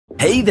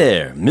Hey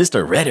there,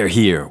 Mr. Redder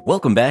here.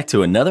 Welcome back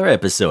to another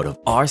episode of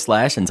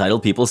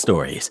r/Entitled People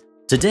Stories.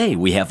 Today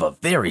we have a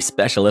very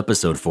special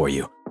episode for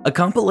you, a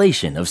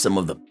compilation of some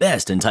of the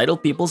best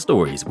Entitled People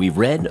stories we've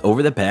read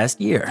over the past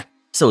year.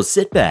 So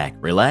sit back,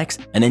 relax,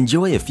 and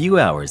enjoy a few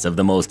hours of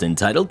the most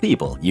entitled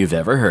people you've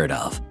ever heard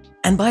of.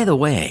 And by the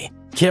way,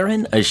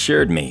 Karen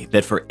assured me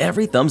that for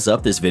every thumbs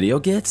up this video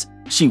gets,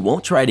 she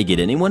won't try to get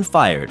anyone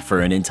fired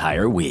for an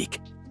entire week.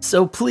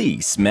 So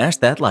please smash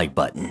that like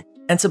button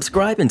and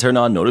subscribe and turn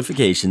on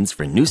notifications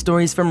for new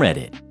stories from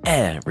Reddit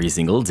every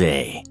single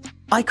day.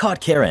 I caught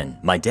Karen,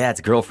 my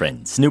dad's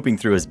girlfriend, snooping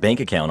through his bank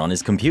account on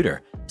his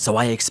computer, so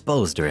I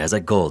exposed her as a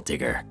gold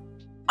digger.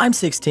 I'm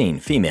 16,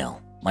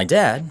 female. My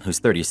dad, who's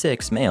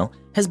 36, male,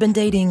 has been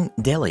dating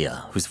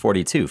Delia, who's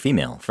 42,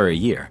 female, for a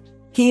year.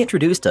 He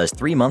introduced us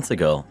 3 months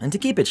ago, and to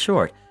keep it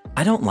short,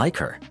 I don't like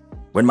her.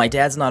 When my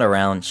dad's not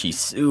around, she's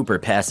super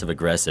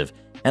passive-aggressive,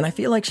 and I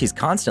feel like she's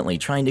constantly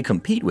trying to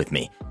compete with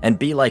me and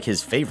be like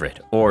his favorite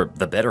or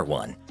the better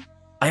one.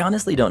 I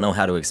honestly don't know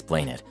how to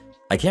explain it.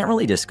 I can't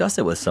really discuss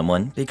it with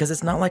someone because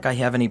it's not like I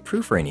have any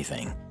proof or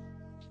anything.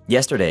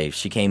 Yesterday,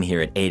 she came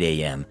here at 8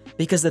 a.m.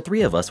 because the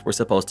three of us were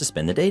supposed to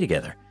spend the day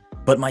together.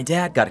 But my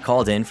dad got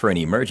called in for an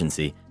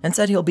emergency and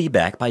said he'll be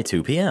back by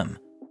 2 p.m.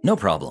 No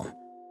problem.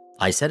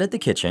 I sat at the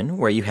kitchen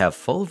where you have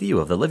full view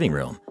of the living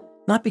room,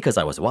 not because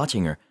I was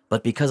watching her,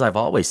 but because I've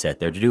always sat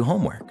there to do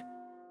homework.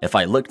 If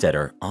I looked at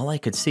her, all I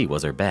could see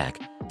was her back,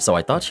 so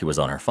I thought she was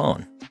on her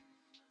phone.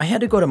 I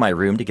had to go to my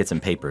room to get some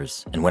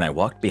papers, and when I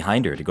walked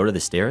behind her to go to the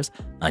stairs,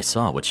 I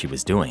saw what she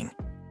was doing.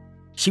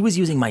 She was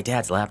using my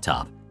dad's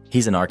laptop.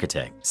 He's an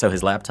architect, so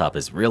his laptop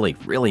is really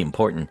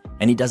important,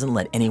 and he doesn't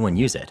let anyone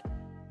use it.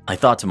 I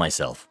thought to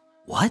myself,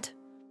 what?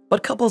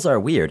 But couples are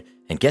weird,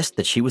 and guessed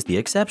that she was the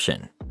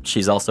exception.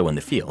 She's also in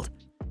the field.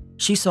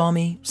 She saw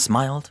me,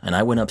 smiled, and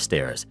I went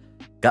upstairs,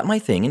 got my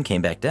thing and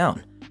came back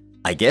down.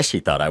 I guess she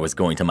thought I was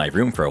going to my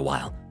room for a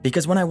while,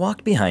 because when I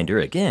walked behind her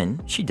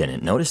again, she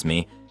didn't notice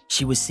me.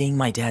 She was seeing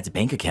my dad's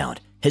bank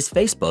account, his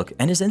Facebook,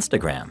 and his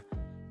Instagram.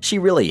 She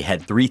really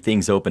had 3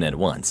 things open at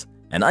once,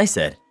 and I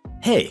said,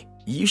 hey,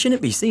 you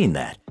shouldn't be seeing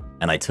that,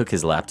 and I took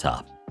his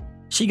laptop.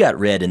 She got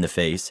red in the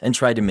face and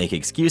tried to make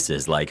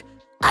excuses like,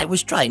 I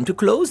was trying to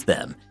close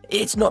them.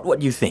 It's not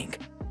what you think.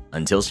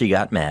 Until she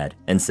got mad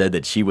and said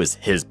that she was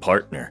his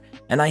partner,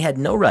 and I had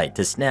no right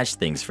to snatch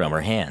things from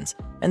her hands,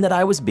 and that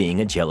I was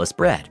being a jealous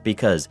brat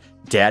because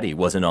daddy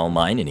wasn't all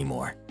mine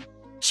anymore.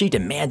 She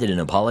demanded an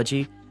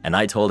apology, and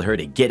I told her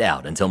to get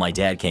out until my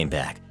dad came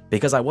back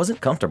because I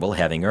wasn't comfortable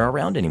having her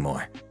around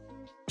anymore.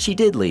 She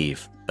did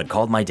leave, but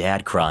called my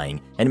dad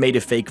crying and made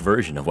a fake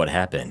version of what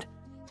happened.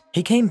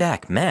 He came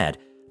back mad,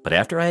 but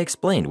after I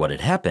explained what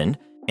had happened,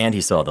 and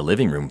he saw the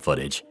living room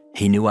footage,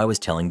 he knew I was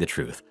telling the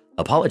truth,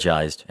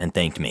 apologized, and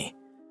thanked me.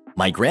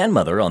 My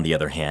grandmother, on the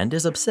other hand,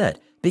 is upset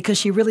because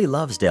she really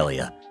loves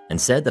Delia and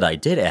said that I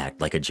did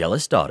act like a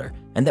jealous daughter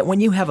and that when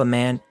you have a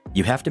man,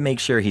 you have to make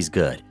sure he's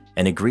good,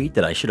 and agreed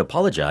that I should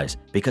apologize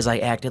because I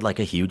acted like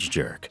a huge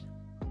jerk.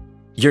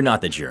 You're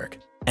not the jerk,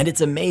 and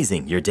it's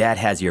amazing your dad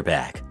has your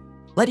back.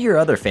 Let your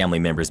other family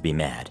members be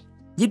mad.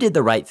 You did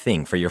the right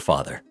thing for your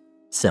father.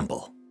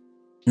 Simple.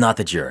 Not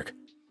the jerk.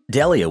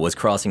 Delia was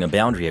crossing a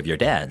boundary of your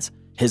dad's,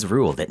 his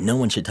rule that no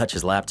one should touch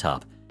his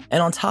laptop,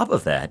 and on top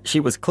of that, she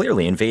was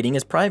clearly invading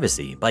his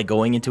privacy by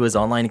going into his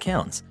online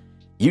accounts.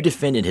 You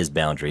defended his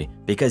boundary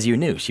because you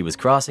knew she was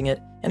crossing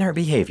it and her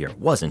behavior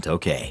wasn't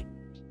okay.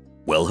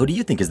 Well, who do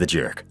you think is the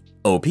jerk?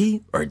 OP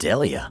or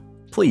Delia?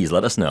 Please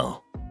let us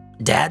know.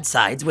 Dad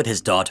sides with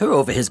his daughter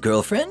over his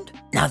girlfriend?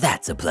 Now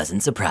that's a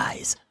pleasant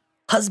surprise.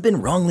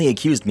 Husband wrongly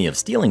accused me of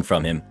stealing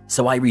from him,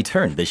 so I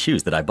returned the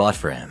shoes that I bought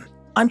for him.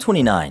 I'm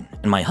 29,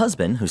 and my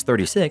husband, who's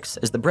 36,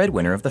 is the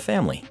breadwinner of the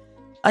family.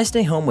 I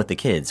stay home with the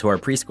kids who are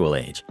preschool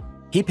age.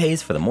 He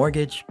pays for the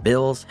mortgage,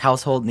 bills,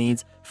 household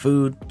needs,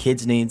 food,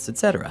 kids' needs,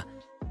 etc.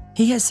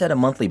 He has set a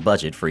monthly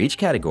budget for each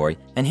category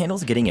and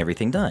handles getting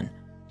everything done.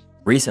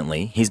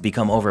 Recently, he's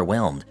become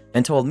overwhelmed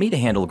and told me to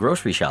handle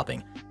grocery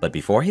shopping, but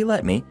before he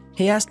let me,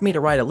 he asked me to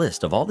write a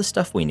list of all the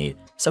stuff we need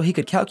so he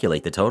could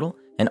calculate the total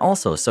and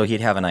also so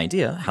he'd have an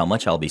idea how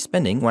much I'll be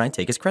spending when I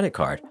take his credit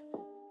card.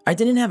 I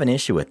didn't have an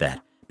issue with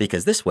that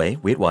because this way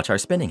we'd watch our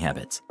spending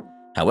habits.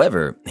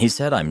 However, he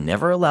said I'm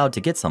never allowed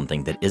to get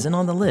something that isn't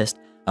on the list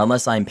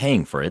unless I'm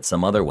paying for it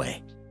some other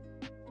way.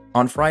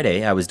 On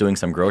Friday, I was doing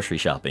some grocery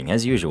shopping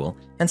as usual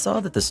and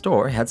saw that the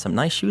store had some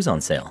nice shoes on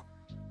sale.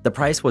 The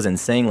price was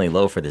insanely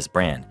low for this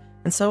brand,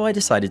 and so I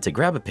decided to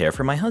grab a pair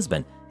for my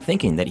husband,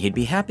 thinking that he'd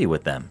be happy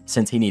with them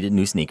since he needed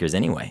new sneakers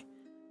anyway.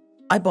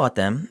 I bought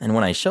them, and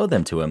when I showed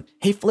them to him,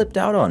 he flipped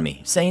out on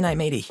me, saying I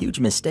made a huge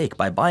mistake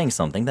by buying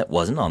something that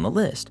wasn't on the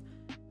list.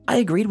 I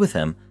agreed with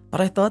him,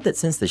 but I thought that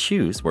since the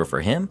shoes were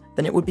for him,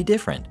 then it would be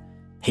different.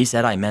 He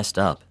said I messed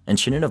up and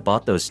shouldn't have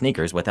bought those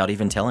sneakers without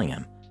even telling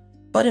him.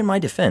 But in my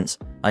defense,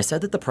 I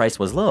said that the price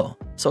was low,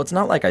 so it's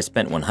not like I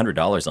spent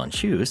 $100 on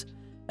shoes.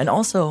 And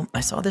also,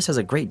 I saw this as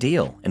a great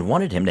deal and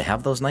wanted him to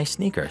have those nice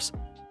sneakers.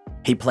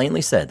 He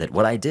plainly said that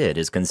what I did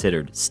is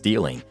considered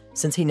stealing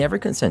since he never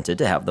consented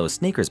to have those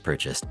sneakers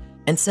purchased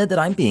and said that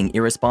I'm being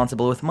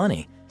irresponsible with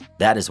money,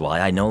 That is why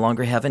I no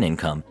longer have an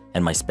income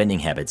and my spending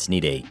habits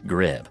need a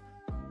grip.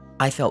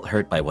 I felt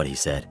hurt by what he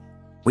said.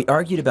 We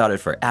argued about it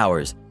for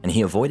hours and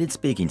he avoided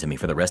speaking to me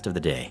for the rest of the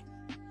day.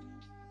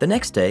 The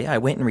next day, I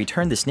went and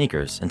returned the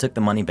sneakers and took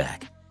the money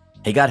back.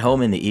 He got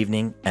home in the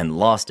evening and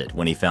lost it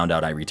when he found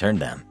out I returned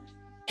them.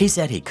 He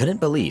said he couldn't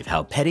believe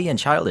how petty and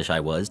childish I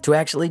was to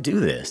actually do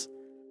this.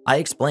 I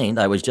explained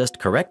I was just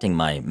correcting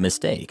my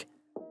mistake.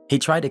 He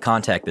tried to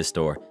contact the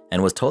store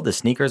and was told the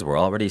sneakers were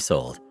already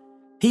sold.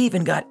 He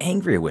even got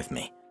angry with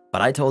me,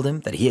 but I told him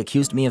that he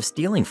accused me of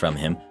stealing from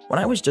him when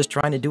I was just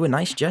trying to do a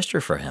nice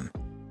gesture for him.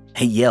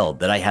 He yelled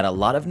that I had a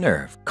lot of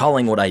nerve,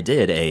 calling what I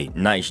did a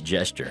nice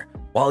gesture,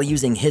 while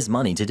using his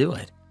money to do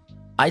it.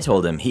 I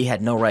told him he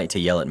had no right to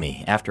yell at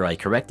me after I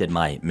corrected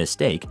my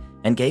mistake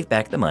and gave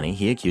back the money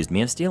he accused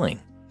me of stealing.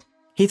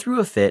 He threw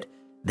a fit,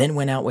 then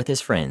went out with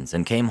his friends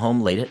and came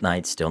home late at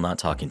night still not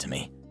talking to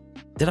me.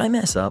 Did I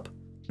mess up?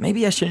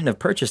 Maybe I shouldn't have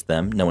purchased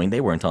them knowing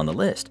they weren't on the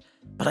list,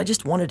 but I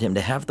just wanted him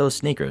to have those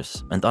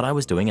sneakers and thought I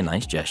was doing a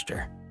nice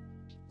gesture.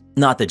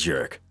 Not the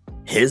jerk.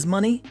 His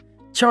money?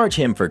 Charge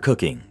him for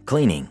cooking,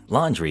 cleaning,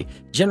 laundry,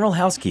 general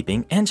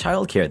housekeeping, and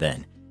childcare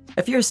then.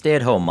 If you're a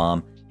stay-at-home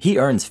mom, he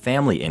earns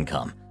family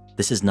income.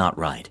 This is not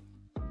right.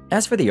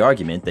 As for the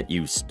argument that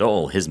you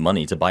stole his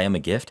money to buy him a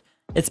gift,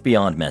 it's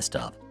beyond messed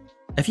up.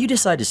 If you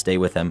decide to stay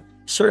with him,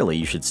 surely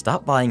you should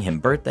stop buying him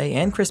birthday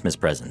and Christmas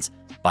presents.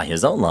 By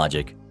his own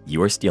logic,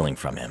 you are stealing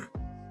from him.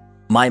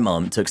 My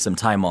mom took some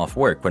time off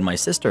work when my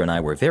sister and I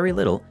were very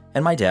little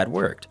and my dad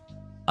worked.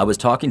 I was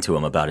talking to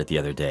him about it the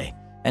other day,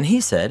 and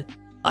he said,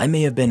 I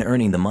may have been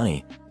earning the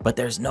money, but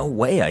there's no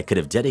way I could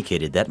have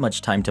dedicated that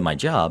much time to my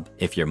job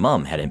if your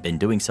mom hadn't been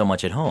doing so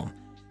much at home.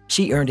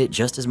 She earned it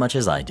just as much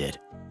as I did.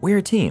 We're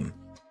a team.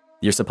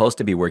 You're supposed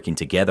to be working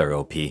together,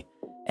 OP.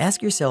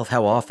 Ask yourself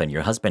how often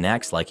your husband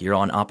acts like you're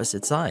on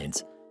opposite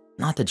sides.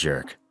 Not the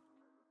jerk.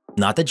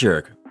 Not the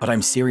jerk, but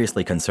I'm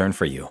seriously concerned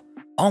for you.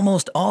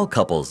 Almost all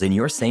couples in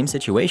your same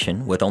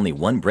situation with only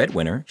one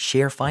breadwinner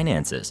share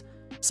finances,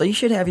 so you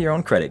should have your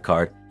own credit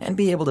card and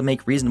be able to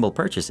make reasonable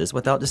purchases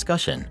without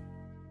discussion.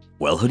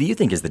 Well, who do you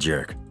think is the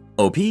jerk?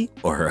 OP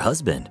or her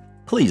husband?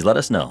 Please let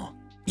us know.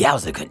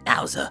 Yowza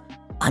knowza.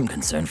 I'm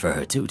concerned for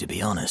her too, to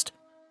be honest.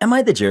 Am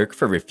I the jerk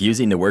for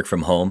refusing to work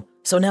from home,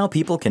 so now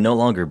people can no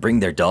longer bring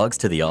their dogs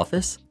to the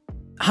office?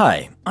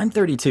 Hi, I'm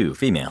 32,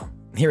 female.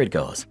 Here it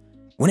goes.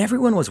 When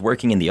everyone was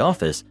working in the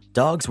office,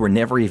 dogs were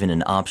never even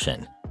an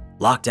option.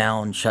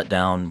 Lockdown,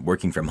 shutdown,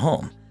 working from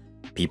home.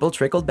 People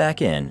trickled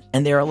back in,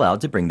 and they're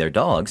allowed to bring their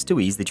dogs to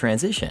ease the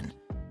transition.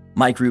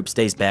 My group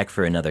stays back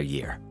for another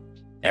year.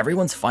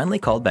 Everyone's finally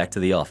called back to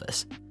the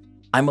office.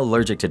 I'm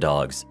allergic to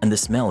dogs, and the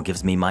smell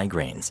gives me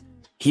migraines.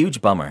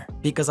 Huge bummer,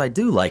 because I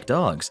do like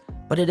dogs,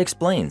 but it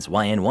explains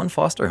why in one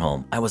foster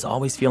home I was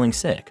always feeling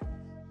sick.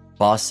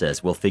 Boss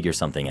says we'll figure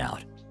something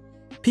out.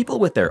 People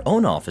with their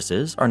own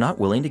offices are not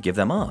willing to give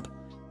them up.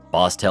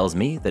 Boss tells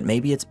me that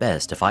maybe it's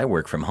best if I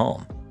work from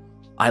home.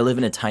 I live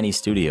in a tiny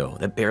studio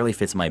that barely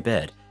fits my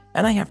bed,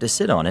 and I have to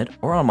sit on it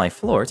or on my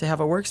floor to have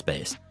a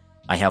workspace.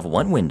 I have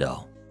one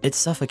window. It's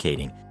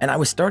suffocating, and I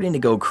was starting to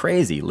go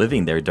crazy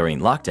living there during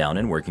lockdown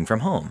and working from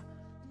home.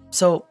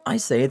 So I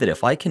say that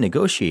if I can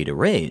negotiate a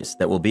raise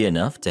that will be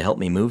enough to help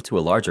me move to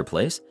a larger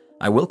place,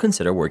 I will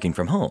consider working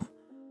from home.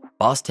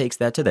 Boss takes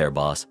that to their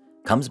boss,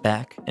 comes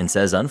back, and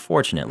says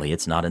unfortunately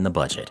it's not in the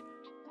budget.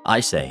 I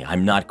say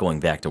I'm not going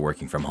back to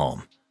working from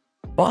home.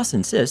 Boss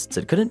insists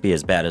it couldn't be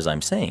as bad as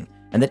I'm saying,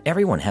 and that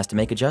everyone has to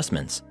make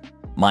adjustments.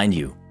 Mind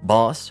you,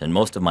 boss and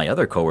most of my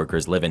other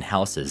coworkers live in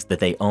houses that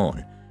they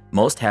own.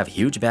 Most have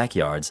huge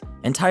backyards,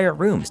 entire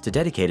rooms to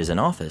dedicate as an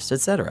office,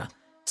 etc.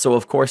 So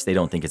of course they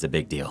don't think it's a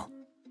big deal.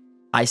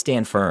 I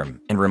stand firm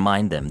and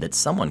remind them that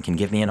someone can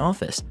give me an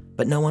office,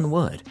 but no one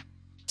would.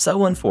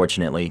 So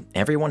unfortunately,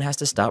 everyone has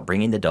to stop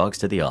bringing the dogs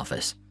to the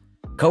office.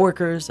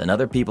 Coworkers and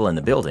other people in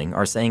the building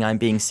are saying I'm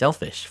being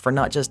selfish for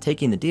not just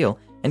taking the deal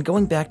and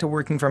going back to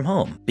working from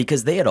home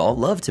because they'd all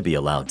love to be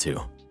allowed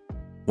to.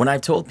 When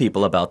I've told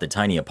people about the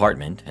tiny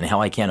apartment and how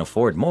I can't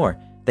afford more,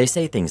 they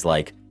say things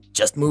like,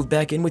 just move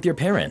back in with your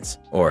parents,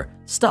 or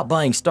stop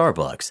buying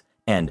Starbucks,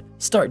 and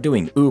start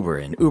doing Uber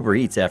and Uber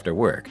Eats after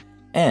work,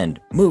 and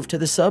move to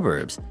the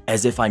suburbs,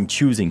 as if I'm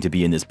choosing to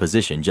be in this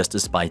position just to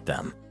spite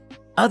them.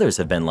 Others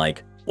have been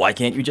like, why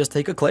can't you just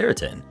take a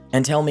Claritin,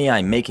 and tell me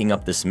I'm making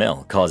up the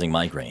smell causing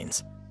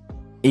migraines?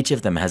 Each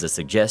of them has a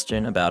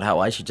suggestion about how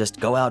I should just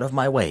go out of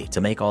my way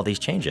to make all these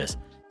changes,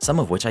 some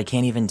of which I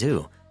can't even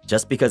do,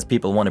 just because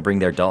people want to bring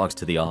their dogs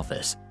to the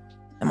office.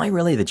 Am I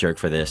really the jerk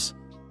for this?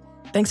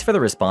 Thanks for the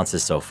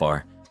responses so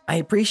far. I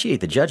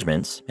appreciate the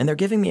judgments, and they're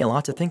giving me a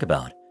lot to think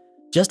about.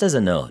 Just as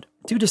a note,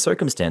 due to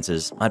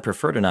circumstances I'd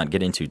prefer to not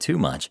get into too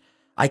much,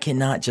 I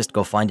cannot just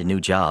go find a new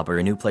job or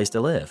a new place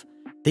to live.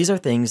 These are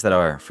things that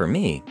are, for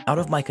me, out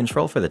of my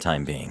control for the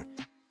time being.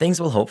 Things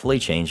will hopefully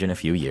change in a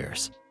few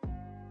years.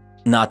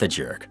 Not the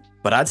jerk,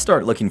 but I'd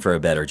start looking for a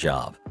better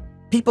job.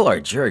 People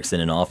are jerks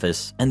in an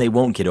office, and they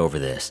won't get over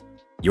this.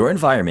 Your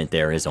environment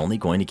there is only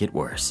going to get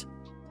worse.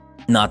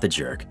 Not the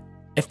jerk.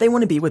 If they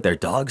want to be with their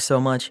dogs so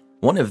much,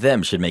 one of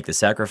them should make the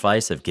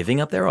sacrifice of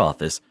giving up their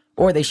office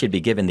or they should be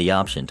given the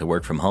option to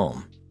work from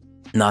home.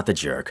 Not the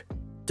jerk.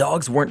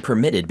 Dogs weren't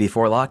permitted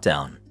before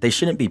lockdown. They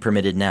shouldn't be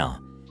permitted now.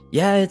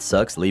 Yeah, it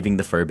sucks leaving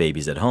the fur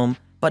babies at home,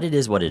 but it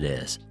is what it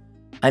is.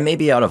 I may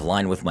be out of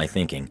line with my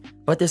thinking,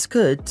 but this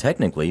could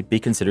technically be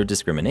considered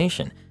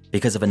discrimination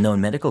because of a known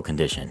medical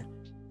condition.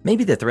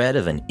 Maybe the threat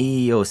of an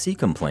EEOC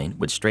complaint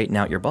would straighten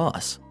out your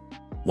boss.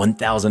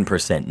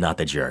 1000% not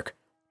the jerk.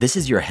 This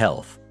is your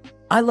health.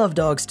 I love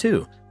dogs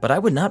too, but I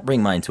would not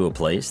bring mine to a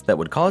place that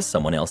would cause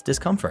someone else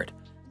discomfort.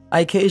 I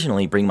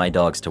occasionally bring my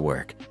dogs to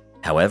work.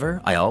 However,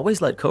 I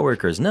always let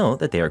coworkers know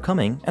that they are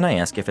coming and I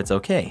ask if it's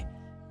okay.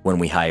 When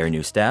we hire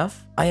new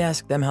staff, I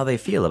ask them how they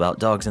feel about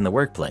dogs in the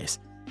workplace.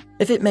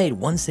 If it made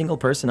one single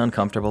person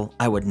uncomfortable,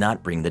 I would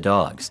not bring the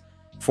dogs.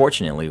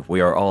 Fortunately,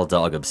 we are all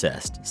dog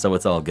obsessed, so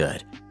it's all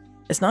good.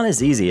 It's not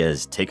as easy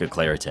as take a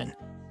Claritin.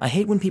 I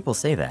hate when people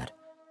say that.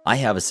 I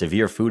have a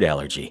severe food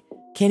allergy.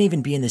 Can't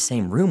even be in the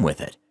same room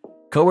with it.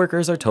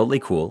 Coworkers are totally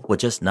cool with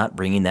just not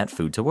bringing that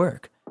food to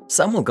work.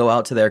 Some will go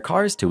out to their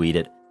cars to eat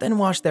it, then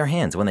wash their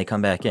hands when they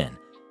come back in.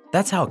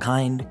 That's how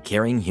kind,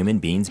 caring human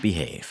beings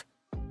behave.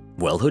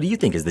 Well, who do you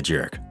think is the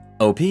jerk?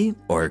 OP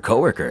or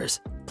coworkers?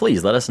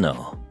 Please let us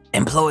know.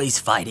 Employees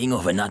fighting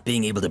over not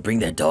being able to bring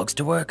their dogs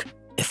to work?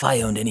 If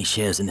I owned any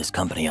shares in this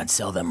company, I'd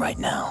sell them right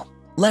now.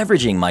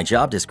 Leveraging my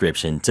job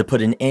description to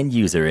put an end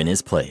user in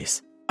his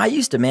place. I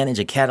used to manage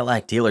a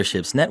Cadillac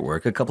dealerships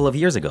network a couple of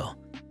years ago.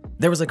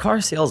 There was a car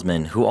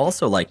salesman who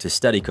also liked to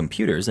study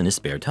computers in his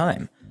spare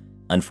time.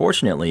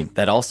 Unfortunately,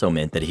 that also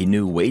meant that he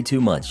knew way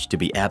too much to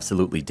be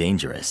absolutely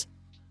dangerous.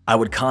 I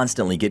would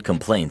constantly get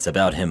complaints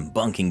about him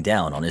bunking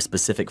down on a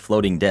specific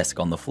floating desk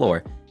on the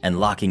floor and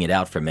locking it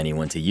out from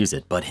anyone to use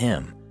it but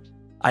him.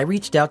 I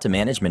reached out to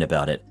management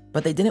about it,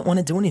 but they didn't want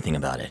to do anything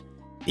about it.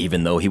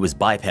 Even though he was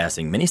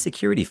bypassing many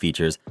security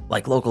features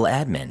like local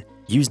admin,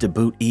 used to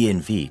boot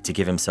ENV to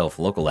give himself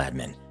local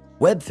admin,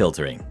 web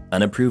filtering,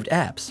 unapproved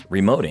apps,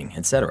 remoting,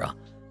 etc.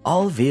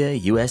 All via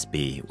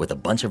USB with a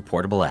bunch of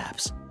portable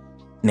apps.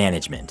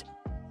 Management.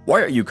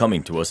 Why are you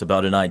coming to us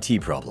about an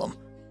IT problem?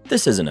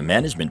 This isn't a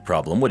management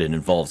problem when it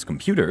involves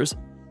computers.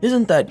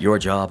 Isn't that your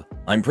job?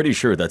 I'm pretty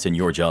sure that's in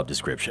your job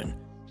description.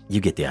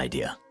 You get the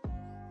idea.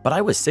 But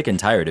I was sick and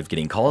tired of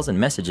getting calls and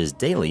messages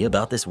daily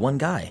about this one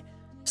guy.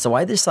 So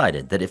I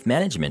decided that if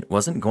management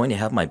wasn't going to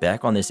have my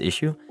back on this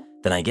issue,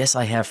 then I guess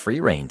I have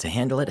free reign to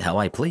handle it how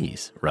I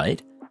please,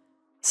 right?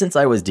 Since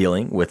I was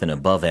dealing with an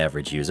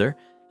above-average user,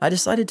 I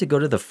decided to go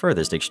to the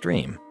furthest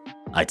extreme.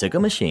 I took a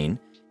machine,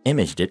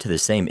 imaged it to the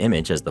same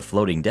image as the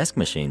floating desk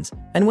machines,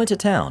 and went to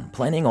town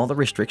planning all the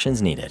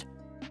restrictions needed.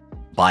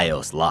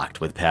 BIOS locked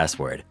with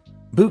password.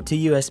 Boot to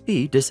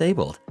USB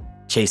disabled.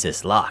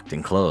 Chassis locked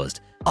and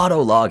closed.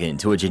 Auto login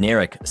to a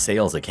generic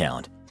sales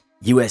account.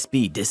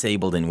 USB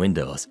disabled in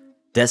Windows.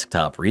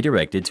 Desktop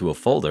redirected to a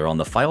folder on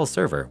the file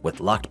server with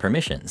locked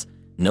permissions.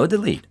 No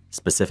delete,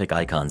 specific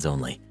icons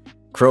only.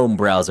 Chrome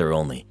browser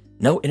only.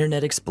 No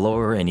Internet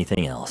Explorer or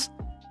anything else.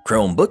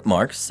 Chrome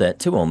bookmarks set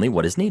to only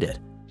what is needed.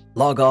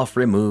 Log off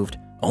removed,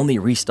 only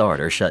restart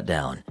or shut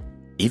down.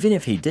 Even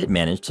if he did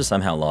manage to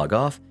somehow log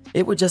off,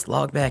 it would just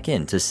log back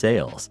into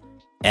sales.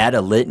 Add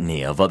a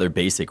litany of other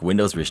basic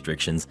Windows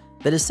restrictions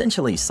that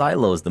essentially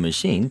silos the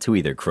machine to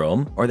either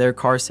Chrome or their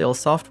car sales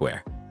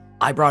software.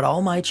 I brought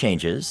all my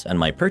changes and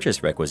my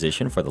purchase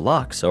requisition for the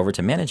locks over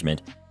to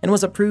management and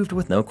was approved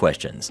with no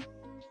questions.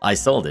 I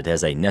sold it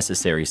as a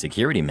necessary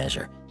security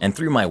measure and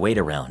threw my weight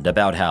around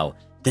about how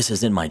this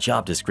is in my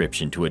job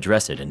description to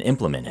address it and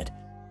implement it.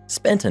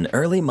 Spent an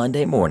early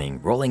Monday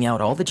morning rolling out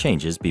all the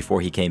changes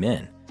before he came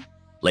in.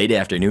 Late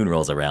afternoon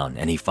rolls around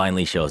and he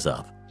finally shows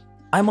up.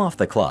 I'm off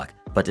the clock,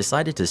 but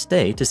decided to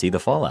stay to see the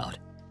fallout.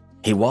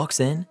 He walks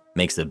in,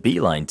 makes a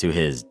beeline to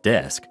his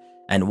desk,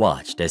 and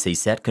watched as he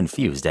sat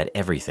confused at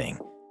everything.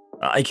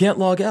 I can't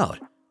log out.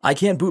 I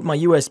can't boot my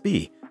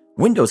USB.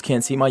 Windows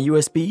can't see my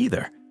USB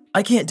either.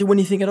 I can't do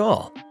anything at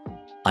all.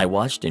 I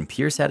watched in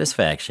pure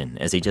satisfaction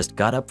as he just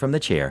got up from the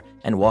chair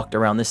and walked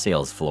around the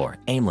sales floor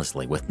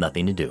aimlessly with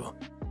nothing to do.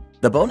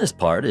 The bonus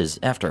part is,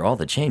 after all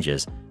the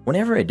changes,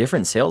 whenever a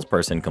different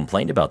salesperson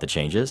complained about the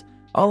changes,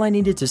 all I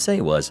needed to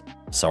say was,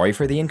 sorry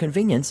for the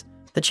inconvenience.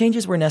 The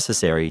changes were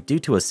necessary due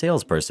to a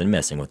salesperson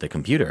messing with the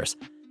computers.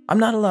 I'm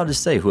not allowed to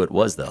say who it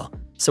was though,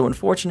 so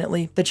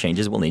unfortunately, the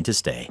changes will need to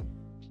stay.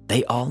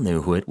 They all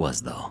knew who it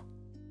was though.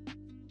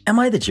 Am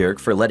I the jerk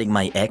for letting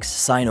my ex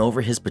sign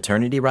over his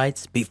paternity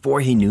rights before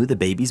he knew the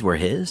babies were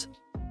his?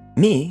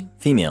 Me,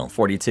 female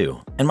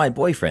 42, and my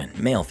boyfriend,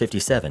 male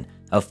 57,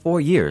 of 4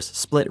 years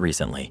split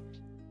recently.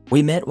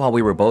 We met while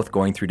we were both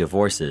going through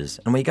divorces,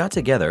 and we got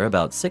together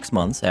about 6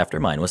 months after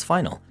mine was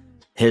final.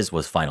 His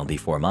was final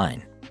before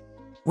mine.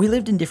 We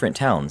lived in different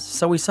towns,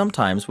 so we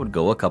sometimes would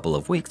go a couple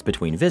of weeks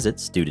between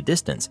visits due to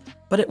distance,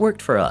 but it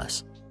worked for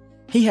us.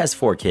 He has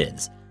 4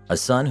 kids, a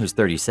son who's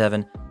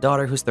 37,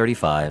 daughter who's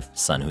 35,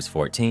 son who's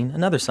 14,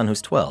 another son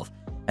who's 12,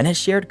 and has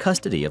shared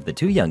custody of the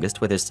 2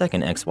 youngest with his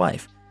second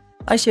ex-wife.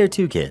 I share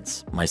 2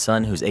 kids, my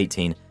son who's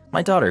 18,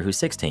 my daughter who's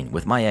 16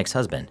 with my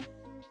ex-husband.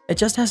 It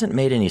just hasn't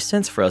made any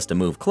sense for us to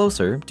move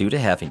closer due to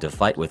having to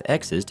fight with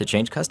exes to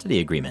change custody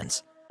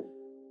agreements.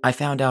 I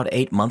found out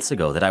 8 months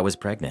ago that I was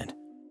pregnant.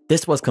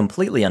 This was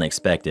completely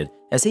unexpected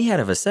as he had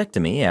a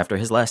vasectomy after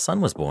his last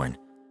son was born.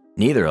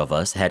 Neither of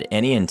us had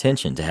any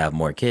intention to have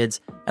more kids,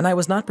 and I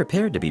was not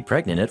prepared to be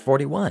pregnant at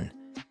 41.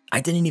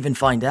 I didn't even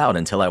find out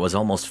until I was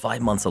almost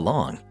 5 months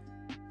along.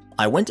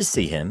 I went to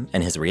see him,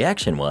 and his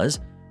reaction was,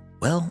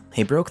 well,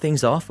 he broke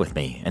things off with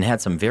me and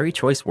had some very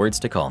choice words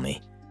to call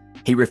me.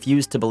 He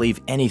refused to believe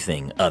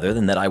anything other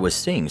than that I was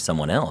seeing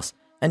someone else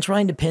and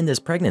trying to pin this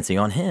pregnancy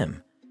on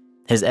him.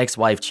 His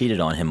ex-wife cheated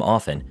on him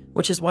often,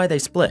 which is why they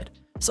split,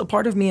 so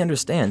part of me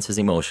understands his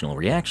emotional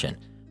reaction,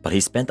 but he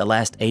spent the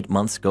last 8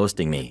 months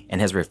ghosting me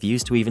and has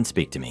refused to even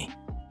speak to me.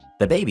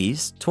 The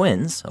babies,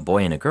 twins, a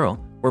boy and a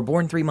girl, were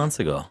born 3 months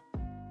ago.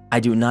 I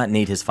do not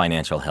need his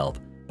financial help,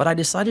 but I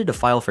decided to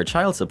file for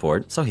child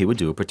support so he would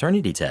do a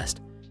paternity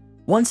test.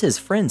 Once his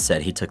friend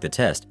said he took the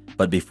test,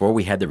 but before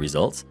we had the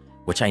results,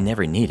 which I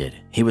never needed,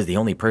 he was the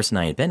only person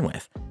I had been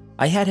with,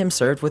 I had him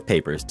served with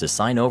papers to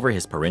sign over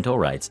his parental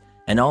rights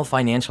and all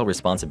financial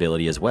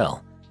responsibility as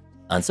well.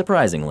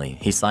 Unsurprisingly,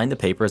 he signed the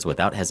papers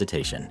without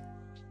hesitation.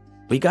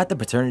 We got the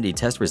paternity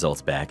test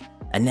results back,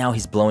 and now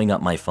he's blowing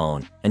up my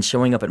phone and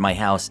showing up at my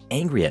house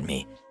angry at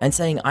me and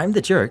saying I'm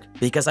the jerk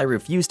because I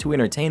refuse to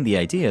entertain the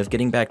idea of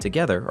getting back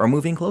together or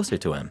moving closer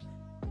to him.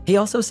 He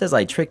also says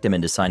I tricked him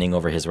into signing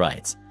over his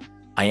rights.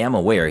 I am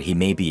aware he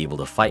may be able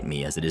to fight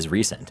me as it is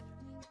recent.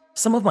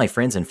 Some of my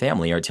friends and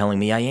family are telling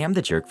me I am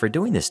the jerk for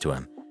doing this to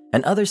him,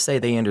 and others say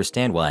they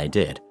understand why I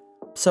did.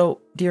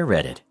 So, dear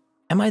Reddit,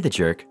 am I the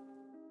jerk?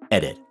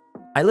 Edit.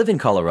 I live in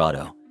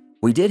Colorado.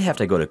 We did have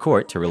to go to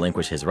court to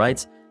relinquish his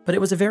rights, but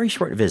it was a very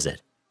short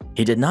visit.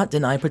 He did not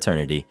deny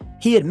paternity.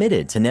 He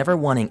admitted to never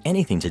wanting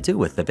anything to do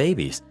with the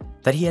babies,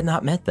 that he had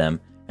not met them,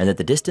 and that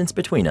the distance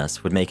between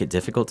us would make it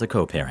difficult to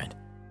co-parent.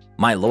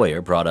 My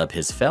lawyer brought up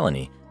his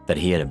felony, that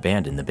he had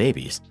abandoned the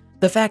babies,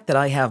 the fact that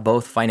I have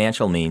both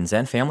financial means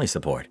and family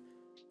support.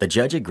 The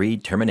judge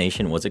agreed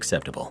termination was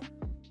acceptable.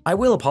 I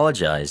will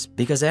apologize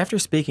because after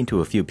speaking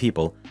to a few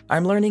people,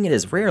 I'm learning it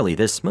is rarely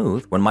this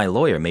smooth when my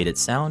lawyer made it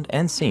sound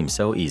and seem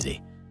so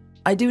easy.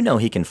 I do know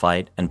he can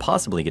fight and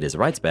possibly get his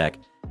rights back,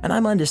 and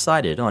I'm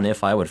undecided on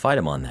if I would fight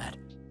him on that.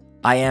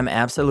 I am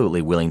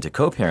absolutely willing to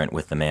co-parent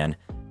with the man.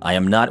 I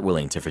am not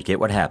willing to forget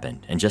what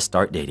happened and just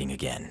start dating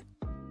again.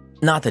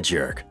 Not the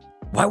jerk.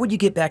 Why would you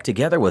get back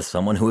together with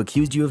someone who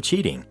accused you of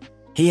cheating?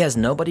 He has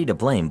nobody to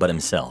blame but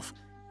himself.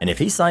 And if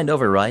he signed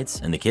over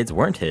rights and the kids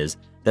weren't his,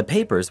 the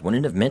papers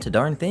wouldn't have meant a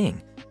darn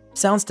thing.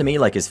 Sounds to me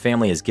like his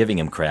family is giving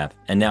him crap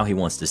and now he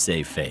wants to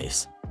save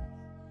face.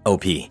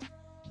 OP.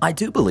 I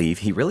do believe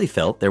he really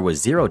felt there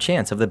was zero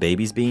chance of the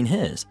babies being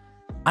his.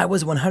 I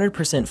was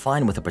 100%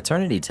 fine with a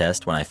paternity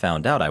test when I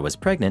found out I was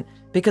pregnant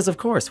because of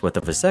course with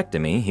the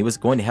vasectomy he was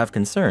going to have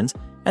concerns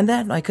and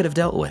that I could have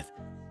dealt with.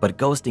 But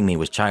ghosting me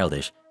was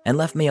childish and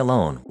left me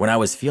alone when I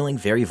was feeling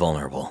very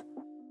vulnerable.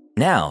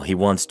 Now he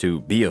wants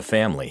to be a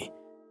family.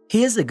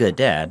 He is a good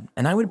dad,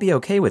 and I would be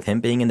okay with him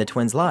being in the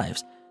twins'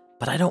 lives,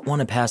 but I don't want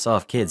to pass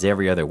off kids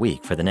every other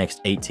week for the next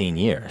 18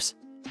 years.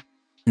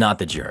 Not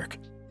the jerk.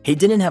 He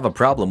didn't have a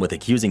problem with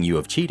accusing you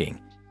of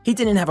cheating. He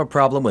didn't have a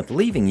problem with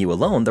leaving you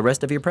alone the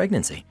rest of your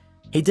pregnancy.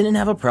 He didn't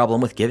have a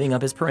problem with giving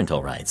up his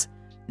parental rights.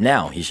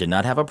 Now he should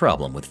not have a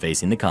problem with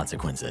facing the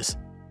consequences.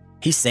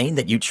 He's saying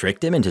that you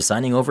tricked him into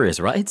signing over his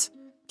rights?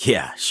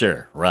 Yeah,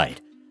 sure, right.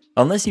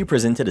 Unless you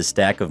presented a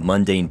stack of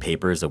mundane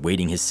papers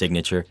awaiting his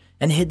signature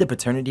and hid the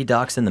paternity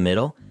docs in the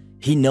middle,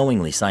 he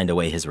knowingly signed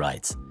away his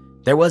rights.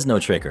 There was no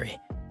trickery.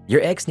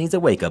 Your ex needs a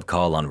wake-up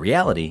call on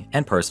reality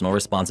and personal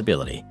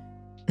responsibility.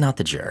 Not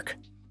the jerk.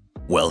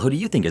 Well, who do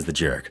you think is the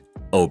jerk?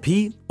 OP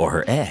or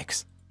her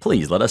ex?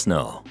 Please let us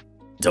know.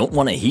 Don't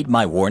want to heed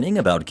my warning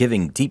about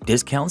giving deep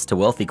discounts to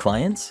wealthy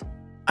clients?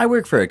 I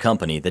work for a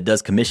company that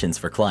does commissions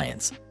for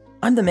clients.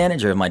 I'm the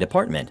manager of my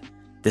department.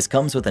 This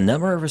comes with a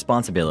number of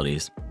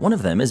responsibilities. One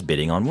of them is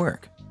bidding on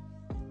work.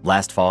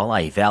 Last fall,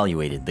 I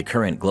evaluated the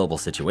current global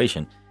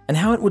situation and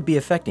how it would be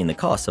affecting the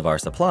costs of our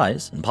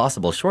supplies and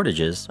possible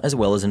shortages as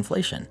well as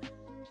inflation.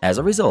 As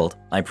a result,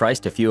 I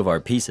priced a few of our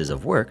pieces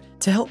of work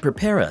to help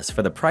prepare us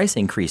for the price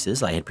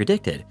increases I had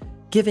predicted,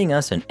 giving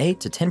us an 8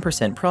 to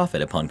 10%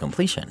 profit upon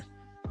completion.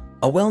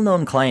 A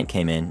well-known client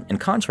came in and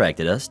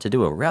contracted us to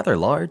do a rather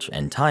large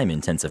and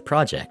time-intensive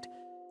project.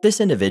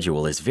 This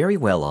individual is very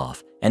well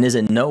off and is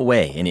in no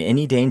way in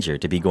any danger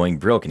to be going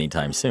broke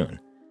anytime soon.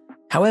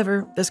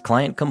 However, this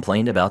client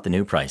complained about the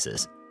new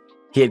prices.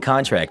 He had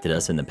contracted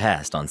us in the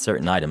past on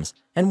certain items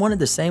and wanted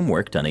the same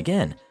work done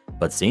again,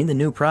 but seeing the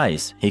new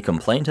price, he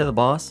complained to the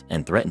boss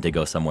and threatened to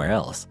go somewhere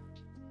else.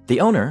 The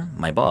owner,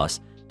 my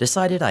boss,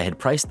 decided I had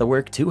priced the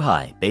work too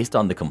high based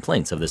on the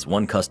complaints of this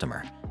one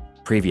customer.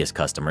 Previous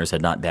customers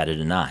had not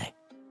batted an eye.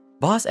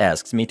 Boss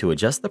asks me to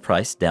adjust the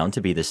price down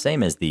to be the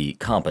same as the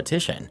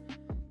competition.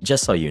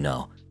 Just so you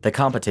know, the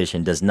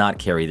competition does not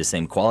carry the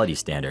same quality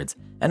standards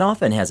and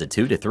often has a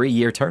 2 to 3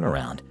 year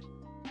turnaround.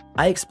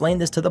 I explained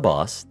this to the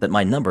boss that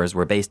my numbers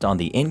were based on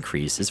the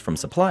increases from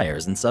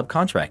suppliers and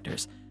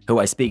subcontractors, who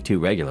I speak to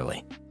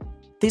regularly.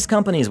 These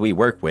companies we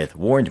work with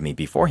warned me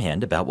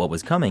beforehand about what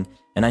was coming,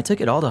 and I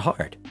took it all to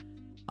heart.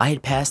 I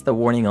had passed the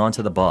warning on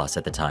to the boss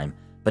at the time,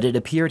 but it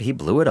appeared he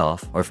blew it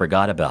off or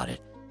forgot about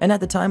it, and at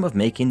the time of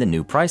making the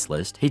new price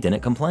list, he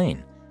didn't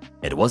complain.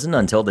 It wasn't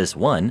until this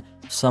one,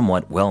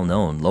 somewhat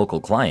well-known local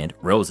client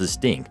rose his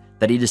stink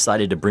that he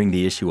decided to bring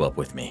the issue up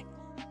with me.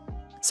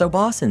 So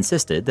boss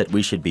insisted that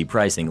we should be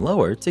pricing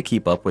lower to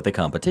keep up with the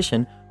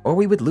competition or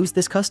we would lose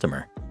this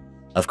customer.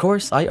 Of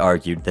course, I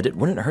argued that it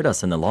wouldn't hurt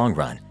us in the long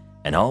run,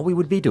 and all we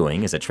would be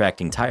doing is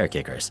attracting tire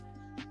kickers.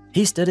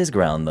 He stood his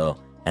ground though,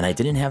 and I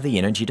didn't have the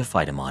energy to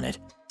fight him on it.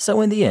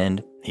 So in the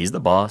end, he's the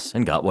boss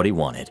and got what he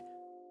wanted.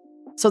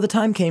 So the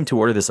time came to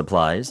order the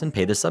supplies and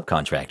pay the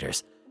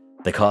subcontractors.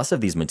 The cost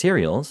of these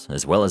materials,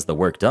 as well as the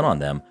work done on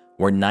them,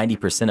 were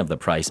 90% of the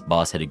price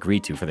boss had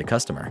agreed to for the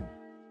customer.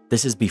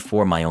 This is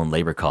before my own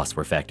labor costs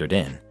were factored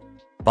in.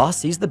 Boss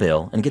sees the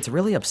bill and gets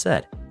really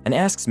upset and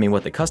asks me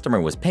what the customer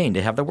was paying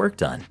to have the work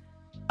done.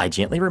 I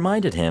gently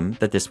reminded him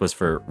that this was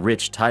for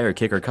rich tire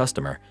kicker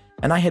customer,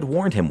 and I had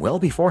warned him well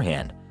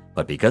beforehand,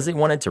 but because he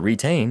wanted to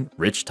retain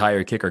rich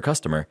tire kicker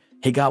customer,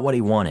 he got what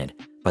he wanted,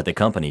 but the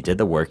company did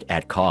the work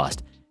at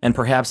cost, and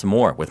perhaps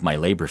more with my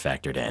labor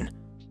factored in.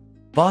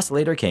 Boss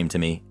later came to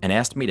me and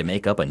asked me to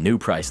make up a new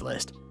price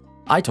list.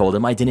 I told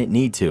him I didn't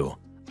need to.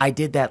 I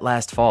did that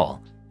last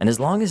fall, and as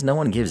long as no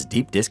one gives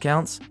deep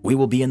discounts, we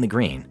will be in the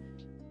green.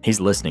 He's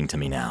listening to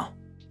me now.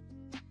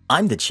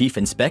 I'm the chief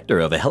inspector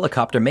of a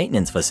helicopter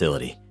maintenance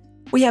facility.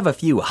 We have a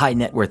few high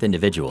net worth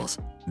individuals,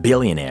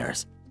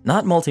 billionaires,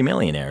 not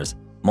multimillionaires,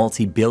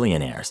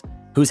 multi-billionaires,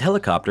 whose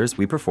helicopters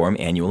we perform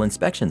annual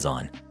inspections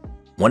on.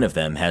 One of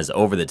them has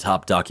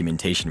over-the-top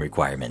documentation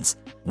requirements,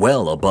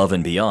 well above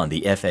and beyond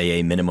the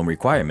FAA minimum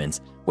requirements,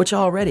 which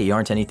already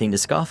aren't anything to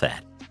scoff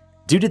at,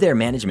 due to their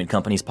management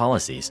company's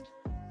policies.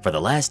 For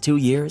the last 2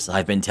 years,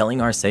 I've been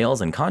telling our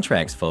sales and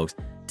contracts folks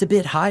to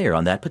bid higher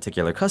on that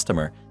particular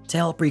customer to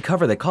help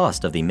recover the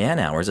cost of the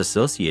man-hours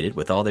associated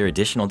with all their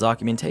additional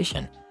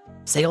documentation.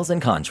 Sales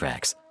and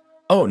contracts.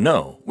 Oh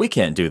no, we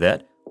can't do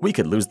that. We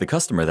could lose the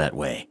customer that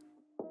way.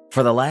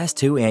 For the last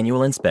 2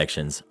 annual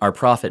inspections, our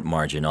profit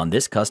margin on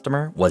this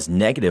customer was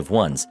negative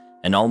once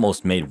and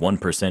almost made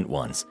 1%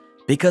 once,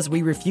 because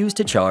we refused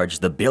to charge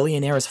the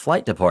billionaire's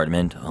flight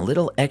department a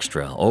little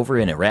extra over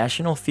an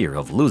irrational fear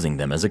of losing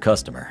them as a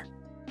customer.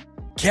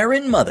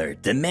 Karen mother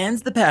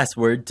demands the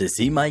password to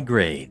see my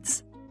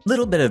grades.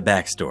 Little bit of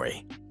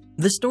backstory.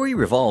 The story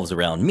revolves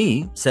around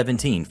me,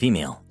 17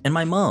 female, and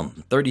my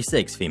mom,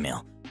 36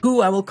 female,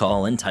 who I will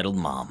call Entitled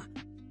Mom.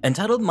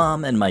 Entitled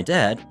Mom and my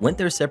dad went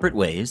their separate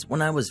ways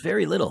when I was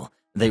very little.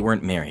 They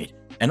weren't married,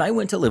 and I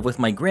went to live with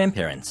my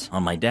grandparents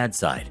on my dad's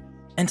side.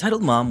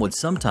 Entitled Mom would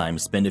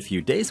sometimes spend a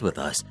few days with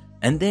us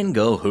and then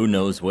go who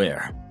knows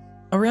where.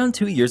 Around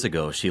 2 years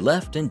ago, she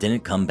left and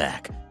didn't come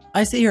back.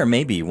 I see her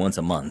maybe once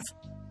a month.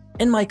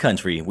 In my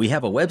country, we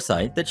have a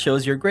website that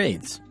shows your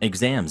grades,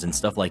 exams, and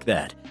stuff like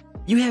that.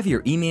 You have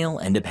your email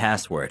and a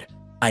password.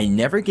 I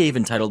never gave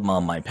Entitled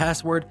Mom my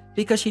password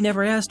because she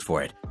never asked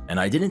for it, and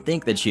I didn't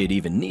think that she'd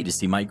even need to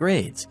see my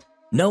grades.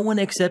 No one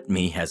except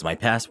me has my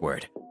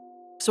password.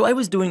 So I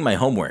was doing my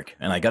homework,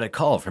 and I got a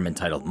call from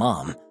Entitled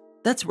Mom.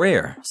 That's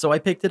rare, so I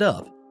picked it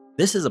up.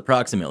 This is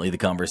approximately the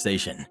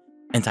conversation.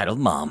 Entitled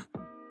Mom.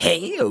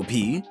 Hey,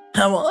 OP,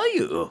 how are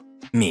you?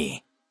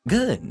 Me.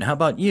 Good, how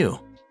about you?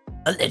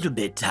 A little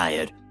bit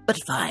tired, but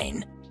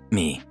fine.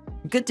 Me.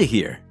 Good to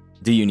hear.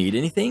 Do you need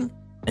anything?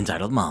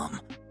 Entitled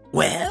Mom.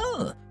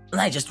 Well,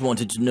 I just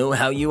wanted to know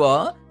how you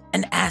are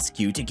and ask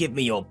you to give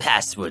me your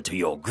password to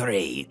your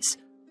grades.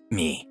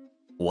 Me.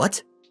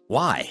 What?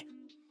 Why?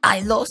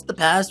 I lost the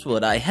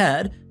password I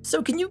had,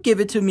 so can you give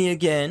it to me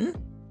again?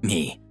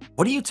 Me.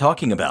 What are you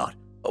talking about?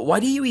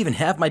 Why do you even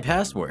have my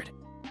password?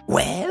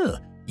 Well,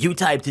 you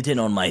typed it in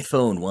on my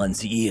phone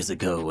once years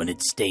ago and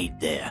it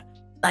stayed there.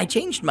 I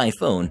changed my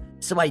phone,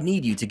 so I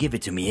need you to give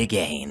it to me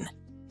again.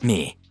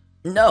 Me.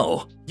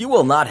 No, you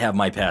will not have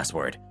my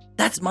password.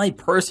 That's my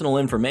personal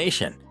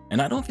information,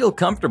 and I don't feel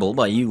comfortable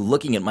by you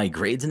looking at my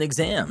grades and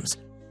exams.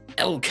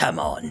 Oh, come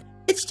on.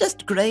 It's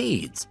just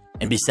grades.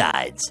 And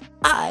besides,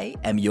 I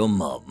am your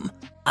mom.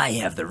 I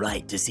have the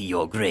right to see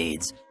your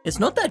grades. It's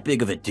not that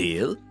big of a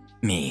deal.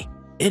 Me.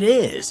 It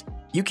is.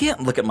 You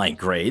can't look at my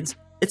grades.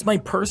 It's my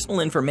personal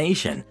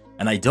information,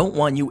 and I don't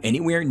want you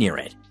anywhere near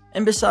it.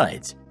 And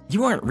besides,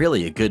 you aren't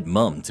really a good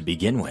mom to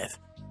begin with.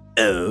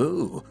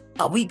 Oh,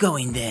 are we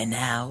going there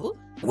now?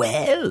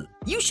 Well,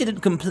 you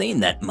shouldn't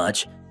complain that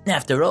much.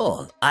 After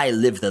all, I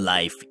lived the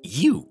life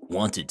you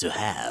wanted to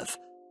have.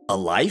 A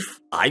life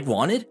I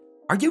wanted?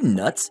 Are you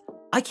nuts?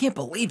 I can't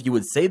believe you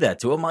would say that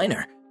to a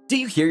minor. Do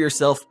you hear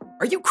yourself?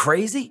 Are you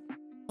crazy?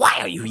 Why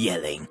are you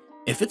yelling?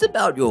 If it's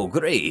about your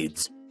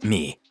grades,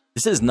 me,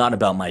 this is not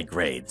about my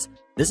grades.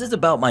 This is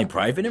about my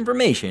private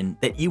information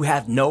that you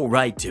have no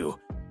right to.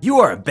 You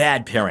are a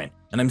bad parent,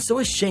 and I'm so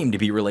ashamed to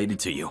be related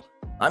to you.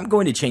 I'm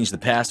going to change the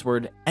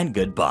password, and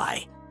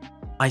goodbye.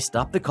 I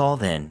stopped the call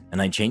then,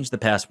 and I changed the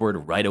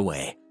password right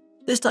away.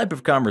 This type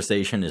of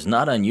conversation is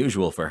not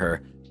unusual for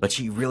her, but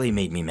she really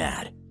made me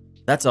mad.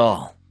 That's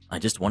all. I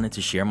just wanted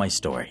to share my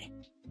story.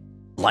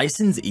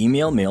 License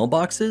email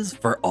mailboxes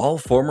for all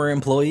former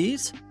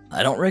employees?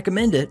 I don't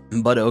recommend it,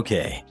 but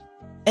okay.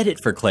 Edit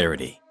for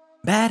clarity.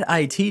 Bad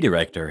IT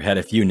Director had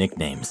a few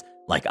nicknames,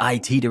 like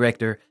IT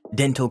Director,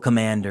 Dental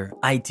Commander,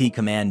 IT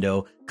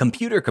Commando,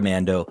 Computer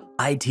Commando,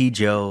 IT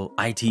Joe,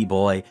 IT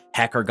Boy,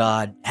 Hacker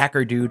God,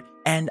 Hacker Dude,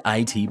 and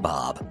IT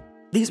Bob.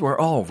 These were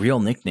all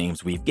real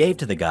nicknames we gave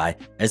to the guy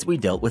as we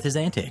dealt with his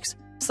antics.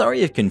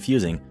 Sorry if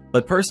confusing,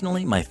 but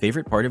personally my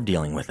favorite part of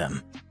dealing with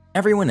him.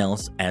 Everyone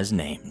else as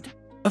named.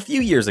 A few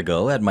years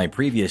ago at my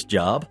previous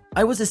job,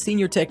 I was a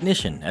senior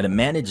technician at a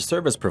managed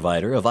service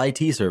provider of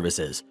IT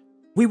services.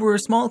 We were a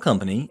small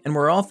company and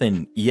were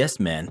often yes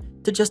men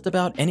to just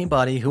about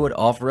anybody who would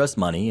offer us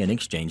money in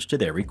exchange to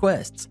their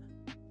requests.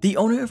 The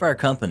owner of our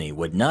company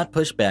would not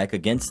push back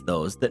against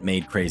those that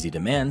made crazy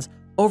demands,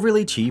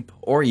 overly cheap,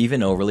 or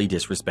even overly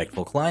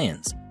disrespectful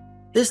clients.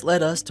 This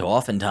led us to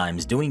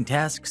oftentimes doing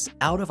tasks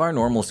out of our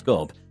normal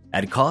scope,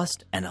 at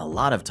cost, and a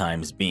lot of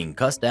times being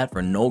cussed at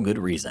for no good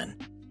reason.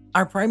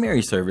 Our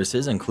primary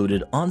services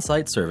included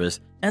on-site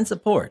service and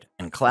support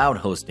and cloud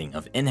hosting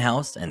of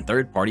in-house and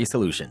third-party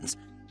solutions,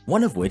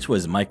 one of which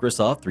was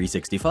Microsoft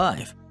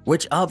 365,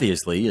 which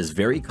obviously is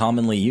very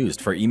commonly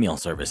used for email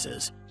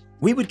services.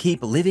 We would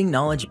keep living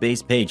knowledge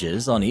base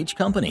pages on each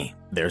company,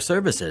 their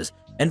services,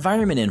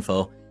 environment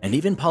info, and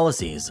even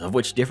policies of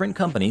which different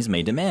companies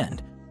may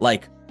demand,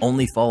 like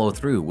only follow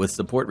through with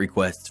support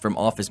requests from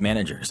office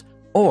managers,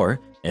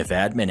 or if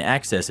admin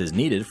access is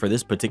needed for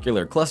this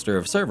particular cluster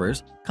of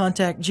servers,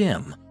 contact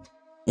Jim.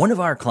 One of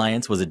our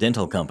clients was a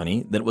dental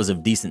company that was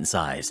of decent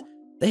size.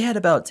 They had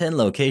about 10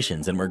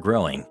 locations and were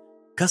growing.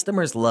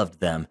 Customers loved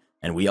them,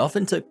 and we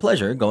often took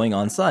pleasure going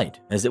on site,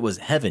 as it was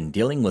heaven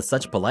dealing with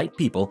such polite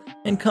people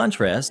in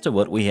contrast to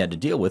what we had to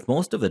deal with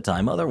most of the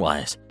time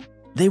otherwise.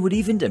 They would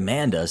even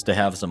demand us to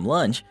have some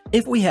lunch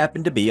if we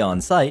happened to be on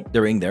site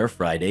during their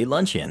Friday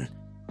luncheon.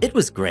 It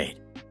was great.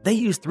 They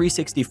used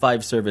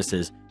 365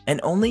 services and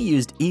only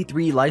used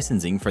E3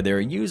 licensing for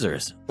their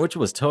users, which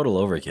was total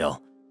overkill.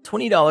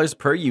 $20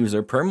 per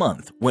user per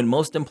month when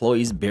most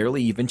employees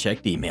barely even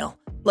checked email,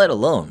 let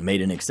alone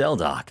made an Excel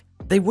doc.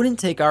 They wouldn't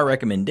take our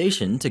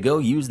recommendation to go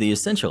use the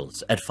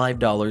essentials at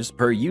 $5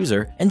 per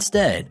user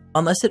instead,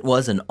 unless it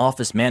was an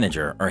office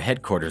manager or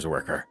headquarters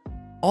worker.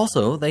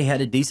 Also, they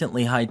had a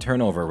decently high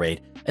turnover rate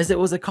as it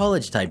was a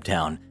college-type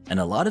town and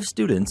a lot of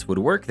students would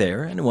work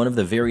there in one of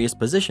the various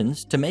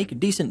positions to make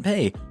decent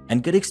pay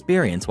and good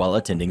experience while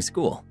attending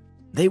school.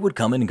 They would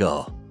come and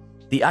go.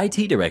 The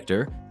IT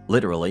director,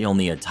 literally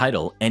only a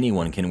title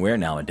anyone can wear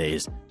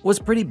nowadays, was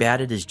pretty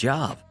bad at his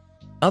job.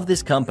 Of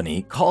this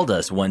company called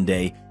us one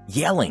day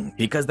yelling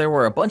because there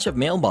were a bunch of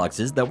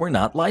mailboxes that were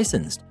not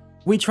licensed.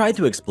 We tried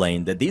to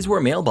explain that these were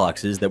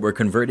mailboxes that were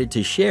converted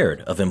to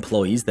shared of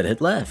employees that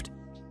had left.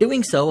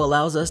 Doing so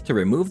allows us to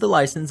remove the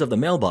license of the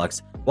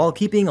mailbox while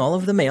keeping all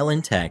of the mail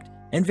intact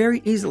and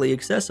very easily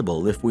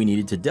accessible if we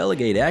needed to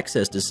delegate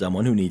access to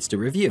someone who needs to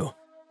review.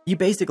 You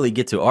basically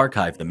get to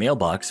archive the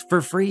mailbox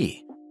for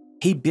free.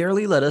 He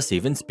barely let us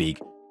even speak,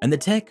 and the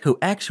tech who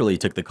actually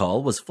took the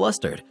call was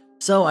flustered,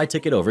 so I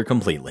took it over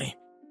completely.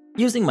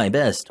 Using my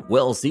best,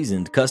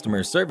 well-seasoned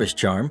customer service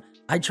charm,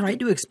 I tried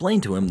to explain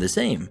to him the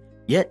same,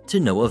 yet to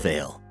no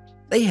avail.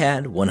 They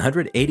had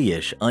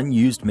 180-ish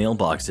unused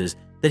mailboxes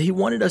that he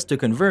wanted us to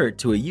convert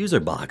to a user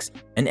box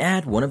and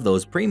add one of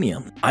those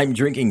premium "I'm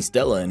drinking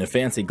Stella in a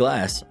fancy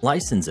glass"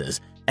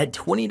 licenses at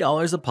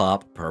 $20 a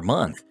pop per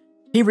month.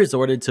 He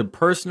resorted to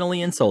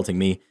personally insulting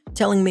me,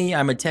 telling me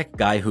I'm a tech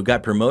guy who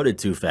got promoted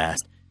too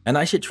fast and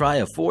I should try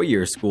a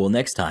 4-year school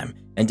next time,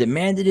 and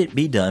demanded it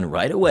be done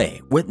right away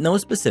with no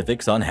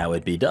specifics on how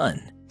it be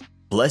done.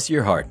 Bless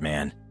your heart,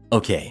 man.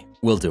 Okay,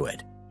 we'll do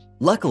it.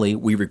 Luckily,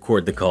 we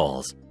record the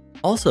calls.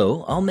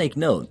 Also, I'll make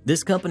note,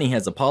 this company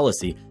has a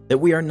policy that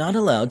we are not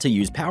allowed to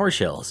use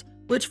PowerShells,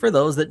 which for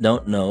those that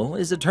don't know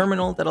is a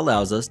terminal that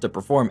allows us to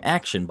perform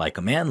action by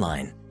command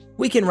line.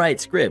 We can write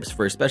scripts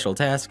for special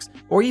tasks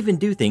or even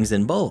do things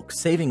in bulk,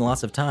 saving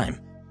lots of time.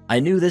 I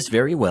knew this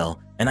very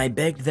well, and I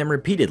begged them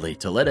repeatedly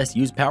to let us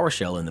use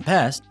PowerShell in the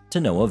past to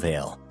no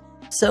avail.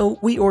 So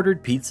we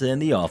ordered pizza in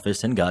the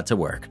office and got to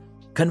work.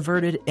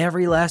 Converted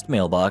every last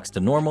mailbox to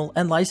normal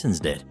and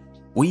licensed it.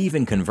 We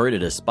even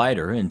converted a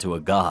spider into a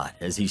god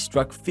as he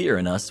struck fear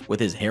in us with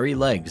his hairy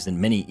legs and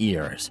many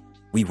ears.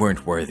 We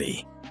weren't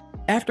worthy.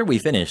 After we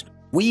finished,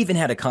 we even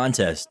had a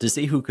contest to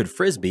see who could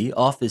frisbee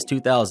Office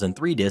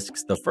 2003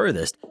 discs the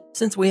furthest,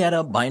 since we had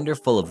a binder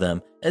full of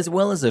them, as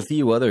well as a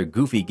few other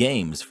goofy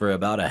games for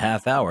about a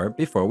half hour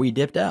before we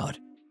dipped out.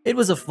 It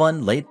was a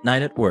fun late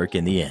night at work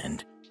in the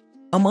end.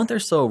 A month or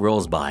so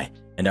rolls by,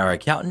 and our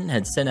accountant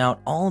had sent out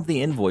all of the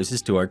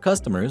invoices to our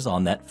customers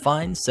on that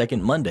fine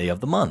second Monday of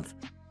the month.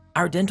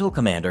 Our dental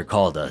commander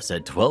called us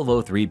at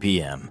 12:03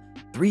 p.m.,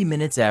 3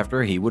 minutes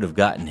after he would have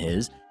gotten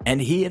his, and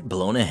he had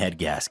blown a head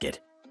gasket.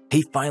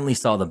 He finally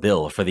saw the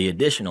bill for the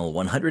additional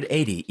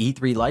 180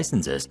 E3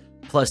 licenses,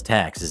 plus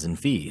taxes and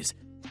fees.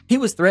 He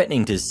was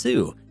threatening to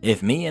sue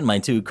if me and my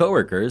 2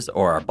 coworkers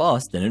or our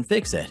boss didn't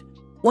fix it.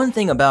 One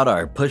thing about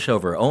our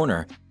pushover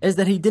owner is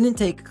that he didn't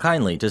take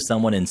kindly to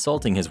someone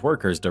insulting his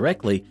workers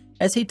directly,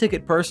 as he took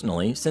it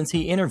personally since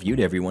he interviewed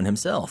everyone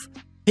himself.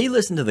 He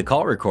listened to the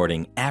call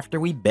recording after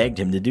we begged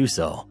him to do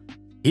so.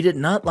 He did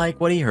not like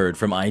what he heard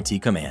from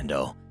IT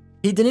Commando.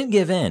 He didn't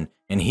give in,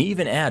 and he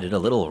even added a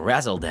little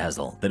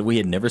razzle-dazzle that we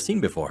had never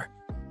seen before.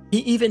 He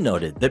even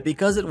noted that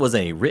because it was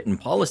a written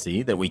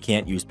policy that we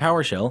can't use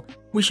PowerShell,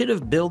 we should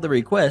have billed the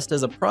request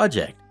as a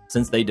project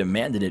since they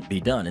demanded it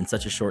be done in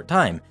such a short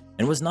time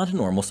and was not a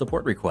normal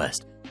support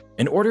request.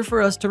 In order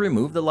for us to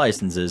remove the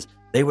licenses,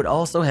 they would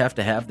also have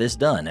to have this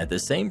done at the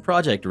same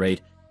project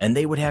rate, and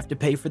they would have to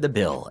pay for the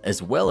bill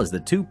as well as the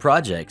 2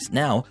 projects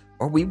now,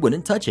 or we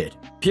wouldn't touch it,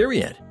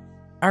 period.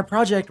 Our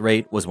project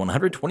rate was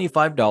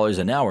 $125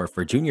 an hour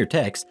for junior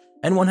techs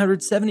and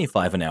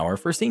 $175 an hour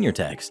for senior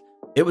techs.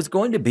 It was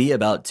going to be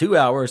about 2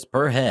 hours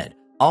per head,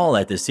 all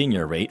at the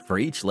senior rate for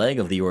each leg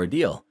of the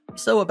ordeal,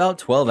 so about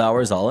 12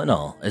 hours all in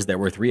all, as there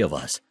were 3 of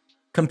us.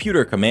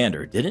 Computer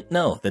Commander didn't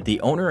know that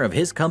the owner of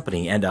his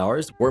company and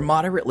ours were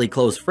moderately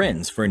close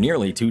friends for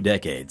nearly 2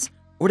 decades,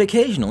 would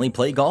occasionally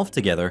play golf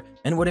together,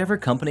 and whatever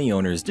company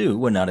owners do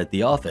when not at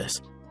the office.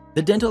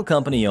 The dental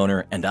company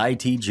owner and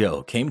IT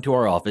Joe came to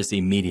our office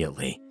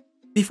immediately.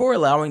 Before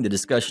allowing the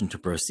discussion to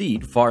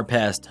proceed far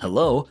past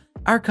hello,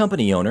 our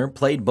company owner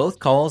played both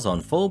calls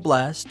on full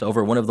blast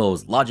over one of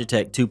those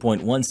Logitech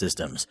 2.1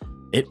 systems.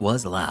 It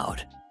was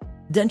loud.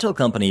 Dental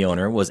company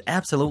owner was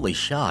absolutely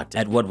shocked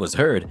at what was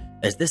heard,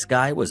 as this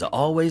guy was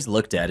always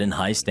looked at in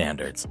high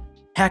standards.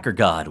 Hacker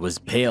God was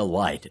pale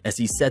white as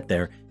he sat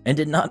there and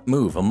did not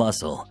move a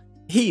muscle.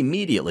 He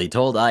immediately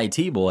told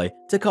IT Boy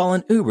to call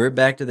an Uber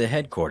back to the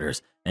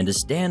headquarters and to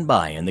stand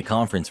by in the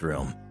conference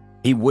room.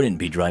 He wouldn't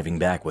be driving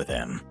back with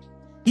him.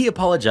 He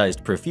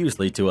apologized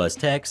profusely to us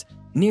techs,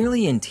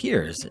 nearly in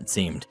tears it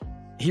seemed.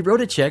 He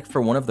wrote a check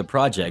for one of the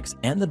projects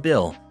and the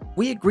bill.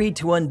 We agreed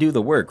to undo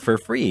the work for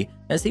free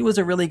as he was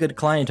a really good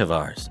client of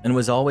ours and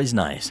was always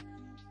nice.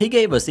 He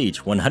gave us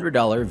each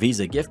 $100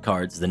 Visa gift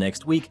cards the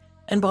next week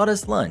and bought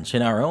us lunch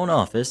in our own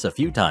office a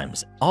few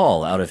times,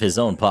 all out of his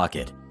own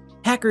pocket.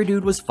 Hacker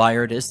Dude was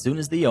fired as soon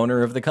as the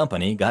owner of the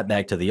company got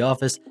back to the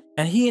office,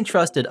 and he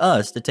entrusted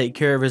us to take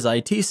care of his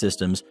IT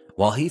systems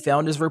while he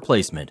found his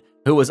replacement,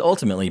 who was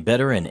ultimately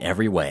better in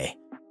every way.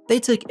 They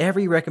took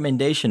every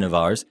recommendation of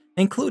ours,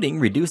 including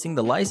reducing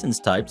the license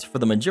types for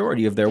the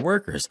majority of their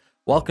workers,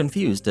 while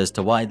confused as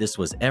to why this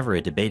was ever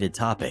a debated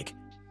topic.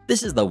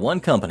 This is the one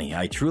company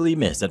I truly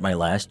miss at my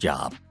last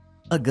job.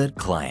 A good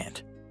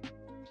client.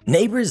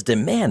 Neighbors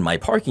demand my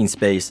parking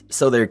space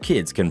so their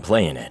kids can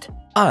play in it.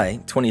 I,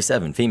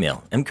 27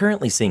 female, am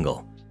currently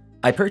single.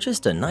 I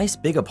purchased a nice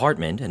big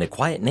apartment in a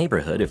quiet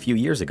neighborhood a few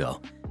years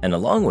ago, and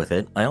along with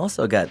it, I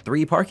also got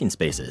 3 parking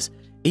spaces,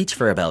 each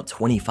for about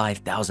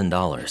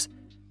 $25,000.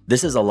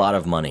 This is a lot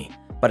of money,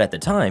 but at the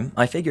time,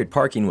 I figured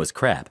parking was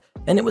crap,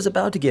 and it was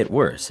about to get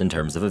worse in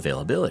terms of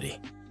availability.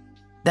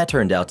 That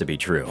turned out to be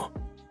true.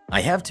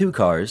 I have 2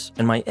 cars,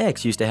 and my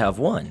ex used to have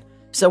 1,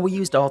 so we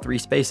used all 3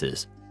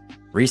 spaces.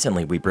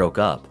 Recently, we broke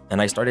up,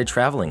 and I started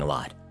traveling a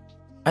lot.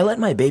 I let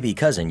my baby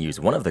cousin use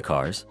one of the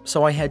cars,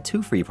 so I had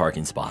 2 free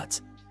parking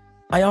spots.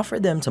 I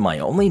offered them to my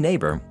only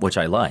neighbor, which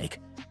I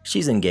like.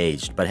 She's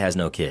engaged but has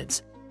no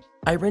kids.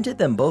 I rented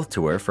them both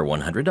to her for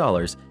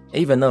 $100,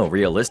 even though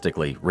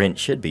realistically rent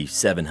should be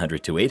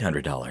 $700 to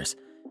 $800.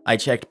 I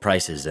checked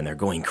prices and they're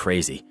going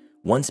crazy.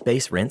 One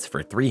space rents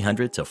for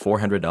 $300 to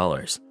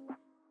 $400.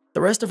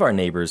 The rest of our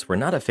neighbors were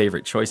not a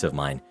favorite choice of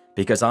mine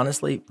because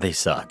honestly, they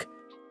suck.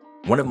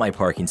 One of my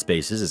parking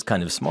spaces is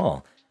kind of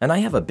small, and I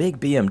have a big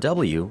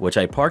BMW which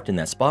I parked in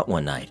that spot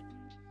one night.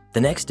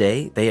 The next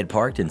day, they had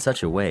parked in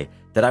such a way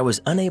that I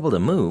was unable to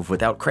move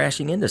without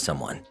crashing into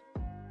someone.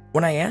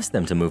 When I asked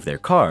them to move their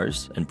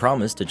cars and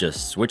promised to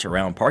just switch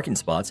around parking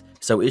spots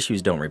so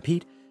issues don't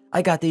repeat,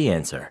 I got the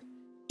answer.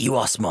 "You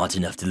are smart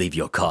enough to leave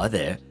your car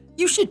there.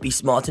 You should be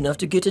smart enough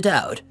to get it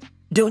out.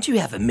 Don't you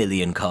have a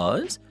million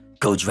cars?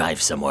 Go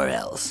drive somewhere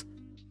else."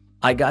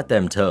 I got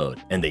them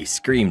towed and they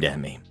screamed at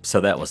me,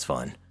 so that was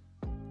fun.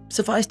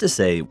 Suffice to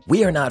say,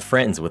 we are not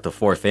friends with the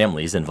 4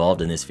 families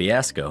involved in this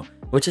fiasco,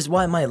 which is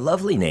why my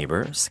lovely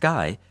neighbor,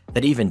 Sky,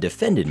 that even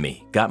defended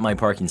me, got my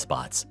parking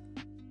spots.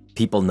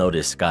 People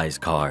noticed Sky's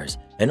cars,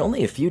 and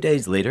only a few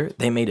days later,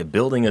 they made a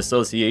building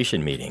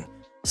association meeting,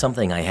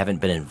 something I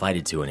haven't been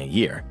invited to in a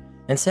year,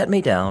 and sat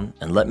me down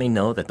and let me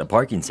know that the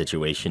parking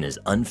situation is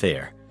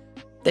unfair.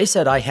 They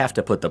said I have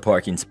to put the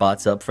parking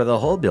spots up for the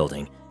whole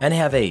building and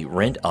have a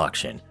rent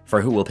auction for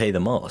who will pay the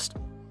most.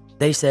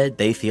 They said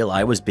they feel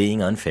I was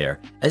being unfair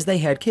as they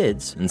had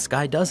kids and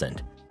Sky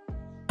doesn't.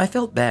 I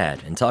felt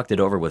bad and talked it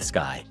over with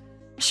Sky.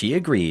 She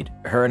agreed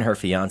her and her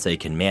fiance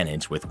can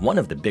manage with one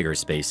of the bigger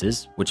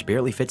spaces, which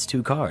barely fits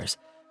 2 cars,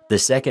 the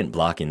second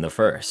blocking the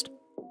first.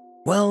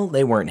 Well,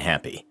 they weren't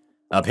happy.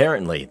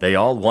 Apparently, they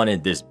all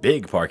wanted this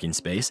big parking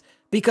space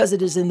because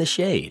it is in the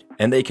shade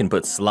and they can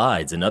put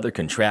slides and other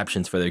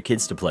contraptions for their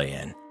kids to play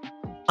in.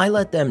 I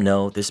let them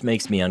know this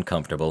makes me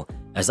uncomfortable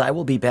as I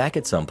will be back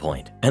at some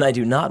point and I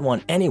do not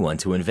want anyone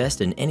to invest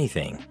in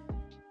anything.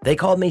 They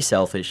called me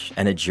selfish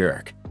and a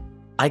jerk.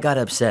 I got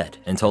upset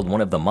and told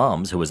one of the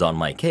moms who was on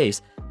my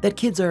case that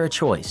kids are a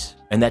choice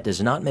and that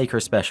does not make her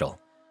special.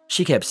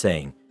 She kept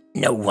saying,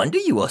 "No wonder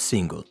you are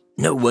single.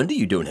 No wonder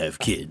you don't have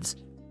kids."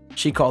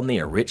 She called me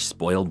a rich,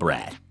 spoiled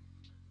brat.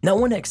 No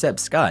one except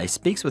Sky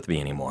speaks with me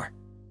anymore.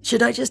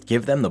 Should I just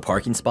give them the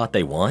parking spot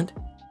they want?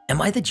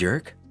 Am I the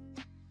jerk?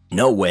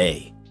 No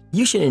way.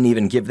 You shouldn't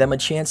even give them a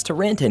chance to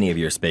rent any of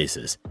your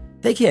spaces.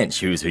 They can't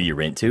choose who you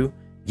rent to.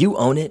 You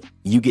own it,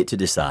 you get to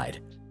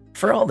decide.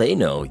 For all they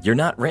know, you're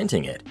not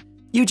renting it.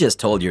 You just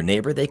told your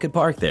neighbor they could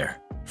park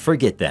there.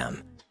 Forget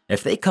them.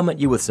 If they come at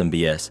you with some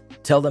BS,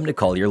 tell them to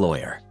call your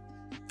lawyer.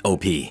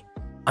 OP.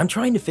 I'm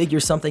trying to figure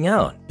something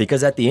out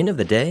because at the end of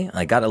the day,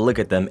 I gotta look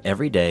at them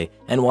every day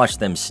and watch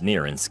them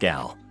sneer and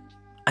scowl.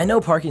 I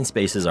know parking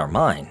spaces are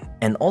mine,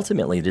 and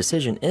ultimately the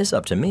decision is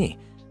up to me.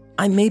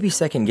 I may be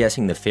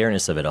second-guessing the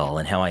fairness of it all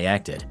and how I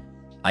acted.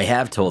 I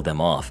have told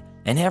them off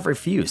and have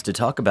refused to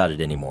talk about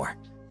it anymore.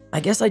 I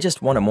guess I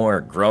just want a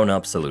more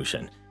grown-up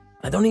solution.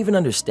 I don't even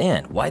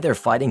understand why they're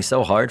fighting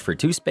so hard for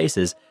 2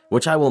 spaces,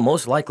 which I will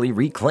most likely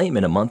reclaim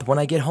in a month when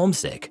I get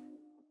homesick.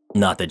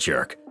 Not the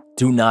jerk.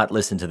 Do not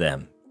listen to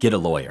them. Get a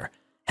lawyer.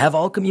 Have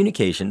all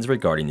communications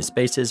regarding the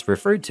spaces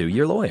referred to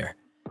your lawyer.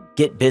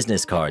 Get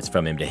business cards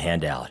from him to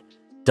hand out.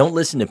 Don't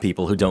listen to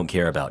people who don't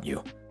care about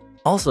you.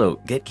 Also,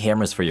 get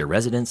cameras for your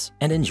residence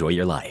and enjoy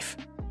your life.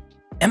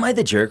 Am I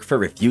the jerk for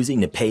refusing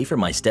to pay for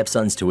my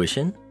stepson's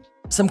tuition?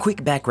 Some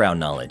quick background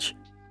knowledge.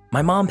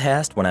 My mom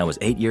passed when I was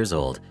 8 years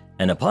old,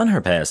 and upon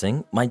her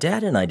passing, my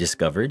dad and I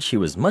discovered she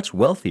was much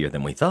wealthier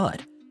than we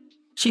thought.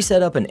 She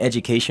set up an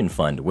education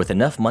fund with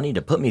enough money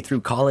to put me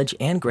through college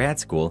and grad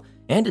school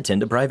and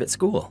attend a private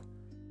school.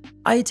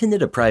 I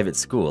attended a private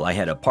school I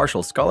had a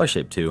partial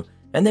scholarship to,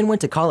 and then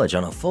went to college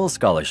on a full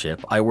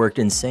scholarship I worked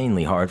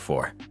insanely hard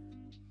for.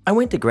 I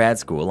went to grad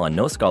school on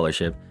no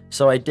scholarship,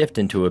 so I dipped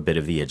into a bit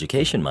of the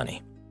education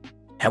money.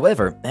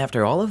 However,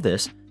 after all of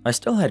this, I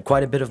still had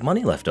quite a bit of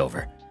money left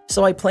over,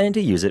 so I planned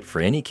to use it for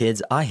any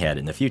kids I had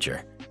in the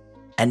future.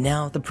 And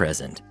now the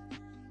present.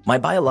 My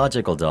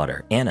biological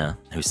daughter, Anna,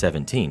 who's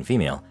 17,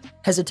 female,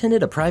 has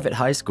attended a private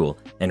high school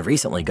and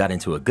recently got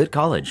into a good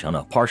college on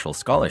a partial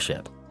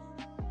scholarship.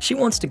 She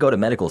wants to go to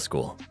medical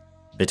school.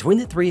 Between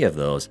the 3 of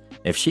those,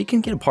 if she can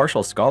get a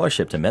partial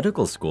scholarship to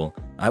medical school,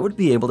 I would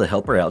be able to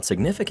help her out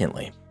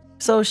significantly,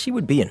 so she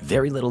would be in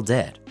very little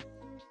debt.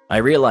 I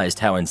realized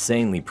how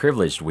insanely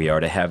privileged we are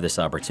to have this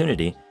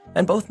opportunity,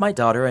 and both my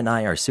daughter and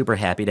I are super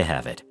happy to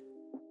have it.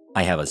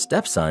 I have a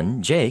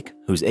stepson, Jake,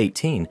 who's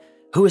 18,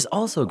 who is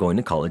also going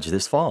to college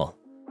this fall.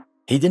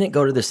 He didn't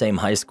go to the same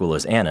high school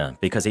as Anna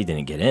because he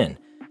didn't get in,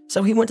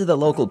 so he went to the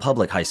local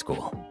public high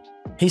school.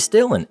 He's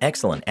still an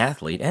excellent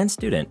athlete and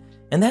student,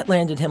 and that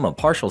landed him a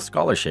partial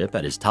scholarship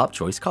at his top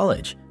choice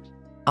college.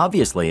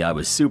 Obviously, I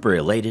was super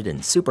elated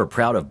and super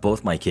proud of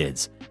both my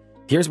kids.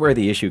 Here's where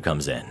the issue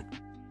comes in.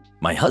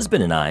 My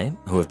husband and I,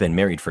 who have been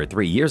married for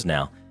 3 years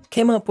now,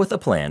 came up with a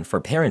plan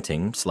for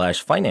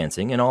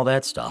parenting/financing and all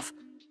that stuff.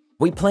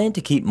 We plan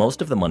to keep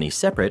most of the money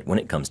separate when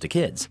it comes to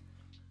kids.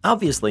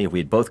 Obviously,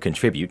 we'd both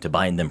contribute to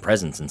buying them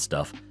presents and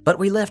stuff, but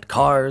we left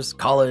cars,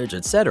 college,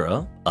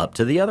 etc. up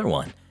to the other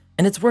one,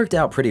 and it's worked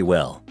out pretty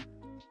well.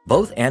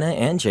 Both Anna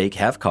and Jake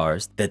have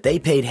cars that they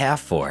paid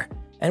half for,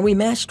 and we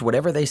matched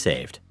whatever they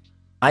saved.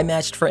 I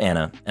matched for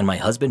Anna, and my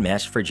husband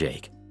matched for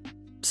Jake.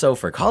 So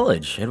for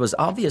college, it was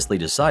obviously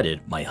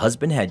decided my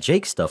husband had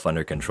Jake's stuff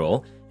under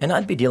control, and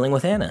I'd be dealing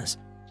with Anna's.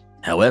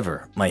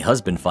 However, my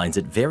husband finds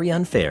it very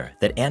unfair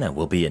that Anna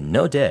will be in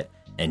no debt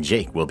and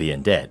Jake will be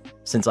in debt,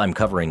 since I'm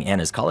covering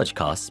Anna's college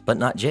costs but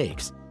not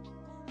Jake's.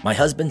 My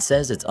husband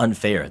says it's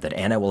unfair that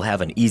Anna will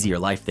have an easier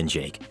life than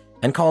Jake,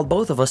 and called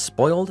both of us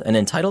spoiled and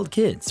entitled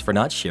kids for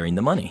not sharing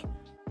the money.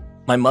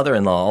 My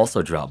mother-in-law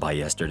also dropped by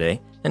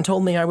yesterday and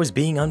told me I was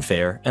being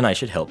unfair and I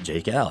should help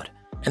Jake out,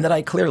 and that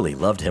I clearly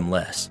loved him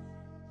less.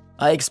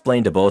 I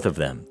explained to both of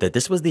them that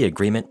this was the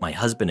agreement my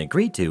husband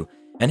agreed to,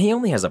 and he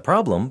only has a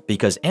problem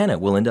because Anna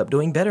will end up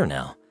doing better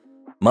now.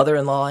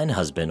 Mother-in-law and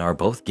husband are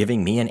both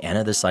giving me and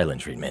Anna the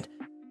silent treatment.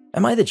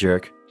 Am I the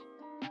jerk?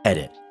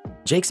 Edit.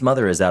 Jake's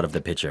mother is out of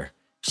the picture.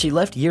 She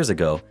left years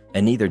ago,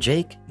 and neither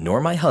Jake nor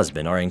my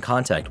husband are in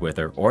contact with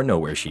her or know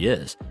where she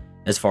is,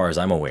 as far as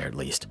I'm aware at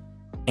least.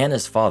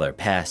 Anna's father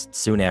passed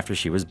soon after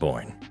she was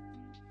born.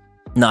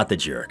 Not the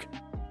jerk.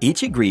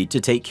 Each agreed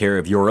to take care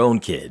of your own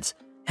kids.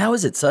 How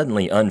is it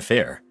suddenly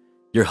unfair?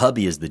 Your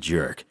hubby is the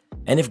jerk,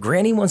 and if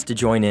Granny wants to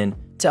join in,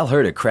 tell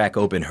her to crack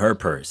open her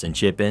purse and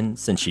chip in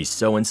since she's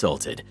so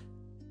insulted.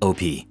 OP.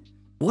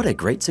 What a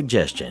great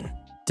suggestion.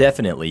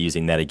 Definitely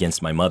using that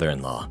against my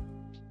mother-in-law.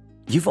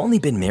 You've only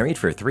been married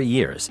for 3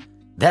 years.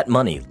 That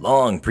money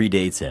long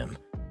predates him.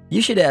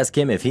 You should ask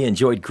him if he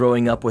enjoyed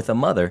growing up with a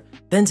mother,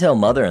 then tell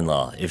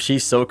mother-in-law if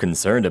she's so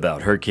concerned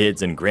about her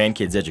kids' and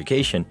grandkids'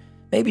 education,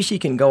 maybe she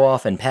can go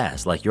off and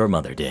pass like your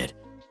mother did.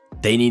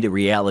 They need a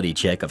reality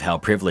check of how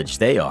privileged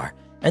they are,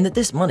 and that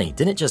this money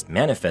didn't just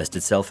manifest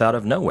itself out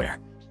of nowhere.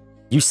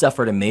 You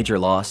suffered a major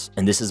loss,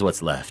 and this is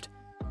what's left.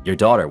 Your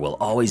daughter will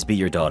always be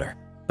your daughter,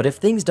 but if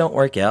things don't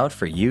work out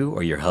for you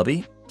or your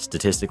hubby,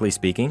 statistically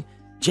speaking,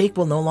 Jake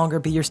will no longer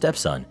be your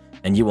stepson,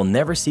 and you will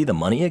never see the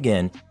money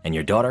again, and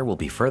your daughter will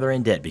be further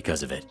in debt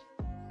because of it.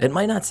 It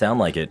might not sound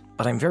like it,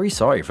 but I'm very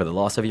sorry for the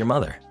loss of your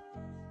mother.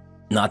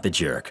 Not the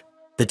jerk.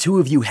 The two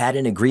of you had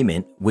an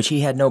agreement, which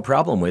he had no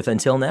problem with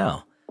until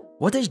now.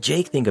 What does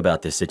Jake think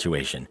about this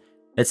situation?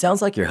 It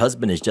sounds like your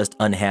husband is just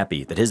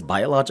unhappy that his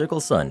biological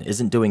son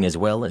isn't doing as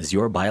well as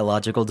your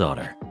biological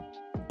daughter.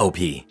 OP: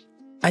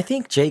 I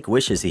think Jake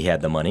wishes he had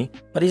the money,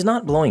 but he's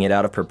not blowing it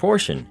out of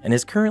proportion and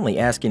is currently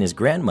asking his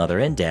grandmother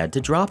and dad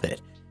to drop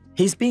it.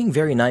 He's being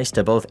very nice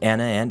to both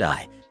Anna and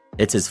I.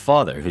 It's his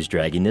father who's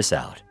dragging this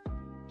out.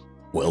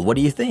 Well, what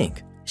do you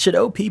think? Should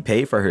OP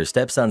pay for her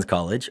stepson's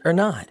college or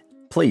not?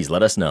 Please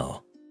let us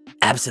know.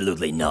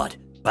 Absolutely not,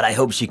 but I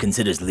hope she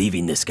considers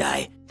leaving this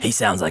guy. He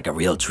sounds like a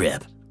real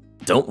trip.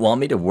 Don't want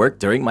me to work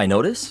during my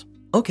notice?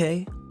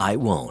 Okay, I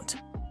won't.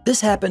 This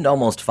happened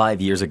almost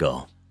 5 years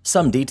ago.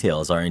 Some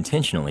details are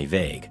intentionally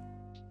vague.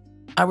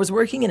 I was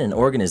working in an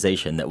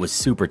organization that was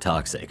super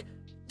toxic,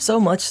 so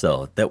much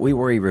so that we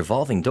were a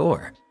revolving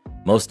door.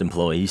 Most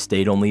employees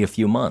stayed only a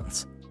few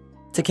months.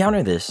 To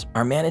counter this,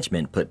 our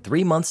management put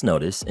 3 months'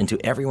 notice into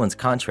everyone's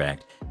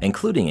contract,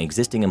 including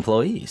existing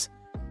employees.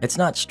 It's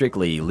not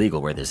strictly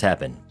illegal where this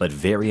happened, but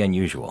very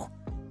unusual.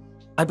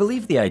 I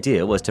believe the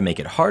idea was to make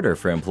it harder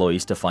for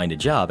employees to find a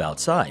job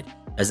outside,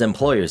 as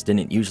employers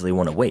didn't usually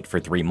want to wait for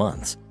 3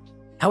 months.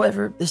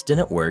 However, this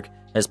didn't work,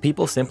 as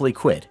people simply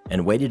quit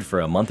and waited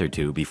for a month or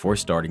two before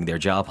starting their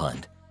job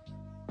hunt.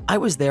 I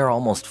was there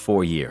almost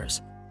 4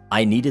 years.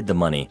 I needed the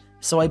money,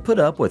 so I put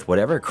up with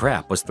whatever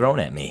crap was thrown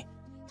at me.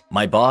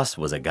 My boss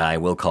was a guy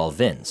we'll call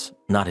Vince,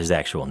 not his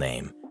actual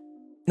name.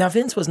 Now,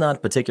 Vince was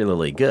not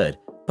particularly good,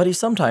 but he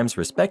sometimes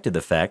respected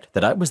the fact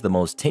that I was the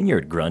most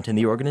tenured grunt in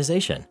the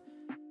organization.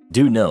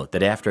 Do note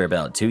that after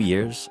about 2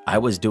 years, I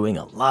was doing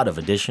a lot of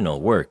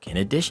additional work in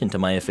addition to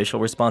my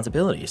official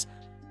responsibilities,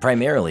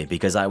 primarily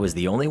because I was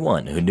the only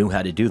one who knew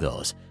how to do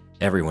those.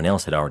 Everyone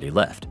else had already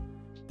left.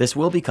 This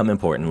will become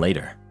important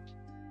later.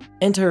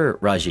 Enter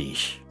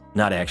Rajesh,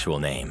 not actual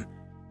name.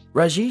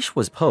 Rajesh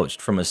was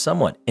poached from a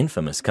somewhat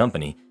infamous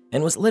company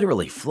and was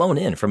literally flown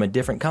in from a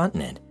different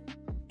continent.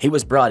 He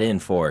was brought in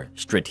for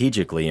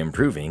strategically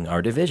improving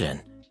our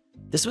division.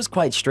 This was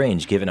quite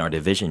strange given our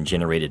division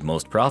generated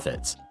most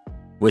profits.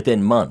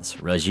 Within months,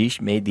 Rajesh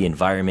made the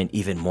environment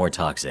even more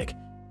toxic.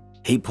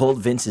 He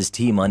pulled Vince's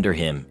team under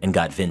him and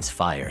got Vince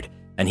fired,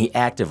 and he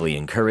actively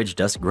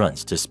encouraged us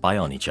grunts to spy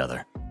on each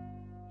other.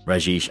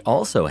 Rajesh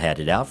also had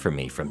it out for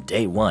me from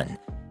day one.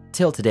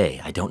 Till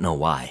today, I don't know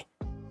why.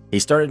 He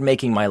started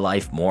making my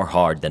life more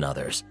hard than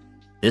others.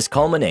 This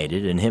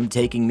culminated in him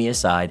taking me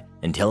aside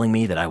and telling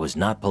me that I was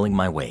not pulling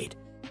my weight.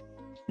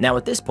 Now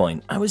at this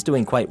point, I was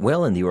doing quite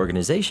well in the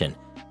organization,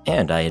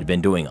 and I had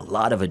been doing a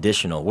lot of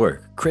additional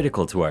work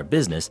critical to our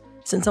business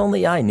since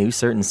only I knew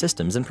certain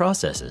systems and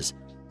processes.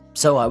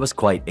 So I was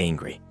quite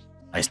angry.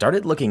 I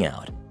started looking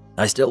out.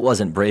 I still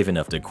wasn't brave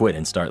enough to quit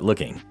and start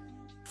looking.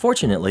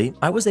 Fortunately,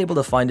 I was able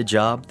to find a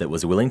job that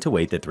was willing to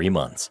wait the 3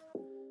 months.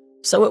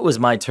 So it was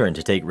my turn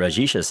to take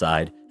Rajesh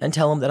aside and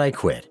tell him that I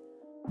quit.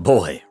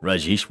 Boy,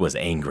 Rajesh was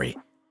angry.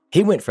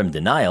 He went from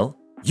denial,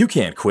 "You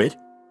can't quit,"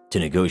 to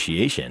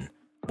negotiation,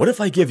 "What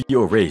if I give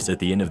you a raise at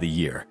the end of the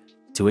year?"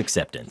 to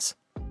acceptance.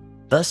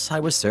 Thus, I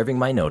was serving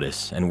my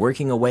notice and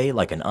working away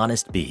like an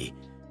honest bee,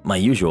 my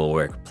usual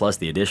work plus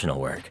the additional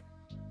work.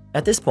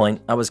 At this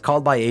point, I was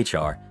called by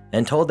HR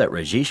and told that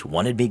Rajesh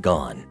wanted me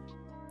gone.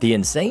 The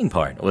insane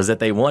part was that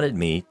they wanted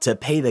me to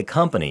pay the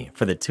company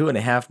for the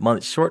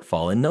 2.5-month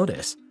shortfall in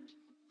notice.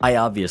 I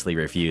obviously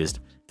refused,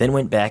 then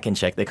went back and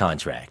checked the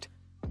contract.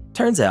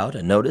 Turns out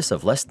a notice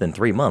of less than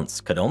 3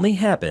 months could only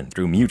happen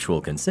through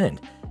mutual consent,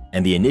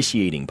 and the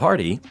initiating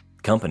party,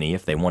 company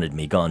if they wanted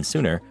me gone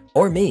sooner,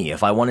 or me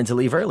if I wanted to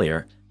leave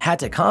earlier, had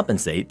to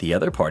compensate the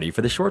other party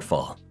for the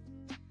shortfall.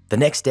 The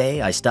next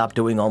day, I stopped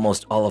doing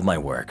almost all of my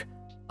work.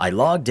 I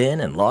logged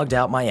in and logged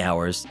out my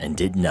hours and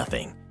did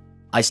nothing.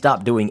 I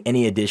stopped doing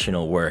any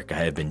additional work I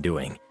had been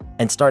doing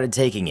and started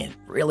taking it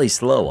really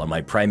slow on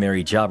my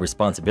primary job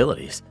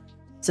responsibilities.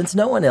 Since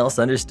no one else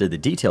understood the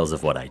details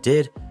of what I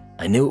did,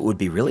 I knew it would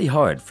be really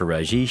hard for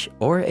Rajesh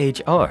or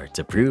HR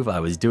to prove I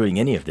was doing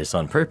any of this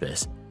on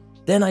purpose.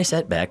 Then I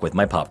sat back with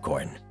my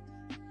popcorn.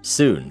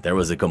 Soon, there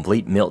was a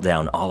complete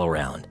meltdown all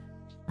around.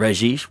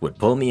 Rajesh would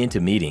pull me into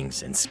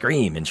meetings and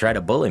scream and try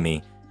to bully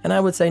me, and I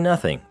would say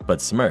nothing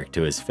but smirk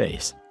to his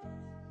face.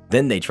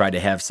 Then they tried to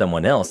have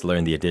someone else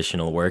learn the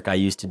additional work I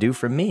used to do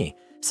from me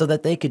so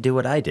that they could do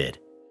what I did.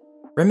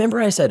 Remember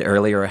I said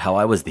earlier how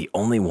I was the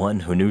only one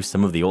who knew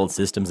some of the old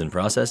systems and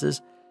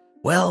processes?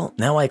 Well,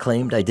 now I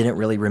claimed I didn't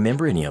really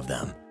remember any of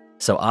them,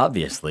 so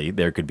obviously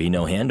there could be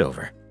no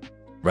handover.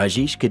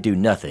 Rajesh could do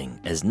nothing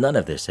as none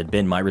of this had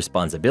been my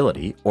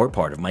responsibility or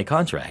part of my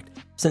contract,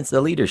 since the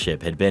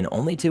leadership had been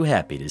only too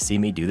happy to see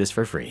me do this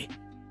for free.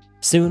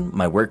 Soon,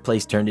 my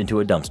workplace turned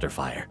into a dumpster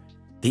fire.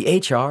 The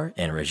HR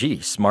and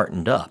Rajesh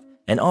smartened up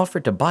and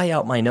offered to buy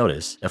out my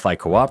notice if I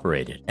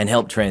cooperated and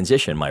helped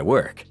transition my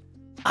work.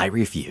 I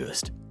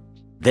refused.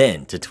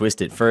 Then, to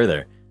twist it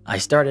further, I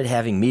started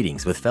having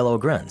meetings with fellow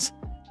grunts.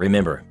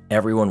 Remember,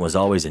 everyone was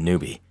always a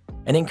newbie,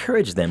 and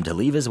encouraged them to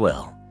leave as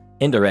well.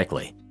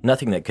 Indirectly,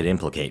 nothing that could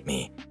implicate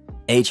me.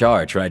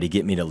 HR tried to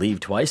get me to leave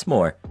twice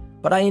more,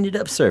 but I ended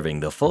up serving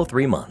the full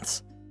 3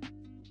 months.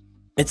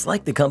 It's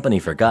like the company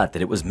forgot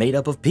that it was made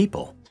up of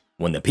people.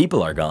 When the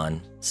people are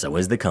gone, so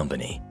is the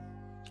company.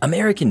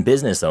 American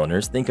business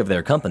owners think of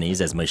their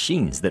companies as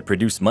machines that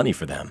produce money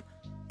for them.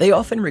 They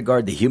often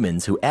regard the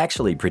humans who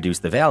actually produce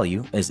the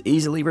value as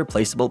easily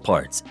replaceable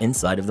parts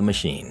inside of the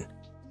machine.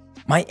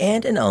 My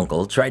aunt and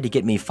uncle tried to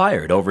get me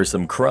fired over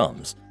some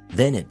crumbs,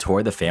 then it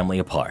tore the family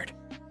apart.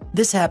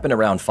 This happened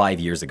around 5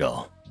 years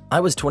ago.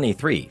 I was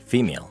 23,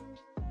 female.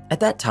 At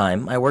that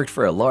time, I worked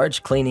for a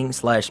large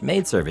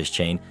cleaning/maid service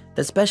chain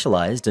that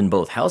specialized in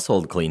both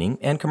household cleaning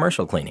and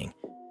commercial cleaning.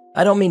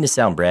 I don't mean to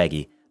sound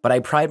braggy, but I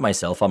pride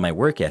myself on my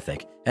work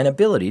ethic and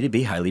ability to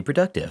be highly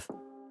productive.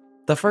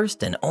 The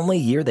first and only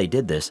year they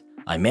did this,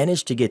 I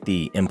managed to get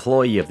the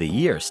Employee of the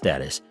Year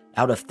status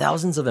out of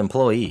thousands of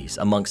employees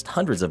amongst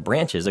hundreds of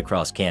branches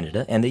across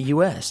Canada and the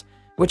US,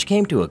 which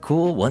came to a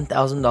cool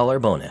 $1,000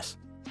 bonus.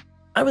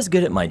 I was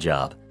good at my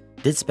job,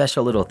 did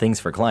special little things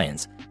for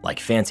clients, like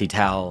fancy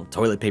towel,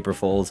 toilet paper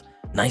folds,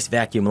 nice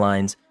vacuum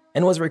lines,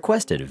 and was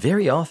requested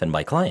very often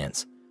by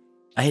clients.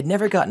 I had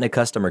never gotten a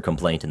customer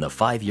complaint in the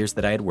 5 years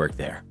that I had worked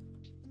there.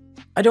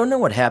 I don't know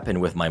what happened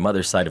with my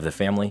mother's side of the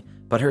family,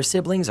 but her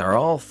siblings are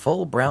all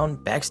full brown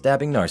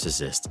backstabbing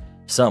narcissists,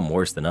 some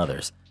worse than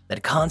others,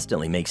 that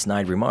constantly make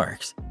snide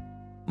remarks.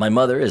 My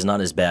mother is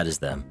not as bad as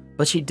them,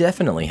 but she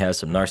definitely has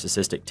some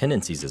narcissistic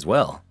tendencies as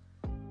well.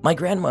 My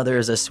grandmother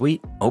is a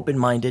sweet,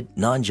 open-minded,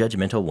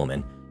 non-judgmental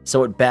woman,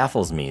 so it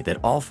baffles me that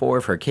all 4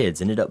 of her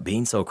kids ended up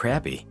being so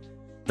crappy.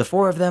 The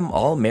 4 of them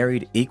all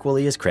married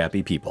equally as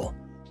crappy people.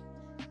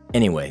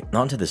 Anyway,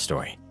 on to the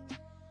story.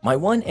 My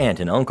one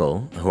aunt and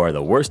uncle, who are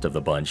the worst of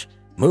the bunch,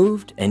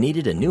 moved and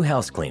needed a new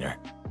house cleaner.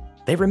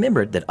 They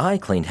remembered that I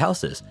cleaned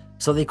houses,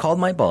 so they called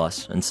my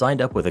boss and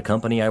signed up with a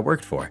company I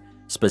worked for,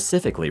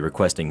 specifically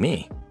requesting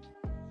me.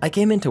 I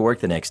came into work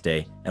the next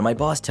day and my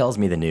boss tells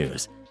me the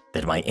news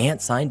that my aunt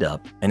signed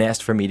up and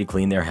asked for me to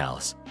clean their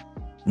house.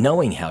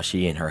 Knowing how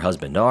she and her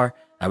husband are,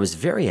 I was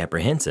very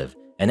apprehensive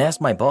and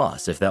asked my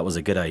boss if that was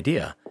a good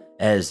idea,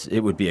 as it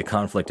would be a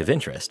conflict of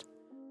interest.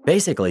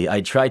 Basically, I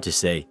tried to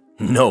say,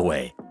 "No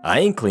way, I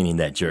ain't cleaning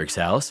that jerk's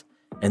house,"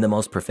 in the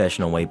most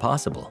professional way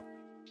possible.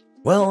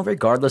 Well,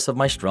 regardless of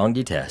my strong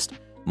detest,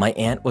 my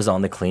aunt was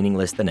on the cleaning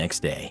list the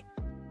next day.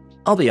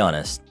 I'll be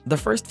honest, the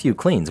first few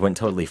cleans went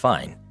totally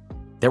fine.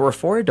 There were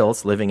 4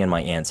 adults living in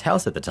my aunt's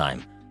house at the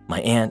time: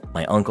 my aunt,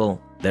 my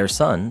uncle, their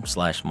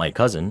son/my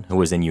cousin who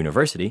was in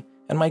university,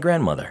 and my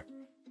grandmother.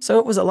 So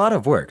it was a lot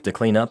of work to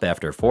clean up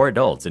after 4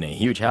 adults in a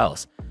huge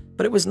house,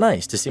 but it was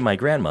nice to see my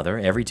grandmother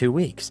every 2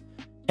 weeks.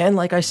 And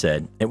like I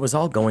said, it was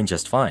all going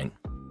just fine.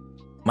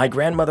 My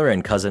grandmother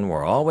and cousin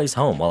were always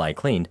home while I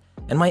cleaned,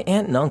 and my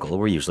aunt and uncle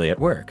were usually at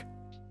work.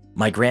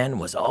 My gran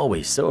was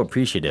always so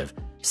appreciative,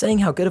 saying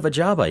how good of a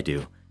job I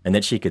do, and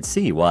that she could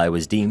see why I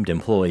was deemed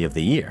Employee of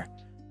the Year.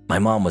 My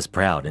mom was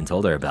proud and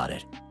told her about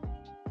it.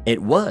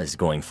 It was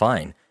going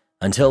fine,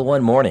 until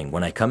one morning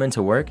when I come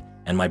into work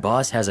and my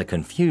boss has a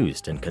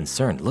confused and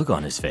concerned look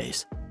on his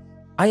face.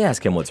 I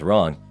ask him what's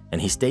wrong, and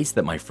he states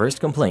that my first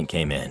complaint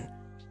came in.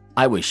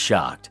 I was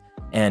shocked,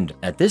 and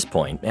at this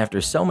point,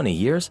 after so many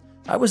years,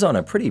 I was on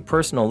a pretty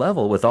personal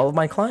level with all of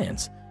my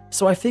clients,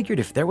 so I figured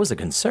if there was a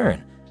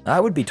concern, I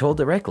would be told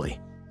directly.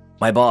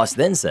 My boss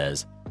then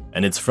says,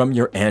 "And it's from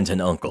your aunt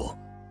and uncle."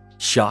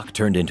 Shock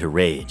turned into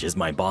rage as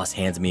my boss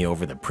hands me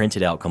over the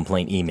printed out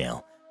complaint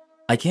email.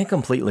 I can't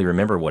completely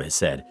remember what it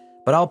said,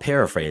 but I'll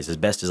paraphrase as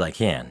best as I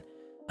can.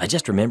 I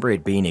just remember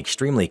it being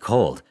extremely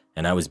cold,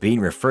 and I was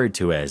being referred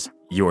to as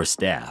your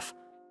staff.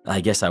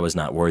 I guess I was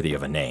not worthy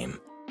of a name.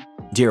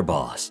 Dear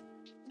boss,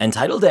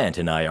 Entitled Aunt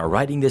and I are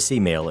writing this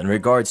email in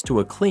regards to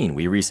a clean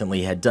we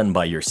recently had done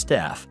by your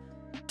staff.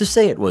 To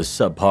say it was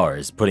subpar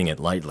is putting it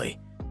lightly.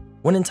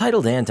 When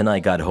Entitled Aunt and I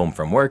got home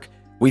from work,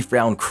 we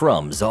found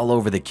crumbs all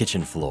over the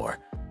kitchen floor.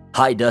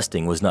 High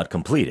dusting was not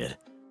completed.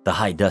 The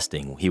high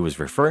dusting he was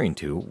referring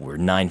to were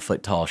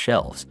 9-foot tall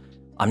shelves.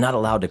 I'm not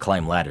allowed to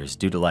climb ladders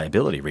due to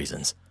liability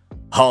reasons.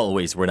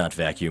 Hallways were not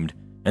vacuumed,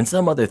 and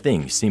some other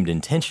things seemed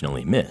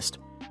intentionally missed.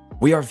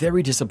 We are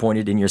very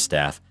disappointed in your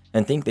staff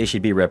and think they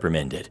should be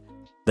reprimanded.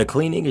 The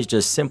cleaning is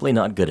just simply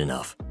not good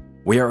enough.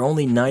 We are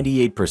only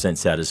 98%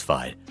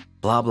 satisfied.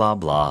 Blah blah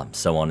blah,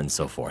 so on and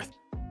so forth.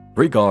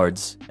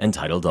 Regards,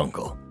 Entitled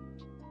Uncle.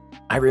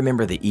 I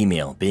remember the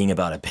email being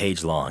about a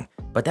page long,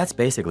 but that's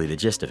basically the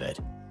gist of it.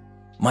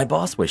 My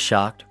boss was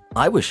shocked,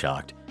 I was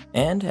shocked,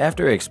 and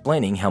after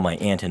explaining how my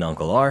aunt and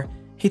uncle are,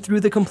 he threw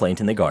the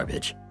complaint in the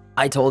garbage.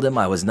 I told him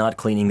I was not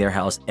cleaning their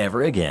house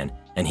ever again,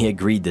 and he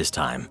agreed this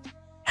time.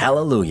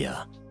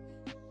 Hallelujah.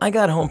 I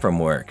got home from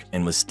work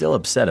and was still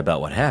upset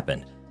about what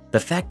happened. The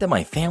fact that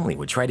my family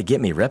would try to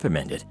get me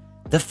reprimanded,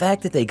 the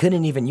fact that they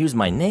couldn't even use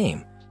my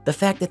name, the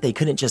fact that they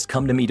couldn't just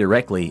come to me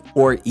directly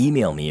or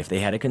email me if they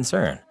had a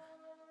concern.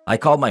 I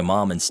called my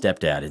mom and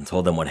stepdad and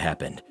told them what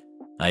happened.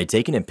 I had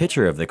taken a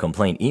picture of the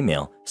complaint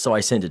email, so I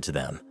sent it to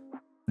them.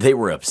 They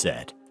were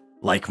upset,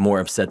 like more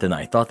upset than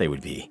I thought they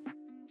would be.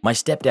 My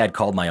stepdad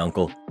called my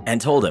uncle and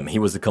told him he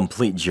was a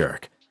complete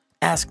jerk,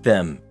 asked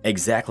them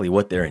exactly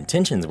what their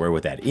intentions were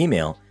with that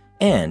email,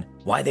 and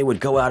why they would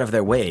go out of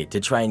their way to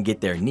try and get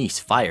their niece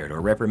fired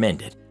or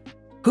reprimanded.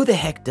 Who the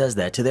heck does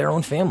that to their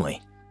own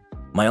family?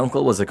 My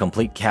uncle was a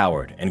complete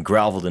coward and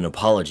groveled an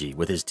apology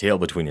with his tail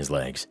between his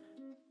legs.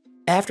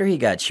 After he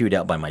got chewed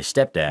out by my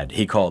stepdad,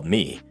 he called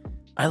me.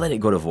 I let it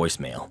go to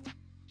voicemail.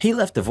 He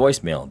left a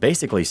voicemail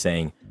basically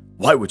saying,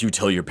 "Why would you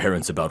tell your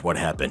parents about what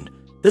happened?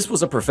 This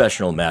was a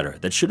professional matter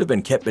that should have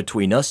been kept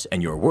between us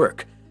and your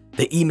work.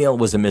 The email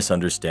was a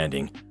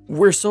misunderstanding.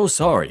 We're so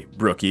sorry,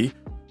 Brookie."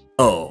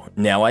 Oh,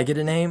 now I get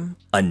a name?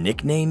 A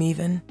nickname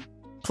even?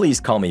 Please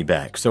call me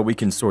back so we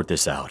can sort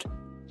this out.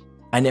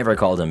 I never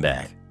called him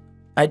back.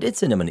 I did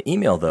send him an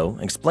email though,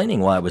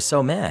 explaining why I was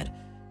so mad.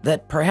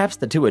 That perhaps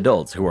the two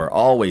adults who were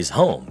always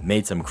home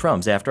made some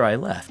crumbs after I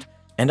left,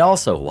 and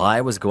also why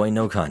I was going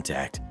no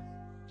contact.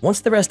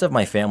 Once the rest of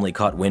my family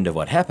caught wind of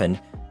what happened,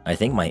 I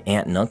think my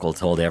aunt and uncle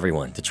told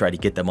everyone to try to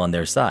get them on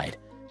their side.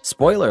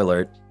 Spoiler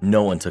alert,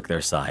 no one took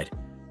their side.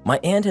 My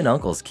aunt and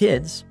uncle's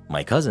kids,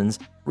 my cousins,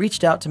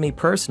 reached out to me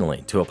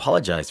personally to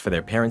apologize for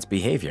their parents'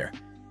 behavior.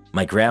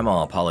 My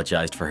grandma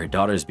apologized for her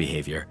daughter's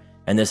behavior,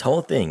 and this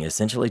whole thing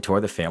essentially tore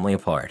the family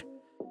apart.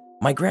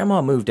 My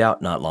grandma moved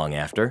out not long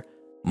after.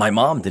 My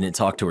mom didn't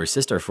talk to her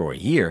sister for a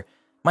year.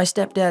 My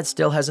stepdad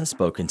still hasn't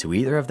spoken to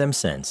either of them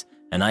since,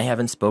 and I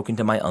haven't spoken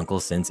to my uncle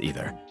since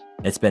either.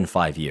 It's been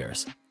 5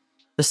 years.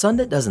 The son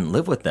that doesn't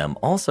live with them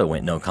also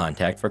went no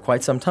contact for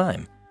quite some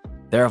time.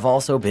 There have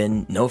also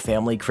been no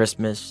family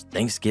Christmas,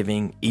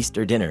 Thanksgiving,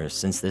 Easter dinners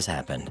since this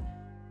happened.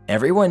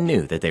 Everyone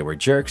knew that they were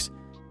jerks,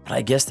 but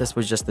I guess this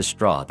was just the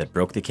straw that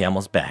broke the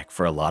camel's back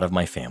for a lot of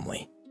my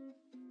family.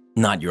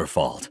 Not your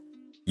fault.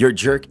 Your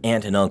jerk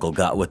aunt and uncle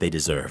got what they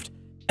deserved.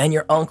 And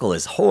your uncle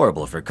is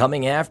horrible for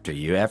coming after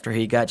you after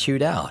he got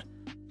chewed out.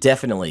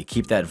 Definitely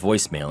keep that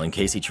voicemail in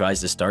case he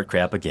tries to start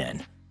crap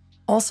again.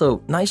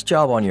 Also, nice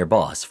job on your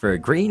boss for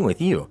agreeing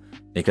with you,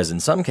 because in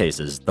some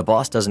cases, the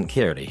boss doesn't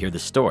care to hear the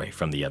story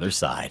from the other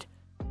side.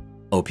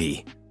 OP.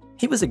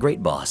 He was a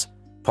great boss,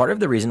 part of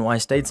the reason why I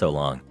stayed so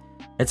long.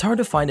 It's hard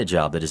to find a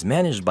job that is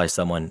managed by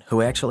someone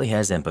who actually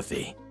has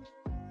empathy.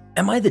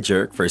 Am I the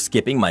jerk for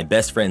skipping my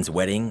best friend's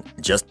wedding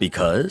just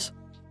because?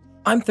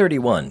 I'm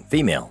 31,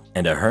 female,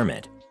 and a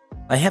hermit.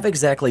 I have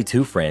exactly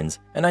 2 friends,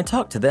 and I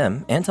talk to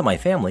them and to my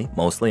family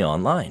mostly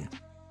online,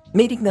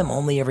 meeting them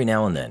only every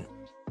now and then.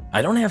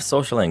 I don't have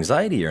social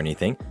anxiety or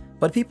anything,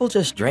 but people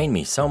just drain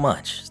me so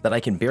much that I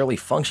can barely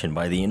function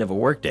by the end of a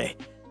workday.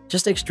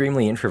 Just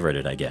extremely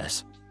introverted, I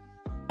guess.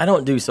 I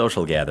don't do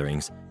social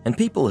gatherings, and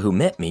people who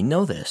met me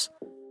know this.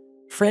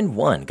 Friend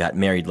 1 got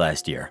married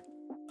last year.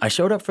 I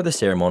showed up for the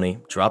ceremony,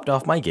 dropped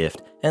off my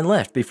gift, and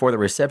left before the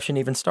reception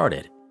even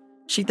started.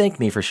 She thanked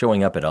me for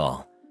showing up at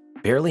all.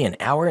 Barely an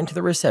hour into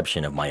the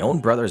reception of my own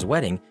brother's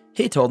wedding,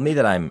 he told me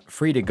that I'm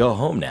free to go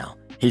home now.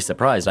 He's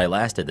surprised I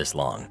lasted this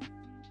long.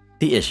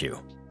 The issue.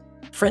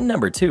 Friend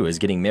number 2 is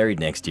getting married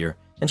next year,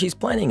 and she's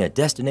planning a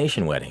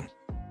destination wedding.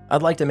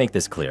 I'd like to make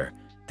this clear.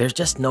 There's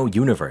just no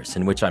universe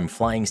in which I'm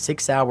flying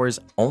 6 hours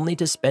only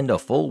to spend a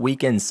full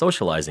weekend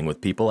socializing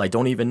with people I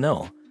don't even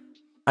know.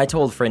 I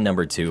told friend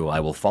number 2 I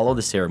will follow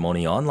the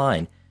ceremony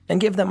online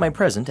and give them my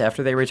present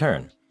after they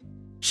return.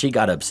 She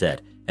got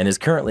upset and is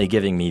currently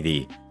giving me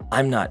the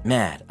 "I'm not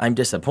mad, I'm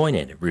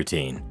disappointed"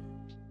 routine.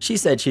 She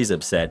said she's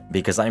upset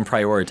because I'm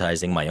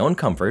prioritizing my own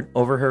comfort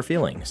over her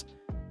feelings.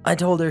 I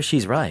told her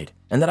she's right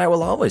and that I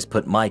will always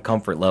put my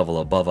comfort level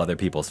above other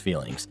people's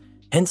feelings,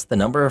 hence the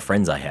number of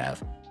friends I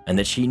have, and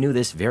that she knew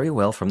this very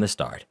well from the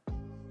start.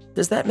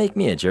 Does that make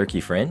me a jerky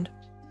friend?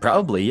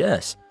 Probably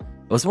yes.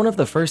 Was one of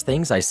the first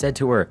things I said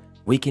to her,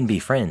 "We can be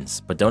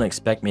friends, but don't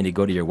expect me to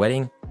go to your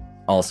wedding"?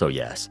 Also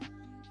yes.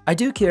 I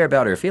do care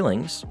about her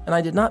feelings, and I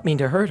did not mean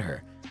to hurt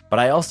her, but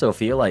I also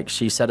feel like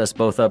she set us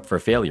both up for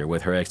failure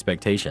with her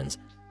expectations.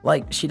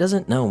 Like, she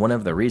doesn't know one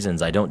of the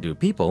reasons I don't do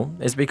people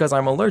is because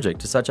I'm allergic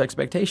to such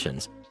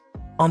expectations.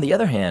 On the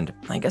other hand,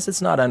 I guess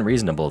it's not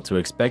unreasonable to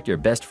expect your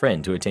best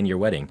friend to attend your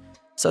wedding,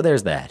 so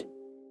there's that.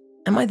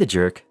 Am I the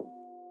jerk?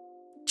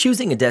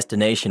 Choosing a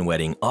destination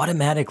wedding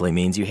automatically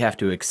means you have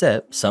to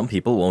accept some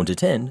people won't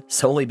attend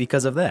solely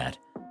because of that.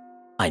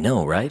 I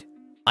know, right?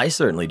 I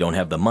certainly don't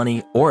have the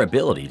money or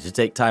ability to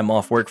take time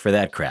off work for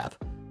that crap.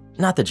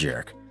 Not the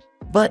jerk.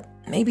 But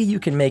maybe you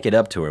can make it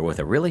up to her with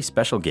a really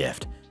special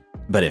gift.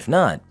 But if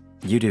not,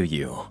 you do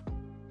you.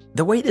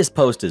 The way this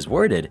post is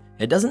worded,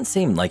 it doesn't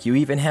seem like you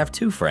even have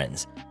 2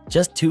 friends,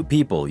 just 2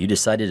 people you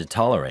decided to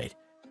tolerate.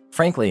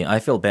 Frankly, I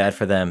feel bad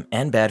for them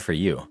and bad for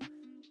you.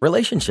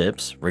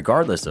 Relationships,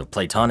 regardless of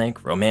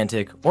platonic,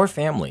 romantic, or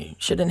family,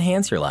 should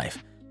enhance your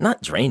life,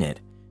 not drain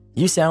it.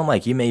 You sound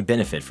like you may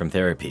benefit from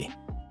therapy.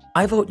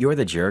 I vote you're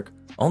the jerk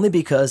only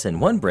because in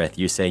one breath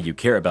you say you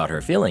care about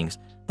her feelings,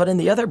 but in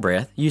the other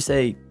breath you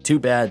say, "Too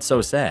bad,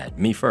 so sad,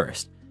 me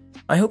first."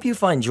 I hope you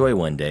find joy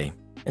one day.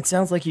 It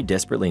sounds like you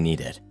desperately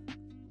need it.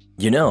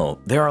 You know,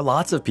 there are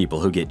lots of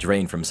people who get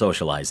drained from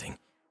socializing.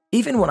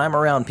 Even when I'm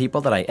around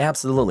people that I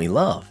absolutely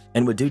love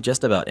and would do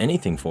just about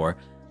anything for,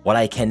 what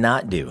I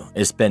cannot do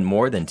is spend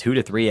more than 2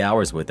 to 3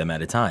 hours with them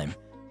at a time.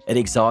 It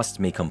exhausts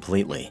me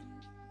completely.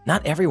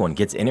 Not everyone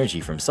gets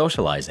energy from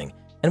socializing,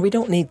 and we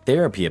don't need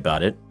therapy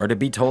about it or to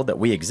be told that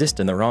we exist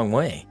in the wrong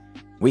way.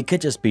 We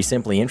could just be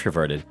simply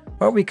introverted,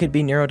 or we could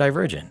be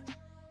neurodivergent.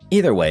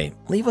 Either way,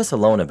 leave us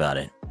alone about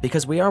it.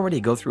 because we already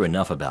go through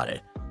enough about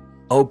it.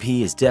 OP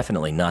is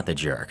definitely not the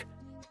jerk.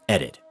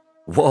 Edit.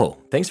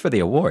 Whoa, thanks for the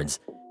awards.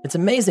 It's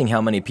amazing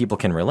how many people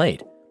can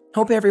relate.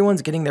 Hope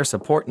everyone's getting their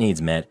support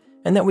needs met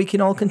and that we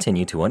can all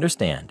continue to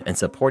understand and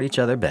support each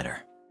other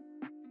better.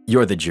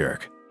 You're the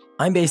jerk.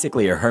 I'm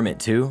basically a hermit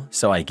too,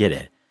 so I get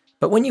it.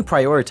 But when you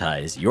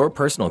prioritize your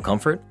personal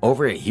comfort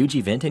over a huge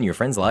event in your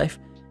friend's life,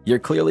 you're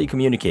clearly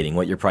communicating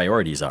what your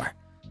priorities are.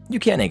 You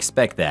can't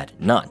expect that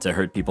not to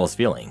hurt people's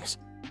feelings.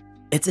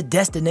 It's a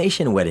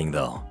destination wedding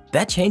though.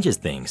 That changes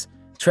things.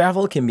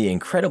 Travel can be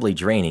incredibly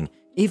draining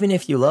even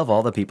if you love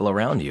all the people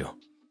around you.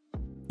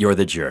 You're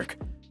the jerk.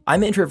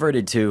 I'm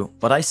introverted too,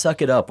 but I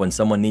suck it up when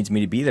someone needs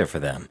me to be there for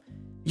them.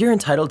 You're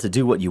entitled to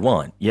do what you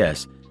want,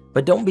 yes,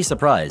 but don't be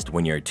surprised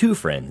when your two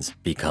friends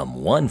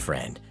become one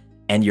friend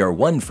and your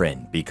one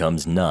friend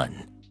becomes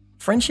none.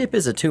 Friendship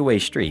is a two-way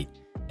street,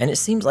 and it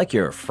seems like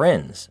your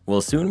friends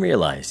will soon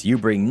realize you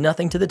bring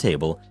nothing to the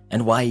table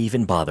and why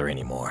even bother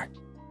anymore.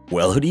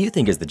 Well, who do you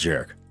think is the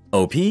jerk?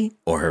 OP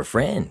or her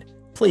friend?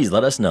 Please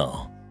let us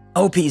know.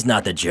 OP's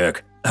not the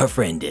jerk, her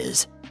friend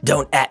is.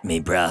 Don't at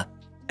me, bruh.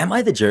 Am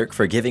I the jerk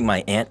for giving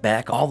my aunt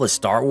back all the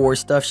Star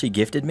Wars stuff she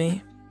gifted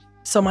me?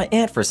 So my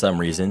aunt, for some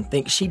reason,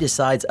 thinks she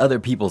decides other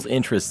people's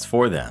interests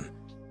for them.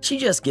 She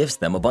just gifts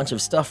them a bunch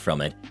of stuff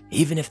from it,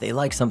 even if they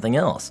like something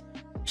else.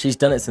 She's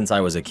done it since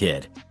I was a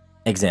kid.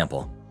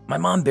 Example, my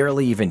mom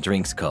barely even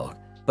drinks Coke,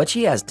 but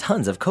she has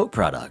tons of Coke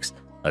products.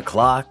 A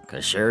clock,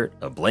 a shirt,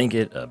 a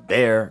blanket, a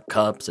bear,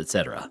 cups,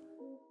 etc.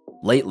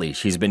 Lately,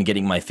 she's been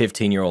getting my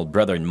 15-year-old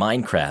brother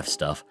Minecraft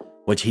stuff,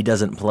 which he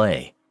doesn't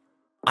play.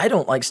 I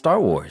don't like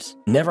Star Wars,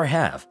 never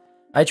have.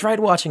 I tried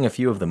watching a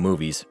few of the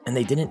movies and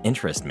they didn't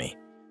interest me.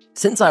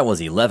 Since I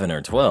was 11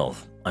 or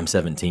 12, I'm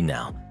 17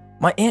 now,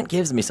 my aunt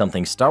gives me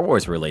something Star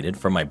Wars related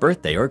for my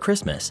birthday or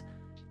Christmas.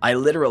 I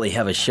literally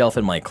have a shelf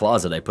in my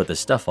closet I put the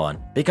stuff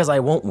on because I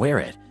won't wear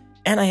it,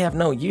 and I have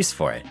no use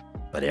for it.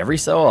 But every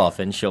so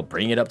often, she'll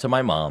bring it up to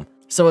my mom,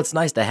 so it's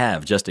nice to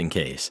have just in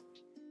case.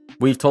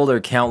 We've told her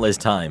countless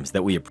times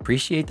that we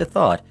appreciate the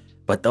thought,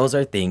 but those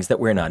are things that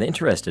we're not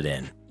interested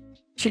in.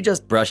 She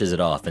just brushes it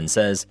off and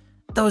says,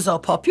 "Those are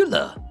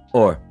popular,"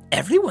 or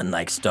 "Everyone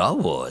likes Star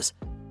Wars."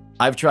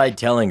 I've tried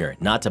telling her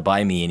not to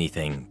buy me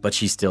anything, but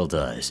she still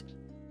does.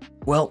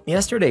 Well,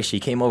 yesterday she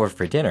came over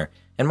for dinner,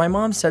 and my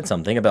mom said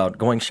something about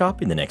going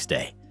shopping the next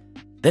day.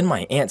 Then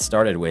my aunt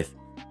started with,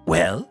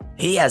 "Well,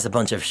 he has a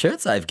bunch of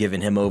shirts I've given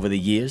him over the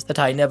years that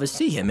I never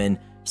see him in,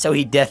 so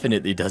he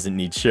definitely doesn't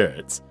need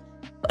shirts."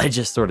 I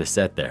just sort of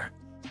sat there.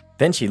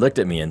 Then she looked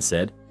at me and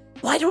said,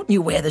 "Why don't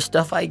you wear the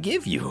stuff I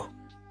give you?"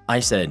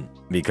 I said,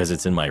 "Because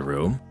it's in my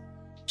room."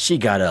 She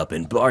got up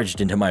and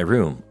barged into my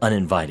room,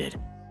 uninvited,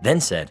 then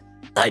said,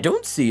 "I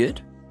don't see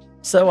it."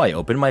 So I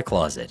opened my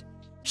closet.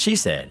 She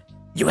said,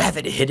 "You have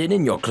it hidden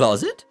in your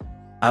closet?"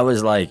 I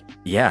was like,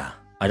 "Yeah,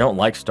 I don't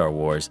like Star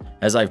Wars,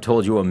 as I've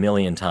told you a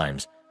million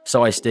times,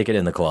 so I stick it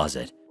in the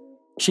closet."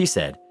 She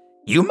said,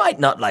 "You might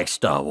not like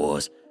Star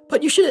Wars,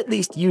 but you should at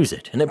least use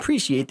it and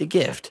appreciate the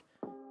gift."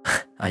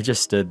 I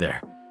just stood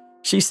there.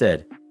 She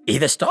said,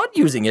 "Either start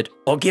using it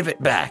or give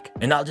it back,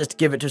 and I'll just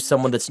give it to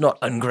someone that's not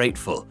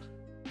ungrateful."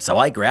 So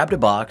I grabbed a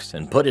box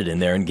and put it in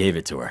there and gave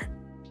it to her.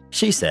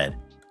 She said,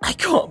 "I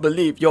can't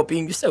believe you're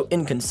being so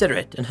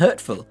inconsiderate and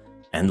hurtful,"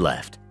 and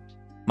left.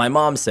 My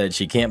mom said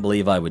she can't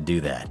believe I would do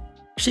that.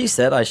 She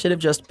said I should have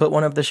just put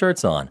one of the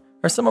shirts on,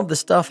 or some of the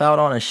stuff out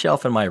on a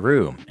shelf in my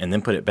room, and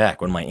then put it back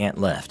when my aunt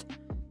left.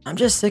 I'm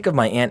just sick of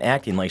my aunt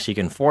acting like she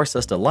can force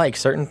us to like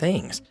certain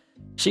things.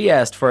 She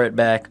asked for it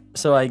back,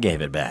 so I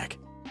gave it back.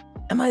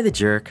 Am I the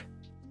jerk?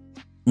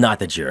 Not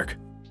the jerk.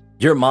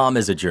 Your mom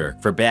is a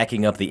jerk for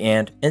backing up the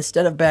aunt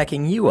instead of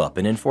backing you up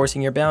and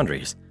enforcing your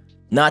boundaries.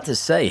 Not to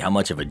say how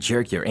much of a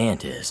jerk your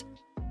aunt is.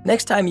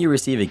 Next time you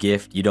receive a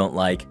gift you don't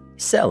like,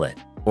 sell it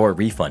or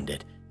refund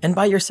it and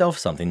buy yourself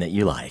something that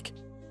you like.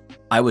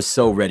 I was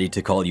so ready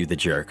to call you the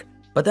jerk,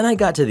 but then I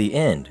got to the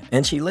end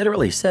and she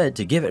literally said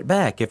to give it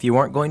back if you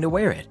weren't going to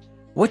wear it.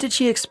 What did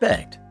she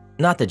expect?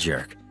 Not the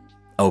jerk.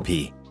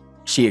 OP.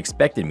 She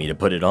expected me to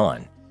put it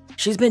on.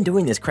 She's been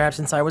doing this crap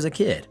since I was a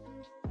kid.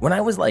 When I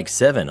was like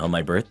 7 on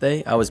my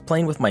birthday, I was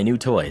playing with my new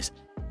toys.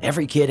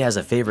 Every kid has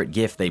a favorite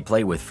gift they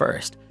play with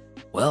first.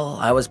 Well,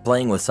 I was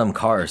playing with some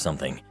car or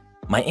something.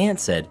 My aunt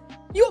said,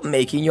 "You're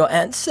making your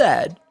aunt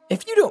sad.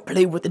 If you don't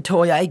play with the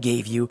toy I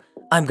gave you,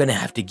 I'm gonna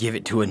have to give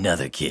it to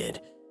another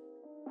kid."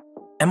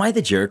 Am I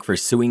the jerk for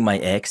suing my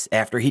ex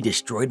after he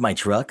destroyed my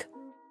truck?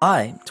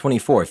 I,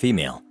 24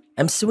 female,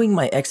 am suing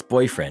my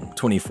ex-boyfriend,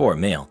 24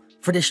 male,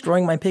 for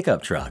destroying my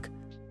pickup truck.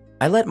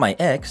 I let my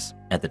ex,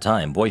 at the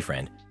time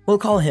boyfriend, we'll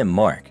call him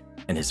Mark,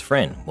 and his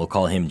friend, we'll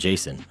call him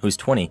Jason, who's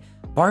 20,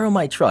 borrow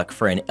my truck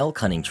for an elk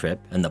hunting trip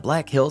in the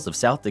Black Hills of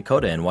South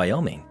Dakota and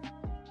Wyoming.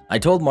 I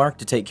told Mark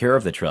to take care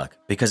of the truck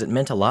because it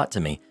meant a lot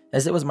to me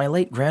as it was my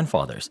late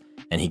grandfather's,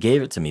 and he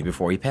gave it to me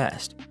before he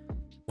passed.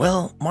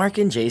 Well, Mark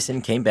and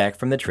Jason came back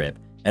from the trip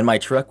and my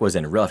truck was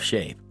in rough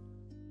shape.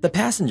 The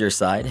passenger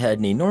side had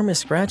an enormous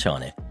scratch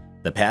on it.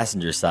 The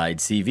passenger side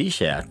CV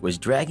shaft was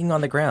dragging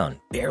on the ground,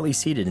 barely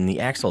seated in the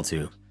axle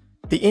tube.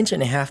 The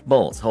 1.5-inch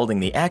bolts holding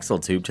the axle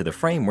tube to the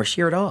frame were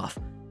sheared off.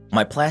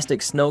 My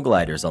plastic snow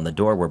gliders on the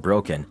door were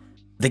broken.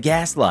 The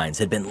gas lines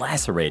had been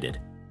lacerated.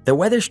 The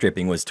weather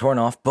stripping was torn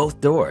off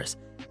both doors.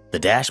 The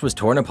dash was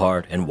torn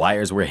apart and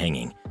wires were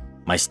hanging.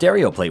 My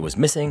stereo plate was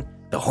missing.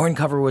 The horn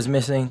cover was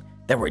missing.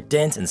 There were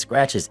dents and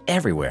scratches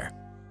everywhere.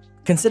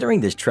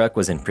 Considering this truck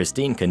was in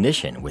pristine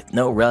condition with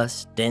no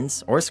rust,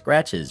 dents, or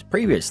scratches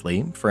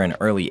previously for an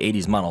early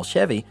 80s model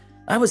Chevy,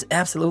 I was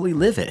absolutely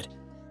livid.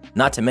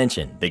 Not to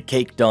mention the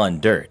caked-on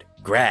dirt,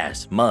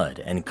 grass,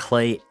 mud, and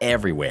clay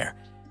everywhere.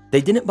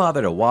 They didn't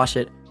bother to wash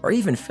it or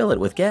even fill it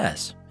with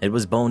gas. It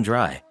was bone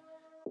dry.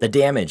 The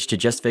damage to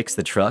just fix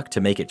the truck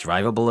to make it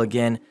drivable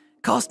again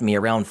cost me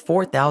around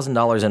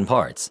 $4,000 in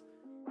parts.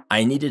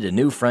 I needed a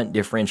new front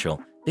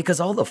differential because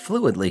all the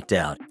fluid leaked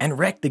out and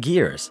wrecked the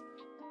gears.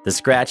 The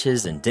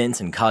scratches and dents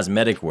and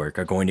cosmetic work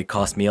are going to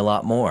cost me a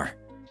lot more.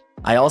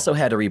 I also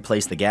had to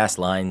replace the gas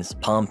lines,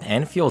 pump,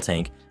 and fuel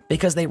tank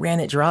because they ran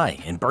it dry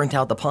and burnt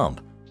out the pump.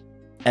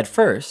 At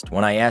first,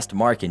 when I asked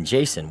Mark and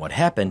Jason what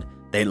happened,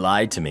 they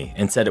lied to me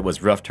and said it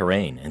was rough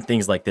terrain and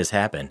things like this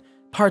happen.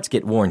 Parts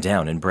get worn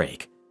down and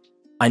break.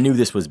 I knew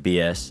this was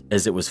BS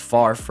as it was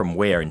far from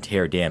wear and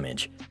tear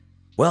damage.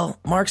 Well,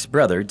 Mark's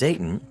brother,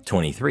 Dayton,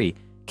 23,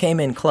 came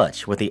in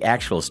clutch with the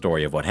actual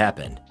story of what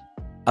happened.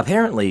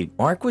 Apparently,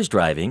 Mark was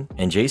driving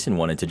and Jason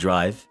wanted to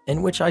drive,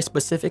 in which I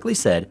specifically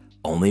said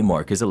only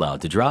Mark is allowed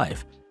to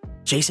drive.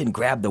 Jason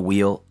grabbed the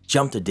wheel,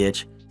 jumped a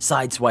ditch,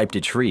 sideswiped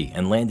a tree,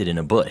 and landed in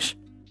a bush.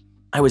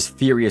 I was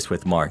furious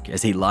with Mark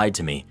as he lied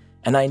to me,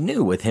 and I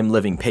knew with him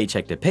living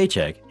paycheck to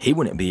paycheck, he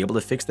wouldn't be able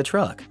to fix the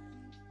truck.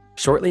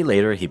 Shortly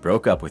later, he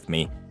broke up with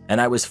me, and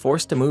I was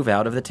forced to move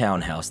out of the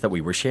townhouse that we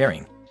were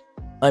sharing.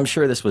 I'm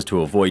sure this was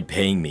to avoid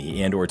paying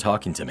me and/or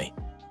talking to me.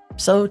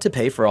 So, to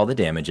pay for all the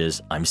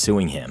damages, I'm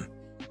suing him.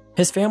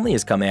 His family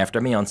has come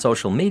after me on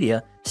social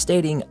media,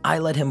 stating I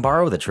let him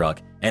borrow the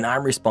truck and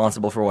I'm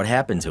responsible for what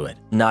happened to it,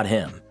 not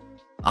him.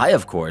 I,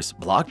 of course,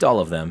 blocked all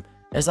of them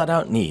as I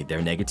don't need their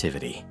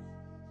negativity.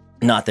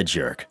 Not the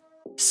jerk.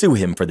 Sue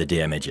him for the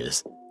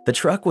damages. The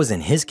truck was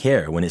in his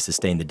care when it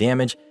sustained the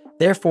damage,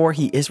 therefore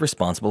he is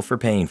responsible for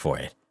paying for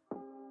it.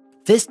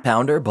 Fist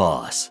Pounder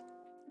Boss.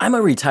 I'm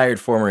a retired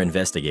former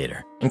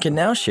investigator and can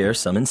now share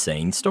some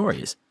insane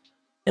stories.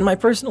 In my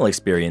personal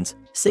experience,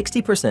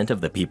 60% of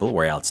the people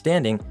were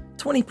outstanding,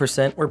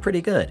 20% were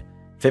pretty good,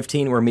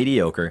 15% were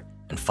mediocre,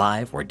 and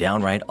 5% were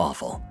downright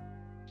awful.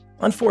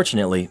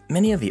 Unfortunately,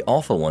 many of the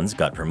awful ones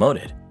got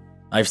promoted.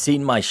 I've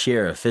seen my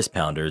share of fist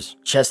pounders,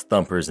 chest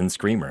thumpers, and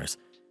screamers.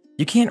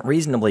 You can't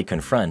reasonably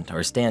confront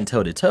or stand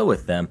toe-to-toe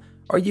with them,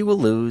 or you will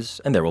lose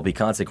and there will be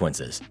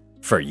consequences.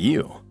 For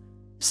you.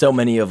 So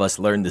many of us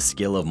learned the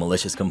skill of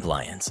malicious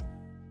compliance.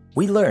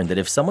 We learned that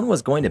if someone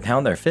was going to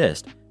pound their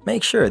fist,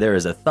 make sure there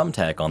is a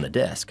thumbtack on the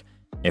desk.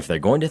 If they're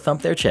going to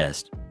thump their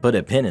chest, put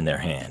a pin in their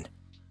hand.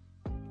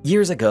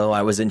 Years ago,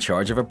 I was in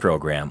charge of a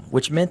program,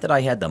 which meant that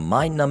I had the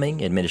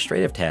mind-numbing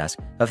administrative task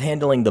of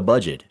handling the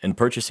budget and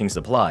purchasing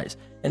supplies,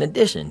 in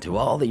addition to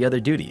all the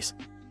other duties.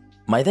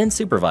 My then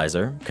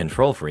supervisor,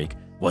 control freak,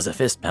 was a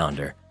fist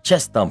pounder,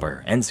 chest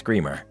thumper, and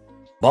screamer.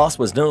 Boss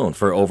was known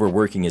for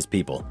overworking his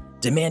people,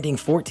 demanding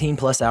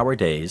 14-plus-hour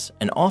days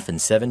and often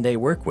 7-day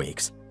work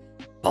weeks.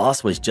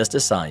 Boss was just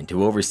assigned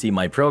to oversee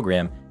my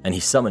program, and he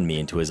summoned me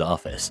into his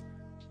office.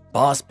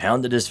 Boss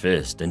pounded his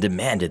fist and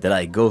demanded that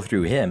I go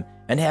through him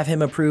and have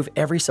him approve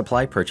every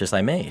supply purchase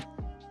I made.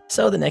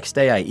 So the next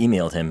day I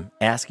emailed him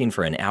asking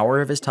for an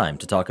hour of his time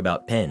to talk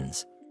about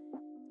pens.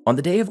 On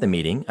the day of the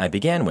meeting, I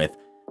began with,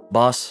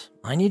 "Boss,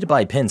 I need to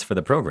buy pens for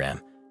the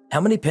program.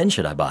 How many pens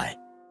should I buy?"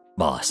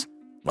 Boss,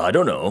 "I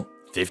don't know,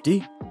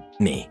 50?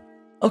 Me,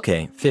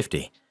 "Okay,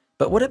 50.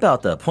 But what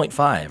about the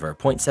 0.5 or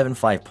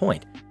 0.75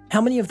 point?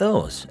 How many of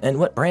those and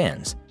what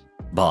brands?"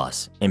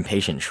 Boss,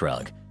 impatient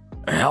shrug,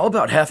 "How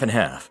about half and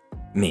half?"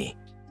 Me,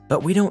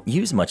 "But we don't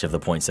use much of the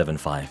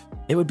 0.75.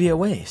 It would be a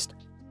waste."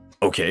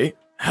 "Okay,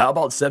 how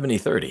about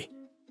 70-30?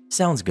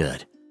 "Sounds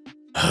good."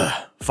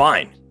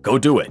 "Fine, go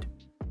do it."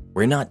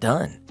 "We're not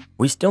done.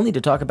 We still need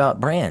to talk about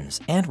brands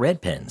and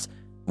red pens.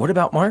 What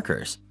about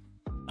markers?"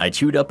 I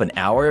chewed up an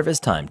hour of his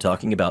time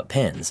talking about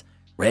pens,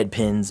 red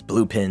pens,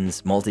 blue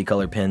pens,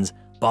 multicolor pens,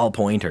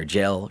 ballpoint or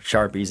gel,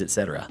 Sharpies,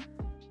 etc.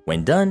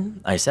 When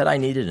done, I said I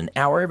needed an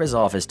hour of his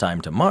office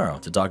time tomorrow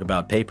to talk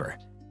about paper.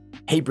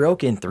 He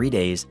broke in 3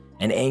 days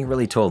and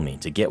angrily told me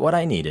to get what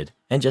I needed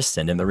and just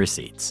send him the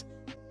receipts.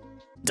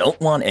 Don't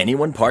want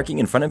anyone parking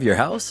in front of your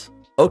house?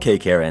 Okay,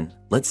 Karen,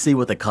 let's see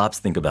what the cops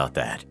think about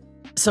that.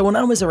 So when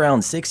I was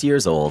around 6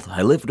 years old,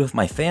 I lived with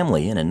my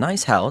family in a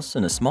nice house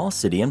in a small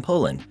city in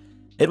Poland.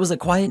 It was a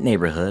quiet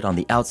neighborhood on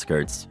the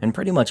outskirts, and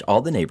pretty much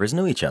all the neighbors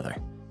knew each other.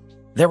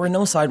 There were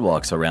no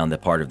sidewalks around the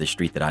part of the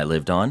street that I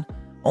lived on,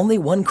 only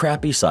one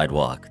crappy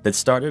sidewalk that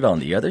started on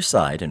the other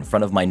side in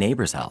front of my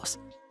neighbor's house.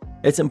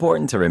 It's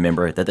important to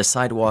remember that the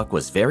sidewalk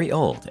was very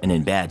old and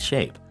in bad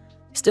shape.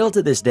 Still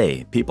to this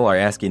day, people are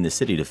asking the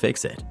city to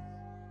fix it.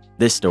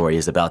 This story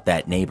is about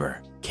that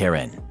neighbor,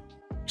 Karen.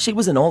 She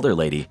was an older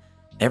lady.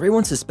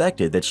 Everyone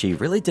suspected that she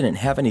really didn't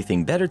have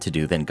anything better to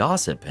do than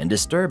gossip and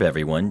disturb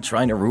everyone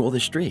trying to rule the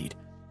street.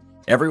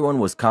 Everyone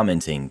was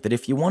commenting that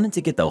if you wanted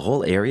to get the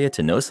whole area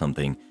to know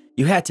something,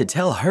 you had to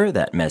tell her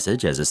that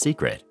message as a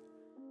secret.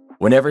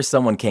 Whenever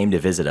someone came to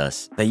visit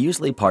us, they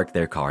usually parked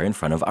their car in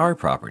front of our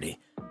property.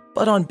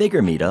 But on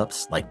bigger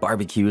meetups, like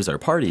barbecues or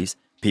parties,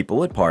 people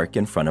would park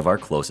in front of our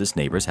closest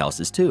neighbors'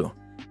 houses too.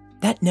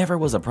 That never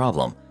was a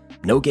problem.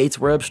 No gates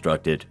were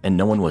obstructed and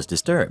no one was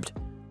disturbed.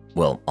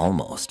 Well,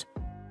 almost.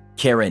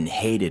 Karen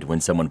hated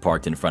when someone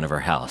parked in front of her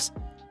house.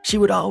 She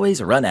would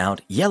always run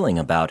out yelling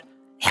about,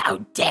 "How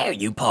dare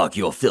you park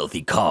your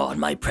filthy car on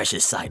my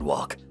precious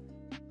sidewalk?"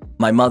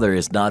 My mother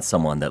is not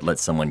someone that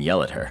lets someone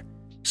yell at her.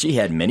 She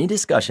had many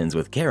discussions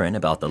with Karen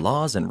about the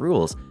laws and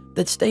rules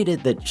that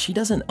stated that she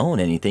doesn't own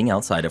anything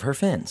outside of her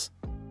fence,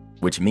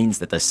 which means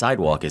that the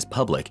sidewalk is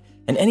public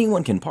and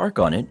anyone can park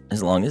on it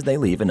as long as they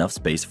leave enough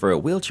space for a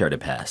wheelchair to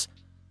pass.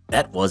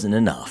 That wasn't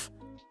enough.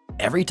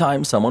 Every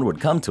time someone would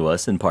come to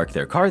us and park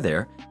their car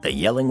there, the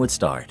yelling would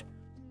start.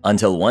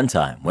 Until one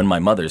time when my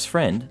mother's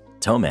friend,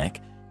 Tomek,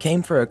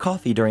 came for a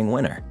coffee during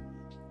winter.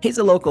 He's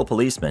a local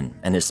policeman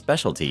and his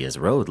specialty is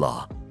road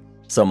law.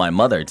 So my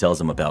mother tells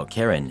him about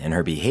Karen and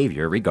her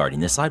behavior regarding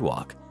the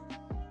sidewalk.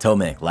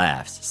 Tomek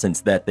laughs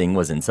since that thing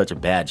was in such a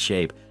bad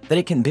shape that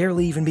it can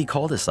barely even be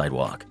called a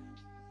sidewalk.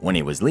 When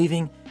he was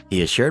leaving,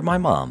 he assured my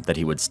mom that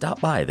he would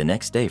stop by the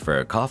next day for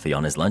a coffee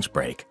on his lunch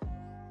break.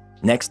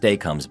 Next day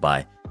comes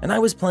by and I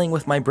was playing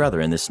with my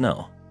brother in the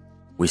snow.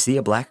 We see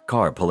a black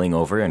car pulling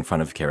over in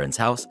front of Karen's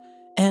house,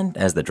 and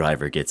as the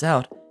driver gets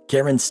out,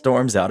 Karen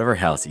storms out of her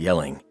house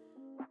yelling,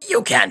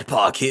 "You can't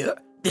park here.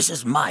 This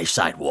is my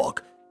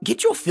sidewalk.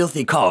 Get your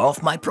filthy car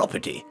off my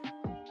property."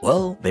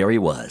 Well, there he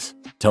was,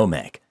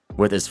 Tomek,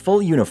 with his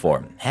full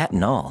uniform, hat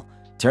and all,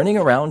 turning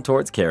around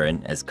towards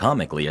Karen as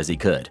comically as he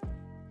could.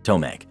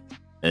 Tomek,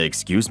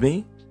 "Excuse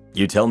me?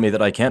 You tell me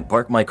that I can't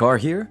park my car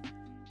here?"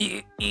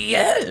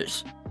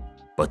 Yes.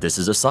 "But this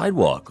is a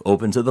sidewalk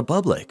open to the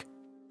public."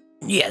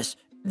 "Yes,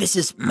 this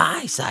is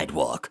my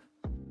sidewalk."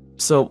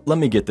 "So let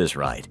me get this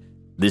right.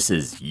 This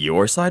is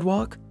your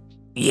sidewalk?"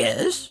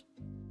 "Yes."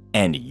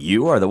 "And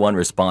you are the one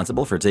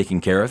responsible for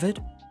taking care of it?"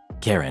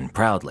 Karen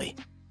proudly.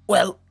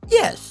 "Well,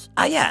 yes,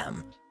 I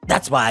am.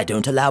 That's why I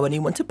don't allow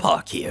anyone to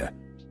park here."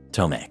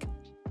 Tomek,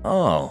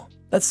 "Oh,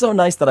 that's so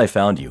nice that I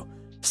found you.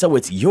 So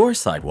it's your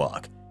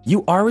sidewalk.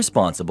 You are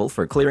responsible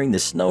for clearing the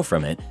snow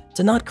from it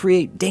to not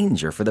create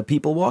danger for the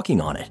people walking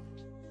on it.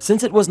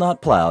 Since it was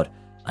not plowed,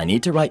 I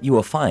need to write you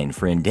a fine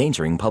for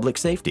endangering public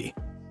safety,"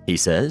 he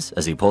says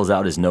as he pulls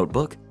out his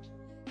notebook.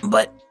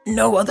 "But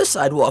no other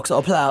sidewalks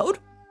are plowed."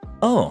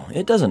 "Oh,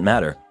 it doesn't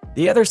matter.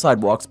 The other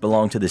sidewalks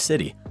belong to the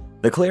city.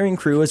 The clearing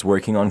crew is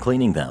working on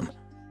cleaning them.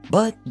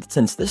 But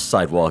since this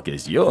sidewalk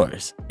is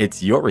yours,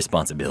 it's your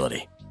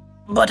responsibility."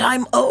 "But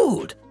I'm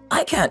old.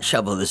 I can't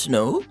shovel the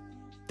snow."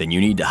 "Then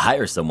you need to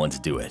hire someone to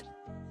do it.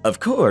 Of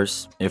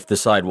course, if the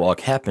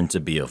sidewalk happened to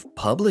be of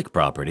public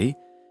property."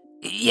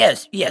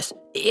 Yes,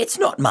 it's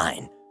not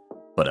mine."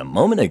 "But a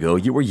moment ago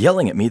you were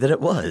yelling at me that it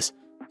was.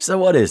 So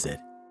what is it?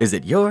 Is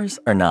it yours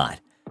or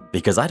not?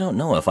 Because I don't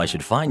know if I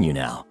should fine you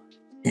now."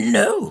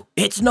 "No,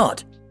 it's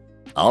not."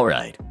 "All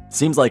right,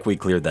 seems like we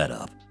cleared that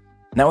up.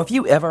 Now if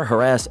you ever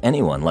harass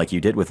anyone like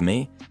you did with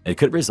me, it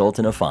could result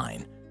in a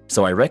fine.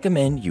 So I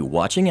recommend you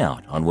watching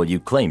out on what you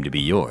claim to be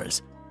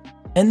yours."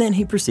 And then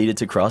he proceeded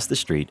to cross the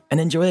street and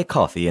enjoy a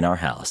coffee in our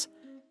house.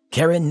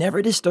 Karen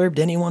never disturbed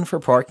anyone for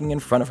parking in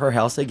front of her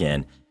house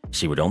again.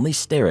 She would only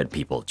stare at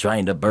people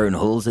trying to burn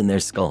holes in their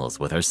skulls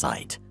with her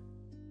sight.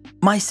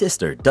 My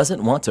sister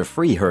doesn't want to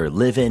free her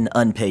live-in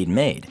unpaid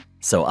maid,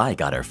 so I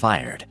got her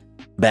fired.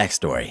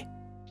 Backstory.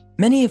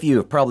 Many of you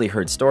have probably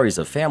heard stories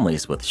of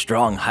families with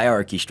strong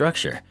hierarchy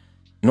structure,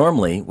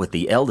 normally with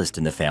the eldest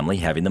in the family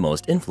having the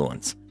most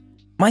influence.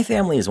 My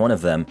family is one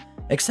of them,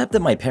 except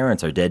that my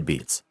parents are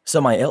deadbeats, so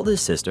my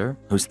eldest sister,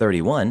 who's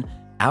 31,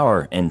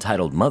 our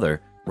entitled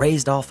mother,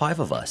 raised all 5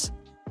 of us.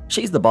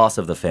 She's the boss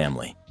of the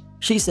family.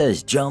 She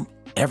says jump,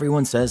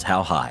 everyone says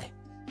how high.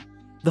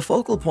 The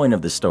focal point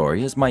of the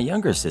story is my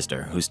younger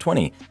sister, who's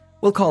 20.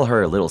 We'll call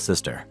her little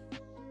sister.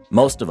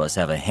 Most of us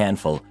have a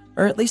handful,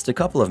 or at least a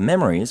couple of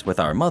memories with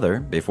our mother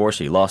before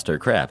she lost her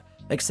crap,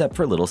 except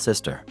for little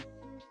sister.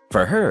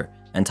 For her,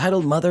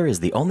 entitled mother is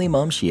the only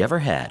mom she ever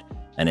had,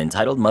 and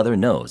entitled mother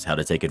knows how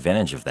to take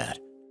advantage of that.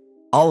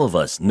 All of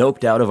us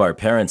noped out of our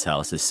parents'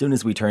 house as soon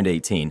as we turned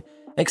 18,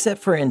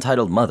 except for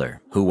entitled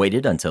mother, who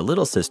waited until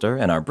little sister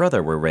and our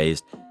brother were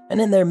raised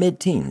and in their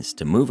mid-teens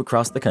to move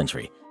across the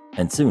country,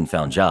 and soon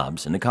found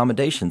jobs and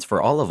accommodations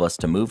for all of us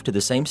to move to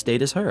the same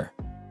state as her.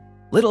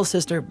 Little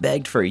sister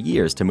begged for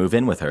years to move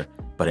in with her,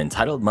 but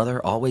entitled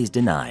mother always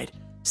denied,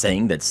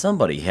 saying that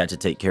somebody had to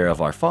take care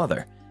of our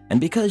father, and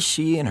because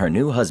she and her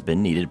new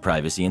husband needed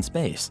privacy and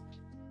space.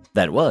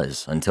 That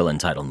was until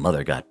entitled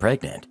mother got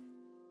pregnant.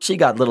 She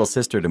got little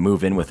sister to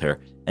move in with her,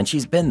 and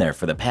she's been there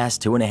for the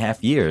past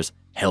 2.5 years,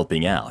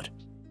 helping out.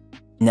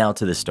 Now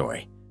to the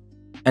story.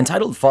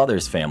 Entitled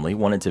father's family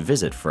wanted to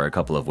visit for a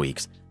couple of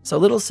weeks, so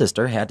little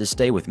sister had to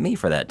stay with me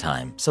for that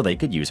time so they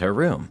could use her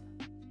room.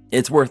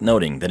 It's worth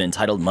noting that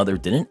entitled mother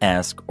didn't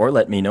ask or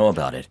let me know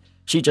about it.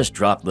 She just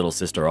dropped little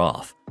sister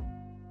off.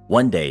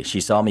 One day,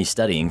 she saw me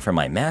studying for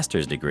my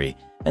master's degree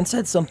and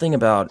said something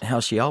about how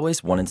she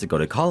always wanted to go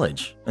to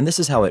college, and this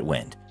is how it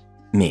went.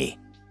 Me: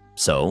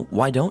 "So,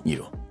 why don't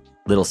you?"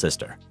 Little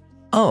sister: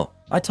 "Oh,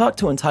 I talked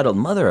to entitled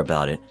mother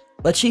about it,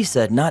 but she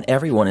said not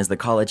everyone is the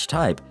college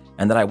type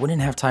and that I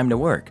wouldn't have time to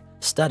work,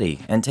 study,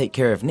 and take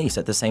care of niece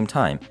at the same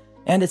time,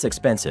 and it's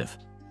expensive."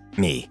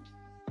 Me: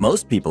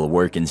 "Most people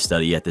work and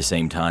study at the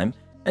same time,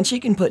 and she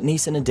can put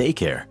niece in a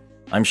daycare.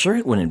 I'm sure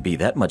it wouldn't be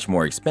that much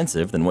more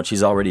expensive than what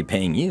she's already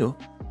paying you."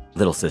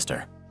 Little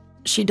sister: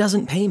 "She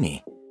doesn't pay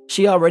me.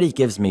 She already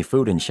gives me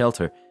food and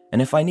shelter, and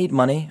if I need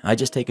money, I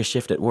just take a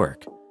shift at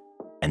work."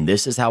 And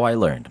this is how I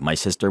learned my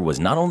sister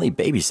was not only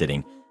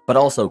babysitting, but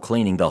also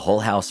cleaning the whole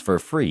house for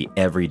free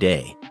every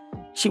day.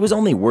 She was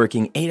only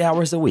working 8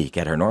 hours a week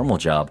at her normal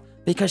job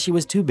because she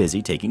was too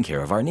busy taking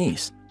care of our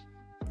niece.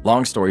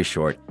 Long story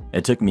short,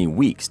 it took me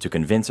weeks to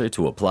convince her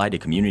to apply to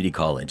community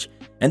college,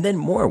 and then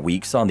more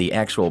weeks on the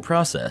actual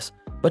process,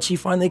 but she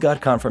finally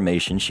got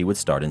confirmation she would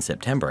start in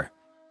September.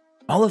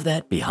 All of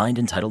that behind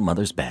entitled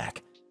mother's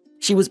back.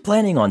 She was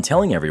planning on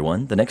telling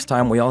everyone the next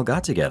time we all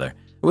got together,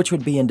 which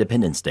would be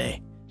Independence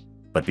Day.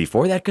 But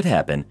before that could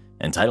happen,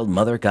 entitled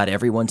mother got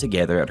everyone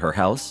together at her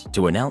house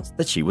to announce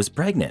that she was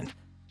pregnant.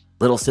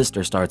 Little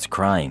sister starts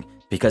crying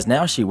because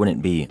now she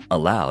wouldn't be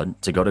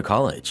allowed to go to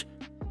college.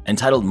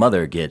 Entitled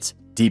mother gets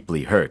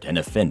deeply hurt and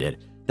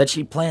offended that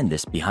she planned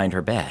this behind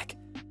her back.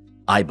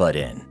 I butt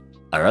in.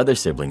 Our other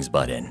siblings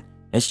butt in.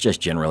 It's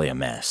just generally a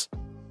mess.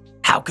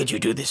 "How could you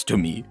do this to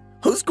me?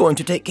 Who's going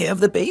to take care of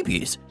the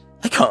babies?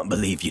 I can't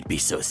believe you'd be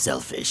so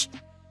selfish.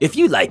 If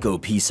you like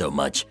OP so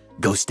much,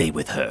 go stay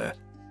with her."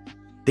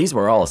 These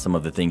were all some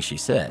of the things she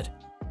said.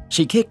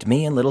 She kicked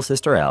me and little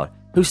sister out,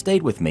 who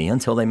stayed with me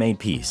until they made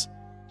peace.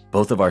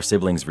 Both of our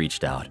siblings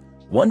reached out,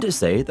 one to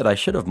say that I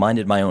should have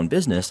minded my own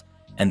business,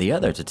 and the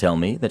other to tell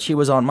me that she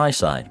was on my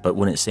side but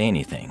wouldn't say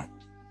anything.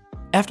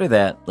 After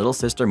that, little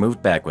sister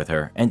moved back with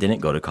her and didn't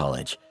go to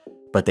college,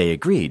 but they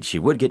agreed she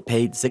would get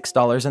paid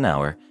 $6 an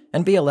hour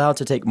and be allowed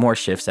to take more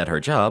shifts at her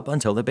job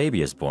until the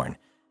baby is born,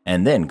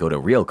 and then go to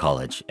real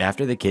college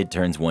after the kid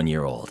turns 1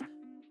 year old.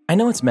 I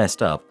know it's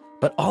messed up,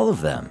 but all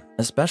of them,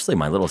 especially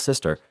my little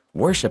sister,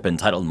 worship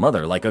entitled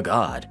mother like a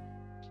god.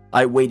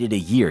 I waited a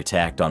year to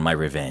act on my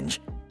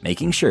revenge,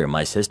 making sure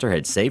my sister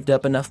had saved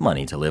up enough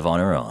money to live on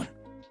her own.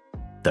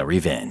 The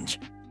revenge.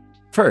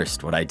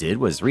 First, what I did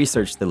was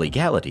research the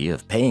legality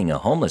of paying a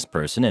homeless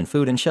person in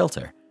food and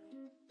shelter.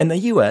 In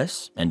the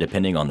US, and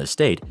depending on the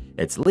state,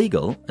 it's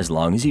legal as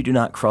long as you do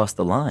not cross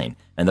the line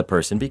and the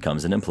person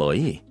becomes an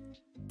employee.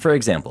 For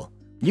example,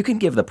 you can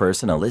give the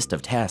person a list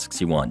of tasks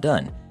you want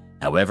done.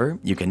 However,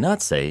 you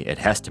cannot say it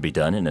has to be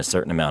done in a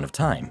certain amount of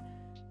time.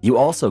 You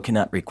also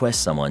cannot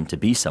request someone to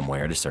be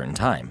somewhere at a certain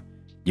time.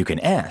 You can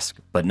ask,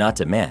 but not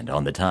demand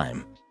on the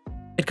time.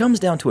 It comes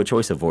down to a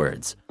choice of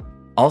words.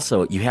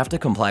 Also, you have to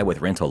comply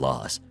with rental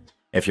laws.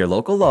 If your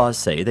local laws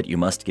say that you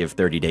must give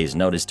 30 days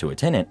notice to a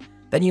tenant,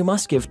 then you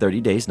must give 30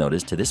 days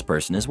notice to this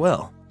person as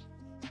well.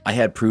 I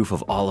had proof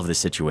of all of the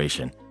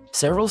situation.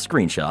 Several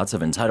screenshots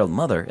of entitled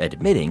mother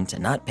admitting to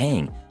not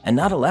paying and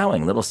not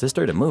allowing little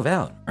sister to move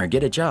out or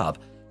get a job,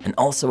 and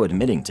also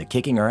admitting to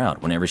kicking her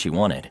out whenever she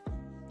wanted.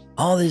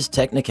 All this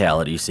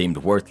technicality seemed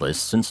worthless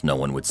since no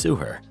one would sue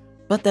her.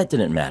 But that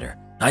didn't matter.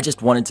 I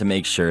just wanted to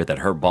make sure that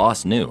her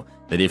boss knew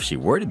that if she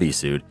were to be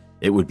sued,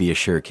 it would be a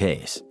sure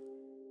case.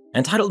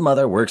 Entitled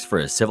mother works for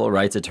a civil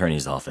rights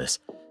attorney's office,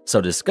 so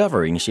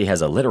discovering she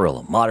has a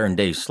literal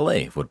modern-day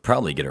slave would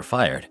probably get her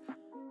fired.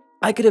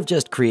 I could have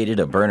just created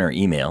a burner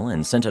email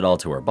and sent it all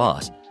to her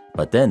boss,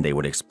 but then they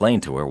would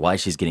explain to her why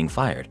she's getting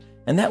fired,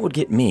 and that would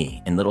get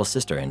me and little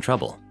sister in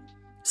trouble.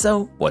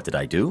 So, what did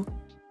I do?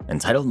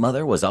 Entitled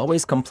mother was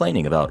always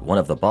complaining about one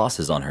of the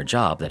bosses on her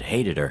job that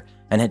hated her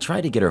and had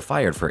tried to get her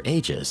fired for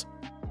ages.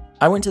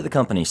 I went to the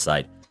company's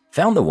site,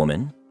 found the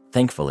woman.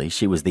 Thankfully,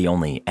 she was the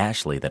only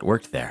Ashley that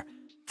worked there.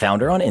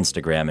 Found her on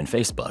Instagram and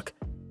Facebook.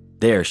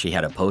 There, she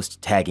had a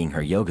post tagging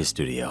her yoga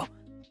studio.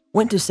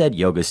 Went to said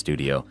yoga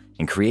studio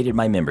and created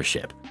my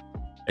membership.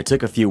 It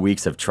took a few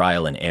weeks of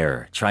trial and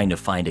error trying to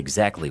find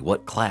exactly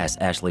what class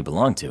Ashley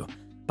belonged to,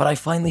 but I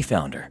finally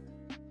found her.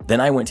 Then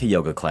I went to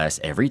yoga class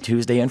every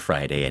Tuesday and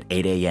Friday at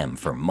 8 a.m.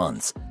 for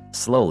months,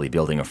 slowly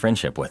building a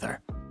friendship with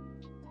her.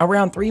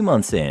 Around 3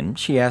 months in,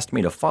 she asked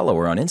me to follow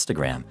her on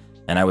Instagram,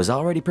 and I was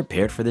already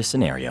prepared for this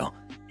scenario,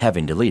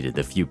 having deleted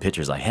the few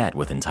pictures I had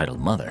with entitled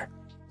mother.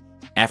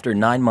 After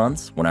 9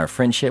 months, when our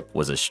friendship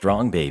was a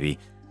strong baby,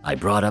 I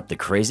brought up the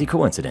crazy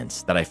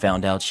coincidence that I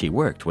found out she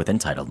worked with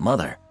entitled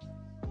mother.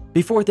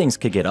 Before things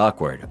could get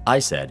awkward, I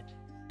said,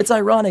 "It's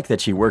ironic that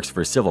she works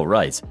for civil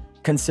rights,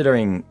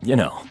 considering,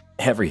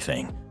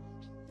 everything."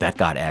 That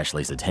got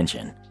Ashley's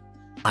attention.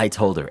 I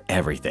told her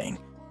everything,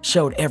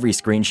 showed every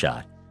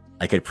screenshot.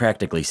 I could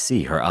practically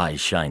see her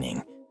eyes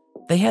shining.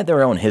 They had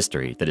their own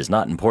history that is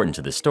not important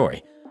to the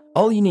story.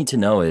 All you need to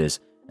know is,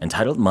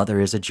 entitled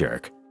mother is a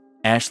jerk.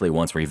 Ashley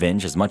wants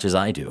revenge as much as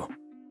I do.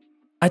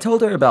 I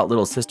told her about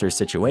little sister's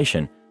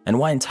situation and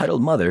why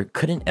entitled mother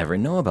couldn't ever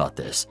know about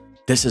this.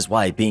 This is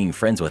why being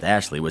friends with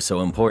Ashley was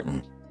so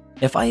important.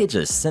 If I had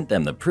just sent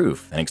them the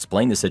proof and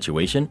explained the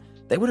situation,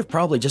 they would have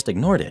probably just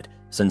ignored it,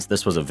 since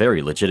this was a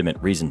very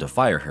legitimate reason to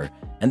fire her,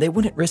 and they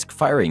wouldn't risk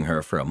firing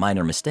her for a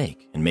minor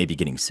mistake and maybe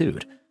getting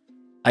sued.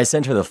 I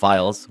sent her the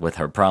files with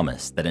her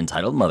promise that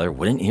Entitled Mother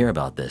wouldn't hear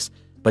about this,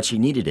 but she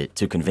needed it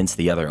to convince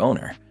the other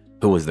owner,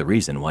 who was the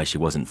reason why she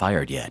wasn't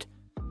fired yet.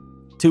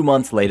 2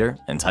 months later,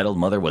 Entitled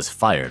Mother was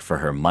fired for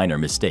her minor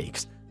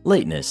mistakes,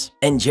 lateness,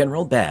 and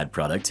general bad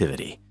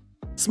productivity.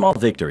 Small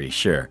victory,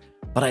 sure,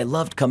 but I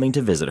loved coming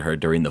to visit her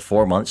during the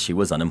 4 months she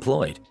was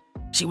unemployed.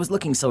 She was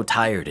looking so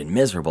tired and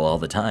miserable all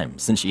the time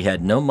since she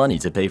had no money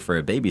to pay for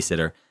a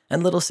babysitter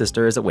and little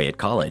sister is away at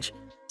college,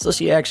 so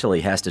she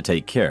actually has to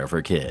take care of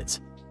her kids.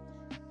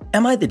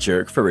 Am I the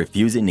jerk for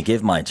refusing to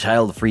give my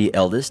child-free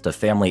eldest a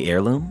family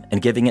heirloom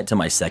and giving it to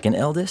my second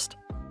eldest?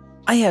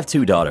 I have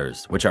 2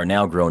 daughters, which are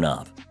now grown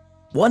up.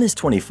 One is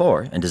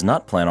 24 and does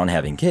not plan on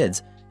having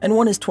kids, and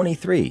one is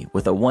 23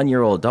 with a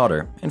 1-year-old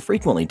daughter and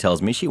frequently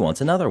tells me she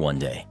wants another one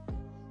day.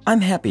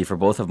 I'm happy for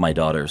both of my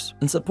daughters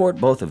and support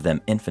both of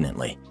them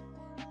infinitely.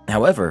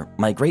 However,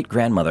 my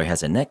great-grandmother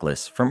has a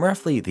necklace from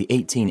roughly the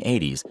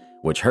 1880s,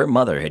 which her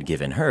mother had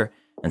given her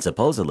and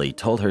supposedly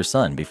told her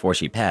son before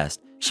she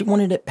passed she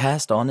wanted it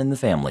passed on in the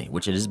family,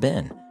 which it has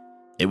been.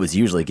 It was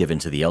usually given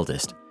to the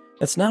eldest.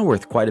 It's now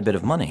worth quite a bit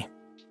of money.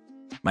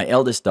 My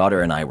eldest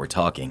daughter and I were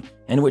talking,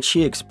 in which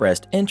she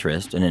expressed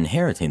interest in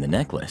inheriting the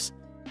necklace.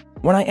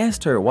 When I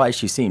asked her why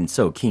she seemed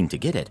so keen to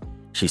get it,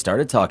 she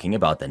started talking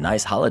about the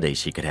nice holidays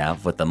she could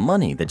have with the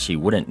money that she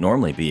wouldn't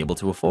normally be able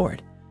to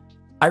afford.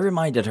 I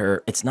reminded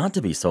her it's not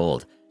to be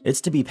sold,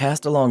 it's to be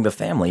passed along the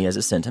family as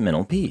a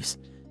sentimental piece,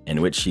 in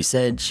which she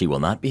said she will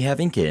not be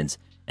having kids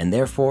and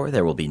therefore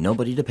there will be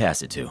nobody to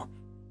pass it to.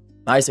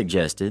 I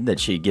suggested that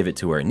she give it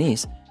to her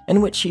niece,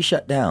 in which she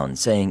shut down,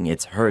 saying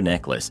it's her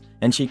necklace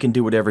and she can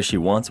do whatever she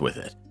wants with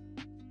it.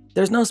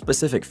 There's no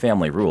specific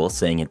family rule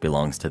saying it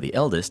belongs to the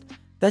eldest,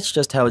 that's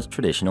just how it's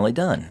traditionally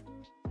done.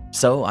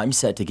 So I'm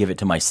set to give it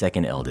to my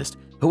second eldest,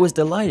 who was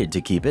delighted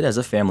to keep it as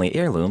a family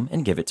heirloom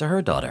and give it to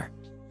her daughter.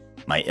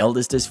 My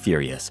eldest is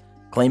furious,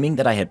 claiming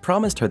that I had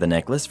promised her the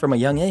necklace from a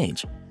young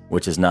age,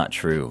 which is not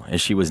true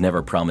as she was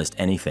never promised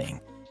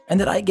anything, and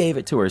that I gave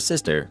it to her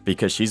sister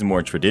because she's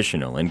more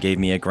traditional and gave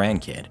me a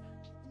grandkid.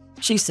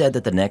 She said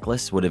that the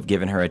necklace would have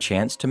given her a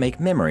chance to make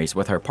memories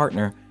with her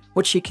partner,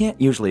 which she can't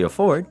usually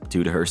afford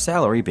due to her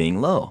salary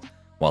being low,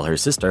 while her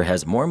sister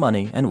has more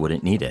money and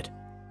wouldn't need it.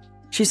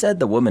 She said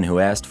the woman who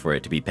asked for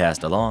it to be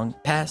passed along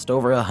passed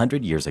over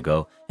 100 years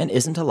ago and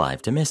isn't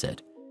alive to miss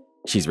it.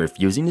 She's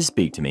refusing to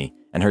speak to me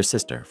and her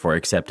sister for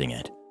accepting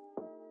it.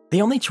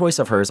 The only choice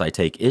of hers I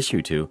take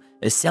issue to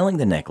is selling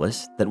the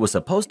necklace that was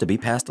supposed to be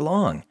passed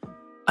along.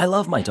 I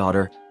love my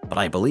daughter, but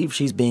I believe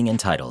she's being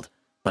entitled,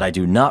 but I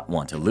do not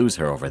want to lose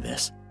her over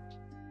this.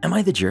 Am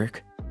I the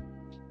jerk?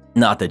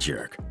 Not the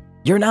jerk.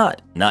 You're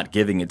not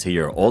giving it to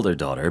your older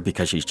daughter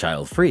because she's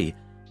child-free.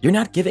 You're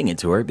not giving it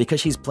to her because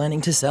she's planning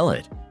to sell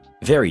it.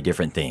 Very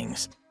different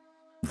things.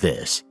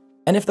 This.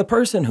 And if the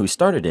person who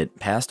started it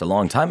passed a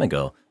long time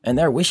ago and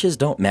their wishes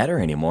don't matter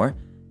anymore,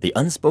 the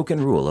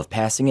unspoken rule of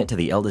passing it to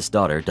the eldest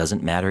daughter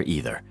doesn't matter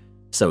either.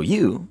 So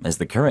you, as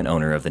the current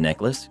owner of the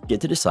necklace,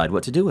 get to decide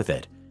what to do with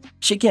it.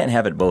 She can't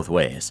have it both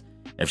ways.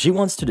 If she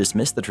wants to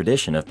dismiss the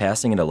tradition of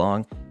passing it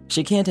along,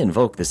 she can't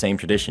invoke the same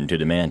tradition to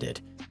demand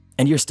it.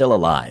 And you're still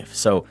alive,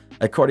 so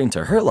according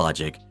to her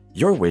logic,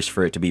 your wish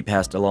for it to be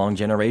passed along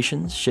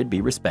generations should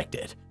be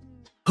respected.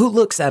 Who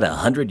looks at a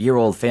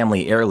 100-year-old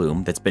family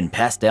heirloom that's been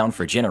passed down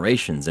for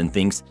generations and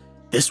thinks,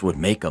 this would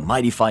make a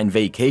mighty fine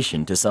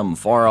vacation to some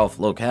far-off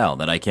locale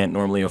that I can't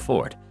normally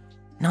afford?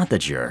 Not the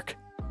jerk.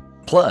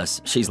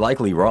 Plus, she's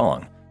likely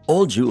wrong.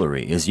 Old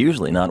jewelry is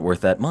usually not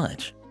worth that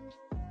much.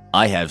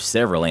 I have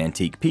several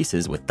antique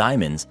pieces with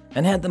diamonds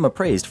and had them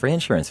appraised for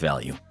insurance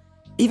value.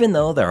 Even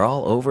though they're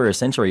all over a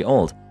century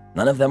old,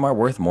 none of them are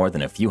worth more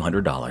than a few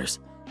 $100s.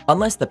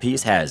 Unless the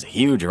piece has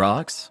huge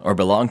rocks or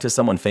belonged to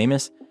someone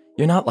famous,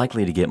 you're not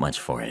likely to get much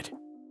for it.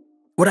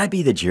 Would I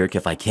be the jerk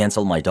if I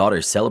canceled my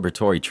daughter's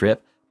celebratory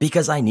trip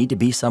because I need to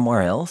be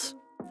somewhere else?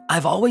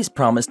 I've always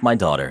promised my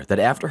daughter that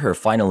after her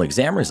final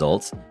exam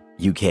results,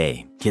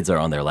 UK, kids are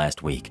on their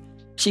last week,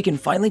 she can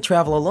finally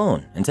travel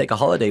alone and take a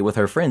holiday with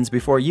her friends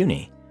before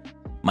uni.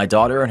 My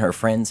daughter and her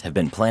friends have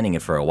been planning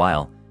it for a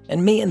while,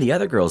 and me and the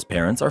other girls'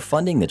 parents are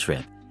funding the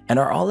trip and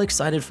are all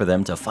excited for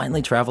them to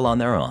finally travel on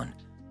their own.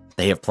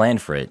 They have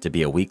planned for it to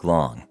be a week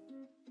long.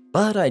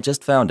 But I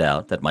just found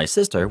out that my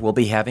sister will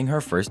be having her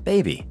first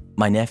baby,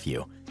 my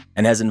nephew,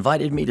 and has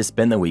invited me to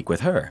spend the week with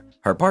her,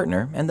 her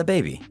partner, and the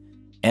baby.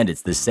 And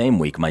it's the same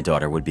week my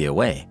daughter would be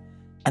away.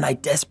 And I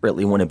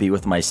desperately want to be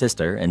with my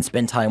sister and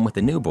spend time with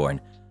the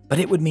newborn, but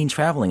it would mean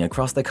traveling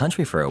across the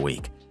country for a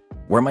week.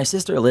 Where my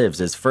sister lives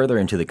is further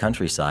into the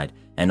countryside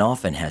and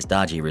often has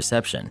dodgy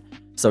reception,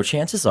 so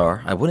chances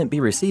are I wouldn't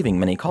be receiving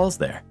many calls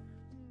there.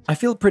 I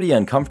feel pretty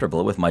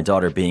uncomfortable with my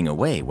daughter being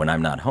away when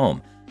I'm not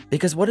home,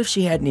 because what if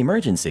she had an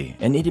emergency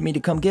and needed me to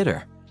come get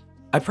her?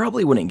 I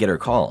probably wouldn't get her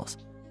calls,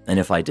 and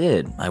if I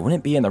did, I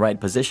wouldn't be in the right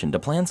position to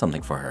plan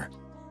something for her.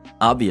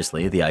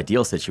 Obviously, the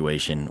ideal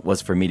situation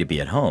was for me to be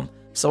at home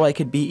so I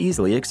could be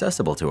easily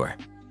accessible to her.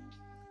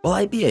 Will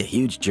I be a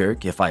huge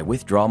jerk if I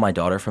withdraw my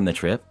daughter from the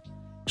trip?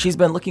 She's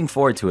been looking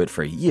forward to it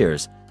for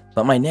years,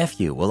 but my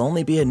nephew will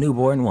only be a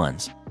newborn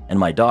once, and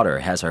my daughter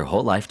has her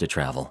whole life to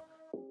travel.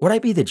 Would I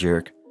be the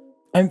jerk?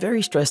 I'm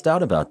very stressed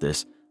out about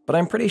this, but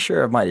I'm pretty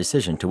sure of my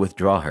decision to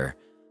withdraw her.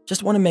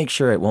 Just want to make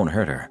sure it won't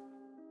hurt her.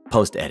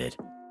 Post-edit.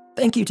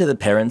 Thank you to the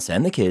parents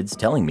and the kids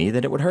telling me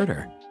that it would hurt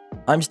her.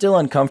 I'm still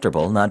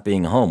uncomfortable not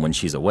being home when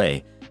she's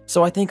away,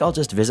 so I think I'll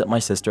just visit my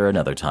sister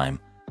another time.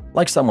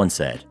 Like someone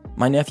said,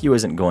 my nephew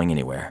isn't going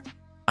anywhere.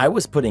 I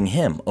was putting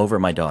him over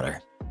my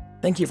daughter.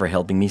 Thank you for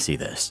helping me see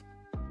this.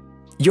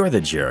 You're the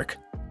jerk.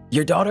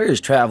 Your daughter is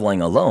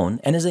traveling alone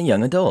and is a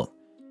young adult.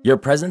 Your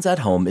presence at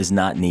home is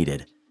not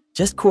needed.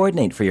 Just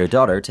coordinate for your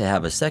daughter to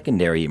have a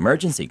secondary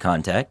emergency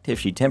contact if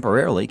she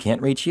temporarily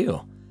can't reach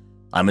you.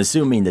 I'm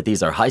assuming that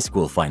these are high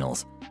school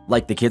finals,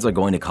 like the kids are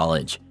going to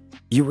college.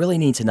 You really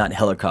need to not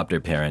helicopter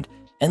parent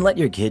and let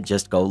your kid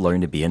just go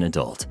learn to be an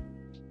adult.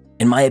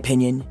 In my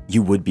opinion,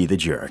 you would be the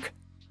jerk.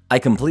 I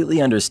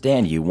completely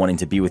understand you wanting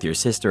to be with your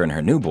sister and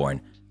her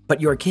newborn, but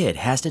your kid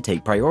has to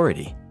take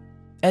priority.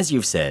 As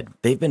you've said,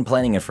 they've been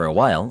planning it for a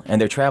while and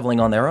they're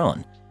traveling on their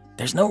own.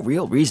 There's no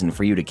real reason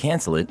for you to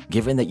cancel it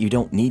given that you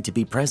don't need to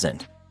be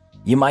present.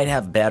 You might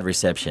have bad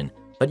reception,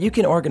 but you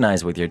can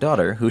organize with your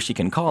daughter who she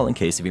can call in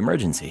case of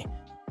emergency.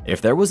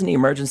 If there was an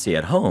emergency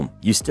at home,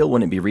 you still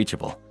wouldn't be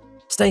reachable.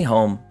 Stay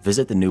home,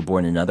 visit the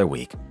newborn another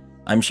week.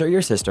 I'm sure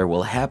your sister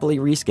will happily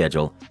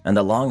reschedule and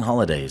the long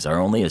holidays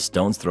are only a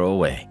stone's throw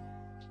away.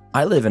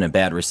 I live in a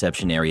bad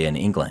reception area in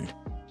England.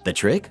 The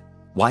trick?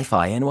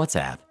 Wi-Fi and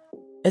WhatsApp.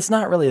 It's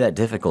not really that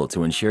difficult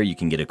to ensure you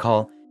can get a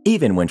call,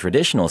 even when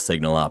traditional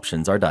signal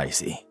options are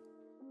dicey.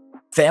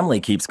 Family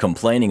keeps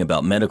complaining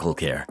about medical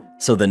care,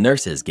 so the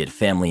nurses get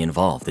family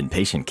involved in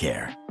patient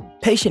care.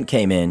 Patient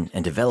came in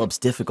and develops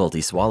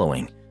difficulty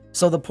swallowing,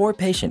 so the poor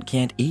patient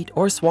can't eat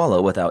or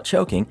swallow without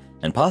choking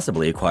and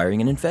possibly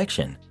acquiring an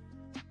infection.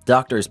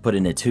 Doctors put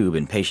in a tube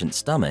in patient's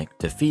stomach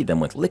to feed them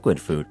with liquid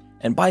food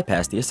and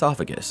bypass the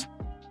esophagus.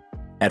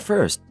 At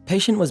first,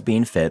 patient was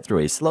being fed through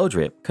a slow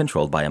drip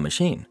controlled by a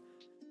machine.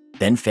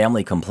 Then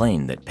family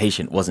complained that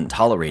patient wasn't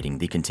tolerating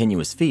the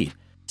continuous feed,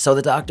 so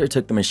the doctor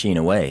took the machine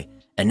away,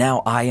 and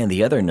now I and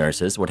the other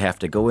nurses would have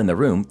to go in the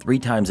room 3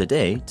 times a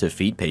day to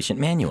feed patient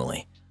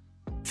manually.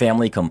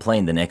 Family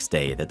complained the next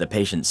day that the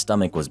patient's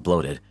stomach was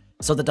bloated,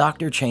 so the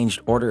doctor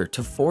changed order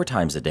to 4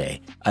 times a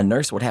day. A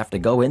nurse would have to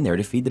go in there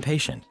to feed the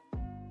patient.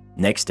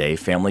 Next day,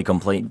 family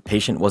complained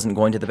patient wasn't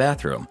going to the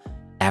bathroom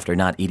after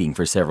not eating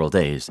for several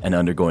days and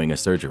undergoing a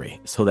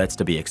surgery, so that's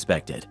to be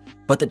expected.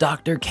 But the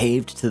doctor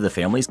caved to the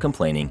family's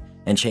complaining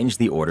and changed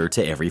the order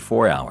to every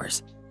 4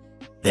 hours.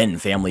 Then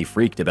family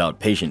freaked about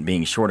patient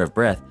being short of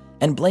breath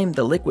and blamed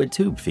the liquid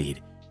tube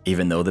feed,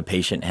 even though the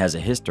patient has a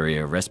history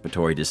of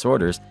respiratory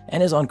disorders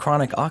and is on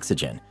chronic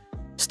oxygen.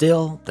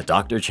 Still, the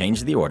doctor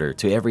changed the order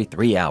to every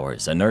 3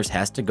 hours a nurse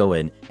has to go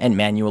in and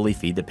manually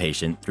feed the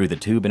patient through the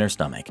tube in her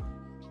stomach.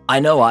 I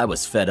know I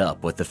was fed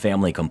up with the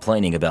family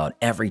complaining about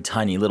every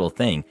tiny little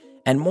thing,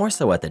 and more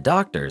so at the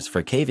doctors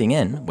for caving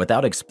in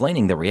without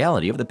explaining the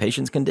reality of the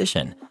patient's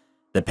condition.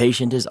 The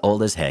patient is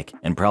old as heck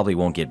and probably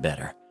won't get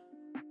better.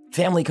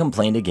 Family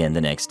complained again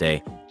the next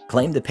day,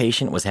 claimed the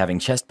patient was having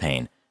chest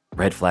pain,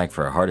 red flag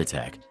for a heart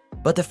attack,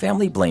 but the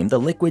family blamed the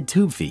liquid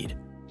tube feed.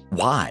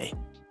 Why?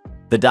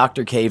 The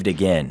doctor caved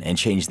again and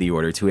changed the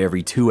order to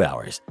every 2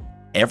 hours.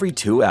 Every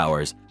 2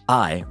 hours,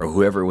 I, or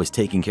whoever was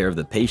taking care of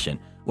the patient,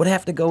 would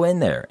have to go in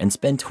there and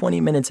spend 20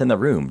 minutes in the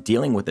room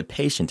dealing with the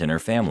patient and her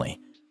family.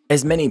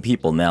 As many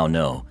people now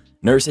know,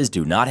 nurses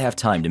do not have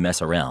time to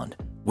mess around.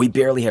 We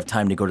barely have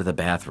time to go to the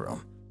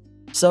bathroom.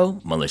 So,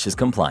 malicious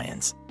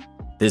compliance.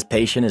 This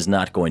patient is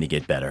not going to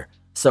get better,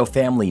 so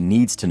family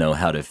needs to know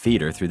how to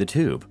feed her through the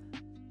tube.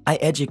 I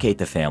educate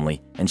the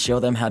family and show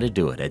them how to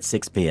do it at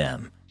 6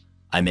 p.m.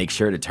 I make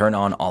sure to turn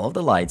on all of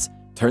the lights,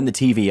 turn the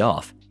TV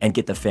off, and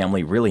get the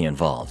family really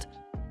involved.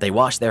 They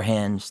wash their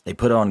hands, they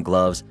put on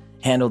gloves,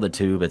 handle the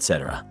tube,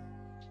 etc.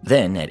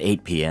 Then at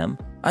 8 p.m.,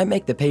 I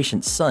make the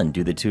patient's son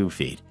do the tube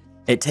feed.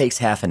 It takes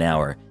half an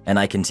hour, and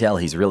I can tell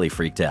he's really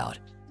freaked out.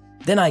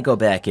 Then I go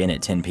back in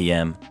at 10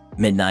 p.m.,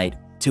 midnight,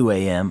 2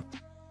 a.m.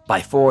 By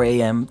 4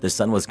 a.m., the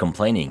son was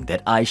complaining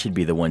that I should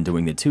be the one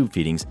doing the tube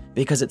feedings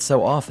because it's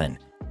so often.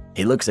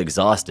 He looks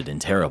exhausted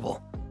and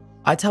terrible.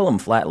 I tell him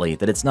flatly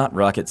that it's not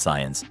rocket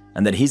science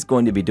and that he's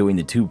going to be doing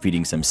the tube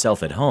feedings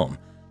himself at home,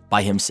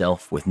 by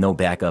himself with no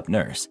backup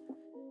nurse.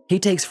 He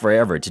takes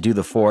forever to do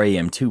the 4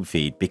 a.m. tube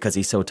feed because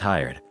he's so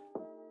tired.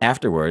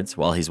 Afterwards,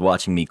 while he's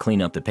watching me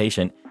clean up the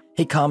patient,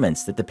 he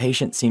comments that the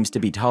patient seems to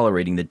be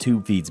tolerating the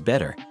tube feeds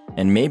better,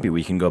 and maybe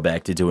we can go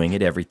back to doing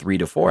it every 3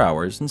 to 4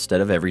 hours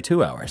instead of every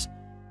 2 hours.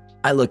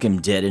 I look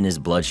him dead in his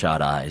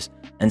bloodshot eyes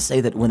and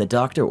say that when the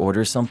doctor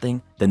orders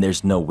something, then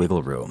there's no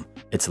wiggle room.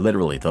 It's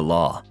literally the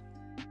law.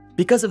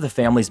 Because of the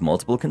family's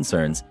multiple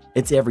concerns,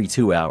 it's every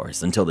 2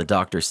 hours until the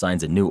doctor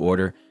signs a new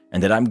order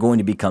and that I'm going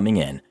to be coming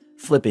in,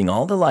 flipping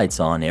all the lights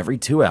on every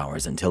 2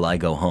 hours until I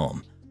go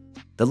home.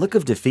 The look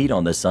of defeat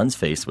on the son's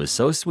face was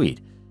so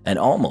sweet, and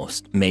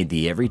almost made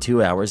the every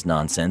 2 hours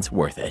nonsense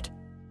worth it.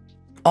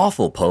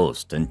 Awful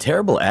post and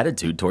terrible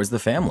attitude towards the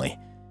family.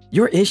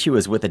 Your issue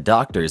is with the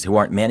doctors who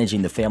aren't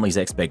managing the family's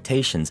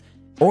expectations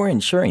or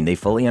ensuring they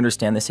fully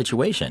understand the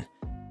situation.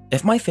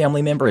 If my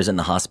family member is in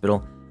the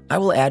hospital, I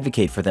will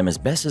advocate for them as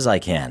best as I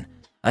can.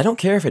 I don't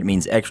care if it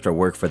means extra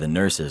work for the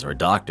nurses or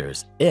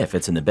doctors, if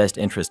it's in the best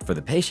interest for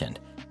the patient.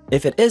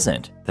 If it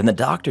isn't, then the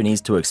doctor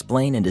needs to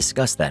explain and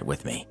discuss that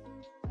with me.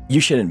 You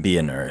shouldn't be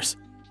a nurse.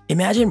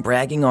 Imagine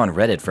bragging on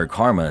Reddit for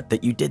karma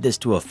that you did this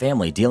to a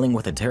family dealing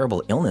with a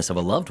terrible illness of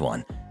a loved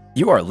one.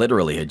 You are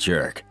literally a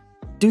jerk.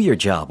 Do your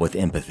job with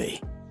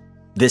empathy.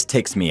 This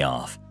ticks me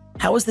off.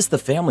 How is this the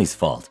family's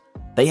fault?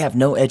 They have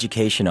no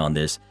education on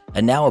this,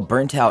 and now a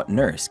burnt-out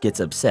nurse gets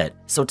upset,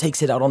 so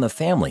takes it out on the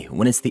family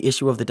when it's the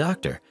issue of the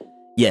doctor.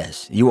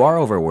 Yes, you are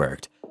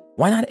overworked.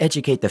 Why not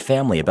educate the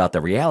family about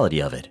the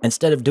reality of it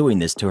instead of doing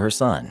this to her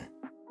son?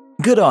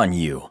 Good on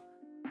you.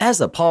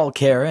 As a Paul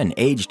Care and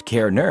aged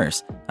care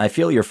nurse, I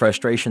feel your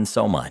frustration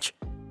so much.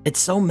 It's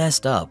so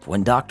messed up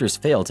when doctors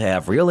fail to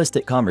have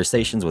realistic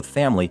conversations with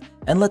family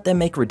and let them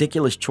make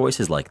ridiculous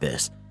choices like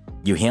this.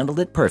 You handled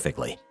it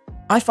perfectly.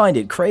 I find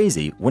it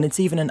crazy when it's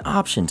even an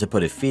option to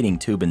put a feeding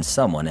tube in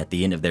someone at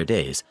the end of their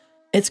days.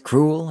 It's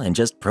cruel and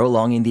just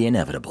prolonging the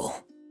inevitable.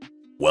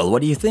 Well,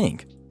 what do you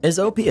think? Is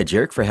OP a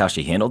jerk for how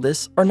she handled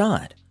this or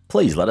not?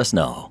 Please let us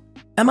know.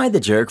 Am I the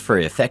jerk for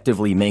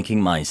effectively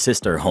making my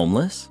sister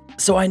homeless?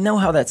 So I know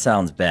how that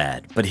sounds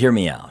bad, but hear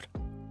me out.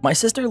 My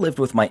sister lived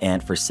with my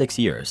aunt for 6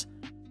 years.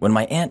 When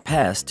my aunt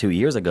passed 2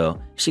 years ago,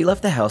 she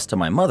left the house to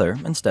my mother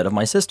instead of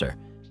my sister,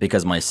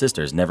 because my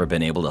sister's never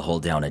been able to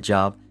hold down a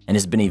job and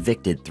has been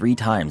evicted 3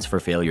 times for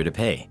failure to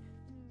pay.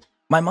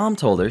 My mom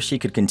told her she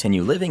could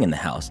continue living in the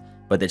house,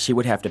 but that she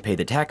would have to pay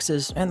the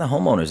taxes and the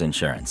homeowner's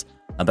insurance,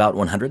 about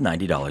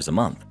 $190 a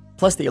month,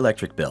 plus the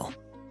electric bill.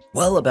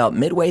 Well, about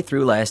midway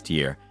through last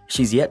year,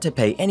 she's yet to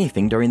pay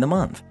anything during the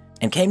month,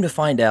 and came to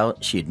find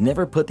out she'd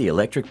never put the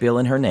electric bill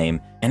in her name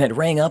and it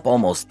rang up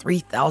almost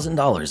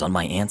 $3,000 on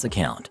my aunt's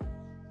account.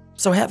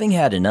 So having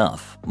had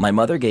enough, my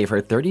mother gave her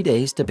 30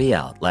 days to be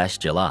out last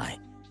July.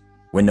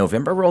 When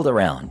November rolled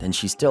around and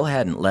she still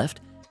hadn't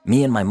left,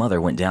 me and my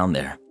mother went down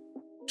there.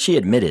 She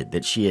admitted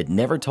that she had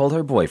never told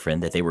her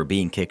boyfriend that they were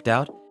being kicked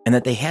out and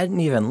that they hadn't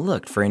even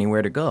looked for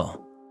anywhere to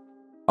go.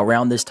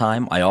 Around this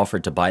time, I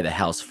offered to buy the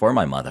house for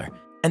my mother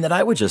and that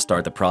I would just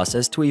start the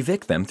process to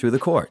evict them through the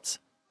courts.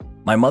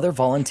 My mother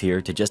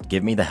volunteered to just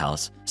give me the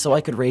house so I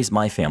could raise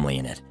my family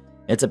in it.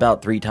 It's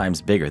about 3 times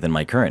bigger than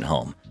my current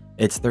home.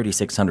 It's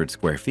 3,600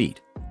 square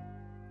feet.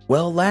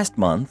 Well, last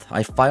month,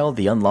 I filed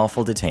the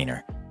unlawful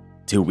detainer.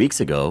 2 weeks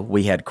ago,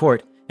 we had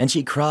court, and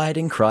she cried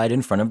and cried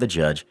in front of the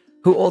judge,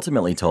 who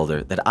ultimately told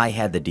her that I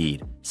had the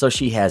deed, so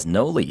she has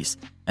no lease,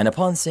 and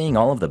upon seeing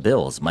all of the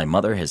bills my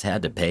mother has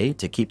had to pay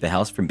to keep the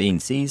house from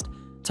being seized,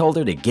 told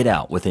her to get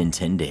out within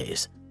 10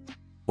 days.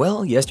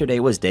 Well, yesterday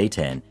was day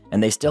 10,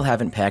 and they still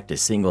haven't packed a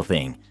single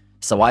thing,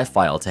 so I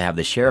filed to have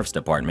the sheriff's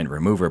department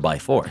remove her by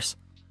force.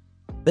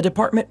 The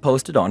department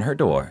posted on her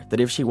door that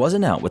if she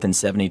wasn't out within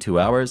 72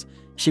 hours,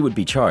 she would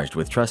be charged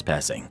with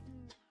trespassing.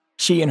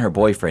 She and her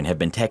boyfriend have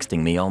been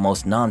texting me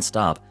almost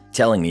non-stop,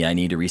 telling me I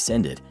need to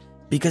rescind it,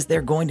 because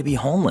they're going to be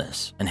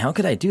homeless, and how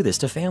could I do this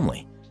to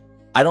family?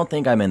 I don't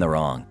think I'm in the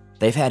wrong.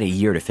 They've had a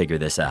year to figure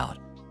this out.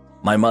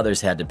 My mother's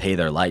had to pay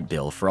their light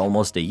bill for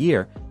almost a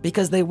year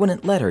because they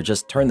wouldn't let her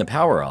just turn the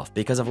power off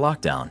because of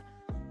lockdown.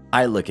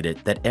 I look at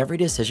it that every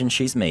decision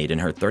she's made in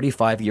her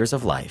 35 years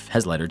of life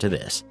has led her to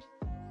this.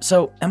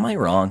 So, am I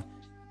wrong?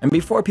 And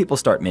before people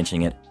start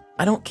mentioning it,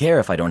 I don't care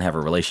if I don't have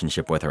a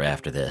relationship with her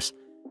after this.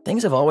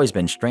 Things have always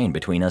been strained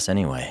between us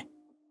anyway.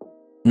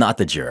 Not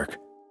the jerk.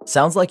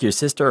 Sounds like your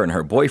sister and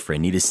her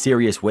boyfriend need a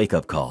serious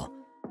wake-up call.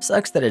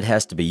 Sucks that it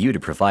has to be you to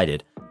provide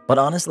it, but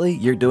honestly,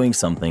 you're doing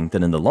something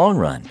that in the long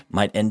run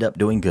might end up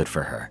doing good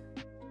for her.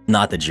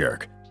 Not the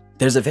jerk.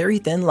 There's a very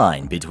thin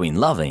line between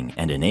loving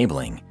and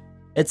enabling.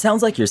 It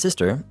sounds like your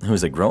sister,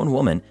 who's a grown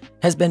woman,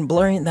 has been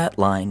blurring that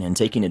line and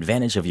taking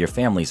advantage of your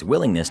family's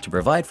willingness to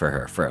provide for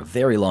her for a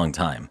very long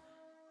time.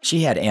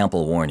 She had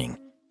ample warning.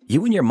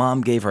 You and your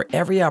mom gave her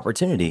every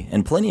opportunity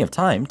and plenty of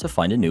time to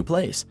find a new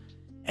place.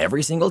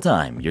 Every single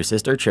time, your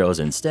sister chose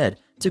instead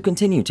to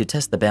continue to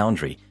test the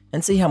boundary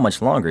and see how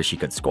much longer she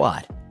could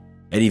squat.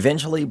 It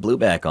eventually blew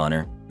back on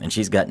her, and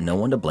she's got no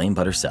one to blame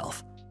but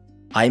herself.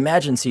 I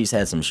imagine she's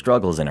had some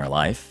struggles in her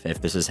life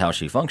if this is how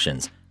she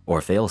functions,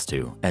 or fails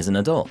to, as an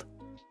adult.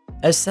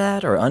 As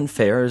sad or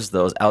unfair as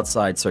those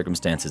outside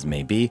circumstances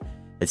may be,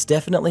 it's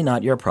definitely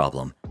not your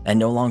problem, and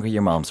no longer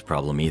your mom's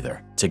problem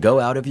either, to go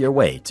out of your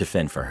way to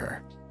fend for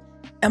her.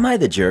 Am I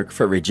the jerk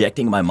for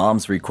rejecting my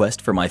mom's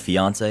request for my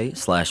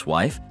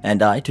fiancé/wife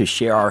and I to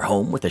share our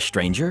home with a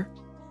stranger?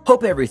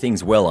 Hope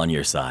everything's well on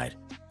your side.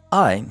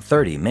 I,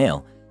 30,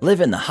 male,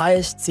 live in the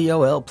highest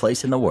COL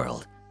place in the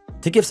world.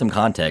 To give some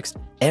context,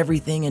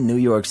 everything in New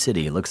York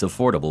City looks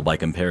affordable by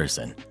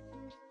comparison.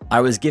 I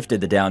was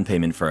gifted the down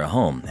payment for a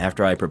home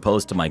after I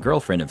proposed to my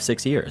girlfriend of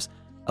 6 years,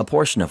 a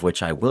portion of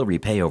which I will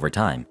repay over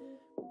time.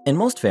 In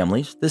most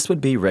families, this would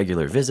be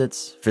regular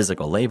visits,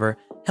 physical labor,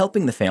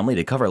 helping the family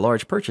to cover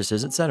large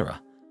purchases,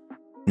 etc.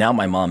 Now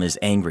my mom is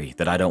angry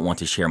that I don't want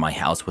to share my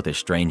house with a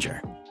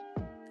stranger.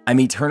 I'm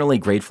eternally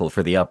grateful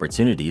for the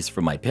opportunities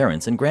from my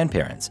parents and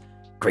grandparents,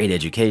 great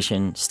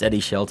education, steady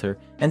shelter,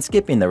 and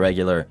skipping the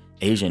regular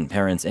Asian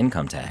parents'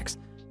 income tax,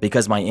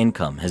 because my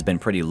income has been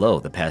pretty low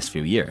the past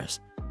few years.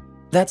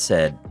 That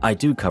said, I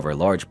do cover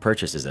large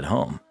purchases at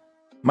home.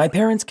 My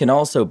parents can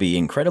also be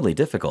incredibly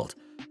difficult.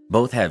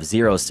 Both have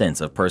zero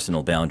sense of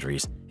personal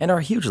boundaries and are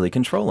hugely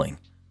controlling.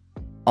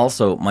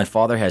 Also, my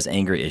father has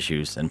anger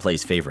issues and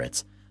plays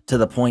favorites, to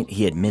the point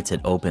he admits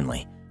it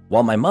openly,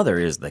 while my mother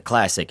is the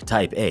classic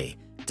type A,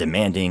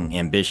 demanding,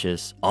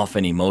 ambitious,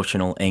 often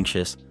emotional,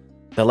 anxious.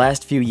 The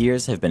last few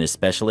years have been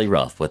especially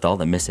rough with all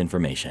the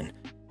misinformation.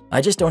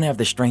 I just don't have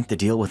the strength to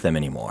deal with them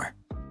anymore.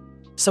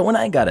 So when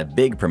I got a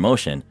big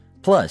promotion,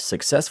 plus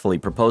successfully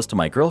proposed to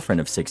my girlfriend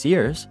of 6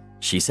 years,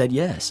 she said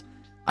yes.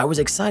 I was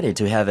excited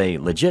to have a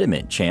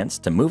legitimate chance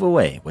to move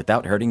away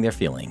without hurting their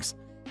feelings.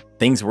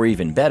 Things were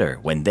even better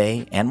when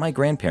they and my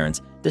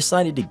grandparents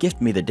decided to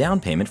gift me the down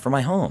payment for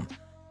my home,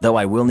 though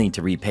I will need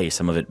to repay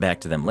some of it back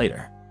to them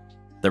later.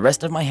 The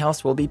rest of my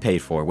house will be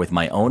paid for with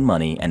my own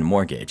money and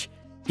mortgage,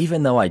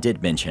 even though I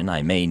did mention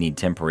I may need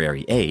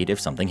temporary aid if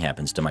something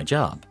happens to my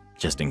job,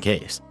 just in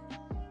case.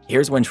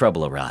 Here's when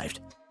trouble arrived.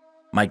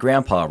 My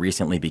grandpa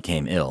recently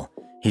became ill.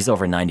 He's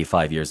over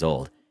 95 years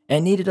old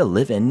and needed a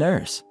live-in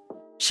nurse.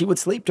 She would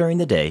sleep during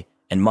the day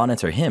and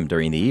monitor him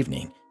during the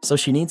evening, so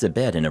she needs a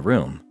bed in a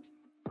room.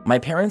 My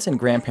parents' and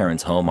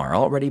grandparents' home are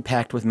already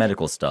packed with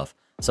medical stuff,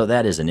 so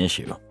that is an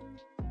issue.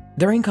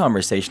 During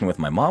conversation with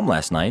my mom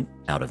last night,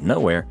 out of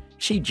nowhere,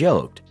 she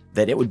joked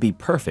that it would be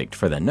perfect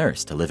for the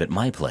nurse to live at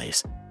my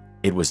place.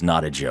 It was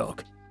not a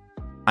joke.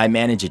 I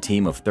manage a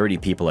team of 30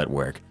 people at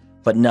work,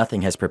 but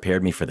nothing has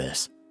prepared me for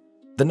this.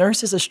 The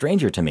nurse is a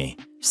stranger to me,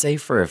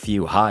 save for a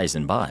few highs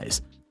and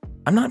buys.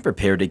 I'm not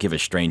prepared to give a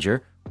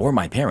stranger, or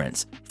my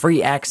parents,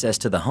 free access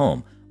to the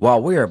home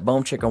while we're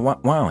bone chicken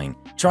wowing,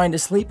 trying to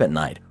sleep at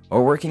night,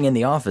 or working in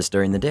the office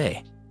during the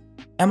day.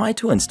 Am I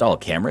to install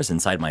cameras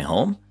inside my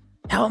home?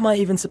 How am I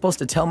even supposed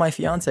to tell my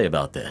fiance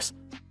about this?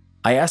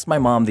 I asked my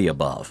mom the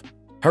above.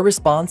 Her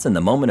response in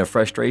the moment of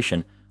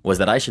frustration was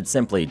that I should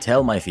simply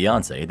tell my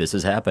fiance this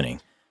is happening.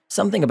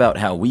 Something about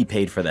how we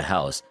paid for the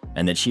house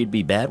and that she'd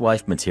be bad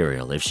wife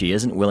material if she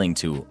isn't willing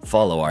to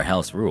follow our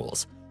house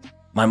rules.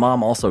 My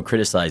mom also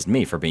criticized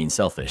me for being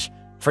selfish,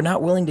 for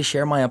not willing to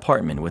share my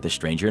apartment with a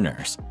stranger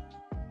nurse.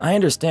 I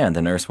understand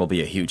the nurse will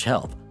be a huge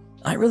help.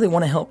 I really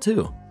want to help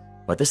too,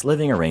 but this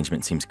living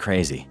arrangement seems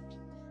crazy.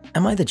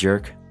 Am I the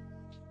jerk?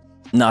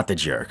 Not the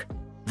jerk.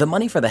 The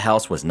money for the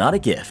house was not a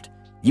gift.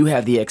 You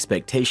have the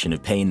expectation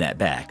of paying that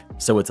back,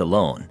 so it's a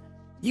loan.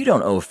 You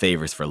don't owe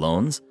favors for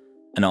loans.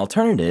 An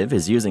alternative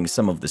is using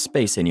some of the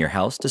space in your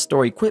house to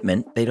store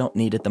equipment they don't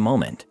need at the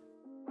moment.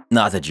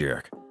 Not the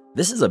jerk.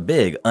 This is a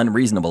big,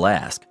 unreasonable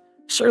ask.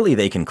 Surely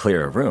they can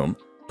clear a room,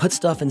 put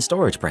stuff in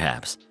storage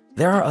perhaps.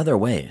 There are other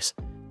ways.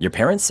 Your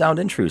parents sound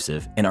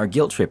intrusive and are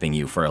guilt-tripping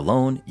you for a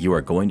loan you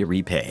are going to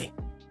repay.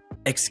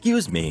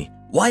 Excuse me,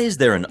 why is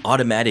there an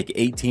automatic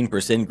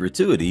 18%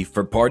 gratuity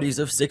for parties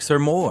of 6 or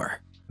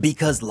more?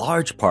 Because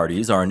large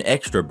parties are an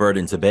extra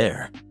burden to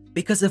bear.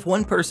 Because if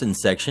one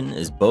person's section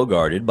is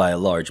bogarted by a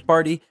large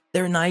party,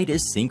 their night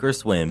is sink or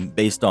swim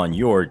based on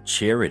your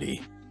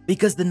charity.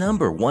 Because the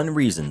number one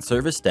reason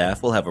service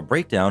staff will have a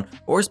breakdown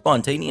or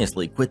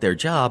spontaneously quit their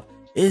job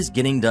is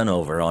getting done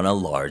over on a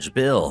large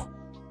bill.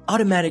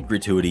 Automatic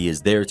gratuity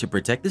is there to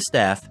protect the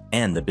staff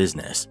and the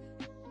business.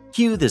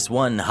 Cue this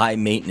one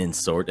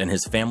high-maintenance sort and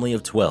his family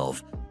of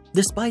 12.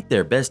 Despite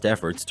their best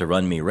efforts to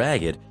run me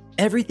ragged,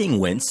 everything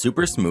went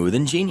super smooth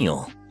and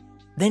genial.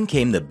 Then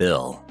came the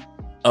bill.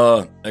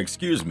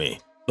 Excuse me,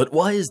 but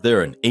why is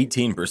there an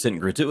 18%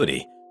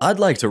 gratuity? I'd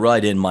like to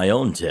write in my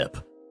own tip.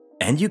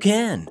 And you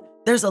can.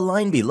 There's a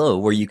line below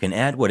where you can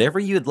add whatever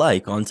you'd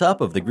like on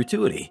top of the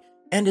gratuity,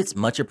 and it's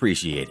much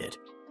appreciated.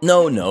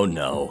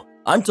 No.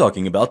 I'm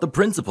talking about the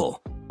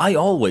principle. I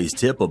always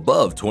tip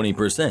above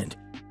 20%.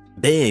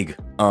 Big,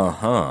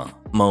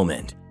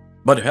 moment.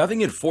 But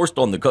having it forced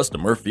on the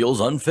customer feels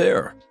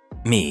unfair.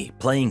 Me,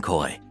 playing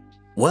coy.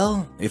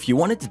 Well, if you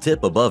wanted to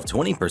tip above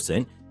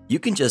 20%, you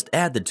can just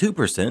add the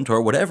 2%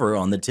 or whatever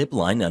on the tip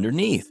line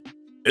underneath.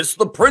 It's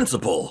the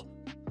principle.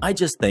 I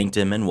just thanked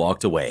him and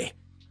walked away.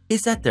 He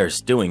sat there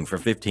stewing for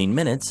 15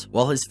 minutes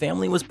while his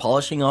family was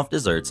polishing off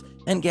desserts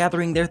and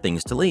gathering their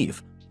things to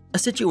leave. A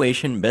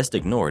situation best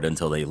ignored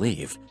until they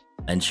leave.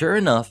 And sure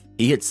enough,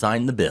 he had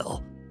signed the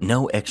bill.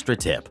 No extra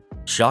tip.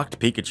 Shocked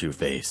Pikachu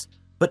face.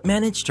 But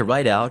managed to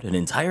write out an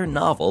entire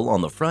novel on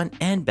the front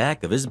and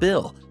back of his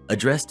bill,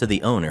 addressed to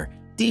the owner,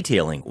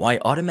 detailing why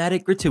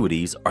automatic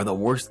gratuities are the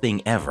worst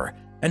thing ever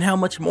and how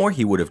much more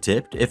he would have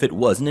tipped if it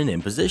wasn't an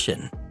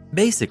imposition.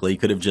 Basically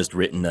could have just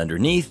written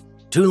underneath,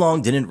 "Too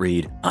long didn't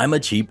read, I'm a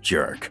cheap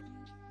jerk."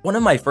 One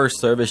of my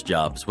first service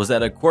jobs was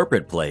at a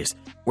corporate place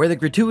where the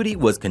gratuity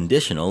was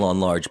conditional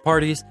on large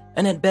parties,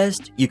 and at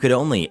best you could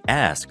only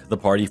ask the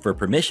party for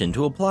permission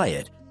to apply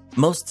it.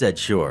 Most said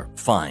sure,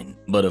 fine,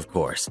 but of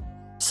course.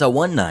 So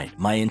one night,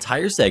 my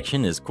entire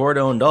section is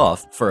cordoned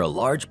off for a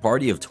large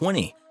party of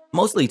 20,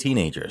 mostly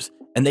teenagers,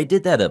 and they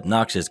did that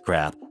obnoxious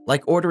crap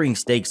like ordering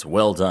steaks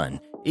well done,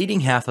 eating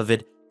half of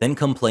it, then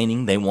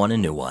complaining they want a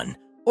new one,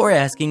 or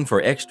asking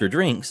for extra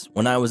drinks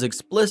when I was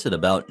explicit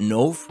about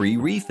no free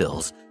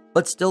refills,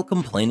 but still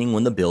complaining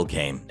when the bill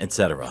came,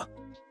 etc.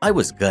 I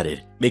was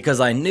gutted because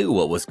I knew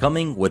what was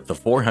coming with the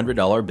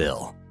 $400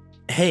 bill.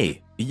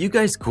 Hey, you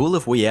guys cool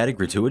if we add a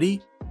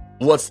gratuity?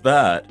 What's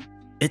that?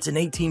 It's an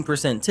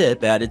 18%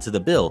 tip added to the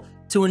bill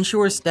to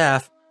ensure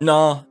staff,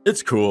 nah,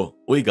 it's cool,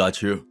 we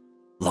got you.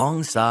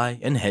 Long sigh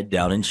and head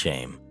down in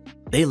shame.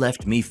 They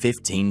left me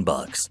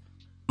 $15.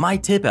 My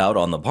tip out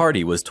on the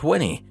party was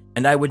 $20,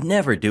 and I would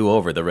never do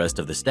over the rest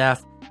of the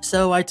staff,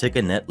 so I took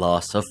a net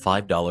loss of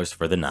 $5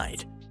 for the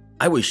night.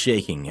 I was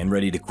shaking and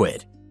ready to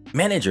quit.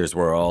 Managers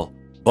were all,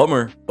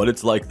 bummer, but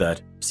it's like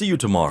that, see you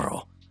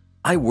tomorrow.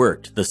 I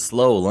worked the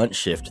slow lunch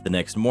shift the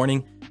next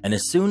morning, and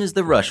as soon as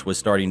the rush was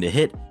starting to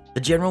hit, the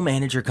general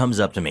manager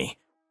comes up to me.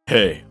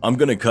 Hey, I'm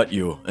gonna cut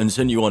you and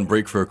send you on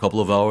break for a couple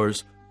of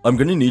hours. I'm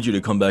gonna need you to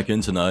come back in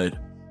tonight.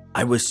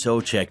 I was so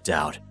checked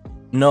out.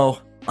 No,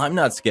 I'm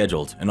not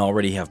scheduled and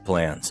already have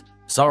plans.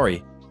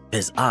 Sorry.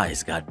 His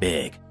eyes got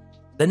big.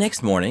 The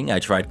next morning, I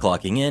tried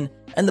clocking in,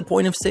 and the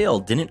point of sale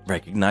didn't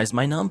recognize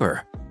my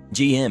number.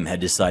 GM had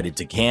decided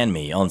to can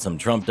me on some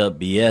trumped-up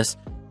BS,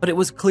 but it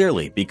was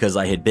clearly because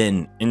I had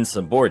been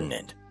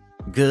insubordinate.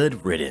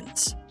 Good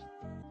riddance.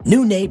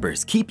 New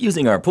neighbors keep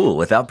using our pool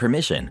without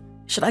permission.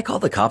 Should I call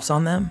the cops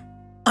on them?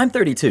 I'm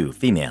 32,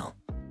 female.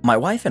 My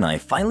wife and I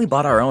finally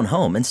bought our own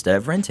home instead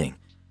of renting.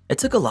 It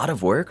took a lot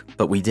of work,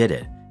 but we did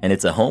it, and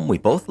it's a home we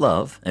both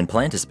love and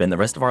plan to spend the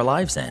rest of our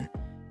lives in.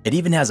 It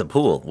even has a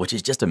pool, which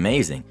is just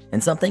amazing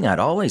and something I'd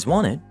always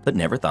wanted but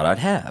never thought I'd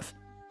have.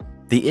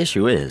 The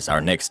issue is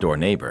our next-door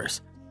neighbors.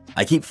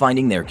 I keep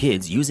finding their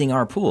kids using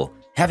our pool,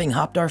 having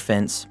hopped our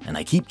fence, and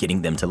I keep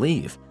getting them to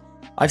leave.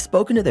 I've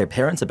spoken to their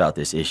parents about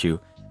this issue,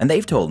 and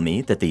they've told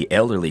me that the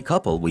elderly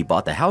couple we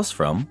bought the house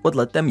from would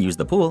let them use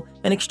the pool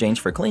in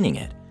exchange for cleaning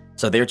it,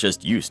 so they're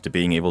just used to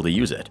being able to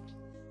use it.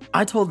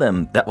 I told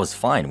them that was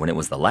fine when it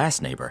was the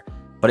last neighbor,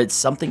 but it's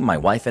something my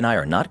wife and I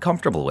are not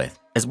comfortable with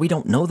as we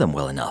don't know them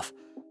well enough.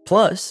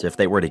 Plus, if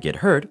they were to get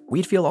hurt,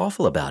 we'd feel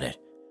awful about it.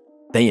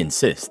 They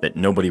insist that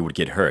nobody would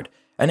get hurt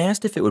and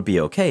asked if it would be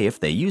okay if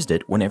they used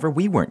it whenever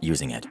we weren't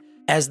using it,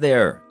 as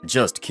they're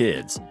just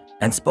kids,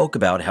 and spoke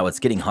about how it's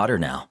getting hotter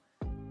now.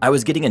 I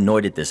was getting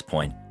annoyed at this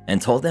point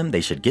and told them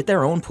they should get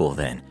their own pool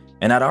then,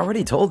 and I'd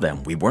already told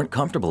them we weren't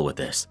comfortable with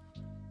this.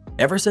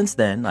 Ever since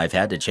then, I've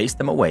had to chase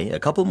them away a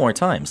couple more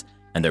times,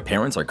 and their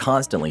parents are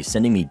constantly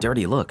sending me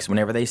dirty looks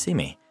whenever they see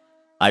me.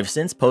 I've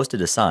since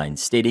posted a sign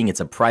stating it's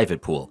a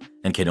private pool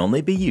and can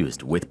only be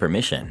used with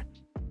permission.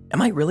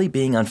 Am I really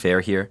being unfair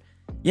here?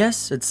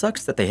 Yes, it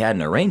sucks that they had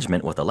an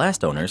arrangement with the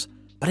last owners,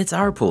 but it's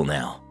our pool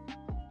now.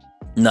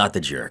 Not the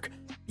jerk.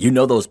 You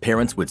know those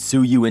parents would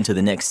sue you into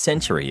the next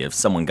century if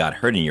someone got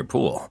hurt in your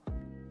pool.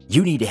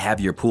 You need to have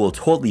your pool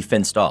totally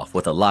fenced off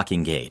with a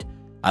locking gate.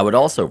 I would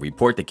also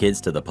report the kids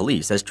to the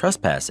police as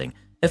trespassing,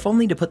 if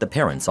only to put the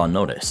parents on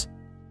notice.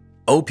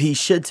 OP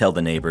should tell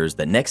the neighbors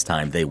that next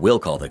time they will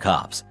call the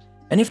cops.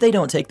 And if they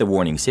don't take the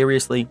warning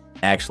seriously,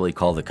 actually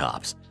call the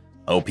cops.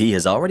 OP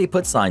has already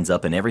put signs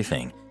up and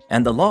everything,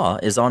 and the law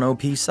is on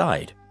OP's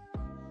side.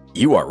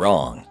 You are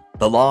wrong.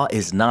 The law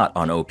is not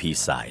on OP's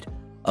side.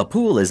 A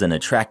pool is an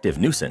attractive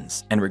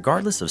nuisance, and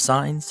regardless of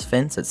signs,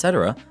 fence,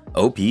 etc.,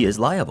 OP is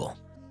liable.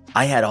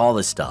 I had all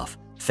the stuff,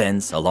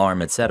 fence,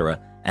 alarm, etc.,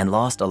 and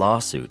lost a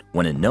lawsuit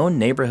when a known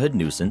neighborhood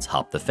nuisance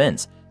hopped the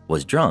fence,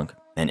 was drunk,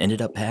 and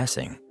ended up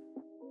passing.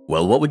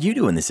 Well, what would you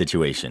do in this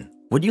situation?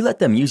 Would you let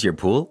them use your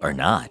pool or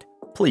not?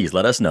 Please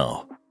let us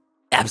know.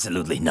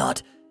 Absolutely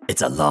not.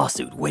 It's a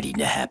lawsuit waiting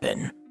to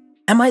happen.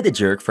 Am I the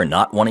jerk for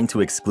not wanting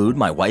to exclude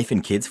my wife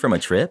and kids from a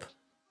trip?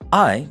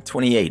 I,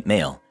 28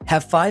 male,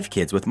 have 5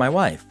 kids with my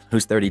wife,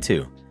 who's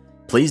 32.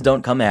 Please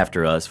don't come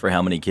after us for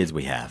how many kids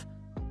we have.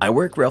 I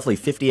work roughly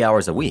 50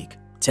 hours a week,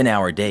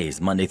 10-hour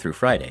days Monday through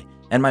Friday,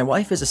 and my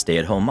wife is a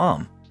stay-at-home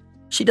mom.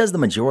 She does the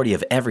majority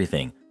of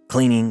everything,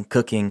 cleaning,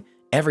 cooking,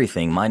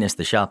 everything minus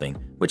the shopping,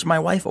 which my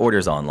wife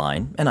orders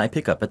online and I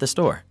pick up at the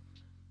store.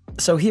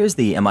 So here's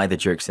the am I the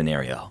jerk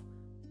scenario.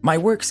 My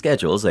work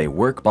schedules a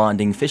work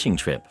bonding fishing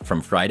trip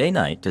from Friday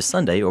night to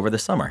Sunday over the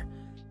summer.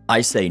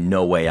 I say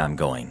no way I'm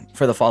going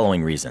for the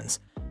following reasons,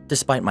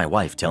 despite my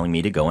wife telling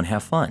me to go and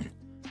have fun.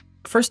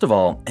 First of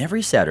all,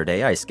 every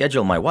Saturday I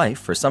schedule my wife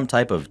for some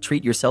type of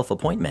treat-yourself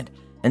appointment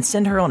and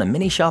send her on a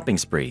mini shopping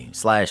spree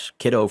 /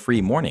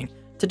 kiddo-free morning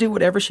to do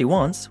whatever she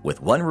wants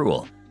with one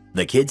rule: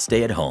 the kids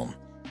stay at home.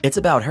 It's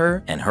about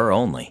her and her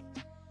only.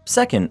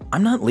 Second,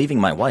 I'm not leaving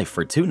my wife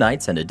for 2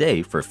 nights and a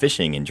day for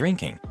fishing and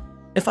drinking.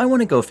 If I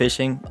want to go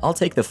fishing, I'll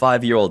take the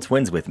 5-year-old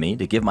twins with me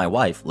to give my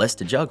wife less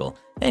to juggle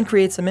and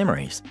create some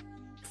memories.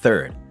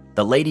 Third,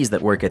 the ladies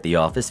that work at the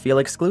office feel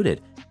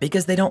excluded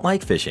because they don't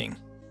like fishing.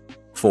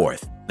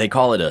 Fourth, they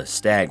call it a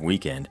stag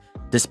weekend,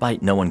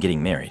 despite no one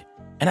getting married.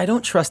 And I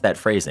don't trust that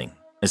phrasing,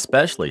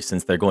 especially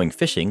since they're going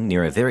fishing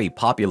near a very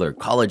popular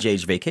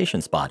college-age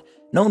vacation spot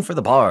known for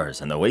the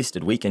bars and the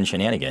wasted weekend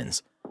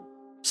shenanigans.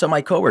 So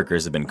my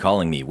coworkers have been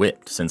calling me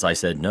whipped since I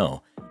said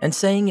no, and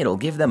saying it'll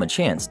give them a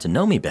chance to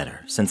know me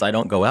better since I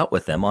don't go out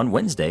with them on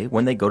Wednesday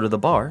when they go to the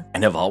bar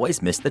and have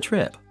always missed the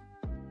trip.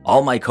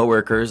 All my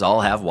coworkers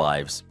all have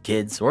wives,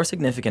 kids, or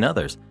significant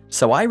others,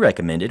 so I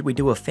recommended we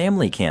do a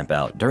family camp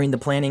out during the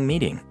planning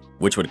meeting,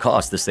 which would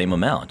cost the same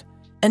amount,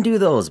 and do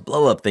those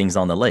blow-up things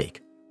on the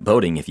lake,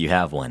 boating if you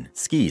have one,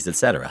 skis,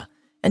 etc.,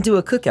 and do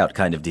a cookout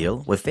kind of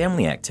deal with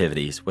family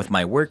activities with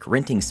my work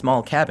renting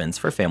small cabins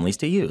for families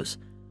to use.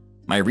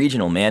 My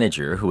regional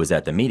manager, who was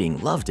at the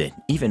meeting, loved it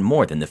even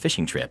more than the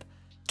fishing trip,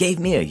 gave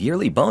me a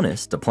yearly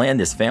bonus to plan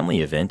this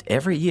family event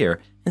every year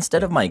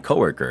instead of my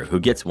coworker who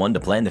gets one to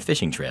plan the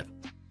fishing trip.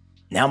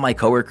 Now my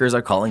coworkers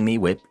are calling me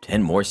whipped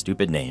and more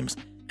stupid names,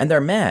 and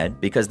they're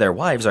mad because their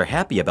wives are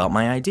happy about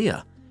my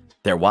idea.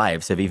 Their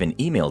wives have even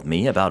emailed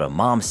me about a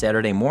mom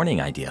Saturday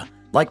morning idea,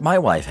 like my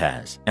wife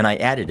has, and I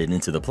added it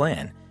into the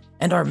plan,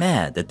 and are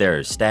mad that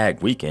their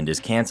stag weekend is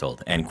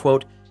canceled and,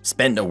 quote,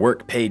 spend a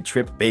work-paid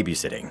trip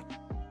babysitting.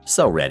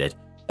 So Reddit,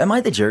 am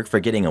I the jerk for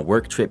getting a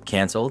work trip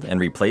canceled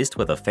and replaced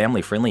with a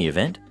family-friendly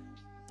event?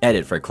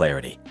 Edit for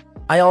clarity.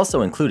 I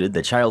also included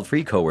the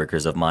child-free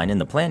coworkers of mine in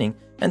the planning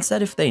and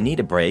said if they need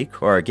a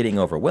break or are getting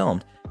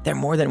overwhelmed, they're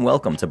more than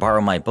welcome to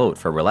borrow my boat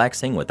for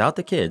relaxing without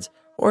the kids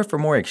or for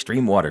more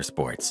extreme water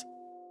sports.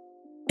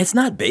 It's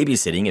not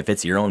babysitting if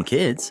it's your own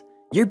kids.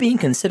 You're being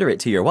considerate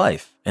to your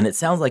wife, and it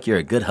sounds like you're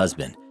a good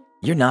husband.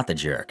 You're not the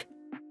jerk.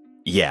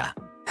 Yeah,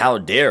 how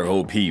dare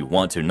OP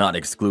want to not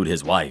exclude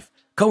his wife,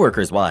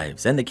 coworkers'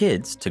 wives, and the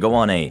kids to go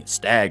on a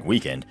stag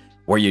weekend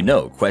where you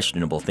know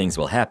questionable things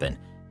will happen,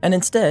 and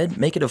instead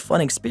make it a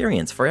fun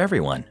experience for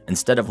everyone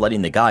instead of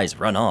letting the guys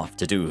run off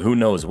to do who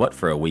knows what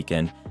for a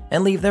weekend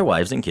and leave their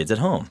wives and kids at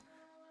home.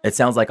 It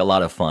sounds like a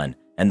lot of fun,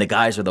 and the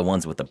guys are the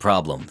ones with the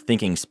problem,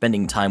 thinking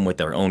spending time with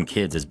their own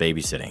kids is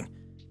babysitting.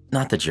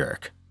 Not the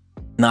jerk.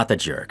 Not the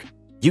jerk.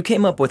 You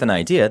came up with an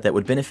idea that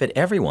would benefit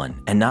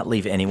everyone and not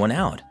leave anyone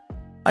out.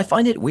 I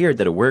find it weird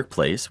that a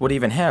workplace would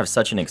even have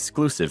such an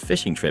exclusive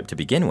fishing trip to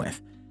begin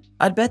with.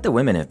 I'd bet the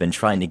women have been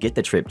trying to get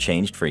the trip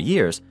changed for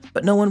years,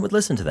 but no one would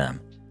listen to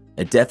them.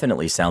 It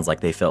definitely sounds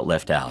like they felt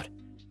left out.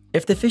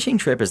 If the fishing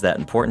trip is that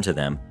important to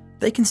them,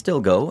 they can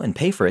still go and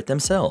pay for it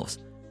themselves.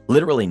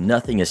 Literally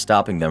nothing is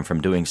stopping them from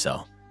doing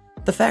so.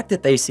 The fact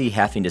that they see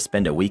having to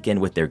spend a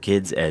weekend with their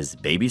kids as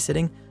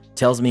babysitting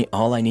tells me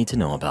all I need to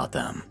know about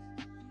them.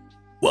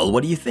 Well,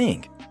 what do you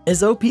think?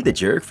 Is OP the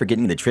jerk for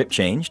getting the trip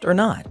changed or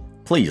not?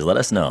 Please let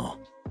us know.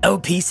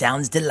 OP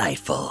sounds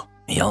delightful.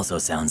 He also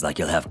sounds like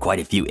you'll have quite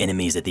a few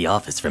enemies at the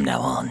office from now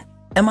on.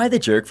 Am I the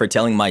jerk for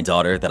telling my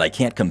daughter that I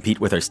can't compete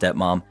with her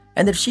stepmom,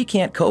 and that if she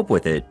can't cope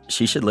with it,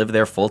 she should live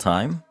there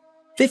full-time?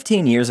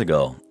 15 years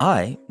ago,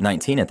 I,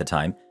 19 at the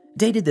time,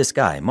 dated this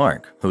guy,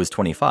 Mark, who was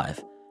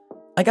 25.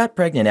 I got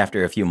pregnant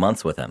after a few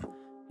months with him.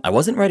 I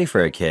wasn't ready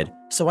for a kid,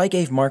 so I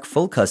gave Mark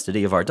full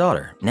custody of our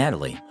daughter,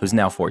 Natalie, who's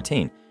now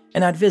 14,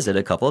 and I'd visit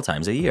a couple of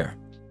times a year.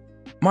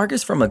 Mark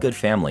is from a good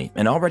family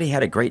and already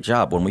had a great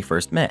job when we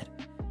first met.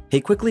 He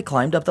quickly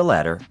climbed up the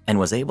ladder and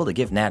was able to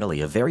give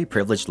Natalie a very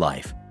privileged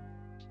life.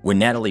 When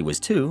Natalie was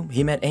 2,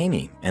 he met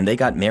Amy, and they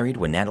got married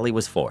when Natalie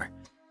was 4.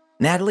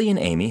 Natalie and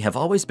Amy have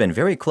always been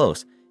very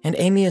close, and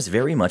Amy is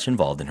very much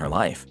involved in her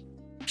life.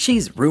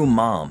 She's room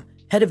mom,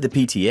 head of the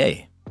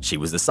PTA. She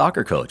was the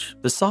soccer coach,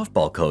 the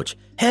softball coach,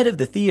 head of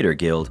the theater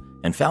guild,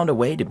 and found a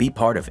way to be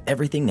part of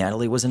everything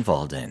Natalie was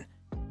involved in.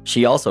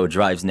 She also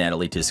drives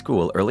Natalie to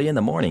school early in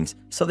the mornings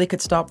so they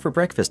could stop for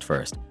breakfast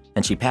first,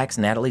 and she packs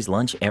Natalie's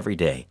lunch every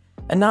day,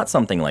 and not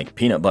something like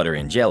peanut butter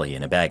and jelly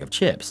in a bag of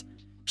chips.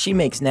 She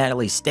makes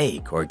Natalie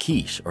steak or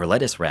quiche or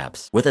lettuce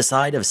wraps with a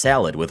side of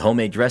salad with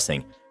homemade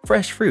dressing,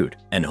 fresh fruit,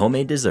 and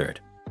homemade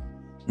dessert.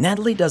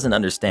 Natalie doesn't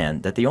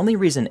understand that the only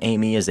reason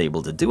Amy is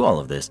able to do all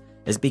of this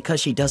is because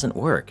she doesn't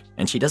work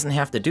and she doesn't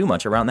have to do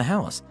much around the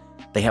house.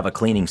 They have a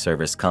cleaning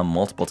service come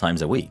multiple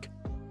times a week.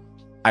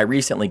 I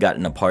recently got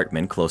an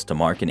apartment close to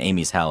Mark and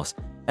Amy's house,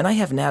 and I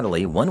have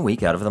Natalie 1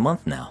 week out of the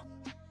month now.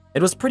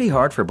 It was pretty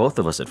hard for both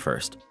of us at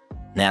first.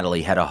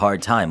 Natalie had a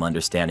hard time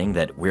understanding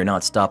that we're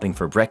not stopping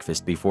for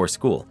breakfast before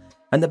school,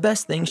 and the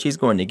best thing she's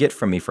going to get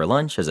from me for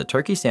lunch is a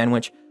turkey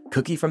sandwich,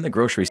 cookie from the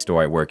grocery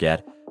store I work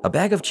at, a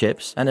bag of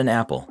chips, and an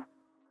apple.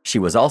 She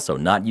was also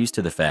not used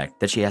to the fact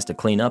that she has to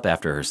clean up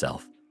after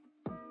herself.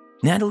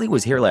 Natalie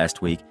was here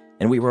last week,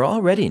 and we were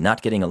already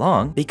not getting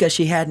along because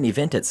she had an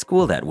event at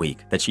school that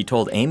week that she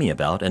told Amy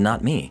about and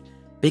not me,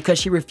 because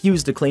she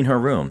refused to clean her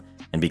room,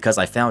 and because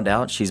I found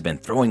out she's been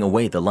throwing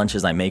away the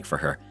lunches I make for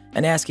her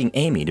and asking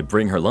Amy to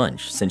bring her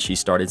lunch since she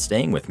started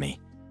staying with me.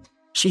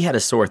 She had a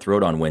sore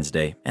throat on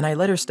Wednesday, and I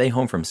let her stay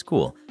home from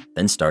school,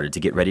 then started to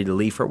get ready to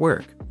leave for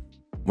work.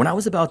 When I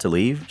was about to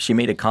leave, she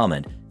made a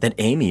comment that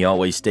Amy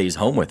always stays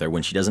home with her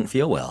when she doesn't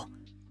feel well.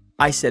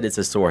 I said it's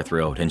a sore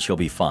throat and she'll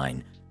be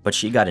fine, but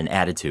she got an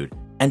attitude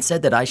and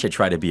said that I should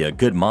try to be a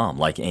good mom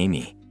like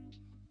Amy.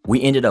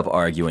 We ended up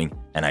arguing,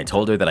 and I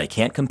told her that I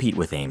can't compete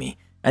with Amy,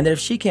 and that if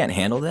she can't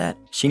handle that,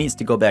 she needs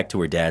to go back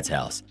to her dad's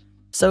house.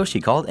 So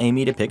she called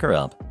Amy to pick her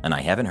up, and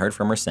I haven't heard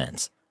from her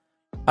since.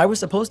 I was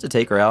supposed to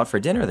take her out for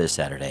dinner this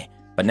Saturday,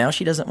 but now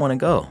she doesn't want to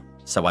go,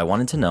 so I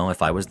wanted to know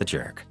if I was the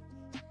jerk.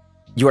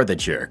 You're the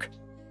jerk.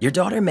 Your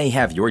daughter may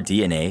have your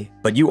DNA,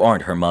 but you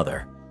aren't her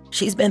mother.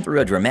 She's been through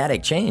a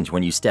dramatic change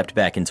when you stepped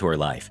back into her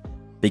life.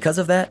 Because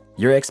of that,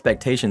 your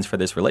expectations for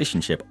this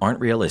relationship aren't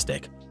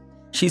realistic.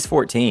 She's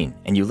 14,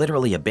 and you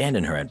literally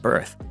abandoned her at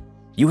birth.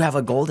 You have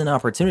a golden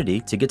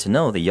opportunity to get to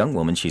know the young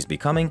woman she's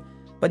becoming,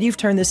 but you've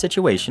turned this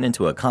situation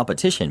into a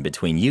competition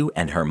between you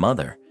and her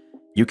mother.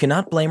 You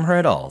cannot blame her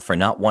at all for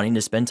not wanting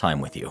to spend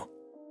time with you.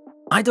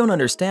 I don't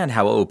understand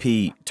how OP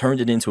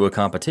turned it into a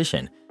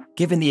competition.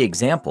 Given the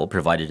example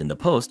provided in the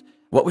post,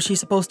 what was she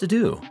supposed to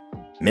do?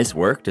 Miss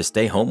work to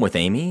stay home with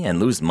Amy and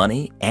lose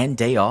money and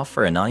day off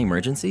for a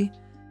non-emergency?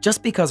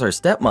 Just because her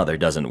stepmother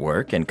doesn't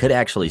work and could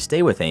actually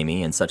stay with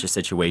Amy in such a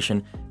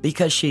situation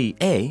because she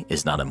A,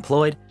 is not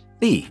employed,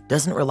 B,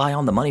 doesn't rely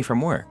on the money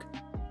from work.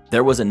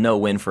 There was a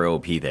no-win for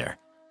OP there.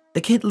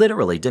 The kid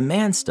literally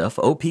demands stuff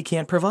OP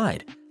can't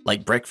provide,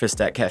 like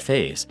breakfast at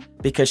cafes,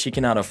 because she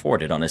cannot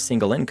afford it on a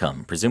single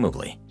income,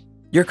 presumably.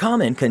 Your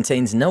comment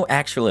contains no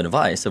actual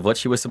advice of what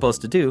she was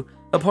supposed to do,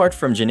 apart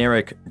from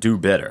generic do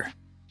better.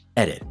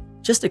 Edit.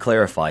 Just to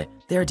clarify,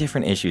 there are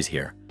different issues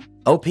here.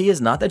 OP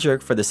is not the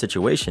jerk for the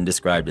situation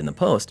described in the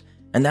post,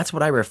 and that's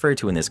what I refer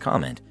to in this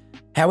comment.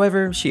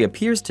 However, she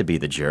appears to be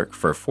the jerk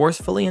for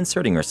forcefully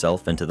inserting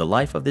herself into the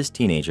life of this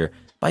teenager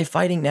by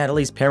fighting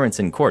Natalie's parents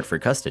in court for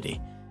custody,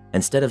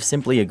 instead of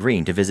simply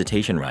agreeing to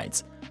visitation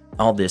rights.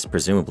 All this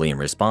presumably in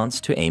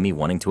response to Amy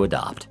wanting to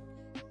adopt.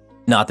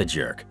 Not the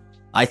jerk.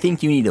 I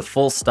think you need a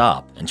full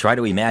stop and try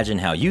to imagine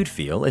how you'd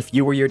feel if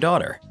you were your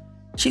daughter.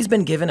 She's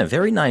been given a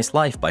very nice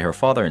life by her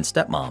father and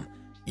stepmom.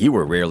 You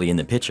were rarely in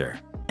the picture,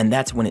 and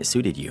that's when it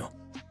suited you.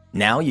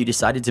 Now you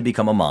decided to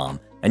become a mom,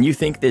 and you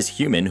think this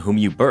human whom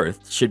you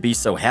birthed should be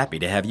so happy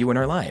to have you in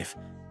her life.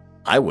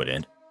 I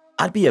wouldn't.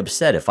 I'd be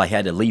upset if I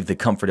had to leave the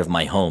comfort of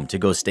my home to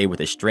go stay with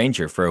a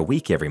stranger for a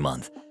week every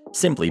month,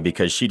 simply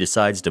because she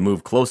decides to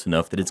move close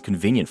enough that it's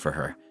convenient for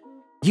her.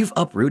 You've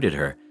uprooted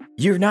her.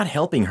 You're not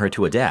helping her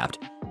to adapt.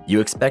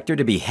 You expect her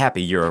to be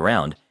happy you're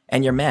around,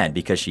 and you're mad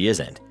because she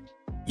isn't.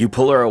 You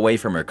pull her away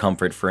from her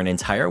comfort for an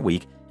entire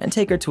week and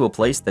take her to a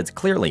place that's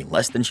clearly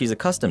less than she's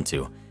accustomed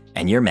to,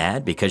 and you're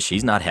mad because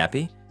she's not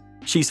happy?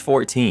 She's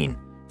 14.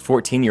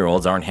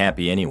 14-year-olds aren't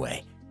happy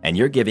anyway, and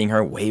you're giving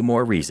her way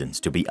more reasons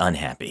to be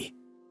unhappy.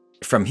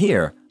 From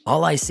here,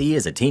 all I see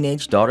is a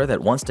teenage daughter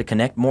that wants to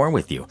connect more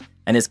with you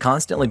and is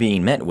constantly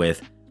being met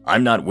with,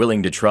 "I'm not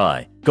willing to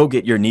try, go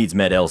get your needs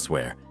met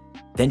elsewhere."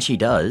 Then she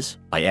does,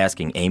 by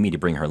asking Amy to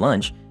bring her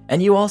lunch,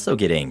 and you also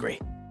get angry.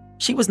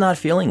 She was not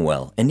feeling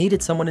well and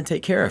needed someone to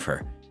take care of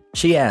her.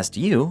 She asked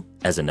you,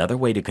 as another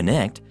way to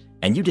connect,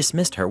 and you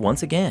dismissed her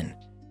once again.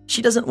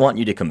 She doesn't want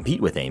you to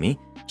compete with Amy,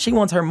 she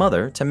wants her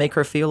mother to make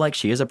her feel like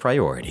she is a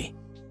priority.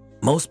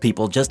 Most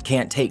people just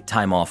can't take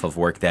time off of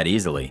work that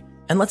easily,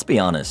 and let's be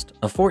honest,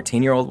 a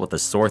 14-year-old with a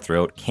sore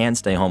throat can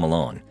stay home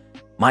alone.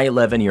 My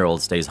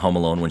 11-year-old stays home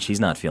alone when she's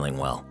not feeling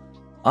well.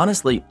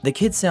 Honestly, the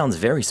kid sounds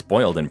very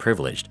spoiled and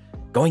privileged.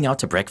 Going out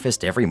to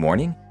breakfast every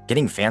morning,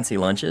 getting fancy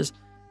lunches,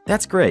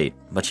 that's great,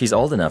 but she's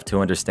old enough to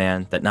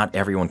understand that not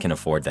everyone can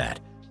afford that.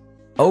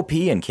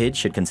 OP and kids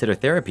should consider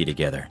therapy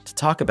together to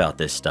talk about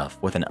this stuff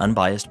with an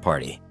unbiased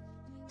party.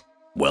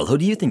 Well, who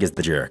do you think is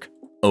the jerk?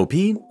 OP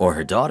or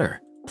her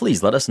daughter?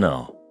 Please let us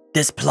know.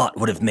 This plot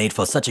would have made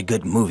for such a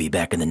good movie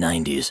back in the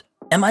 90s.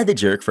 Am I the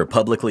jerk for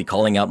publicly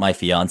calling out my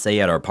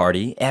fiancé at our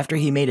party after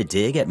he made a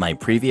dig at my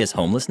previous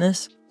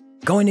homelessness?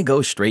 Going to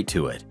go straight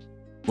to it.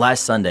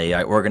 Last Sunday,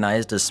 I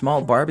organized a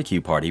small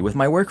barbecue party with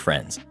my work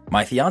friends,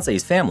 my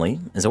fiancé's family,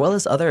 as well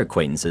as other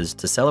acquaintances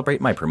to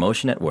celebrate my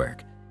promotion at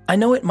work. I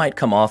know it might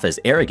come off as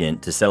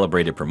arrogant to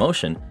celebrate a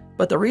promotion,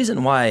 but the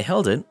reason why I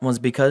held it was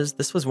because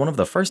this was one of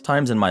the first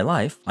times in my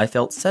life I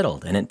felt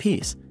settled and at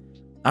peace.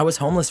 I was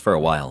homeless for a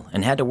while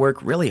and had to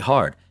work really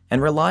hard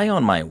and rely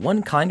on my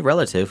one kind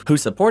relative who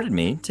supported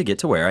me to get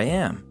to where I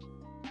am.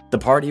 The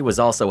party was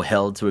also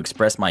held to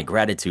express my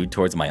gratitude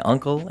towards my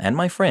uncle and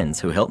my friends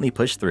who helped me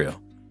push through.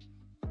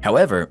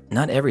 However,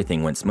 not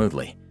everything went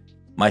smoothly.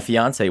 My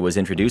fiancé was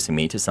introducing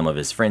me to some of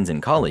his friends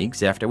and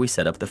colleagues after we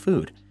set up the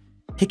food.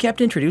 He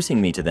kept introducing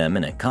me to them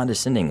in a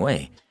condescending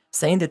way,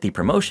 saying that the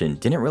promotion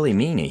didn't really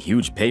mean a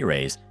huge pay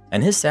raise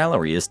and his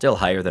salary is still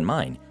higher than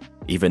mine,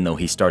 even though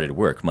he started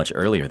work much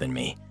earlier than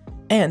me,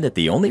 and that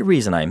the only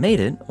reason I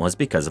made it was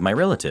because of my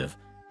relative.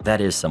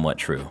 That is somewhat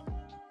true.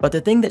 But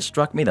the thing that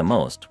struck me the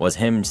most was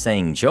him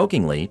saying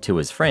jokingly to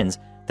his friends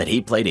that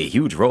he played a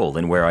huge role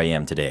in where I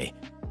am today,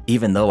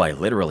 even though I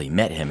literally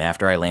met him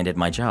after I landed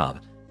my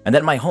job, and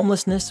that my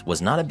homelessness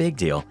was not a big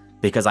deal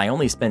because I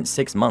only spent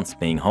 6 months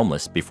being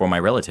homeless before my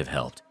relative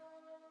helped.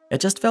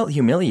 It just felt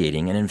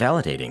humiliating and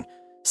invalidating,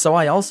 so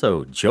I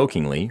also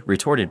jokingly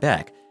retorted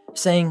back,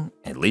 saying,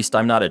 "At least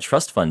I'm not a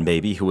trust fund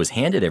baby who was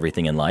handed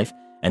everything in life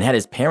and had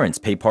his parents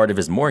pay part of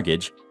his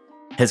mortgage."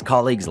 His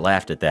colleagues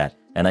laughed at that,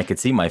 and I could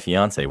see my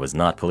fiancé was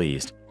not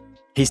pleased.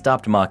 He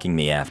stopped mocking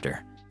me after,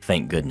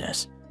 thank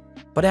goodness.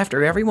 But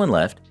after everyone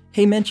left,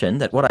 he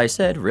mentioned that what I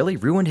said really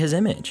ruined his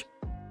image.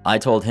 I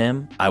told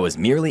him I was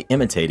merely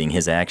imitating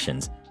his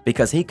actions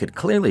because he could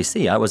clearly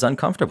see I was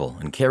uncomfortable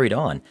and carried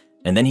on,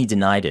 and then he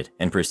denied it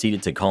and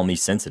proceeded to call me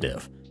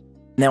sensitive.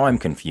 Now I'm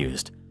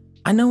confused.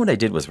 I know what I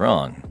did was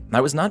wrong.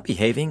 I was not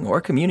behaving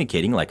or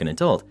communicating like an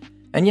adult.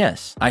 And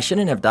yes, I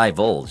shouldn't have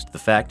divulged the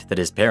fact that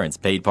his parents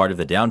paid part of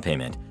the down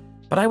payment,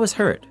 but I was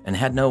hurt and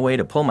had no way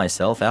to pull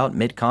myself out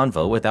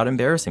mid-convo without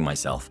embarrassing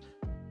myself.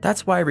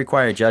 That's why I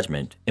require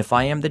judgment. If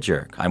I am the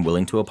jerk, I'm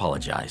willing to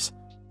apologize.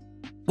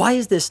 Why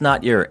is this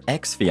not your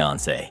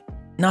ex-fiancé?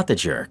 Not the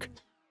jerk.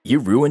 You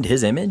ruined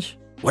his image?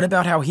 What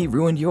about how he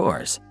ruined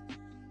yours?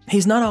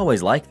 He's not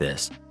always like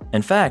this.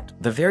 In fact,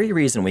 the very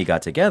reason we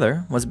got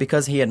together was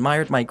because he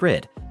admired my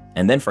grit,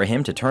 and then for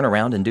him to turn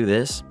around and do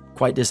this,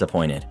 quite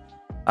disappointed.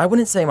 I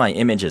wouldn't say my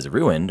image is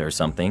ruined or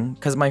something,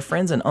 because my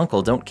friends and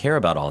uncle don't care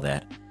about all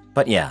that.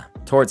 But yeah,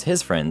 towards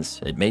his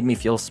friends, it made me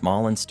feel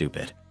small and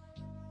stupid.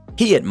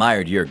 He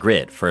admired your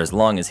grit for as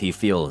long as he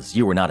feels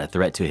you were not a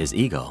threat to his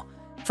ego,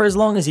 for as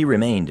long as you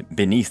remained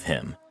beneath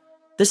him.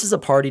 This is a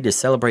party to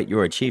celebrate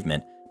your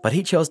achievement, but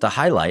he chose to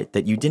highlight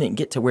that you didn't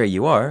get to where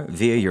you are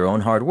via your own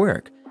hard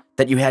work,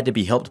 that you had to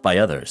be helped by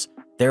others,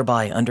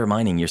 thereby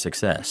undermining your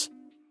success.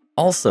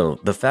 Also,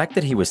 the fact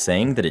that he was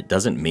saying that it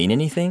doesn't mean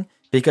anything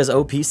because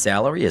OP's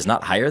salary is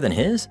not higher than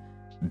his?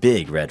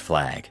 Big red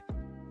flag.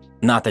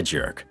 Not the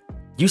jerk.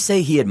 You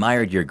say he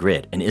admired your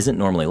grit and isn't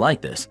normally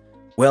like this.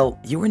 Well,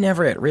 you were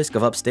never at risk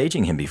of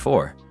upstaging him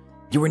before.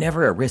 You were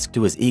never at risk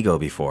to his ego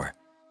before.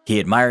 He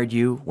admired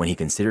you when he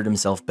considered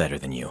himself better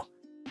than you.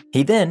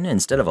 He then,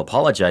 instead of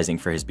apologizing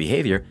for his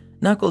behavior,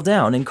 knuckled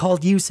down and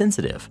called you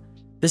sensitive.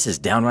 This is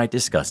downright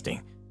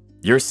disgusting.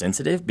 You're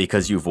sensitive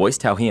because you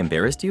voiced how he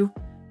embarrassed you?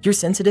 You're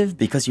sensitive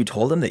because you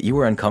told him that you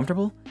were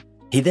uncomfortable?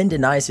 He then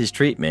denies his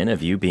treatment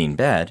of you being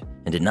bad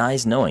and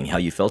denies knowing how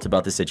you felt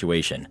about the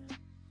situation.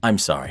 I'm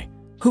sorry.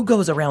 Who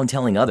goes around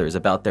telling others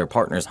about their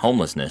partner's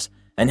homelessness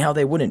and how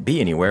they wouldn't be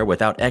anywhere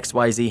without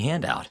XYZ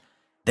handout,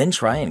 then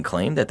try and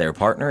claim that their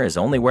partner is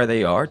only where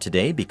they are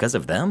today because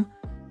of them,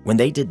 when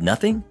they did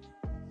nothing?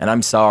 And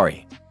I'm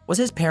sorry. Was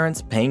his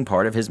parents paying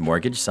part of his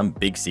mortgage some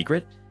big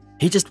secret?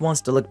 He just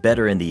wants to look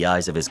better in the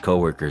eyes of his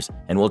coworkers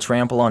and will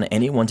trample on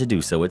anyone to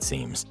do so, it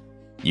seems.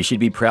 You should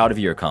be proud of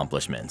your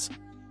accomplishments.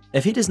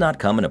 If he does not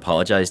come and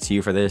apologize to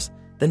you for this,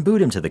 then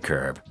boot him to the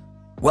curb.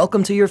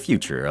 Welcome to your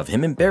future of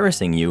him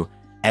embarrassing you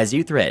as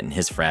you threaten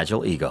his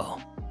fragile ego.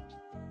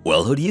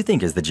 Well, who do you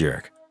think is the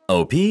jerk?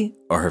 OP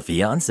or her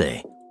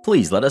fiancé?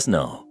 Please let us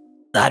know.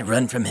 I'd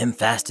run from him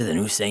faster than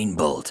Usain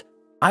Bolt.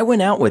 I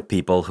went out with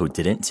people who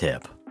didn't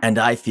tip, and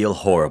I feel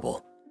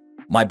horrible.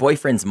 My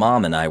boyfriend's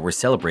mom and I were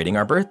celebrating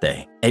our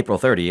birthday, April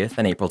 30th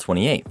and April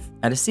 28th,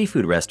 at a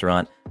seafood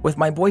restaurant with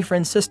my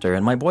boyfriend's sister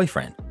and my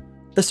boyfriend.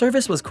 The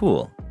service was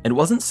cool, it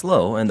wasn't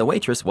slow, and the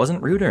waitress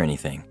wasn't rude or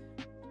anything.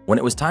 When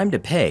it was time to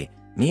pay,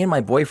 me and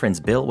my boyfriend's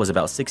bill was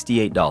about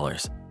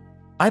 $68.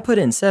 I put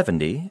in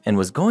 $70 and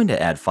was going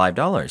to add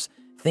 $5,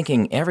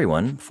 thinking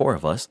everyone, 4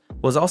 of us,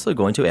 was also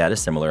going to add a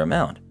similar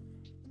amount.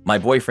 My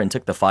boyfriend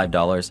took the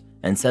 $5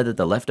 and said that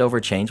the leftover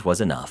change was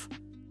enough.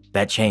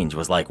 That change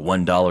was like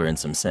 $1 and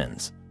some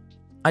cents.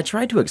 I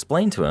tried to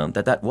explain to him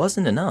that that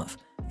wasn't enough,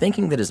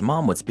 thinking that his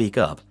mom would speak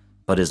up,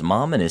 but his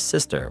mom and his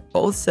sister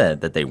both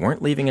said that they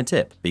weren't leaving a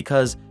tip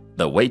because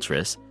the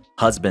waitress,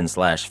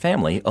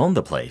 husband/family, owned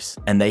the place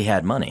and they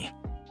had money.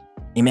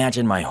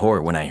 Imagine my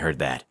horror when I heard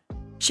that.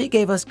 She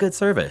gave us good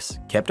service,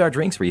 kept our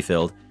drinks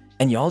refilled,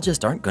 and y'all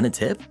just aren't gonna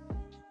tip?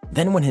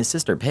 Then when his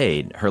sister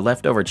paid, her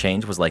leftover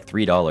change was like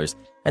 $3,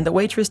 and the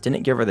waitress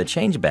didn't give her the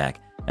change back,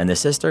 and the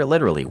sister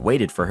literally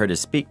waited for her to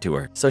speak to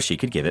her so she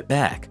could give it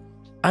back.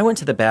 I went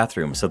to the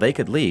bathroom so they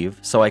could leave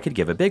so I could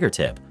give a bigger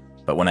tip,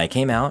 but when I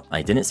came out,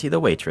 I didn't see the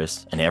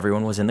waitress and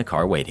everyone was in the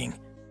car waiting.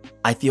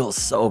 I feel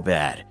so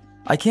bad.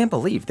 I can't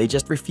believe they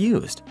just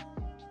refused.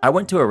 I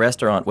went to a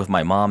restaurant with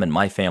my mom and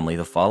my family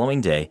the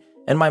following day,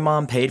 and my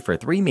mom paid for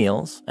 3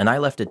 meals and I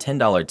left a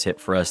 $10 tip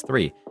for us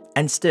 3,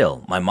 and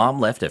still my mom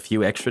left a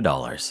few extra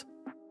dollars.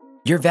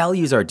 Your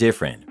values are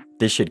different.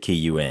 This should key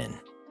you in.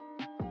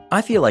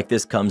 I feel like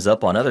this comes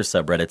up on other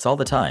subreddits all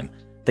the time.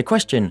 The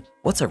question,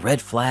 what's a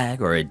red flag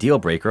or a deal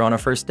breaker on a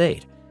first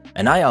date?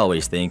 And I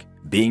always think,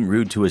 being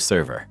rude to a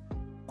server.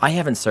 I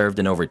haven't served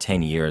in over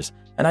 10 years,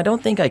 and I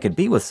don't think I could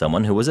be with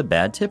someone who was a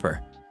bad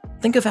tipper.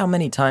 Think of how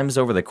many times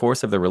over the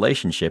course of the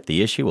relationship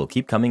the issue will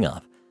keep coming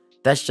up.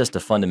 That's just a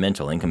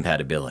fundamental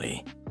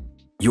incompatibility.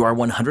 You are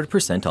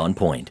 100% on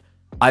point.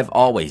 I've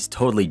always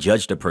totally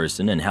judged a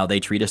person and how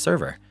they treat a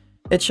server.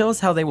 It shows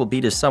how they will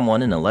be to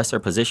someone in a lesser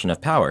position of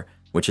power,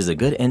 which is a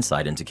good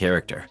insight into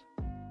character.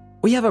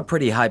 We have a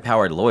pretty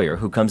high-powered lawyer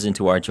who comes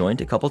into our joint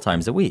a couple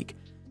times a week.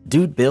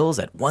 Dude bills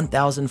at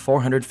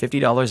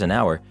 $1,450 an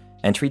hour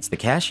and treats the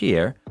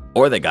cashier,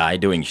 or the guy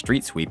doing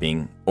street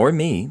sweeping, or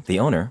me, the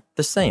owner,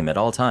 the same at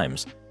all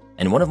times.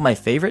 And one of my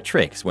favorite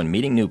tricks when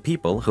meeting new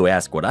people who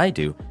ask what I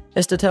do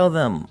is to tell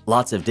them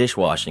lots of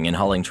dishwashing and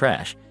hauling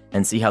trash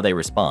and see how they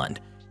respond.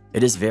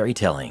 It is very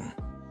telling.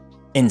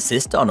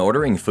 Insist on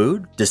ordering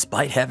food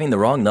despite having the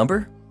wrong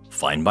number?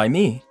 Fine by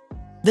me.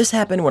 This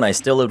happened when I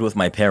still lived with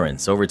my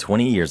parents over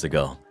 20 years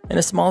ago in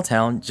a small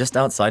town just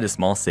outside a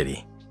small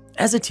city.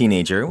 As a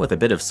teenager with a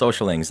bit of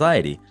social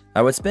anxiety,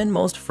 I would spend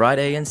most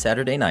Friday and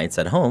Saturday nights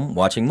at home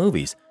watching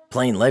movies,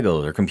 playing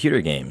Legos or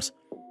computer games.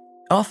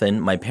 Often,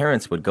 my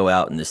parents would go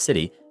out in the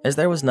city as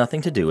there was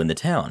nothing to do in the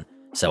town,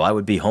 so I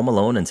would be home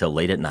alone until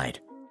late at night.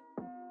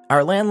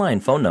 Our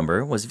landline phone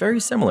number was very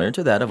similar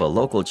to that of a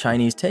local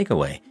Chinese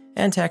takeaway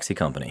and taxi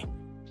company.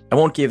 I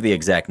won't give the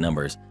exact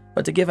numbers,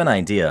 but to give an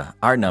idea,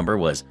 our number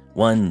was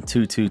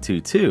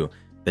 12222,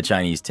 the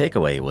Chinese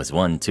takeaway was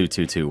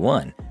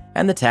 12221,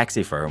 and the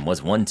taxi firm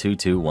was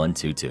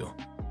 122122.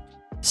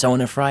 So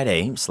on a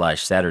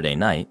Friday/Saturday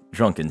night,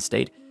 drunken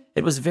state,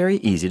 it was very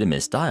easy to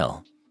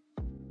misdial.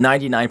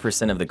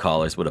 99% of the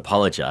callers would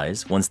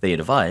apologize once they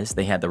advised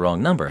they had the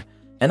wrong number,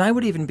 and I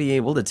would even be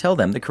able to tell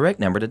them the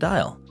correct number to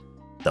dial.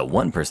 The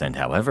 1%,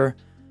 however,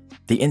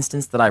 the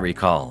instance that I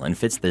recall and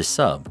fits this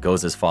sub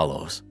goes as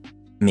follows.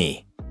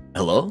 Me.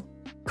 Hello?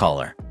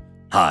 Caller.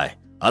 Hi,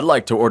 I'd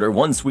like to order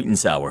 1 sweet and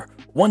sour,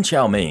 1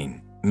 chow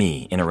mein.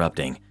 Me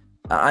interrupting.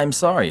 I'm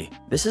sorry,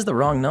 this is the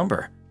wrong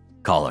number.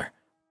 Caller.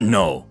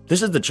 No,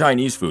 this is the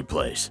Chinese food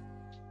place.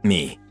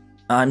 Me.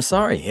 I'm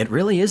sorry, it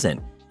really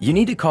isn't. You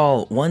need to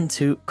call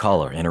 12.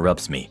 Caller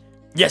interrupts me.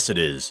 Yes, it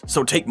is,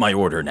 so take my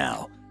order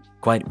now.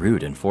 Quite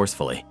rude and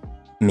forcefully.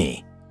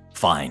 Me.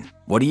 Fine,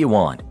 what do you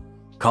want?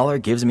 Caller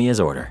gives me his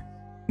order.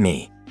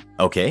 Me.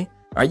 Okay,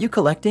 are you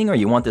collecting or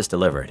you want this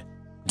delivered?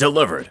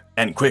 Delivered,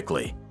 and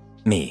quickly.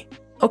 Me.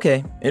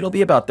 Okay, it'll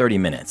be about 30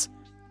 minutes.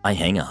 I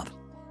hang up.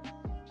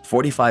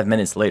 45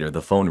 minutes later,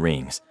 the phone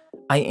rings.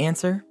 I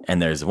answer,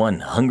 and there's one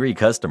hungry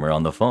customer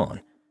on the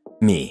phone.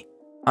 Me.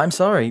 I'm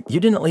sorry,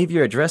 you didn't leave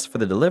your address for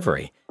the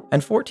delivery,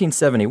 and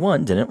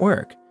 1471 didn't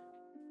work.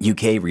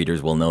 UK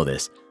readers will know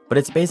this, but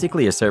it's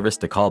basically a service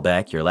to call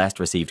back your last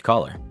received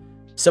caller.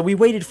 So we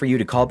waited for you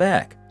to call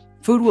back.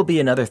 Food will be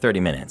another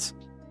 30 minutes.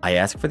 I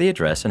ask for the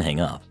address and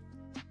hang up.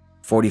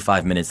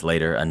 45 minutes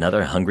later,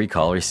 another hungry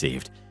call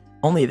received.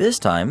 Only this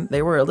time,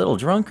 they were a little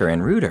drunker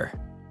and ruder.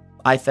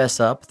 I fess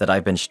up that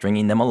I've been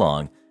stringing them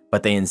along,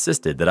 but they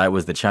insisted that I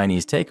was the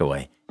Chinese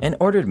takeaway and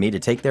ordered me to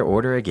take their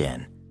order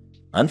again.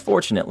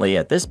 Unfortunately,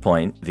 at this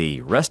point,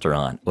 the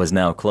restaurant was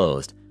now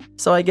closed,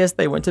 so I guess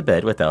they went to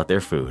bed without their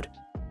food.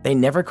 They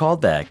never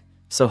called back,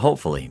 so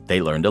hopefully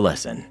they learned a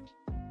lesson.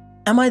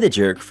 Am I the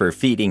jerk for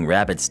feeding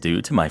rabbit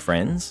stew to my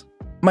friends?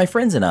 My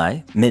friends and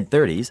I,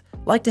 mid-30s,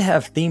 like to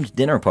have themed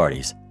dinner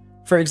parties.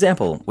 For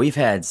example, we've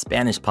had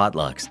Spanish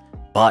potlucks,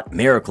 bought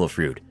miracle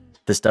fruit,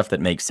 the stuff that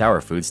makes sour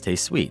foods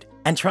taste sweet,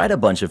 and tried a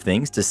bunch of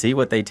things to see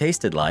what they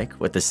tasted like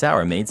with the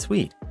sour made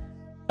sweet.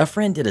 A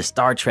friend did a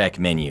Star Trek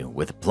menu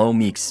with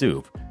plomeek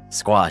soup,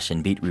 squash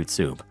and beetroot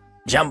soup,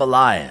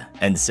 jambalaya,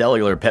 and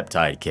cellular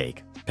peptide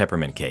cake,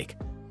 peppermint cake.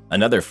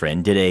 Another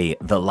friend did a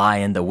The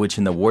Lion, the Witch,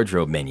 and the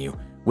Wardrobe menu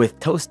with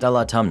toast a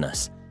la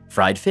tumnus,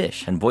 fried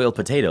fish and boiled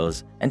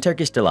potatoes, and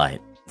Turkish delight,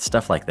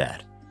 stuff like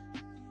that.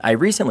 I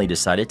recently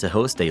decided to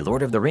host a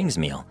Lord of the Rings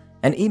meal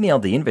and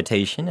emailed the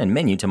invitation and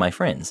menu to my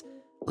friends.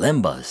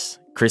 Lembas,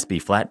 crispy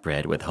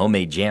flatbread with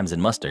homemade jams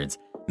and mustards,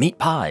 meat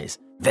pies,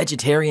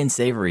 vegetarian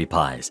savory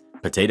pies,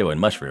 potato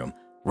and mushroom,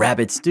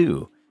 rabbit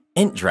stew,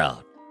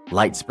 intdraut,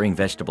 light spring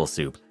vegetable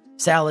soup,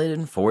 salad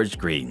and foraged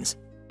greens,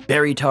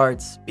 berry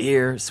tarts,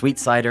 beer, sweet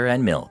cider,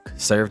 and milk,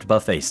 served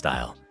buffet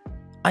style.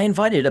 I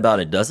invited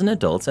about a dozen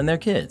adults and their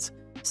kids,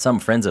 some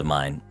friends of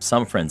mine,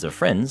 some friends of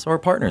friends, or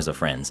partners of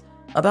friends,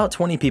 about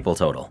 20 people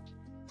total.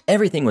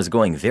 Everything was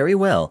going very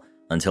well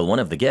until one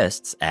of the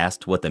guests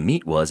asked what the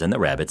meat was in the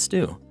rabbit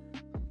stew.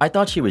 I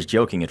thought she was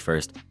joking at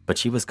first, but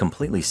she was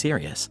completely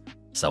serious.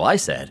 So I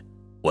said,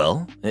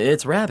 well,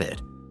 it's rabbit.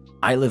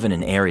 I live in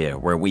an area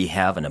where we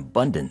have an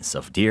abundance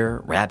of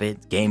deer,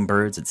 rabbit, game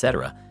birds,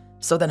 etc.,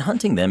 so that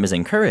hunting them is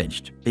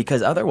encouraged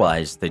because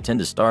otherwise they tend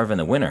to starve in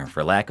the winter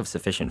for lack of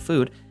sufficient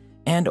food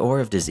and or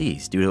of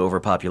disease due to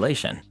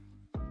overpopulation.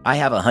 I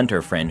have a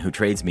hunter friend who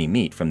trades me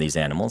meat from these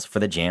animals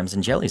for the jams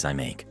and jellies I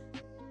make.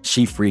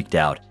 She freaked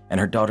out and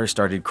her daughter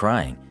started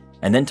crying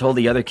and then told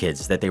the other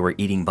kids that they were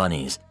eating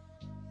bunnies.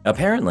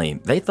 Apparently,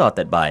 they thought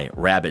that by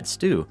rabbit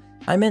stew,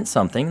 I meant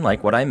something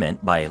like what I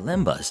meant by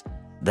lembas,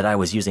 that I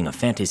was using a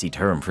fantasy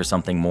term for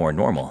something more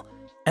normal.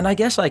 And I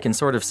guess I can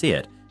sort of see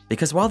it,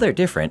 because while they're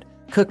different,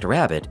 cooked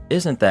rabbit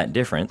isn't that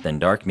different than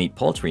dark meat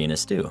poultry in a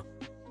stew.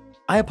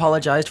 I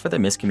apologized for the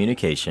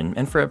miscommunication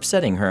and for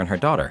upsetting her and her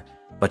daughter,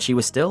 but she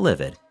was still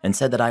livid and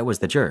said that I was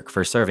the jerk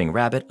for serving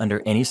rabbit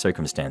under any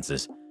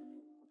circumstances.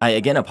 I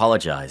again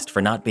apologized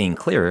for not being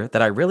clearer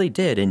that I really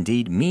did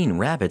indeed mean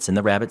rabbits in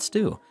the rabbit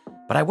stew,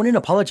 but I wouldn't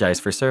apologize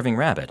for serving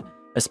rabbit,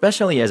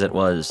 especially as it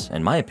was,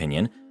 in my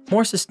opinion,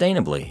 more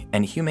sustainably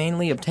and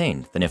humanely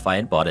obtained than if I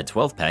had bought a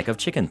 12-pack of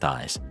chicken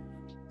thighs.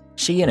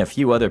 She and a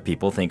few other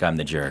people think I'm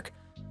the jerk.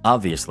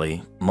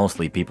 Obviously,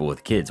 mostly people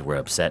with kids were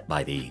upset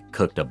by the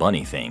cooked a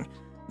bunny thing,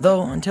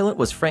 though until it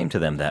was framed to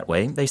them that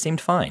way, they seemed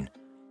fine.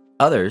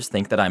 Others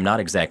think that I'm not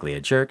exactly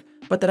a jerk,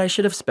 but that I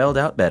should have spelled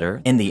out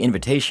better in the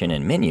invitation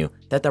and menu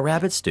that the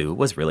rabbit stew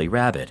was really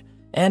rabbit,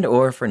 and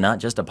or for not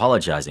just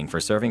apologizing for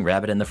serving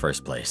rabbit in the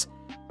first place.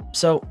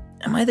 So,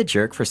 am I the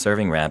jerk for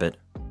serving rabbit?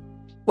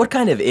 What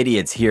kind of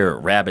idiots hear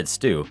rabbit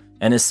stew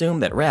and assume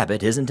that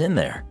rabbit isn't in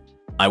there?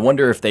 I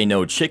wonder if they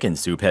know chicken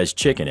soup has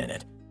chicken in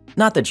it.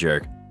 Not the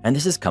jerk, and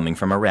this is coming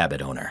from a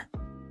rabbit owner.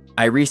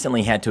 I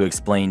recently had to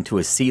explain to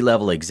a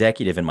C-level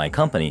executive in my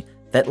company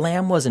that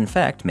lamb was in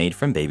fact made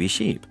from baby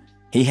sheep.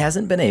 He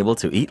hasn't been able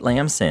to eat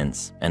lamb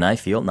since, and I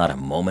feel not a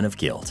moment of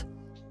guilt.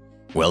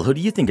 Well, who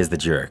do you think is the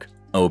jerk?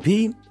 OP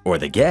or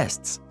the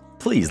guests?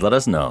 Please let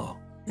us know.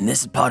 And this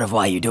is part of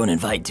why you don't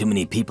invite too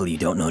many people you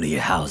don't know to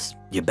your house.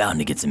 You're bound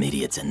to get some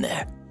idiots in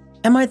there.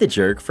 Am I the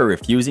jerk for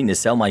refusing to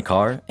sell my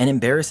car and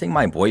embarrassing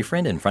my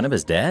boyfriend in front of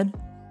his dad?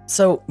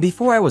 So,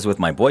 before I was with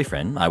my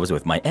boyfriend, I was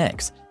with my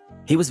ex.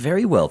 He was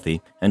very wealthy,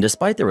 and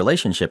despite the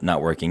relationship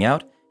not working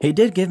out, he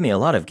did give me a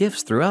lot of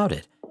gifts throughout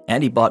it,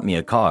 and he bought me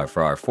a car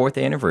for our 4th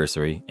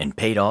anniversary and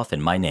paid off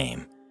in my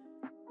name.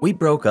 We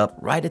broke up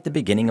right at the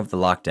beginning of the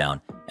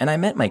lockdown, and I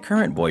met my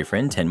current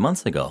boyfriend 10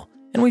 months ago,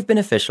 and we've been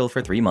official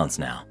for 3 months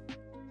now.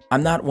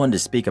 I'm not one to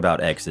speak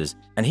about exes,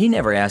 and he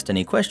never asked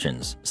any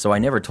questions, so I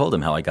never told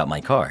him how I got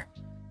my car.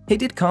 He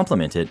did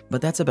compliment it,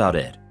 but that's about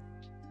it.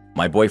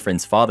 My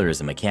boyfriend's father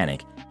is a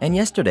mechanic, and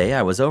yesterday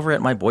I was over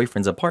at my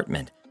boyfriend's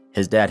apartment.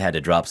 His dad had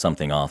to drop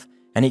something off,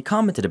 and he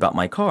commented about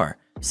my car,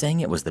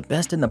 saying it was the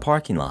best in the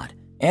parking lot,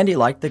 and he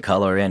liked the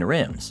color and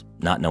rims,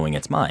 not knowing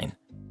it's mine.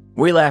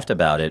 We laughed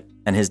about it,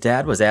 and his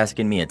dad was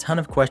asking me a ton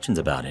of questions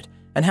about it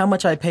and how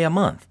much I pay a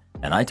month,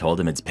 and I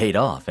told him it's paid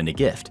off and a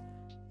gift.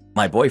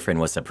 My boyfriend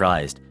was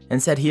surprised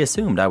and said he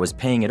assumed I was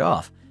paying it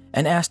off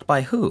and asked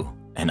by who,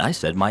 and I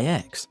said my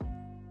ex.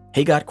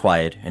 He got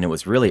quiet, and it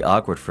was really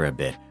awkward for a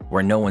bit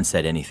where no one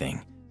said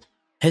anything.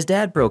 His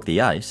dad broke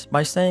the ice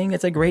by saying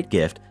it's a great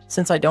gift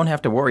since I don't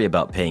have to worry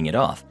about paying it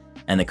off,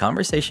 and the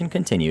conversation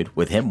continued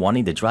with him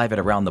wanting to drive it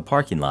around the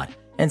parking lot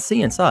and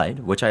see inside,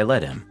 which I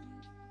let him.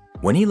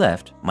 When he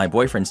left, my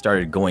boyfriend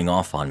started going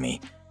off on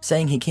me,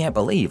 saying he can't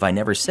believe I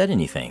never said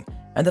anything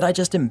and that I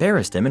just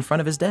embarrassed him in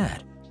front of his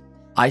dad.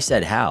 I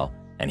said how,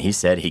 and he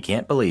said he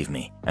can't believe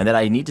me and that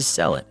I need to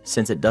sell it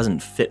since it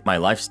doesn't fit my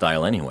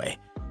lifestyle anyway,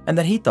 and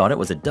that he thought it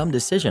was a dumb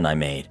decision I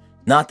made,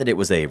 not that it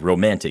was a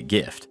romantic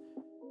gift.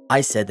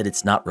 I said that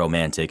it's not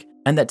romantic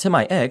and that to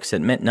my ex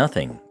it meant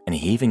nothing, and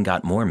he even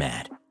got more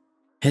mad.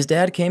 His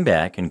dad came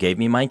back and gave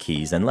me my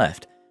keys and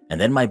left, and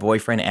then my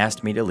boyfriend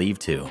asked me to leave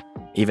too,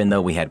 even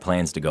though we had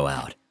plans to go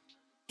out.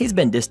 He's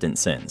been distant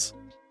since.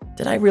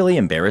 Did I really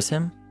embarrass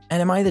him? And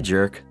am I the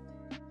jerk?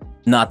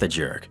 Not the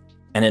jerk.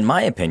 And in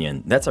my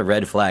opinion, that's a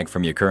red flag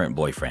from your current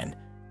boyfriend,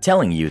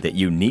 telling you that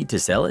you need to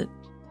sell it?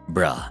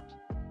 Bruh.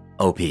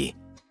 OP.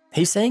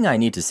 He's saying I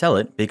need to sell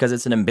it because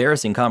it's an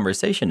embarrassing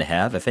conversation to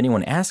have if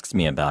anyone asks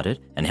me about it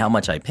and how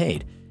much I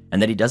paid,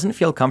 and that he doesn't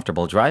feel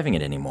comfortable driving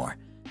it anymore,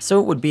 so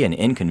it would be an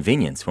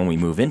inconvenience when we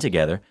move in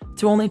together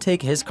to only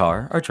take his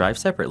car or drive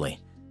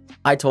separately.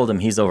 I told him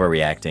he's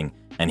overreacting,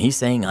 and he's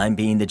saying I'm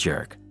being the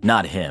jerk,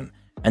 not him,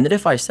 and that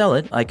if I sell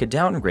it, I could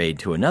downgrade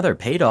to another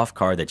paid-off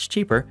car that's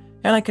cheaper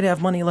and I could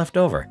have money left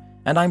over,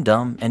 and I'm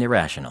dumb and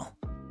irrational.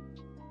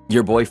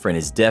 Your boyfriend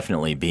is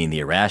definitely being the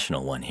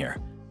irrational one here.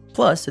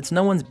 Plus, it's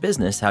no one's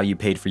business how you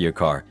paid for your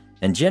car,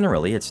 and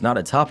generally it's not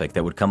a topic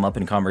that would come up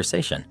in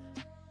conversation.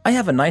 I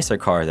have a nicer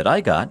car that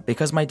I got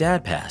because my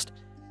dad passed.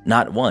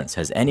 Not once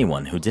has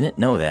anyone who didn't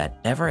know that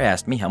ever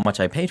asked me how much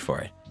I paid for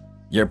it.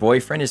 Your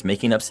boyfriend is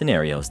making up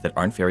scenarios that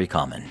aren't very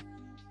common.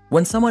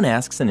 When someone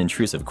asks an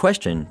intrusive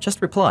question,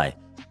 just reply,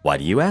 "Why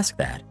do you ask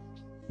that?"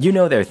 You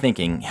know they're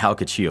thinking, how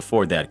could she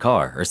afford that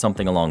car, or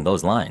something along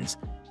those lines.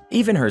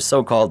 Even her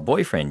so-called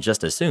boyfriend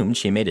just assumed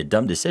she made a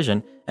dumb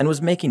decision and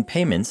was making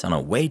payments on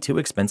a way too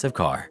expensive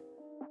car.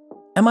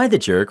 Am I the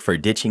jerk for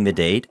ditching the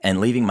date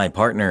and leaving my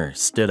partner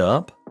stood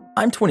up?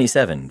 I'm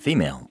 27,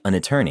 female, an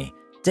attorney,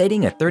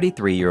 dating a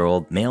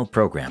 33-year-old male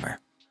programmer.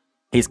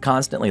 He's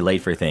constantly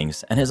late for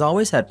things and has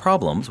always had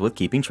problems with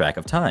keeping track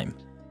of time.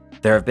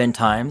 There have been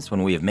times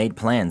when we have made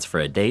plans for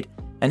a date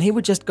and he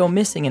would just go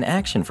missing in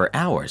action for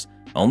hours,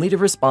 only to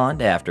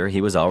respond after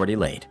he was already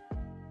late.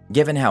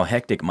 Given how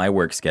hectic my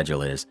work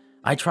schedule is,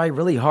 I try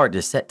really hard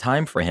to set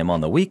time for him on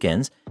the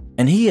weekends,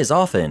 and he is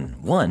often,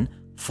 1,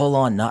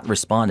 full-on not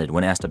responded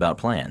when asked about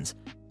plans,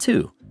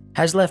 2,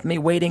 has left me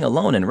waiting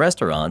alone in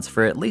restaurants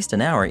for at least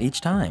an hour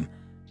each time.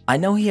 I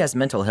know he has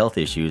mental health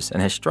issues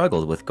and has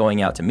struggled with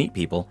going out to meet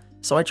people,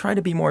 so I try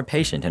to be more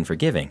patient and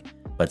forgiving,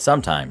 but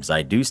sometimes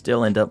I do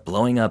still end up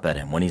blowing up at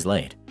him when he's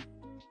late.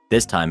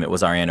 This time it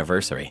was our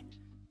anniversary.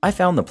 I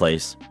found the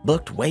place,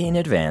 booked way in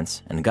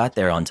advance, and got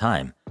there on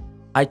time.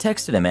 I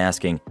texted him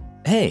asking,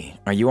 "Hey,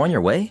 are you on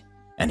your way?"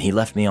 And he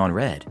left me on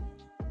red.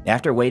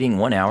 After waiting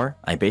 1 hour,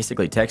 I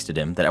basically texted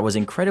him that I was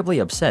incredibly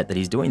upset that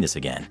he's doing this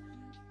again.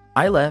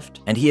 I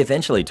left, and he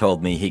eventually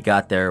told me he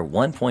got there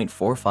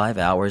 1.45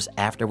 hours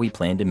after we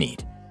planned to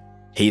meet.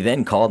 He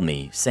then called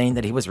me saying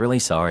that he was really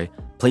sorry,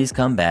 please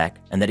come back,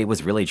 and that he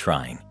was really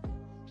trying.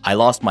 I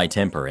lost my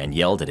temper and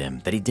yelled at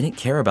him that he didn't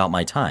care about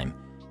my time.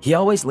 He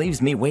always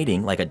leaves me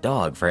waiting like a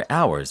dog for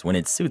hours when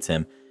it suits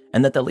him,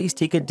 and that the least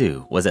he could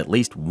do was at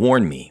least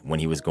warn me when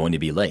he was going to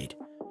be late.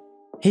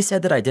 He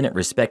said that I didn't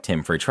respect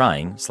him for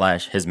trying,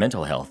 / his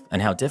mental health,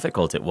 and how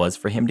difficult it was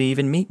for him to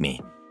even meet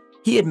me.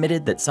 He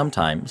admitted that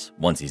sometimes,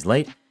 once he's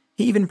late,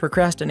 He even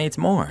procrastinates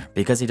more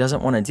because he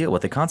doesn't want to deal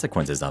with the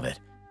consequences of it.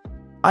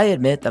 I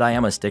admit that I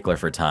am a stickler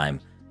for time.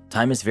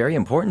 Time is very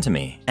important to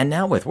me, and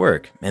now with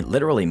work, it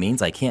literally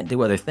means I can't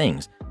do other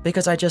things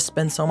because I just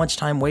spend so much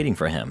time waiting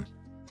for him.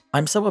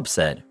 I'm so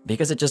upset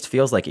because it just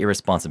feels like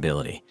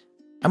irresponsibility.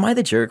 Am I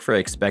the jerk for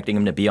expecting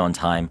him to be on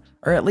time,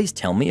 or at least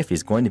tell me if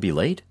he's going to be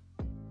late?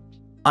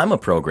 I'm a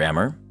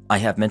programmer. I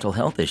have mental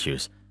health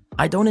issues.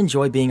 I don't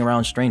enjoy being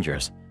around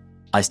strangers.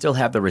 I still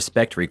have the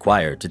respect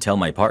required to tell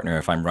my partner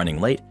if I'm running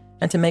late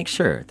and to make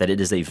sure that it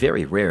is a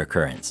very rare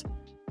occurrence.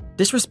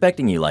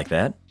 Disrespecting you like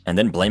that, and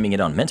then blaming it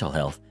on mental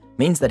health,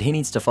 means that he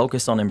needs to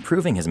focus on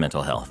improving his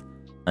mental health.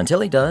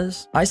 Until he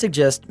does, I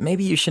suggest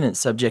maybe you shouldn't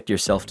subject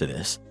yourself to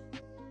this.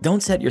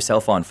 Don't set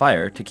yourself on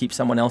fire to keep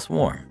someone else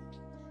warm.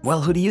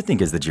 Well, who do you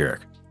think is the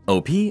jerk?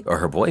 OP or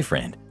her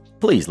boyfriend?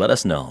 Please let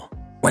us know.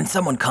 When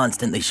someone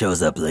constantly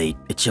shows up late,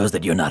 it shows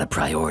that you're not a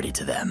priority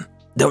to them.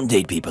 Don't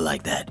date people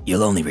like that.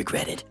 You'll only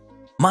regret it.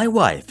 My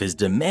wife is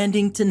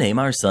demanding to name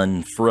our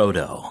son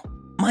Frodo.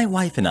 My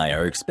wife and I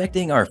are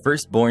expecting our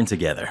firstborn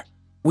together.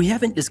 We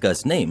haven't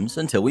discussed names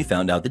until we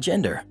found out the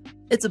gender.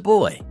 It's a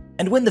boy,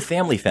 and when the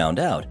family found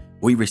out,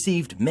 we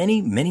received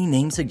many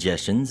name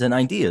suggestions and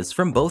ideas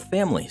from both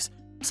families.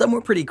 Some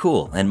were pretty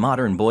cool and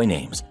modern boy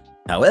names.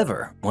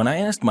 However, when I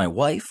asked my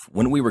wife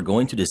when we were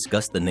going to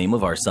discuss the name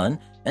of our son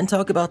and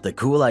talk about the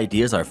cool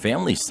ideas our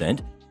families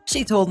sent,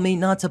 she told me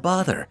not to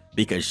bother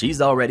because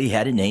she's already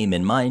had a name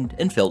in mind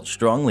and felt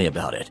strongly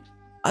about it.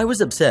 I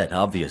was upset,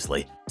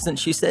 obviously, since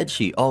she said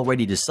she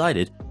already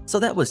decided, so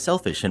that was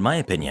selfish in my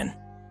opinion.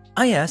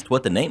 I asked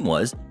what the name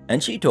was,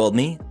 and she told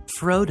me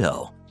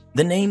Frodo.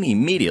 The name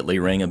immediately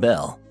rang a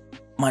bell.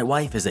 My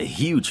wife is a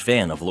huge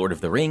fan of Lord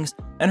of the Rings,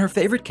 and her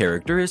favorite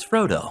character is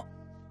Frodo.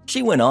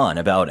 She went on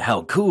about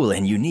how cool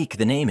and unique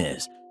the name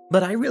is,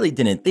 but I really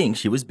didn't think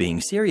she was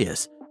being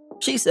serious.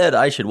 She said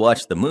I should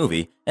watch the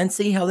movie and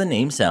see how the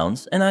name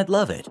sounds and I'd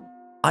love it.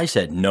 I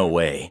said no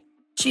way.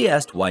 She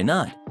asked why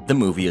not. The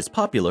movie is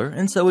popular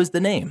and so is the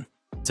name.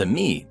 To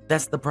me,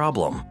 that's the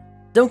problem.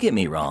 Don't get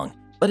me wrong,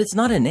 but it's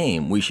not a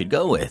name we should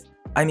go with.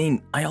 I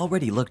mean, I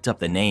already looked up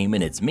the name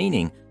and its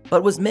meaning,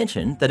 but was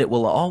mentioned that it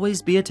will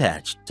always be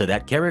attached to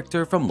that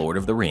character from Lord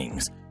of the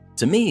Rings.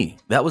 To me,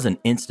 that was an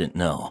instant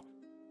no.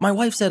 My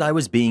wife said I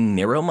was being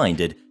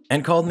narrow-minded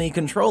and called me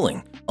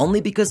controlling, only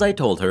because I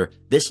told her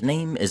this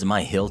name is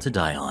my hill to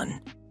die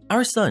on.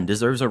 Our son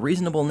deserves a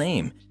reasonable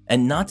name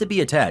and not to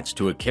be attached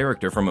to a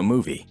character from a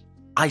movie.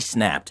 I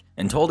snapped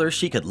and told her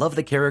she could love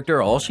the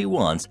character all she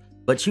wants,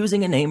 but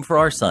choosing a name for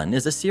our son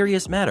is a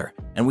serious matter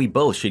and we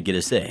both should get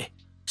a say.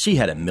 She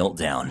had a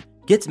meltdown,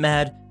 gets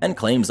mad, and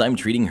claims I'm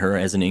treating her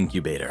as an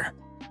incubator.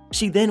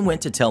 She then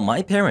went to tell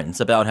my parents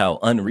about how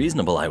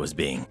unreasonable I was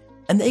being,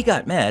 and they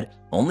got mad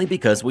only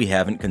because we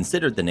haven't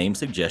considered the name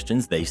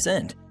suggestions they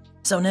sent.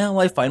 So now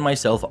I find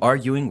myself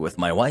arguing with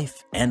my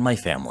wife and my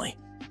family.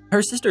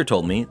 Her sister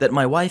told me that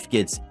my wife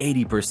gets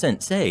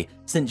 80% say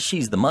since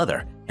she's the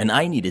mother, and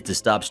I needed to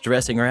stop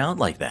stressing her out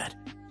like that.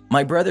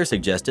 My brother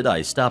suggested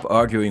I stop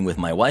arguing with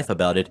my wife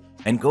about it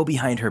and go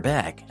behind her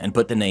back and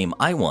put the name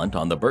I want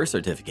on the birth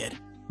certificate,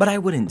 but I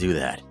wouldn't do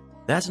that.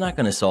 That's not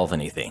going to solve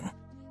anything.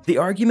 The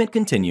argument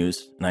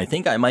continues, and I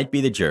think I might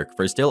be the jerk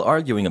for still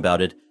arguing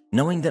about it,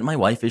 knowing that my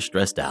wife is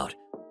stressed out,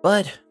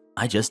 but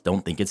I just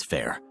don't think it's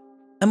fair.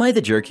 Am I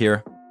the jerk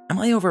here? Am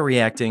I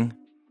overreacting?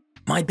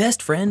 My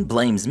best friend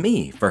blames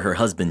me for her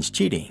husband's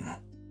cheating.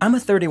 I'm a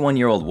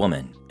 31-year-old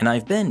woman, and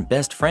I've been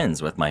best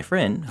friends with my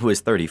friend, who is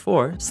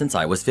 34, since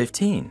I was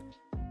 15.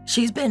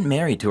 She's been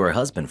married to her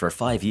husband for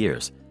 5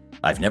 years.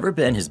 I've never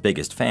been his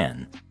biggest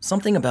fan.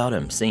 Something about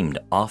him seemed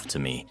off to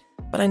me,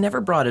 but I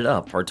never brought it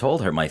up or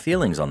told her my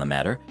feelings on the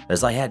matter,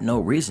 as I had no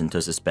reason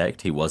to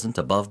suspect he wasn't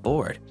above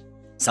board.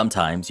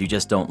 Sometimes you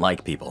just don't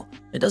like people.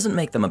 It doesn't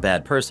make them a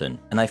bad person,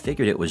 and I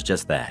figured it was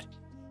just that.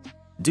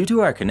 Due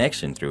to our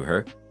connection through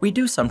her, we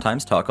do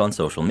sometimes talk on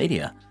social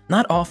media.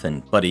 Not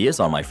often, but he is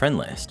on my friend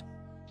list.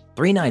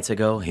 3 nights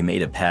ago, he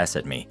made a pass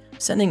at me,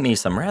 sending me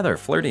some rather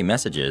flirty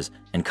messages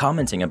and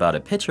commenting about a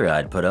picture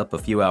I'd put up a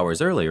few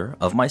hours earlier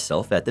of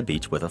myself at the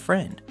beach with a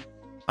friend.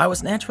 I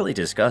was naturally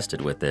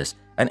disgusted with this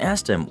and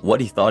asked him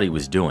what he thought he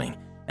was doing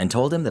and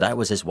told him that I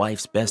was his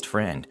wife's best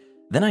friend.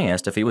 Then I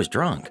asked if he was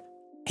drunk.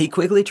 He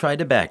quickly tried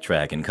to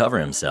backtrack and cover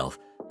himself,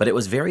 but it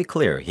was very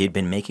clear he had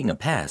been making a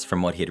pass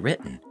from what he had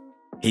written.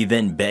 He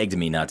then begged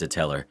me not to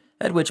tell her,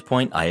 at which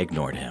point I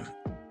ignored him.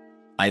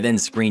 I then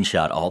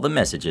screenshot all the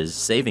messages,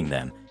 saving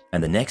them,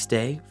 and the next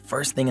day,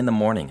 first thing in the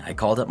morning, I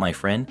called up my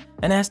friend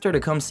and asked her to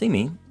come see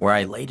me, where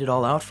I laid it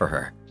all out for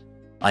her.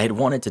 I had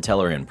wanted to tell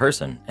her in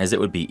person, as it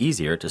would be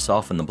easier to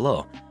soften the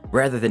blow,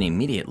 rather than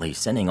immediately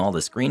sending all the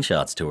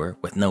screenshots to her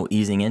with no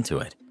easing into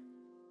it.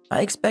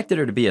 I expected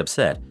her to be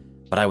upset,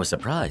 but I was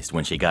surprised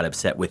when she got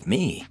upset with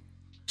me.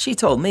 She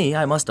told me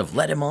I must have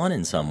led him on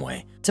in some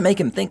way to make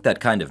him think that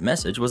kind of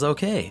message was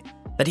okay,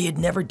 that he'd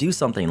never do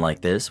something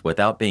like this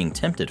without being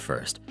tempted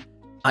first.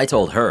 I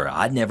told her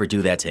I'd never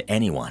do that to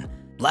anyone,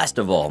 last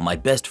of all my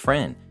best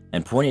friend,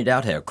 and pointed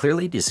out how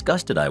clearly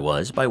disgusted I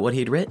was by what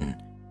he'd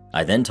written.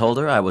 I then told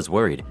her I was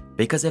worried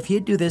because if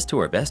he'd do this to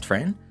her best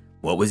friend,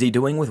 What was he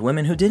doing with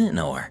women who didn't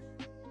know her?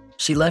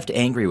 She left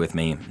angry with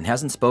me and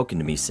hasn't spoken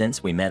to me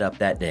since we met up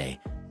that day.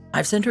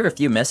 I've sent her a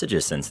few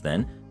messages since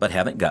then, but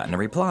haven't gotten a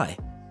reply.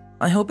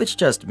 I hope it's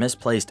just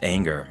misplaced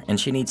anger and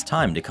she needs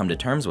time to come to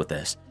terms with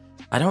this.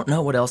 I don't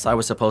know what else I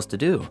was supposed to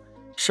do.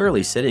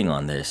 Surely sitting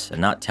on this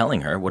and not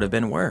telling her would have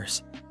been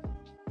worse.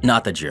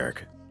 Not the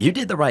jerk. You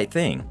did the right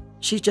thing.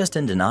 She's just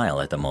in denial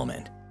at the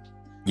moment.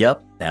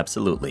 Yep,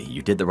 absolutely,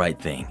 you did the right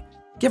thing.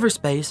 Give her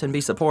space and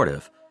be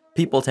supportive.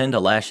 People tend to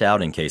lash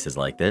out in cases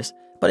like this,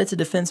 but it's a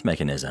defense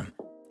mechanism.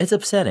 It's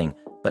upsetting,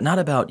 but not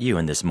about you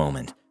in this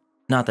moment.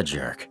 Not the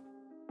jerk.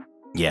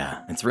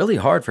 Yeah, it's really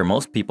hard for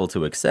most people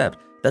to accept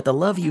that the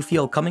love you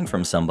feel coming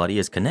from somebody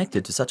is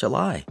connected to such a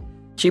lie.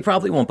 She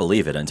probably won't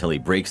believe it until he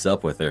breaks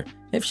up with her,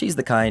 if she's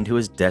the kind who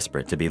is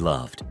desperate to be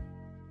loved.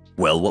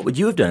 Well, what would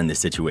you have done in this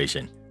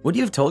situation? Would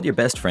you have told your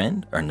best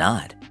friend or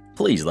not?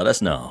 Please let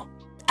us know.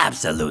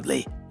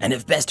 Absolutely. And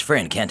if best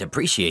friend can't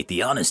appreciate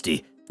the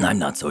honesty, I'm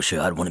not so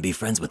sure I'd want to be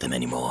friends with him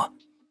anymore.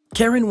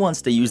 Karen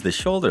wants to use the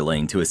shoulder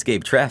lane to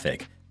escape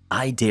traffic.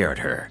 I dared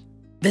her.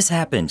 This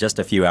happened just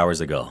a few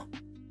hours ago.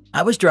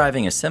 I was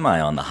driving a semi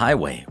on the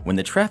highway when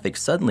the traffic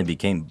suddenly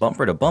became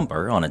bumper to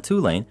bumper on a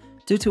 2-lane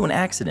due to an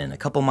accident a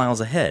couple miles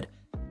ahead.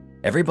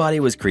 Everybody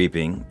was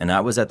creeping and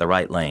I was at the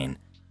right lane.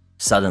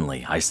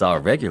 Suddenly, I saw a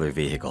regular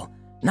vehicle,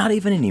 not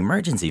even an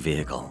emergency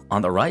vehicle,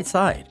 on the right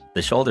side,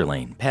 the shoulder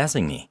lane,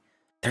 passing me.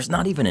 There's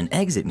not even an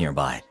exit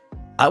nearby.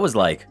 I was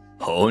like,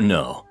 oh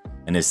no.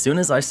 And as soon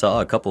as I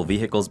saw a couple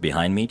vehicles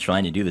behind me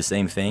trying to do the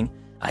same thing,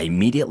 I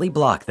immediately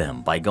blocked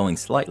them by going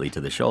slightly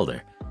to the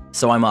shoulder.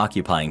 So I'm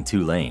occupying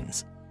 2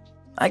 lanes.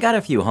 I got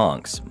a few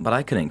honks, but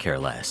I couldn't care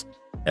less.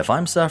 If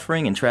I'm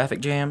suffering in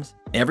traffic jams,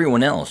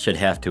 everyone else should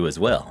have to as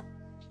well.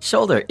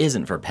 Shoulder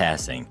isn't for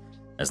passing.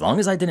 As long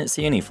as I didn't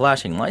see any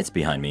flashing lights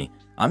behind me,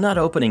 I'm not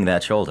opening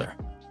that shoulder.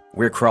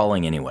 We're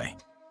crawling anyway.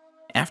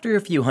 After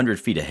a few hundred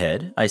feet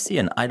ahead, I see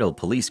an idle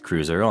police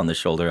cruiser on the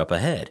shoulder up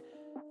ahead.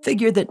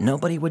 Figured that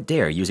nobody would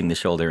dare using the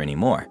shoulder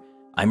anymore.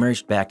 I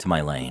merged back to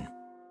my lane.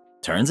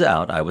 Turns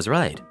out I was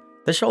right.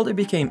 The shoulder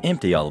became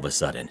empty all of a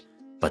sudden,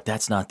 but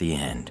that's not the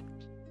end.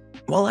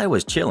 While I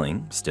was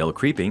chilling, still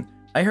creeping,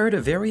 I heard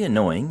a very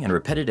annoying and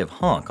repetitive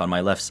honk on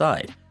my left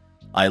side.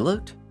 I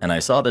looked and I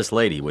saw this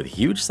lady with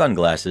huge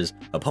sunglasses,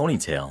 a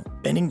ponytail,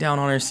 bending down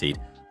on her seat,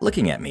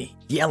 looking at me,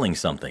 yelling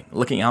something,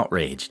 looking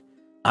outraged.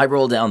 I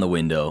roll down the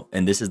window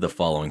and this is the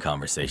following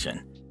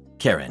conversation.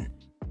 Karen: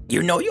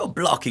 You know you're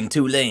blocking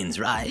 2 lanes,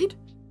 right?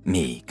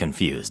 Me,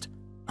 confused.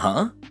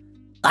 Huh?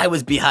 I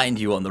was behind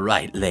you on the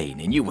right lane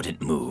and you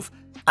wouldn't move.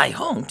 I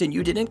honked and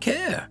you didn't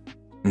care.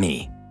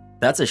 Me: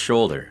 That's a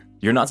shoulder.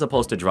 You're not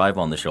supposed to drive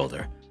on the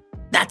shoulder.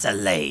 That's a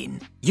lane.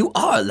 You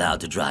are allowed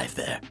to drive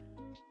there.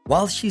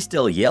 While she's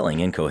still yelling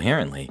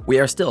incoherently, we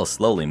are still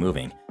slowly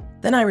moving.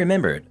 Then I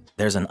remembered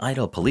there's an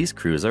idle police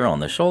cruiser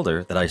on the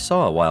shoulder that I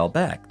saw a while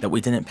back that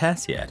we didn't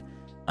pass yet.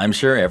 I'm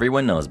sure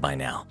everyone knows by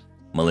now.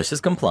 Malicious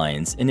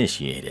compliance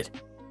initiated.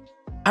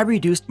 I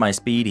reduced my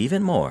speed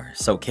even more,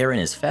 so Karen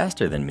is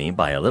faster than me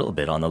by a little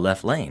bit on the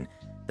left lane.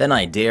 Then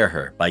I dare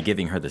her by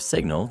giving her the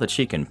signal that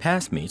she can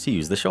pass me to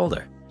use the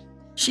shoulder.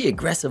 She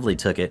aggressively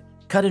took it,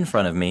 cut in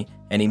front of me,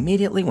 and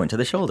immediately went to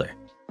the shoulder.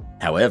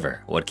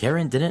 However, what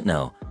Karen didn't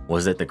know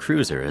was that the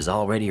cruiser is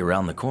already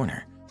around the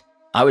corner.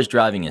 I was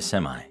driving a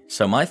semi,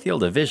 so my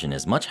field of vision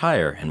is much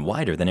higher and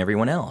wider than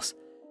everyone else.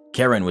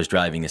 Karen was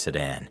driving a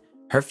sedan.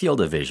 Her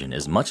field of vision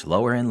is much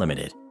lower and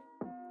limited.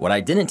 What I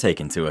didn't take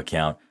into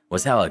account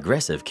was how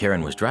aggressive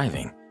Karen was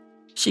driving.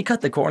 She cut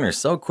the corner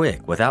so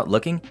quick without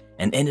looking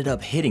and ended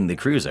up hitting the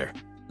cruiser.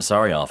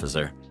 Sorry,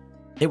 officer.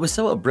 It was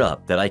so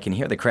abrupt that I can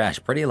hear the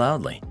crash pretty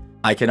loudly.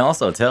 I can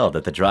also tell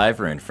that the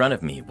driver in front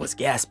of me was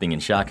gasping in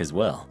shock as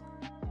well.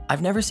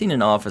 I've never seen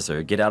an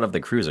officer get out of the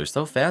cruiser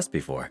so fast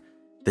before.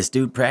 This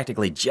dude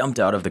practically jumped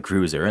out of the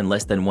cruiser in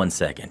less than 1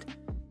 second.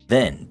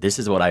 Then, this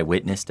is what I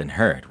witnessed and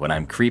heard when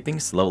I'm creeping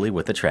slowly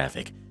with the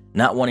traffic.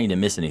 Not wanting to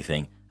miss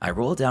anything, I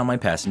roll down my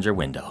passenger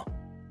window.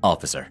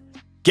 Officer: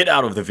 Get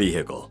out of the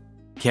vehicle.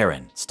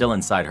 Karen, still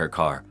inside her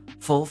car,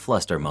 full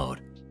fluster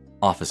mode.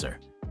 Officer: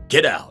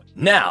 Get out,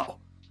 now!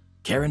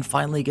 Karen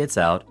finally gets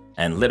out,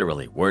 and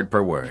literally word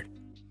per word.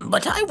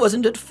 But I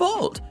wasn't at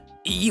fault.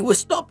 You were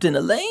stopped in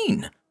a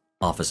lane.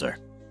 Officer: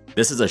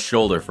 This is a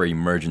shoulder for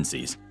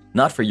emergencies,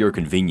 not for your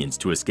convenience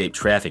to escape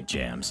traffic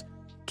jams.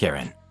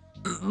 Karen: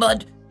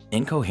 But…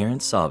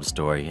 Incoherent sob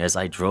story as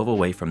I drove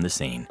away from the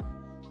scene.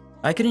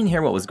 I couldn't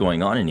hear what was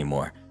going on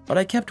anymore, but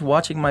I kept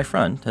watching my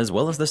front as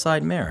well as the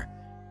side mirror.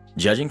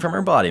 Judging from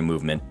her body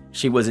movement,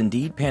 she was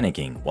indeed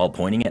panicking while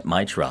pointing at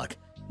my truck.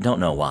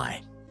 Don't know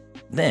why.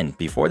 Then,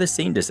 before the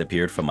scene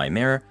disappeared from my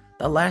mirror,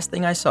 the last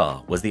thing I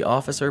saw was the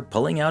officer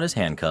pulling out his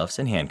handcuffs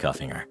and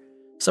handcuffing her.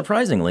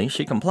 Surprisingly,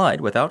 she complied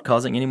without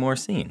causing any more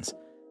scenes.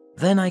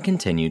 Then I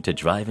continued to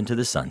drive into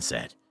the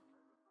sunset.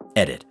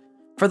 Edit: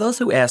 For those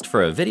who asked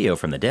for a video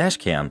from the dash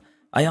cam,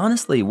 I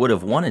honestly would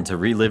have wanted to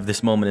relive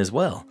this moment as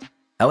well.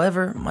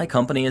 However, my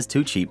company is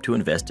too cheap to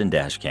invest in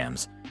dash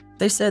cams.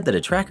 They said that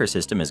a tracker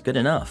system is good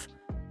enough.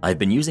 I've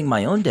been using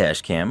my own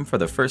dash cam for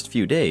the first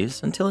few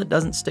days until it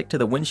doesn't stick to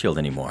the windshield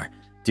anymore,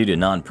 due to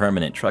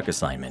non-permanent truck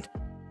assignment.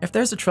 If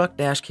there's a truck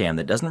dash cam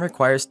that doesn't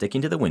require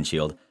sticking to the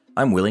windshield,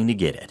 I'm willing to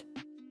get it.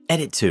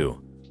 Edit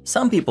 2.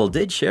 Some people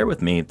did share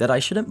with me that I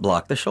shouldn't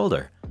block the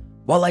shoulder.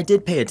 While I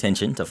did pay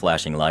attention to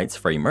flashing lights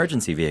for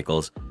emergency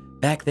vehicles,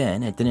 back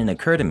then it didn't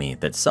occur to me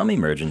that some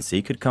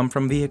emergency could come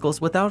from vehicles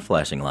without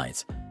flashing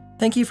lights.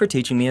 Thank you for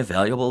teaching me a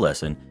valuable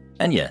lesson,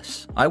 and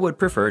yes, I would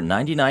prefer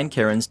 99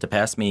 Karens to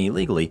pass me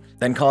illegally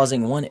than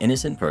causing one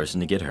innocent person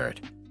to get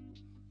hurt.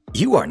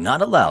 You are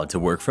not allowed to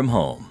work from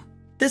home.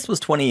 This was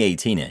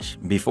 2018-ish,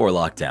 before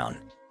lockdown.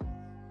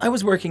 I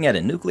was working at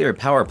a nuclear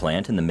power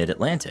plant in the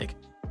mid-Atlantic.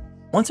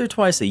 Once or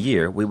twice a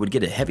year, we would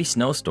get a heavy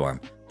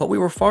snowstorm, but we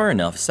were far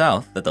enough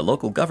south that the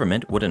local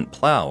government wouldn't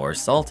plow or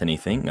salt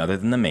anything other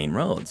than the main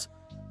roads.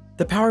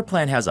 The power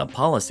plant has a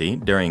policy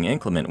during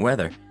inclement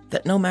weather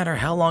that no matter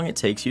how long it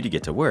takes you to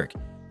get to work,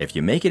 if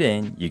you make it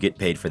in, you get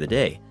paid for the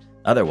day.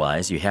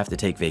 Otherwise, you have to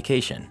take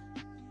vacation.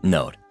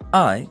 Note,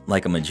 I,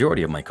 like a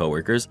majority of my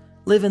coworkers,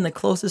 live in the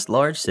closest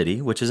large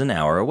city, which is an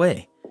hour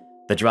away.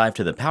 The drive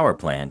to the power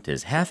plant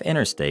is half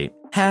interstate,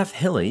 half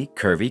hilly,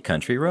 curvy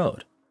country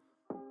road.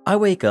 I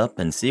wake up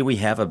and see we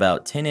have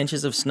about 10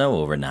 inches of snow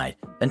overnight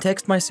and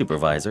text my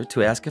supervisor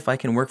to ask if I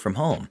can work from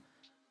home.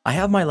 I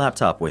have my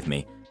laptop with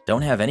me,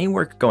 don't have any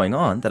work going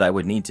on that I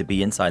would need to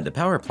be inside the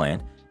power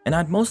plant, and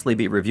I'd mostly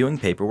be reviewing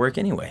paperwork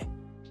anyway.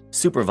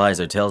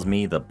 Supervisor tells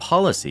me the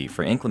policy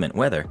for inclement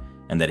weather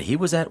and that he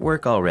was at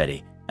work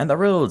already and the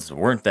roads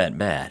weren't that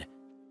bad.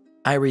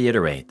 I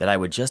reiterate that I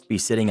would just be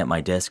sitting at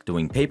my desk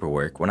doing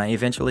paperwork when I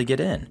eventually get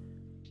in.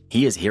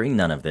 He is hearing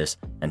none of this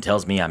and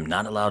tells me I'm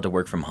not allowed to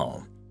work from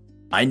home.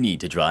 I need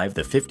to drive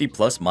the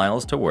 50+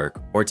 miles to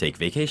work or take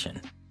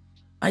vacation.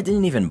 I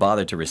didn't even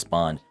bother to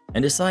respond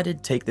and decided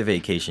to take the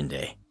vacation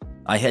day.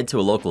 I head to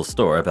a local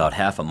store about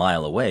half a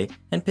mile away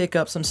and pick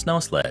up some snow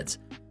sleds.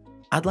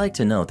 I'd like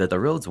to note that the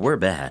roads were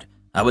bad.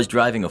 I was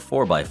driving a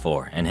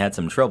 4x4 and had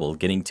some trouble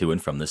getting to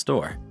and from the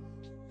store.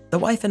 The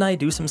wife and I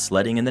do some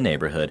sledding in the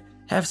neighborhood,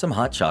 have some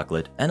hot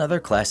chocolate, and other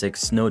classic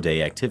snow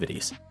day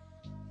activities.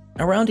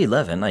 Around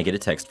 11, I get a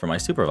text from my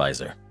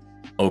supervisor.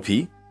 OP,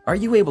 are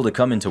you able to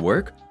come into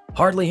work?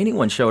 Hardly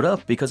anyone showed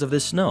up because of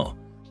this snow.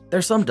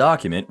 There's some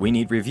document we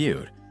need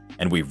reviewed,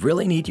 and we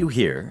really need you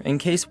here in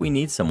case we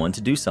need someone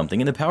to do something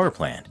in the power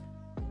plant.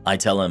 I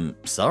tell him,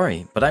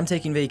 sorry, but I'm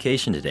taking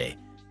vacation today,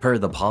 per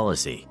the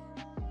policy.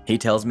 He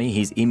tells me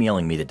he's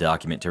emailing me the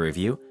document to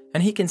review,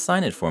 and he can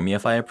sign it for me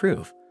if I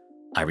approve.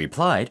 I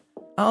replied,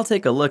 I'll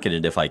take a look at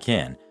it if I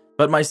can,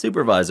 but my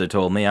supervisor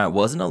told me I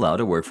wasn't allowed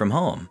to work from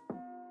home.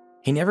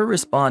 He never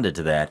responded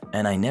to that,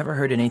 and I never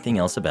heard anything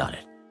else about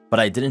it,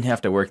 but I didn't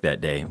have to work that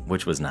day,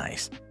 which was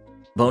nice.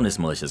 Bonus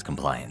malicious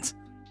compliance.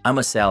 I'm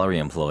a salary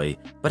employee,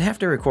 but have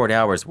to record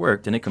hours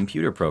worked in a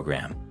computer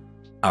program.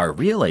 Our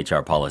real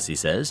HR policy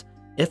says,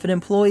 if an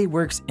employee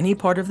works any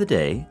part of the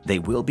day, they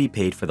will be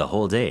paid for the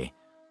whole day.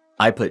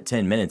 I put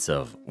 10 minutes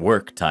of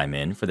work time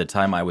in for the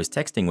time I was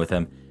texting with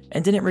him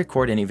and didn't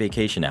record any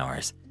vacation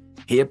hours.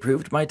 He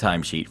approved my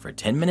timesheet for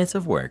 10 minutes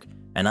of work,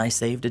 and I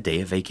saved a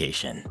day of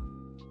vacation.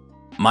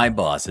 My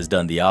boss has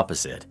done the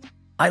opposite.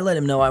 I let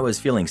him know I was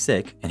feeling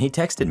sick, and he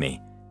texted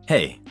me,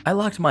 hey, I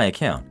locked my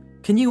account.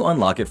 Can you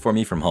unlock it for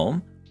me from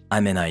home?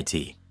 I'm in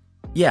IT.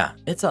 Yeah,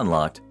 it's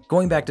unlocked.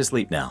 Going back to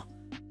sleep now.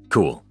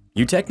 Cool.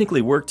 You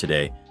technically worked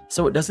today,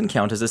 so it doesn't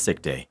count as a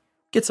sick day.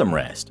 Get some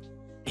rest.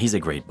 He's a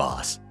great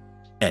boss.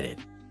 Edit.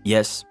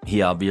 Yes,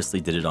 he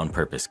obviously did it on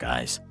purpose,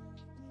 guys.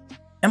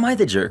 Am I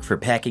the jerk for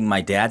packing my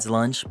dad's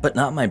lunch but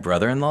not my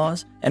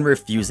brother-in-law's and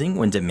refusing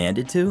when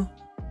demanded to?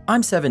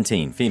 I'm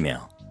 17,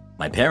 female.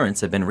 My parents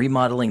have been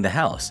remodeling the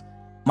house.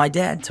 My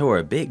dad tore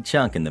a big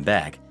chunk in the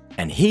back,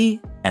 and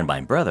he and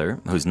my brother,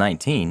 who's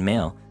 19,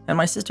 male, and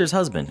my sister's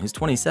husband, who's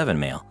 27,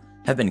 male,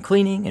 have been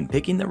cleaning and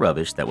picking the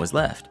rubbish that was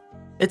left.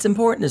 It's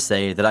important to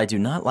say that I do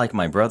not like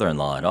my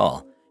brother-in-law at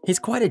all. He's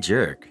quite a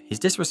jerk, he's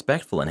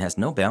disrespectful and has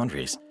no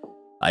boundaries.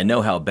 I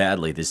know how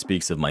badly this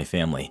speaks of my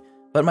family,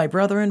 but my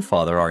brother and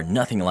father are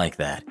nothing like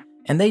that,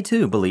 and they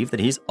too believe that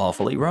he's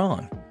awfully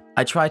wrong.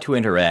 I try to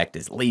interact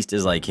as least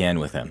as I can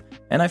with him,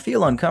 and I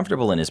feel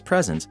uncomfortable in his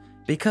presence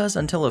because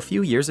until a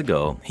few years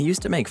ago, he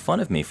used to make fun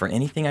of me for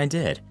anything I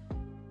did.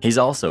 He's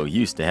also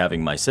used to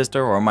having my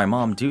sister or my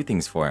mom do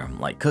things for him,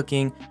 like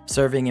cooking,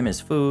 serving him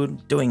his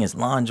food, doing his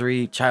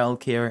laundry,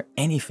 childcare,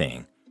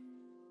 anything.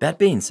 That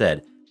being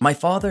said, my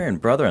father and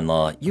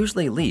brother-in-law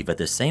usually leave at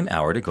the same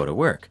hour to go to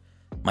work.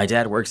 My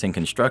dad works in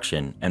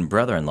construction and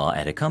brother-in-law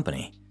at a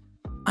company.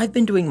 I've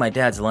been doing my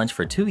dad's lunch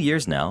for 2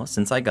 years now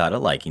since I got a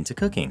liking to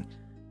cooking.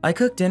 I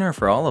cook dinner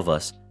for all of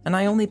us, and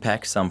I only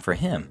pack some for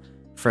him.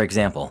 For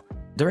example,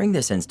 during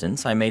this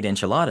instance, I made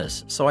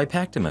enchiladas, so I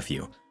packed him a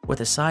few, with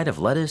a side of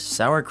lettuce,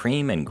 sour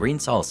cream, and green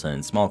salsa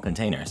in small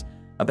containers,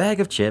 a bag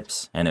of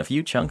chips, and a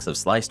few chunks of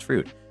sliced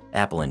fruit,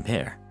 apple and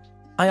pear.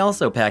 I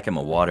also pack him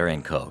a water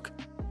and Coke.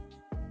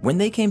 When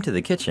they came to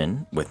the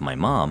kitchen, with my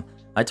mom,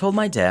 I told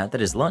my dad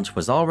that his lunch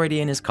was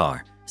already in his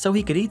car, so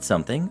he could eat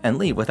something and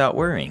leave without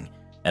worrying.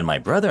 And my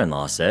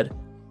brother-in-law said,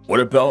 "What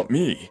about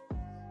me?"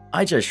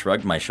 I just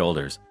shrugged my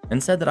shoulders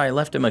and said that I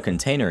left him a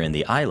container in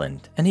the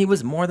island and he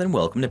was more than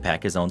welcome to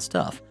pack his own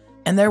stuff,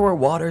 And there were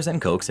waters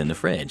and cokes in the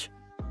fridge.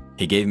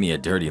 He gave me a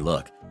dirty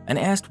look and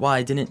asked why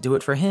I didn't do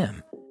it for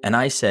him. And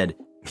I said,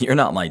 "You're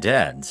not my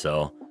dad,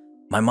 so."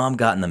 My mom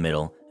got in the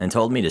middle and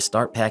told me to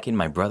start packing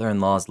my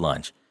brother-in-law's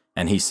lunch,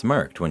 and he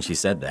smirked when she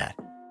said that.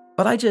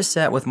 But I just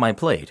sat with my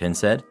plate and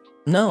said,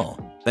 no,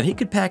 that he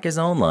could pack his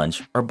own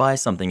lunch or buy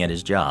something at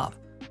his job.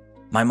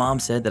 My mom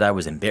said that I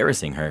was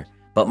embarrassing her,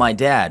 but my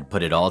dad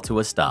put it all to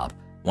a stop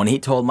when he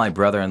told my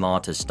brother-in-law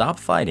to stop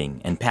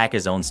fighting and pack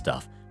his own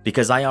stuff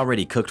because I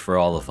already cooked for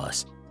all of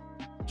us.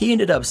 He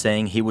ended up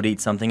saying he would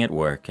eat something at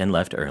work and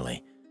left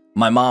early.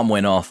 My mom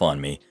went off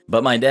on me,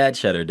 but my dad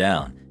shut her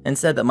down and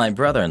said that my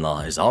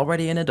brother-in-law is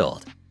already an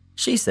adult.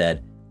 She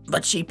said,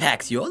 "But she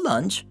packs your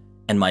lunch."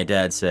 And my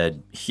dad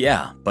said,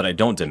 "Yeah, but I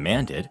don't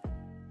demand it."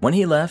 When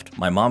he left,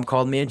 my mom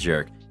called me a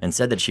jerk and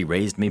said that she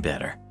raised me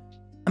better.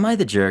 Am I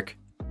the jerk?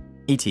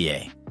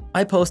 ETA.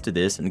 I posted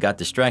this and got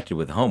distracted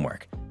with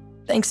homework.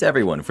 Thanks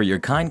everyone for your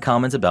kind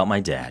comments about my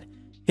dad.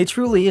 He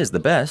truly is the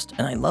best,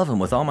 and I love him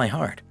with all my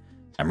heart.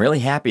 I'm really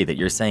happy that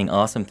you're saying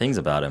awesome things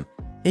about him.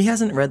 He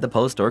hasn't read the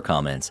post or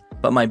comments,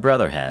 but my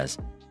brother has.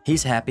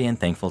 He's happy and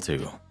thankful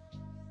too.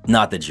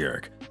 Not the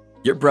jerk.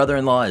 Your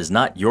brother-in-law is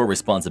not your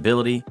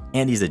responsibility,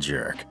 and he's a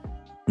jerk.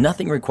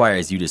 Nothing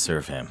requires you to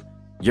serve him.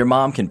 Your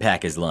mom can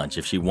pack his lunch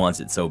if she wants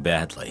it so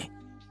badly.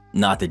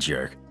 Not the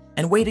jerk.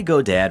 And way to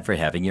go, Dad, for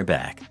having your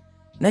back.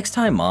 Next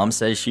time Mom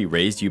says she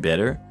raised you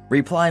better,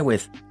 reply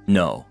with,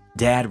 "No,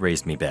 Dad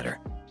raised me better.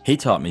 He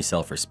taught me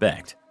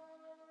self-respect."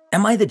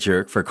 Am I the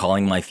jerk for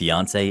calling my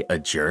fiance a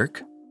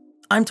jerk?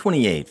 I'm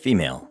 28,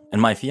 female, and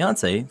my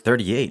fiance,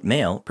 38,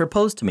 male,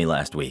 proposed to me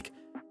last week.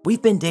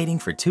 We've been dating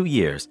for 2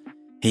 years.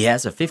 He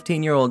has a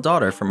 15-year-old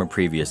daughter from a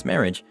previous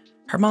marriage.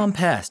 Her mom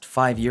passed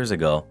 5 years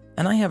ago,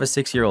 and I have a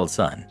 6-year-old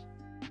son.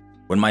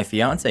 When my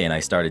fiance and I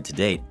started to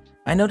date,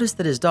 I noticed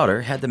that his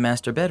daughter had the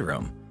master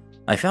bedroom.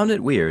 I found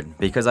it weird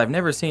because I've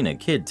never seen a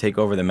kid take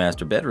over the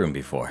master bedroom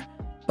before,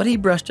 but he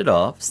brushed it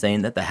off,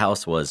 saying that the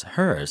house was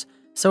hers,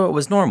 so it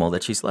was normal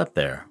that she slept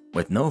there,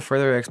 with no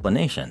further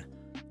explanation.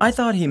 I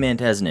thought he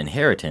meant as an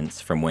inheritance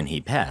from when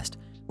he passed,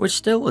 which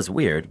still was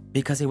weird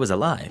because he was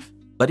alive.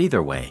 But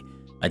either way,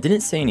 I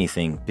didn't say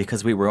anything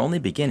because we were only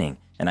beginning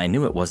and I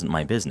knew it wasn't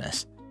my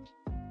business.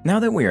 Now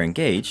that we are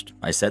engaged,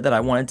 I said that I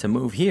wanted to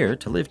move here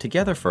to live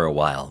together for a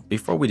while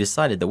before we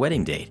decided the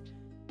wedding date.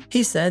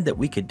 He said that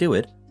we could do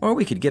it or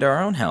we could get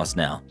our own house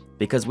now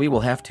because we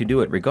will have to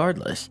do it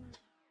regardless.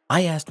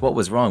 I asked what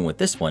was wrong with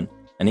this one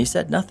and he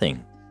said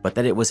nothing, but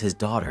that it was his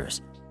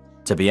daughter's.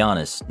 To be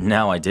honest,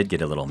 now I did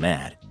get a little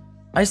mad.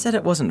 I said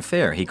it wasn't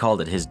fair he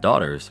called it his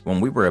daughter's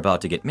when we were about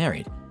to get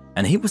married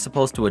and he was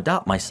supposed to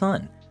adopt my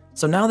son.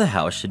 So now the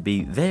house should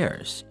be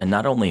theirs and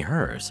not only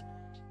hers.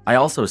 I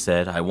also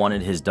said I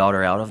wanted his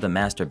daughter out of the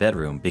master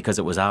bedroom because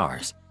it was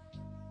ours.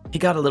 He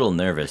got a little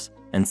nervous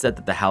and said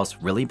that the house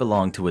really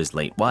belonged to his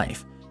late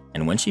wife,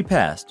 and when she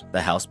passed,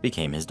 the house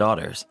became his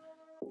daughter's.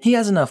 He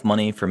has enough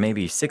money for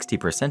maybe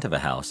 60% of a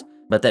house,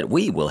 but that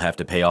we will have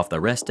to pay off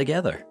the rest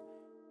together.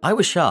 I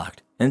was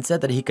shocked and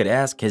said that he could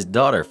ask his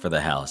daughter for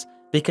the house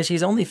because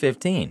she's only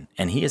 15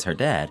 and he is her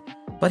dad,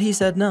 but he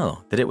said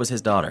no, that it was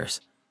his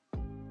daughter's.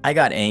 I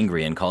got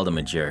angry and called him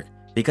a jerk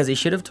because he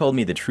should have told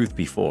me the truth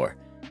before,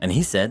 and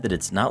he said that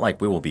it's not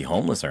like we will be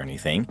homeless or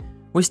anything.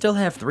 We still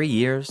have 3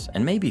 years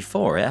and maybe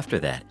 4 after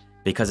that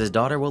because his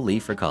daughter will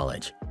leave for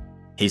college.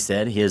 He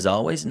said he has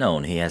always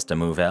known he has to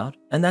move out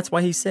and that's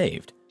why he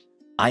saved.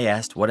 I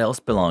asked what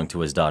else belonged to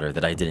his daughter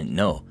that I didn't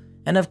know,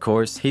 and of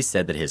course he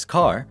said that his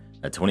car,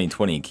 a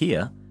 2020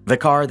 Kia, the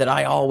car that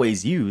I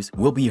always use,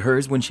 will be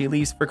hers when she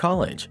leaves for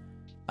college.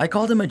 I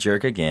called him a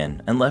jerk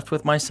again and left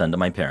with my son to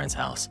my parents'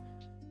 house.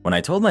 When I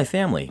told my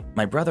family,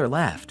 my brother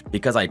laughed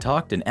because I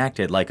talked and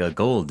acted like a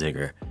gold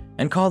digger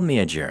and called me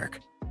a jerk.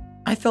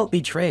 I felt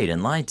betrayed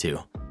and lied to.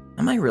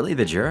 Am I really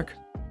the jerk?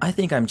 I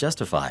think I'm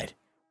justified.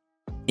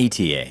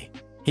 ETA.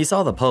 He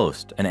saw the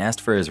post and asked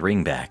for his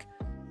ring back.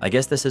 I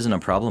guess this isn't a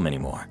problem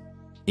anymore.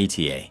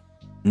 ETA.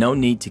 No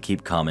need to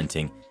keep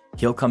commenting.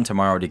 He'll come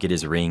tomorrow to get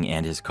his ring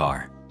and his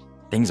car.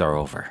 Things are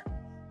over.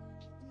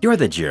 You're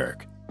the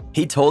jerk.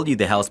 He told you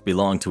the house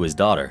belonged to his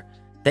daughter.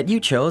 That you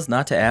chose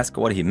not to ask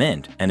what he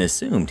meant and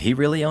assumed he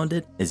really owned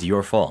it is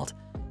your fault.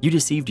 You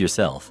deceived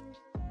yourself.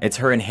 It's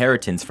her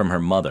inheritance from her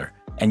mother,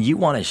 and you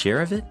want a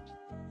share of it?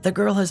 The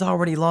girl has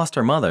already lost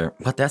her mother,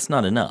 but that's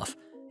not enough.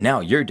 Now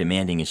you're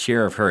demanding a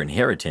share of her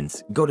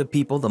inheritance go to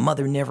people the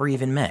mother never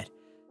even met.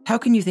 How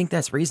can you think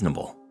that's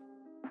reasonable?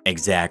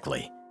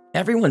 Exactly.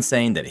 Everyone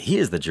saying that he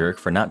is the jerk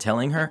for not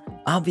telling her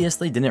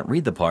obviously didn't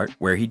read the part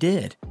where he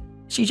did.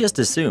 She just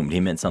assumed he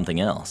meant something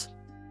else.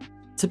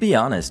 To be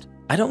honest,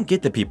 I don't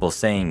get the people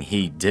saying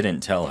he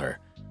didn't tell her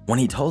when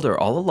he told her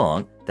all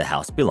along the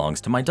house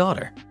belongs to my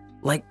daughter.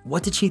 Like,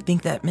 what did she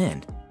think that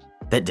meant?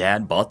 That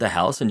dad bought the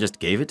house and just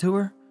gave it to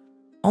her?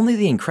 Only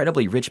the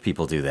incredibly rich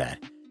people do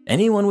that.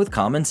 Anyone with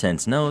common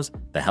sense knows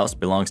the house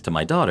belongs to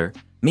my daughter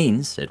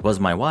means it was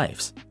my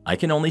wife's. I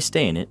can only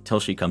stay in it till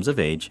she comes of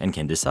age and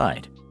can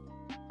decide.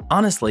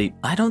 Honestly,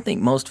 I don't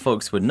think most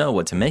folks would know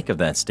what to make of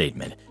that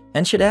statement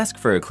and should ask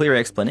for a clear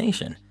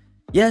explanation.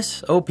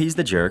 Yes, OP's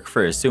the jerk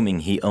for assuming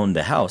he owned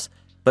the house,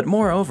 but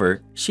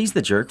moreover, she's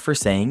the jerk for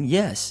saying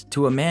yes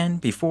to a man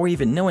before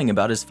even knowing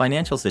about his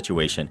financial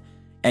situation.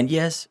 And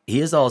yes,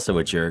 he is also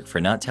a jerk for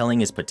not telling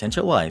his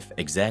potential wife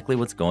exactly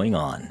what's going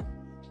on.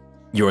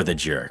 You're the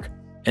jerk.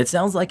 It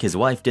sounds like his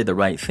wife did the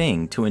right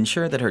thing to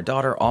ensure that her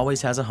daughter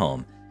always has a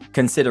home,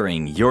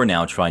 considering you're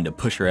now trying to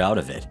push her out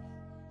of it.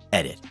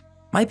 Edit.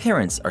 My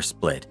parents are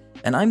split,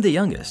 and I'm the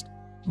youngest.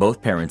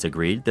 Both parents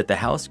agreed that the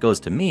house goes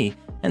to me,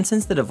 and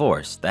since the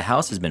divorce, the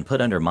house has been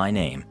put under my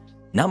name,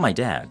 not my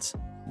dad's.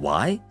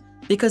 Why?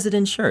 Because it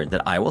ensured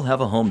that I will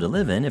have a home to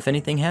live in if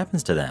anything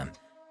happens to them.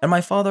 And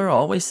my father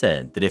always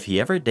said that if he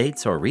ever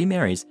dates or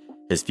remarries,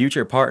 his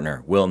future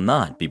partner will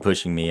not be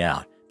pushing me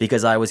out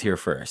because I was here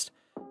first.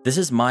 This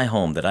is my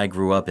home that I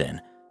grew up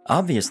in.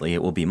 Obviously,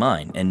 it will be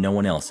mine and no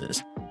one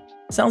else's.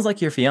 Sounds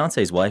like your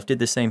fiance's wife did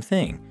the same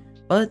thing,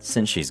 but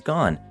since she's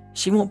gone,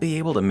 she won't be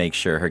able to make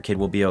sure her kid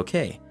will be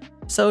okay.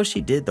 So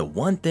she did the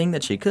one thing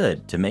that she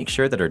could to make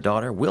sure that her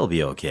daughter will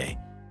be okay,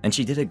 and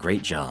she did a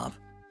great job.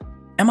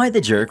 Am I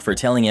the jerk for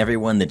telling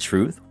everyone the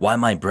truth why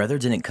my brother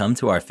didn't come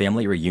to our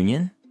family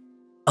reunion?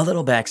 A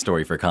little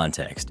backstory for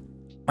context.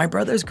 My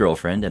brother's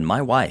girlfriend and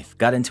my wife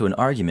got into an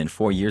argument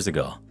 4 years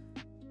ago.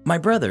 My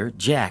brother,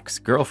 Jack's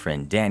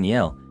girlfriend,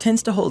 Danielle,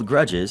 tends to hold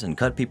grudges and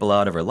cut people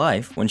out of her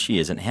life when she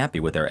isn't happy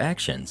with their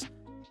actions.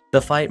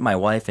 The fight my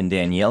wife and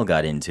Danielle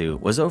got into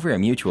was over a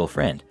mutual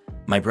friend,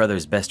 my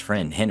brother's best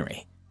friend,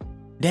 Henry.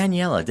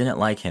 Daniela didn't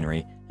like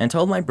Henry and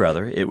told my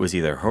brother it was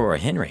either her or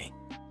Henry.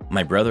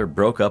 My brother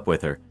broke up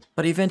with her,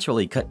 but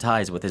eventually cut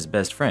ties with his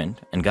best friend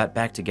and got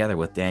back together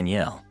with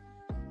Danielle.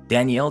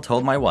 Danielle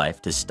told my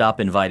wife to stop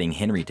inviting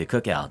Henry to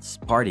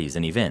cookouts, parties,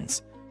 and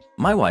events.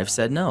 My wife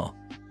said no.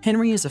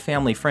 Henry is a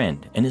family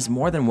friend and is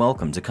more than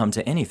welcome to come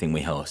to anything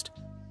we host.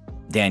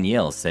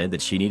 Danielle said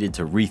that she needed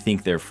to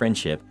rethink their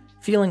friendship,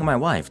 feeling my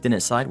wife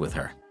didn't side with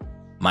her.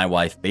 My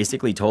wife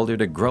basically told her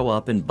to grow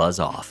up and buzz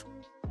off.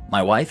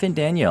 My wife and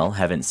Danielle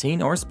haven't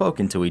seen or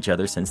spoken to each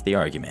other since the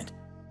argument.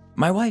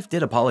 My wife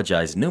did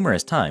apologize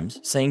numerous times,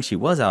 saying she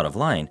was out of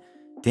line.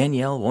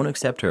 Danielle won't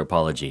accept her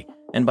apology,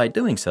 and by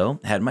doing so,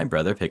 had my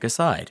brother pick a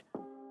side.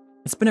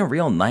 It's been a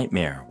real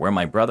nightmare where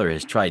my brother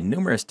has tried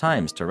numerous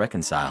times to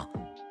reconcile,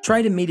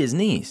 try to meet his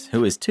niece,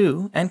 who is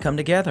 2, and come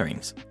to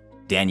gatherings.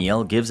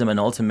 Danielle gives him an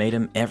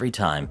ultimatum every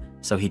time,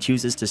 so he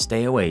chooses to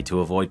stay away to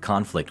avoid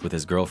conflict with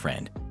his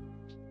girlfriend.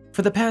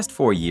 For the past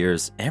 4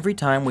 years, every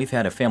time we've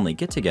had a family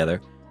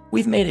get-together,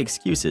 we've made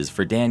excuses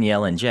for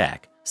Danielle and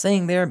Jack,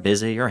 saying they're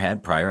busy or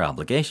had prior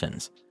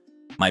obligations.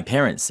 My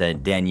parents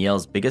said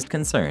Danielle's biggest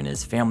concern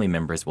is family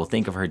members will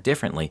think of her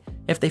differently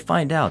if they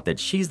find out that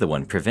she's the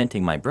one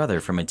preventing my brother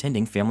from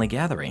attending family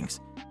gatherings.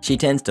 She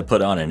tends to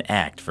put on an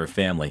act for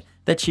family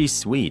that she's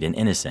sweet and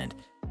innocent.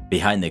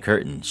 Behind the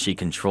curtain, she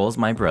controls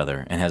my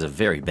brother and has a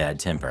very bad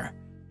temper.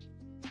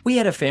 We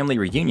had a family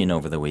reunion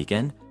over the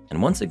weekend,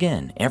 and once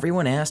again,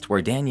 everyone asked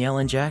where Danielle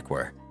and Jack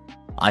were.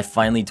 I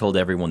finally told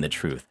everyone the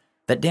truth,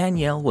 that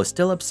Danielle was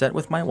still upset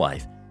with my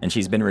wife and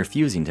she's been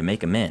refusing to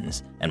make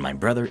amends, and my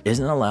brother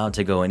isn't allowed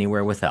to go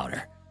anywhere without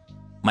her.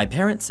 My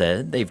parents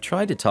said they've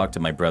tried to talk to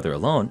my brother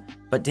alone,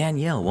 but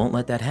Danielle won't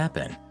let that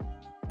happen.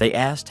 They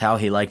asked how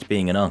he liked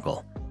being an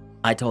uncle.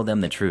 I told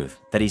them the truth,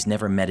 that he's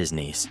never met his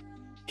niece.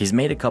 He's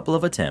made a couple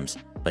of attempts,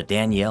 but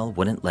Danielle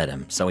wouldn't let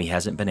him, so he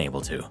hasn't been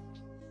able to.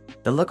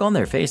 The look on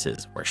their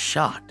faces were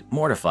shocked,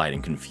 mortified,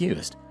 and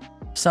confused.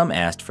 Some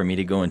asked for me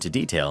to go into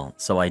detail,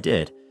 so I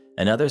did,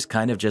 and others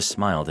kind of just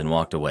smiled and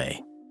walked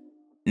away.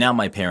 Now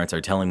my parents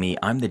are telling me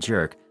I'm the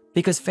jerk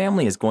because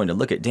family is going to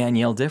look at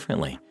Danielle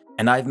differently,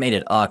 and I've made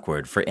it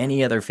awkward for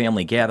any other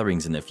family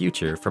gatherings in the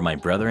future for my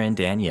brother and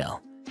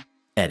Danielle.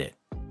 Edit.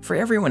 For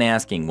everyone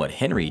asking what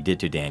Henry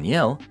did to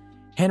Danielle,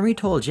 Henry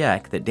told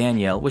Jack that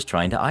Danielle was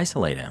trying to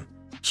isolate him.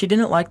 She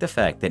didn't like the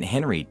fact that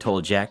Henry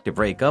told Jack to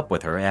break up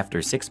with her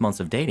after 6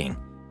 months of dating.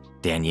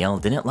 Danielle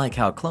didn't like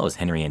how close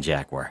Henry and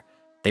Jack were.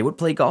 They would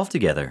play golf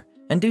together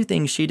and do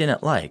things she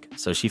didn't like,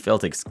 so she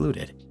felt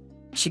excluded.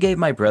 She gave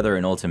my brother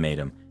an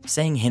ultimatum,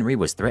 saying Henry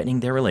was threatening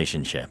their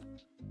relationship.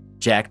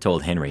 Jack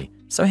told Henry,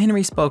 so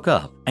Henry spoke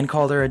up and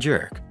called her a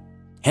jerk.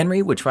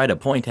 Henry would try to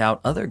point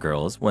out other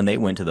girls when they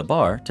went to the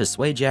bar to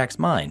sway Jack's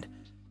mind.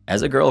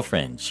 As a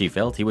girlfriend, she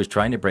felt he was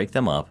trying to break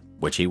them up,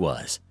 which he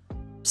was.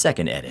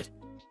 Second edit.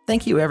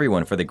 Thank you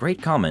everyone for the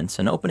great comments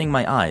and opening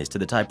my eyes to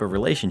the type of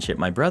relationship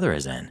my brother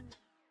is in.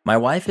 My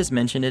wife has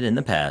mentioned it in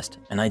the past,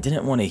 and I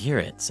didn't want to hear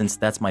it since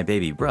that's my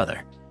baby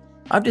brother.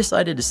 I've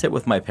decided to sit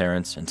with my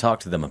parents and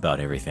talk to them about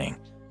everything.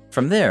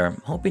 From there,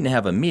 I'm hoping to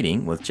have a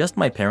meeting with just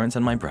my parents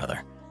and my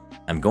brother.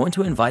 I'm going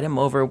to invite him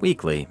over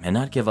weekly and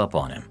not give up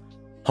on him.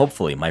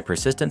 Hopefully my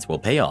persistence will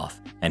pay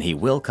off and he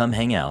will come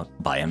hang out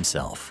by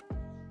himself.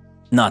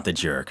 Not the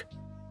jerk.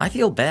 I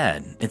feel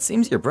bad. It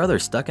seems your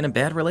brother's stuck in a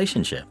bad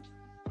relationship.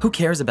 Who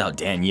cares about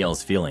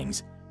Danielle's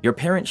feelings? Your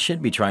parents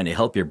should be trying to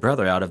help your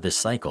brother out of this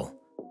cycle.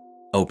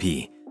 OP.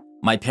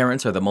 My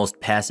parents are the most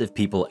passive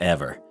people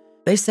ever.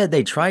 They said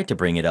they tried to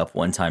bring it up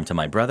one time to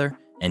my brother,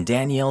 and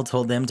Danielle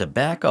told them to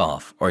back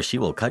off or she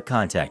will cut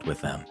contact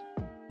with them.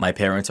 My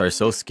parents are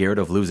so scared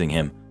of losing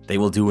him, They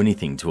will do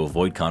anything to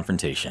avoid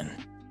confrontation.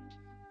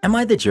 Am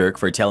I the jerk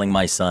for telling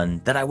my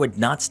son that I would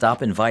not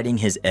stop inviting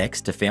his ex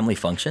to family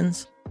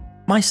functions?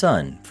 My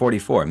son,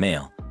 44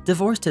 male,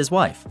 divorced his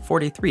wife,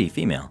 43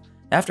 female,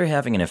 after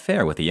having an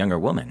affair with a younger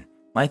woman.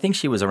 I think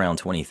she was around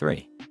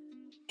 23.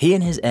 He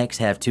and his ex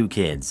have 2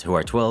 kids who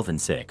are 12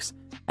 and 6,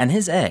 and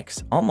his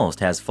ex almost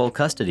has full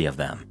custody of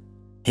them.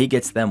 He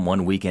gets them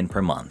 1 weekend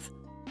per month.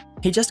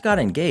 He just got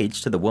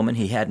engaged to the woman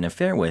he had an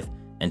affair with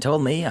and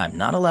told me I'm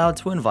not allowed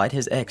to invite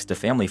his ex to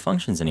family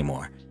functions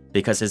anymore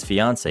because his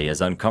fiancée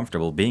is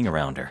uncomfortable being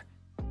around her.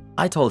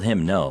 I told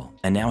him no,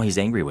 and now he's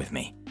angry with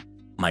me.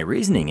 My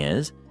reasoning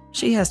is,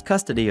 she has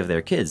custody of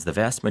their kids the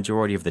vast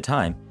majority of the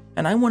time,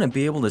 and I want to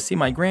be able to see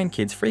my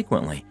grandkids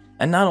frequently,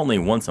 and not only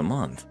once a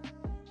month.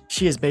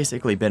 She has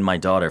basically been my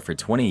daughter for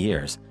 20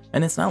 years,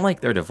 and it's not like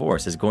their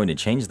divorce is going to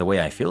change the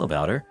way I feel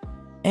about her.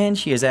 And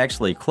she is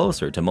actually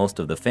closer to most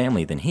of the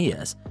family than he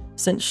is,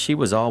 since she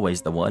was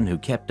always the one who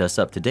kept us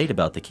up to date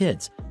about the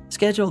kids,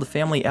 scheduled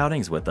family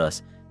outings with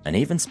us, and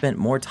even spent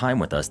more time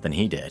with us than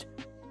he did.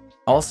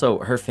 Also,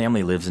 her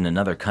family lives in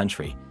another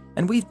country,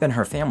 and we've been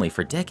her family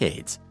for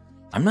decades.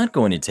 I'm not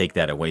going to take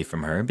that away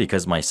from her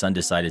because my son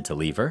decided to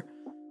leave her.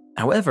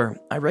 However,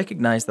 I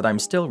recognize that I'm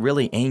still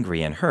really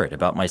angry and hurt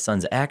about my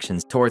son's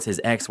actions towards his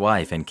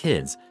ex-wife and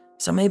kids,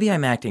 so maybe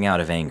I'm acting out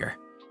of anger.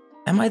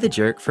 Am I the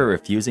jerk for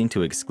refusing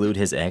to exclude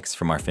his ex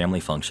from our family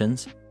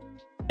functions?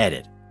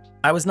 Edit.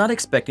 I was not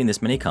expecting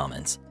this many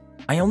comments.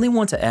 I only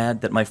want to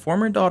add that my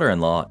former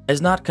daughter-in-law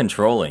is not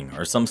controlling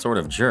or some sort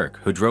of jerk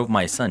who drove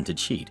my son to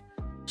cheat.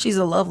 She's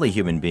a lovely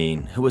human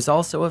being who was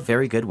also a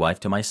very good wife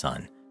to my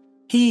son.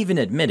 He even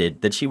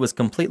admitted that she was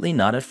completely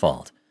not at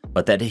fault,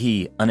 but that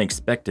he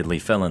unexpectedly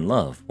fell in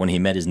love when he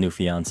met his new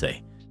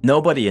fiancée.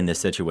 Nobody in this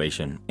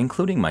situation,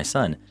 including my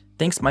son,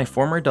 thinks my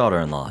former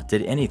daughter-in-law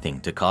did anything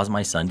to cause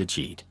my son to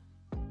cheat.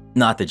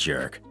 Not the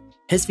jerk.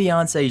 His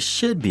fiancée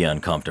should be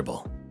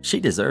uncomfortable. She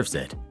deserves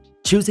it.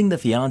 Choosing the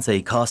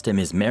fiancé cost him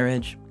his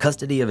marriage,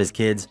 custody of his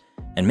kids,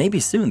 and maybe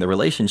soon the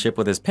relationship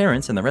with his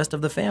parents and the rest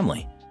of the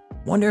family.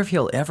 Wonder if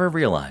he'll ever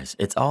realize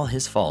it's all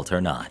his fault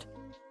or not.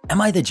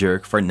 Am I the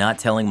jerk for not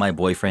telling my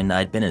boyfriend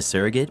I'd been a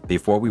surrogate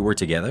before we were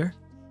together?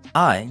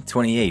 I,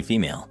 28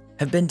 female,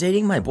 have been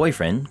dating my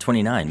boyfriend,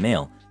 29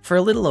 male, for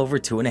a little over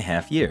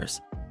 2.5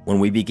 years. When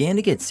we began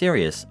to get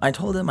serious, I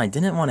told him I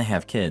didn't want to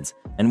have kids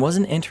and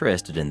wasn't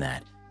interested in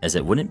that, as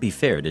it wouldn't be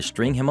fair to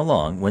string him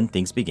along when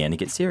things began to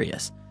get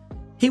serious.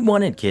 He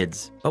wanted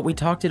kids, but we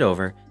talked it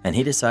over and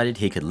he decided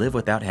he could live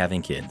without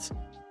having kids.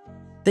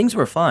 Things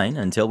were fine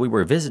until we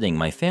were visiting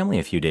my family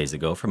a few days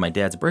ago for my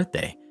dad's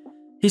birthday.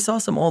 He saw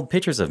some old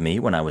pictures of me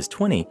when I was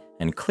 20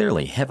 and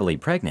clearly heavily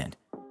pregnant.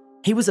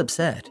 He was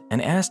upset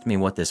and asked me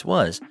what this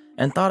was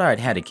and thought I'd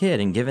had a kid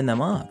and given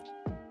them up.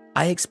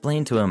 I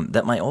explained to him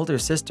that my older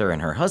sister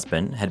and her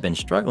husband had been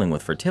struggling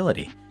with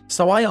fertility,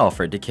 so I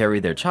offered to carry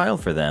their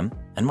child for them,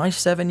 and my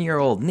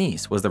 7-year-old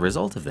niece was the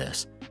result of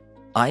this.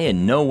 I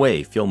in no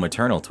way feel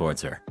maternal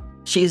towards her.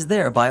 She is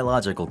their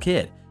biological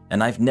kid,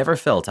 and I've never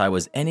felt I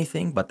was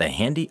anything but the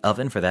handy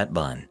oven for that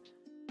bun.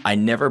 I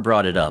never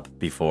brought it up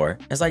before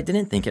as I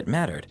didn't think it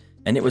mattered,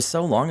 and it was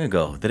so long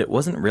ago that it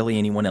wasn't really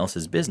anyone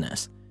else's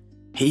business.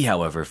 He,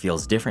 however,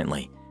 feels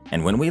differently,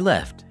 and when we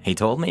left, he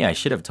told me I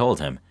should have told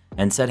him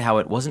and said how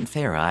it wasn't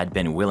fair I'd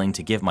been willing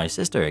to give my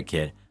sister a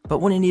kid but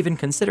wouldn't even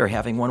consider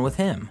having one with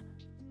him.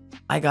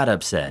 I got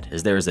upset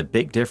as there is a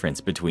big difference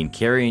between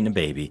carrying a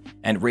baby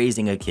and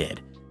raising a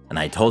kid, and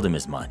I told him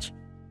as much.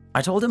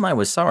 I told him I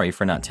was sorry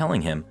for not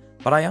telling him,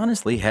 but I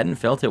honestly hadn't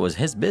felt it was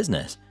his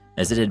business,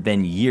 as it had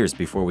been years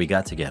before we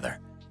got together.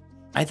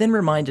 I then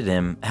reminded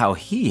him how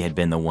he had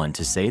been the one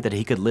to say that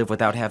he could live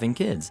without having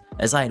kids,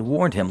 as I had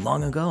warned him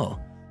long ago.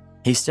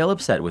 He's still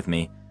upset with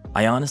me.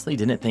 I honestly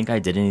didn't think I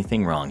did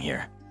anything wrong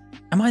here.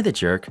 Am I the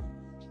jerk?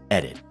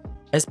 Edit.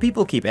 As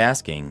people keep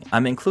asking,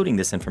 I'm including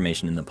this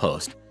information in the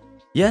post.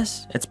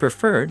 Yes, it's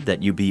preferred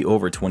that you be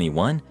over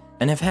 21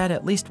 and have had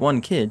at least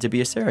one kid to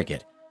be a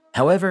surrogate.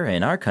 However,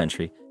 in our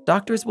country,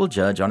 doctors will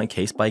judge on a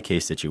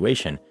case-by-case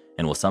situation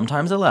and will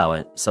sometimes allow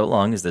it so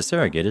long as the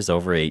surrogate is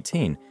over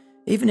 18,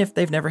 even if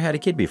they've never had a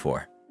kid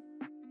before.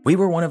 We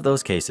were one of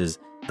those cases,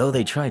 though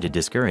they tried to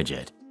discourage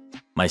it.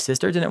 My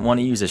sister didn't want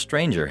to use a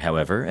stranger,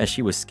 however, as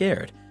she was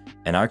scared.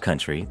 In our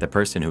country, the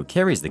person who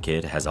carries the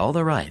kid has all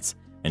the rights,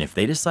 and if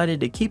they decided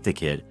to keep the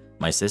kid,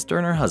 my sister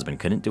and her husband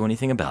couldn't do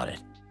anything about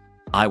it.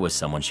 I was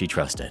someone she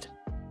trusted.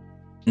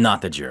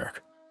 Not the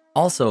jerk.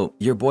 Also,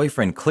 your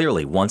boyfriend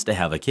clearly wants to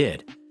have a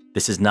kid.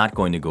 This is not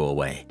going to go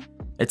away.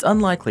 It's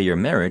unlikely your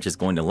marriage is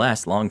going to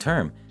last long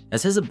term,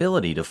 as his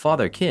ability to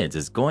father kids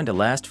is going to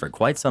last for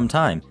quite some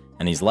time,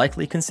 and he's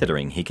likely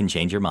considering he can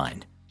change your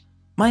mind.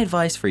 My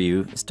advice for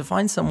you is to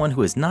find someone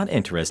who is not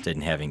interested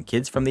in having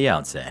kids from the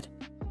outset.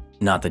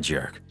 Not the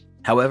jerk.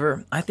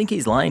 However, I think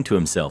he's lying to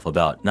himself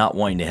about not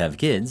wanting to have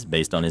kids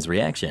based on his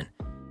reaction.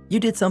 You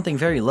did something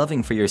very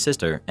loving for your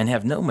sister and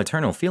have no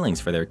maternal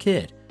feelings for their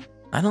kid.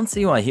 I don't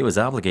see why he was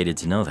obligated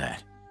to know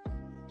that.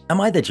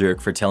 Am I the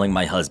jerk for telling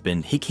my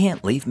husband he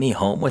can't leave me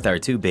home with our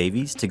 2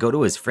 babies to go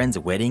to his friend's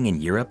wedding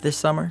in Europe this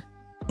summer?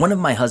 One of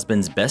my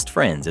husband's best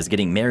friends is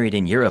getting married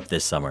in Europe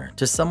this summer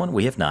to someone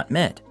we have not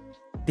met.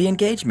 The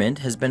engagement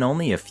has been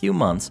only a few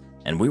months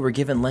and we were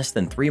given less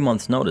than 3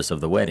 months notice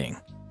of the wedding.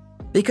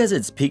 Because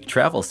it's peak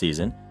travel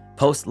season,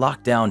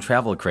 post-lockdown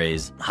travel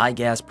craze, high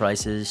gas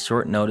prices,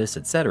 short notice,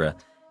 etc.,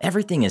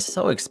 everything is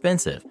so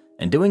expensive,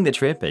 and doing the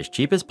trip as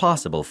cheap as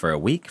possible for a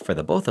week for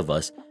the both of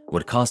us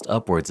would cost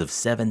upwards of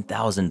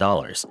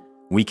 $7,000.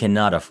 We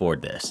cannot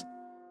afford this.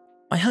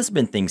 My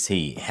husband thinks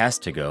he has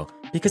to go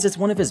because it's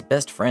one of his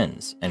best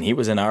friends and he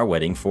was in our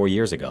wedding 4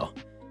 years ago.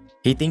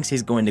 He thinks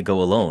he's going to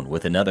go alone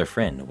with another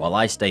friend while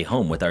I stay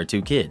home with our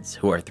 2 kids,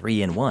 who are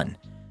 3 and 1.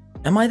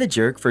 Am I the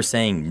jerk for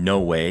saying no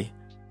way?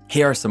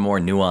 Here are some more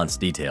nuanced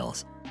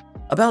details.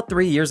 About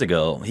 3 years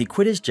ago, he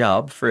quit his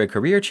job for a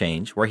career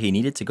change where he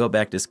needed to go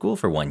back to school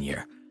for 1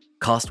 year,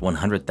 cost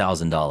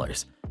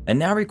 $100,000, and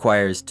now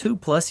requires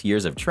 2+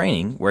 years of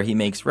training where he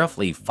makes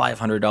roughly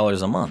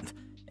 $500 a month,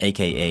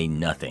 aka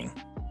nothing.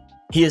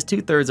 He is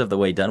 2/3 of the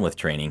way done with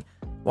training.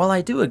 While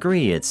I do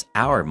agree it's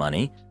our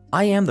money,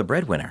 I am the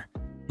breadwinner.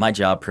 My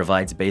job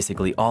provides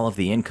basically all of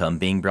the income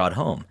being brought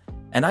home,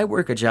 and I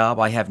work a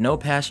job I have no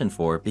passion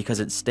for because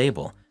it's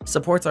stable,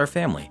 supports our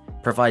family,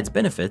 provides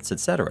benefits,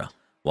 etc.,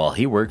 while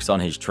he works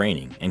on his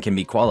training and can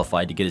be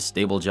qualified to get a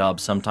stable job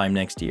sometime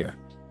next year.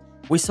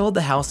 We sold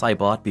the house I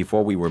bought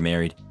before we were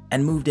married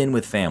and moved in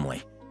with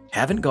family.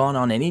 Haven't gone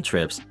on any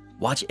trips,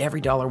 watch every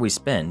dollar we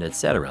spend,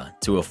 etc.,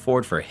 to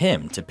afford for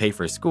him to pay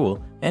for school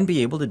and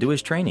be able to do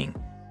his training.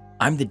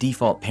 I'm the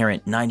default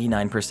parent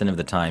 99% of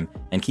the time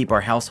and keep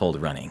our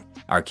household running,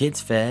 our kids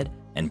fed,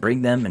 and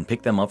bring them and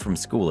pick them up from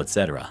school,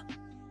 etc.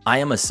 I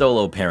am a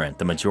solo parent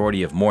the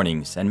majority of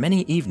mornings and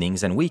many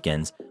evenings and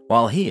weekends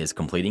while he is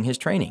completing his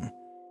training.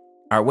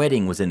 Our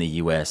wedding was in the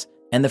US,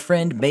 and the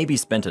friend maybe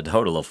spent a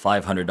total of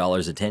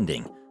 $500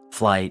 attending,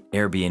 flight,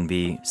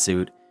 Airbnb,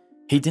 suit.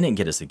 He didn't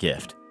get us a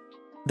gift.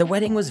 The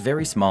wedding was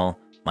very small.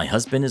 My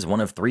husband is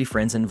one of 3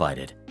 friends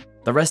invited.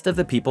 The rest of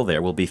the people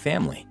there will be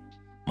family.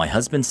 My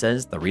husband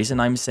says the reason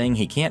I'm saying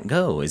he can't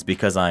go is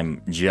because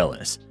I'm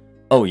jealous.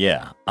 Oh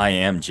yeah, I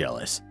am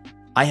jealous.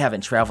 I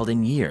haven't traveled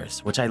in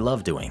years, which I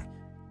love doing.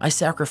 I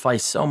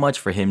sacrifice so much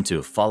for him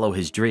to follow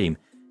his dream,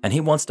 and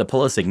he wants to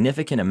pull a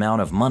significant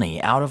amount of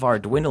money out of our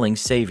dwindling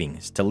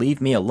savings to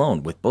leave me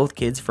alone with both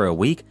kids for a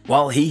week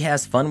while he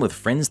has fun with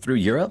friends through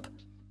Europe?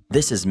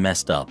 This is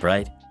messed up,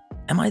 right?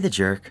 Am I the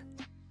jerk?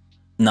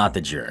 Not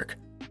the jerk.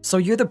 So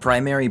you're the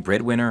primary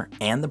breadwinner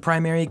and the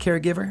primary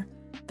caregiver?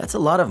 That's a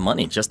lot of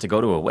money just to go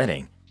to a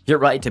wedding. You're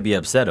right to be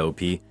upset,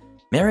 OP.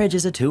 Marriage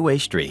is a two-way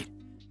street.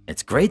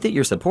 It's great that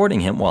you're supporting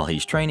him while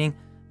he's training,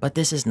 but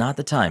this is not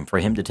the time for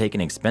him to take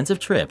an expensive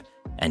trip,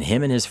 and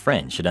him and his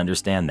friend should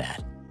understand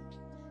that.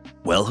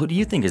 Well, who do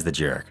you think is the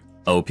jerk?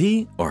 OP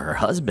or her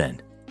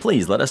husband?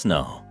 Please let us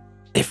know.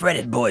 If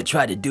Reddit boy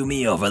tried to do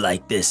me over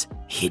like this,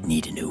 he'd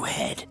need a new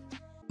head.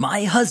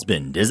 My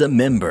husband is a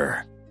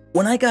member.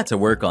 When I got to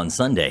work on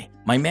Sunday,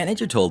 my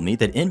manager told me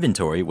that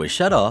inventory was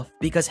shut off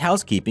because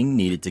housekeeping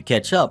needed to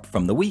catch up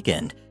from the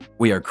weekend.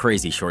 We are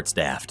crazy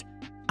short-staffed.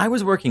 I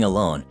was working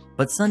alone,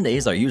 but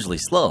Sundays are usually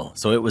slow,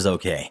 so it was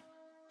okay.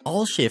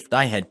 All shift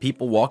I had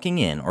people walking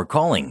in or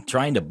calling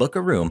trying to book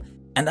a room,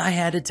 and I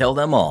had to tell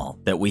them all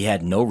that we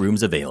had no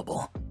rooms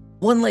available.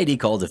 One lady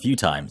called a few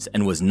times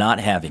and was not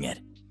having it.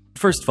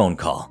 First phone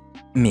call.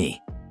 Me.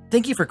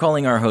 Thank you for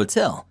calling our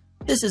hotel.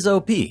 This is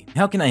OP.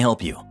 How can I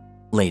help you?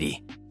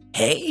 Lady.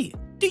 Hey,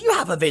 do you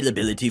have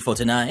availability for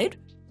tonight?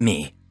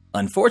 Me.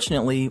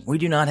 Unfortunately, we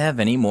do not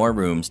have any more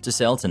rooms to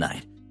sell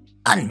tonight.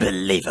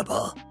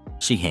 Unbelievable.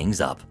 She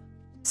hangs up.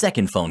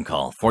 Second phone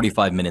call,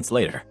 45 minutes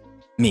later.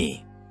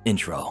 Me.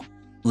 Intro.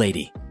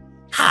 Lady.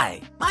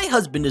 Hi, my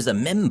husband is a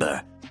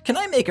member. Can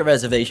I make a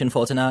reservation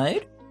for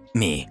tonight?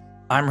 Me.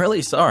 I'm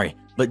really sorry,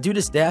 but due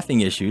to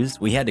staffing issues,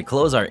 we had to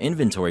close our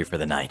inventory for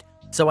the night,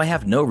 so I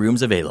have no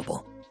rooms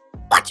available.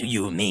 What do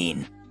you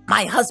mean?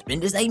 My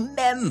husband is a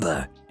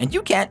member, and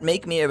you can't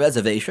make me a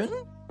reservation?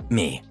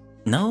 Me.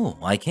 No,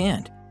 I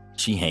can't.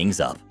 She hangs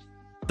up.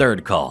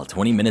 Third call,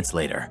 20 minutes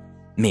later.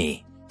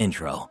 Me.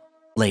 Intro.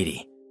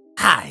 Lady.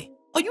 Hi,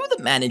 are you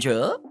the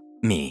manager?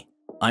 Me.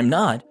 I'm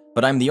not,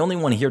 but I'm the only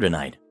one here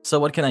tonight, so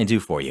what can I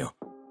do for you?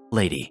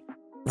 Lady.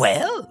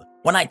 Well,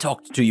 when I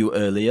talked to you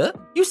earlier,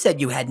 you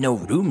said you had no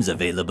rooms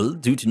available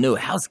due to no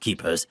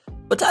housekeepers,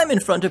 but I'm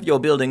in front of your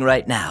building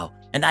right now,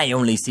 and I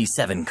only see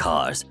 7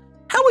 cars.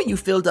 How are you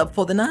filled up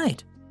for the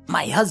night?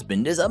 My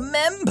husband is a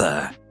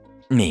member.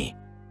 Me.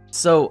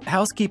 So,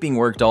 housekeeping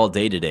worked all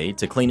day today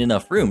to clean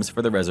enough rooms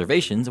for the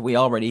reservations we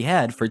already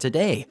had for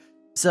today.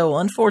 So,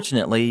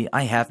 unfortunately,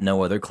 I have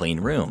no other clean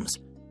rooms.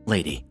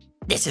 Lady.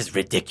 This is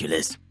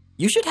ridiculous.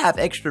 You should have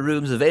extra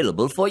rooms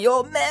available for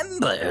your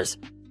members.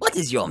 What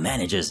is your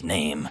manager's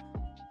name?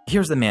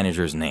 Here's the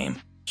manager's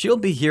name. She'll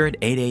be here at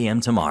 8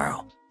 a.m.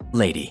 tomorrow.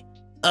 Lady.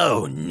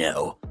 Oh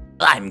no,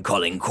 I'm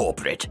calling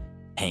corporate.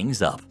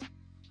 Hangs up.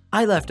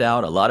 I left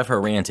out a lot of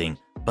her ranting,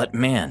 but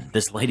man,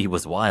 this lady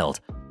was wild.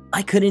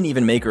 I couldn't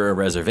even make her a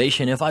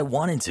reservation if I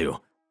wanted to.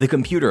 The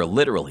computer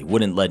literally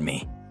wouldn't let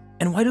me.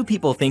 And why do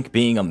people think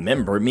being a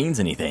member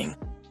means anything?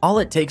 All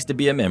it takes to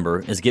be a member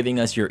is giving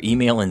us your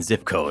email and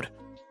zip code.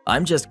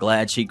 I'm just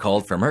glad she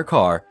called from her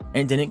car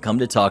and didn't come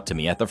to talk to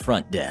me at the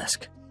front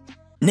desk.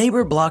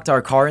 Neighbor blocked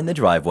our car in the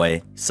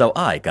driveway, so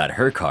I got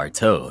her car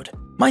towed.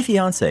 My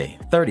fiance,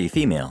 30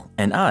 female,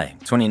 and I,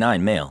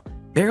 29 male,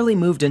 barely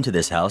moved into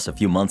this house a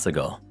few months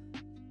ago.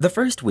 The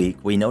first week,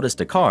 we noticed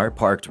a car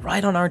parked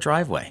right on our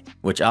driveway,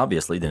 which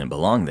obviously didn't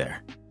belong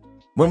there.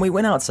 When we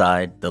went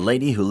outside, the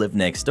lady who lived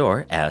next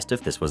door asked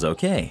if this was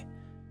okay.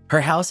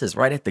 Her house is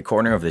right at the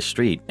corner of the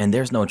street and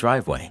there's no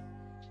driveway.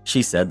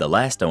 She said the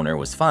last owner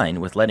was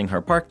fine with letting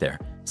her park there,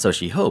 so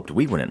she hoped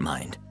we wouldn't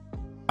mind.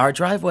 Our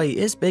driveway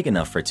is big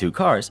enough for 2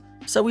 cars,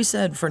 so we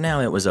said for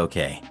now it was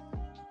okay.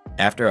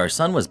 After our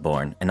son was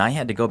born and I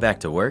had to go back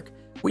to work,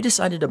 we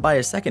decided to buy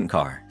a second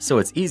car so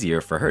it's easier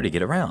for her to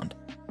get around.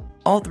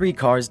 All 3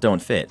 cars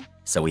don't fit,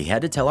 so we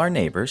had to tell our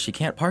neighbor she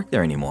can't park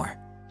there anymore.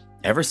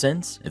 Ever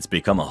since, it's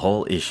become a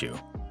whole issue.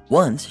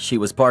 Once, she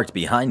was parked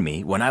behind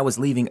me when I was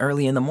leaving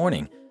early in the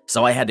morning,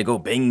 so I had to go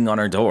banging on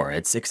her door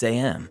at 6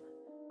 a.m.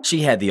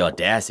 She had the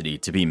audacity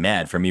to be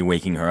mad for me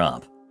waking her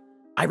up.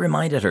 I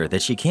reminded her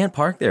that she can't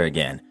park there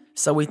again,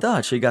 so we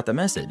thought she got the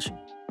message.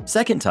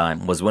 Second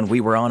time was when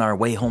we were on our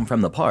way home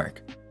from the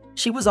park.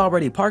 She was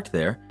already parked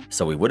there,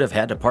 so we would have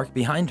had to park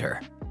behind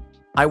her.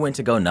 I went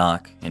to go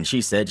knock, and she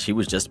said she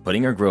was just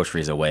putting her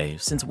groceries away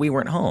since we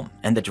weren't home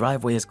and the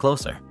driveway is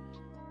closer.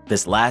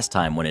 This last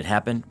time when it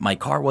happened, my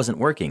car wasn't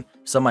working,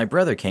 so my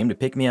brother came to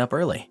pick me up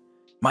early.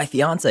 My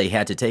fiance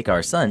had to take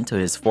our son to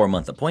his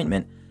 4-month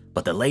appointment,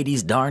 but the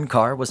lady's darn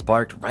car was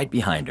parked right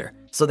behind her,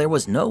 so there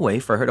was no way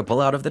for her to pull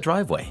out of the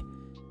driveway.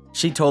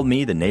 She told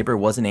me the neighbor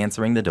wasn't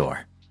answering the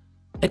door.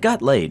 It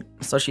got late,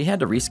 so she had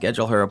to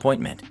reschedule her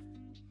appointment.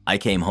 I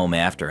came home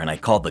after and I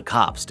called the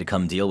cops to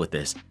come deal with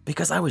this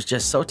because I was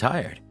just so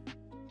tired.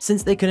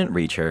 Since they couldn't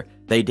reach her,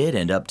 they did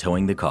end up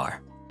towing the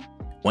car.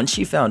 Once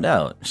she found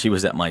out, she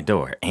was at my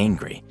door,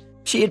 angry.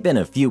 She had been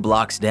a few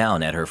blocks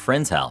down at her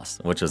friend's house,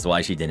 which was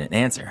why she didn't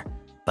answer.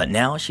 But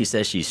now she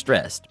says she's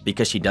stressed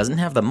because she doesn't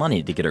have the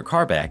money to get her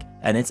car back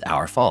and it's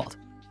our fault.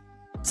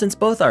 Since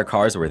both our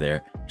cars were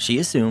there, she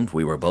assumed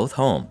we were both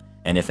home,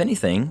 and if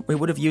anything, we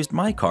would have used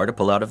my car to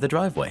pull out of the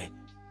driveway.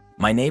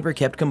 My neighbor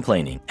kept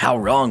complaining how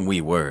wrong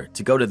we were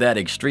to go to that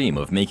extreme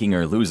of making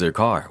her lose her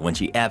car when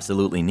she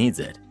absolutely needs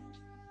it.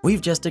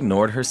 We've just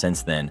ignored her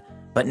since then,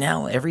 but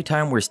now every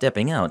time we're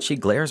stepping out, she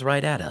glares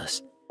right at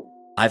us.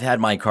 I've had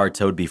my car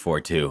towed before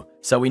too,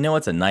 so we know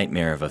it's a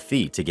nightmare of a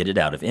fee to get it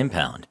out of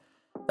impound.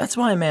 That's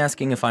why I'm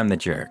asking if I'm the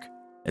jerk.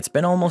 It's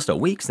been almost a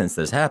week since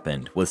this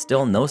happened, with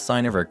still no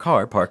sign of her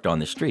car parked on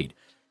the street,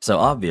 so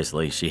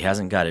obviously she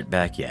hasn't got it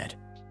back yet.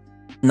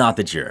 Not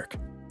the jerk.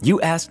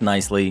 You asked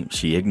nicely,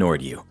 she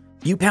ignored you.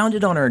 You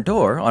pounded on her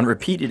door on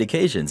repeated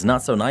occasions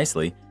not so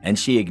nicely, and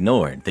she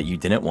ignored that you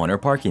didn't want her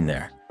parking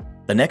there.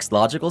 The next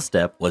logical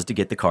step was to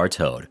get the car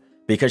towed,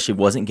 because she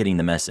wasn't getting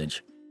the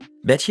message.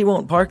 Bet she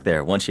won't park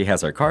there once she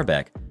has her car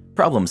back.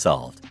 Problem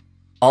solved.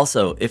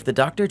 Also, if the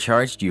doctor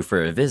charged you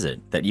for a visit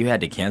that you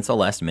had to cancel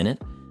last minute,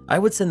 I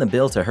would send the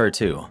bill to her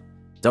too.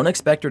 Don't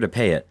expect her to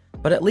pay it,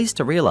 but at least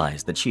to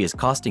realize that she is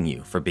costing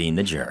you for being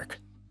the jerk.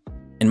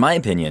 In my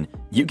opinion,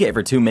 you gave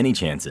her too many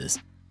chances.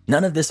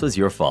 None of this was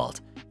your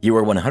fault. You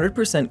were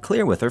 100%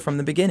 clear with her from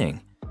the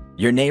beginning.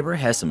 Your neighbor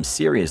has some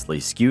seriously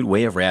skewed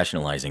way of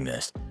rationalizing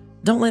this.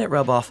 Don't let it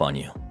rub off on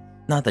you.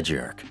 Not the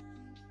jerk.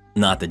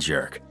 Not the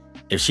jerk.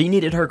 If she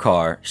needed her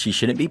car, she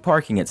shouldn't be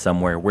parking it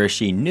somewhere where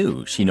she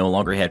knew she no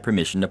longer had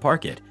permission to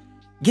park it.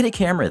 Get a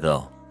camera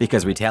though,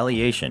 because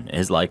retaliation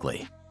is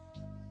likely.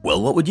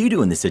 Well, what would you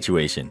do in this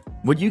situation?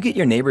 Would you get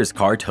your neighbor's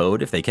car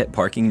towed if they kept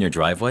parking in your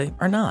driveway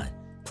or not?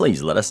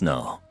 Please let us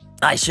know.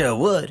 I sure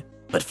would,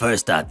 but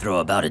first I'd throw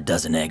about a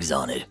dozen eggs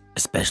on it,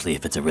 especially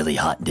if it's a really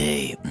hot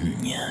day.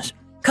 Yes.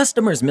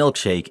 Customer's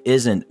milkshake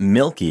isn't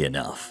milky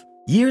enough.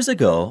 Years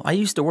ago, I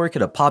used to work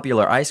at a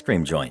popular ice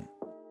cream joint.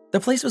 The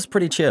place was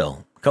pretty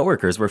chill,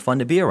 coworkers were fun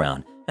to be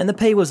around, and the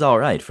pay was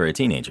alright for a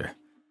teenager.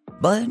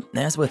 But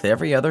as with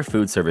every other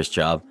food service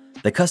job,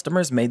 the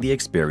customers made the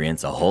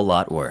experience a whole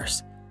lot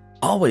worse.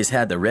 Always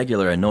had the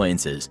regular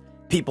annoyances,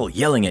 people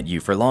yelling at you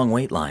for long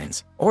wait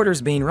lines,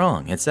 orders being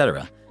wrong,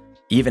 etc.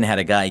 Even had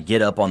a guy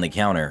get up on the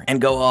counter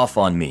and go off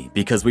on me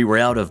because we were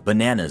out of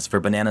bananas for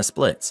banana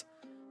splits.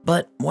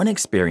 But one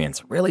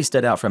experience really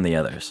stood out from the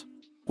others.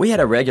 We had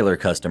a regular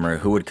customer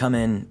who would come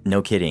in,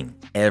 no kidding,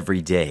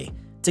 every day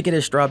to get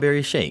a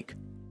strawberry shake.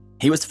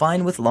 He was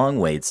fine with long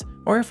waits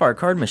or if our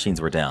card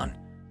machines were down.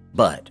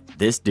 But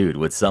this dude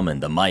would summon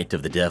the might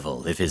of the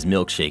devil if his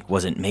milkshake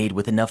wasn't made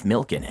with enough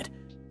milk in it.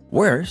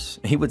 Worse,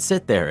 he would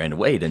sit there and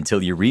wait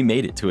until you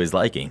remade it to his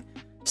liking.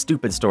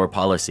 Stupid store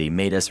policy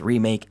made us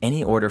remake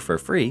any order for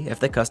free if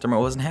the customer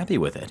wasn't happy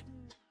with it.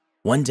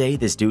 One day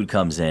this dude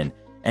comes in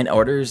and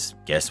orders,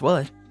 guess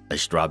what? A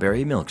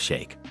strawberry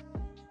milkshake.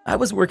 I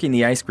was working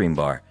the ice cream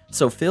bar,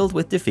 so filled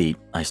with defeat,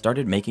 I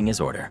started making his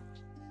order.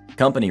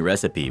 Company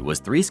recipe was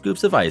 3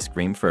 scoops of ice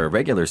cream for a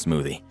regular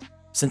smoothie.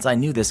 Since I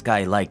knew this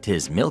guy liked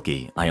his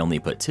milky, I only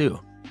put 2.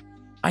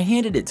 I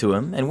handed it to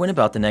him and went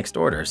about the next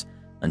orders,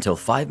 until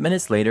 5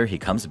 minutes later he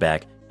comes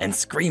back and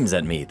screams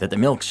at me that the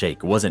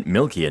milkshake wasn't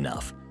milky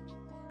enough.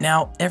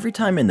 Now, every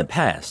time in the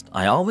past,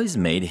 I always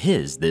made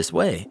his this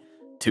way,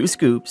 2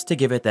 scoops to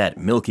give it that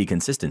milky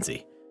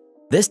consistency.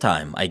 This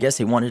time, I guess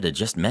he wanted to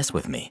just mess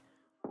with me.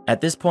 At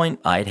this point,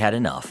 I'd had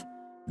enough.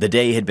 The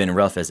day had been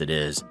rough as it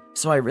is,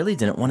 so I really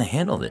didn't want to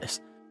handle this,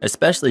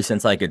 especially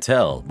since I could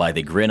tell by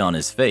the grin on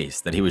his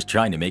face that he was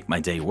trying to make my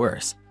day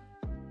worse.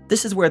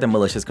 This is where the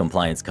malicious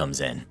compliance comes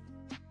in.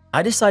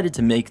 I decided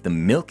to make the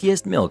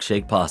milkiest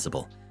milkshake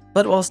possible,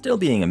 but while still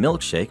being a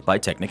milkshake by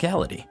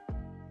technicality.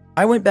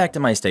 I went back to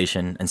my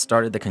station and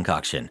started the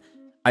concoction.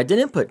 I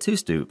didn't put 2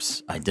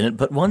 scoops, I didn't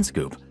put 1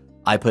 scoop.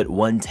 I put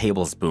 1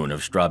 tablespoon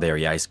of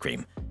strawberry ice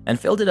cream and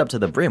filled it up to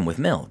the brim with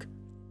milk.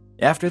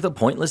 After the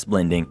pointless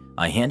blending,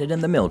 I handed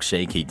him the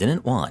milkshake he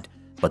didn't want,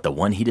 but the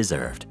one he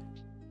deserved.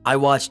 I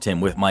watched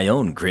him with my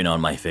own grin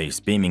on my face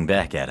beaming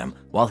back at him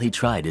while he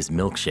tried his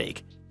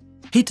milkshake.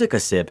 He took a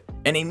sip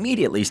and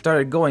immediately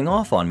started going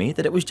off on me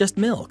that it was just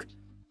milk.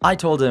 I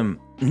told him,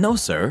 "No,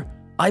 sir,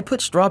 I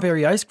put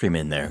strawberry ice cream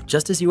in there,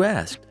 just as you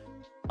asked."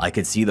 I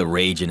could see the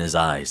rage in his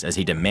eyes as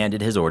he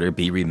demanded his order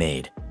be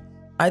remade.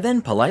 I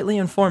then politely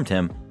informed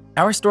him,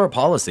 "Our store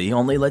policy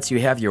only lets you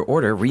have your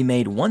order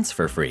remade once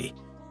for free."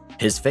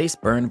 His face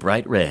burned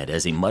bright red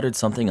as he muttered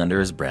something under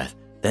his breath,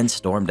 then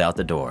stormed out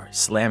the door,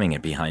 slamming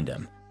it behind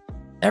him.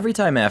 Every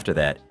time after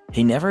that,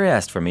 he never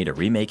asked for me to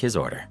remake his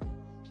order.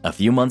 A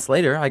few months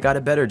later, I got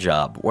a better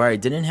job where I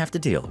didn't have to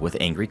deal with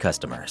angry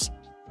customers.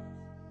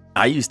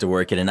 I used to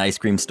work at an ice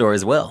cream store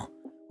as well.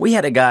 We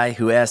had a guy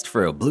who asked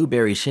for a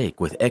blueberry shake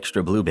with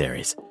extra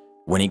blueberries.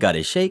 When he got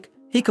his shake,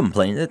 he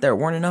complained that there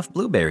weren't enough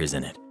blueberries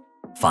in it.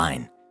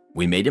 Fine,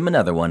 we made him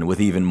another one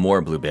with even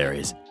more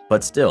blueberries,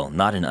 but still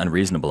not an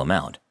unreasonable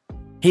amount.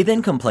 He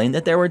then complained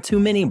that there were too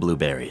many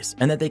blueberries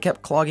and that they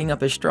kept clogging up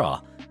his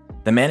straw.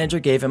 The manager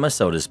gave him a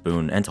soda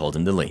spoon and told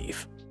him to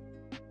leave.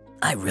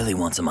 I really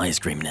want some ice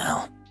cream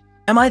now.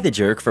 Am I the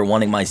jerk for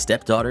wanting my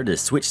stepdaughter to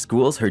switch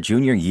schools her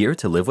junior year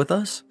to live with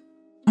us?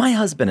 My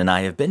husband and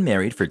I have been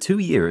married for 2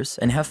 years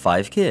and have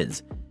 5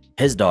 kids.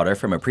 His daughter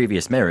from a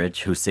previous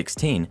marriage, who's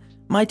 16,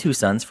 my 2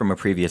 sons from a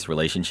previous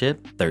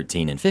relationship,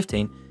 13 and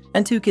 15,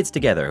 and 2 kids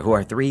together who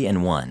are 3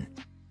 and 1.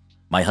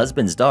 My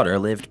husband's daughter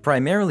lived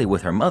primarily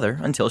with her mother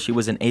until she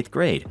was in 8th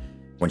grade,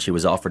 when she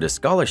was offered a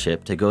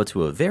scholarship to go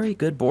to a very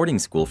good boarding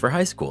school for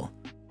high school.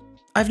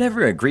 I've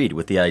never agreed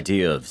with the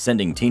idea of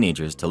sending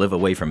teenagers to live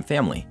away from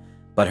family,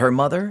 but her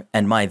mother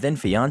and my then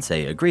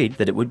fiancé agreed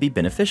that it would be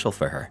beneficial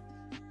for her.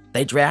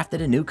 They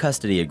drafted a new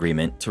custody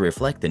agreement to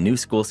reflect the new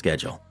school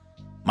schedule.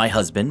 My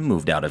husband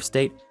moved out of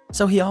state,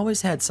 so he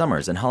always had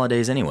summers and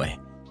holidays anyway.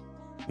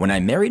 When I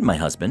married my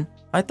husband,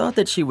 I thought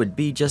that she would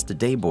be just a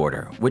day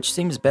boarder, which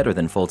seems better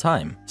than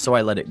full-time, so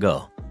I let it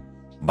go.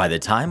 By the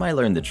time I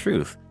learned the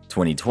truth,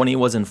 2020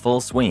 was in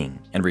full swing,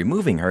 and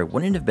removing her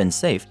wouldn't have been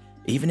safe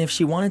even if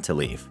she wanted to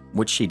leave,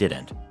 which she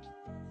didn't.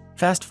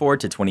 Fast forward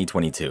to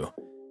 2022.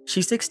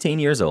 She's 16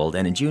 years old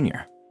and a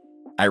junior.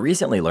 I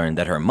recently learned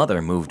that her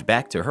mother moved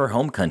back to her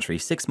home country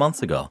 6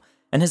 months ago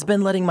and has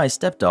been letting my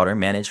stepdaughter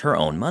manage her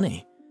own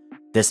money.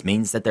 This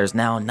means that there's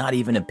now not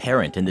even a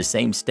parent in the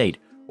same state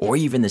or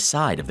even the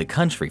side of the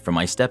country for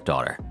my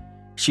stepdaughter.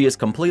 She is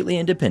completely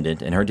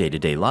independent in her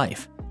day-to-day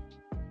life.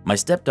 My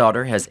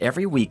stepdaughter has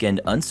every weekend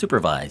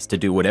unsupervised to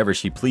do whatever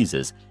she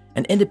pleases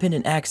and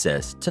independent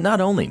access to not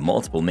only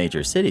multiple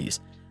major cities,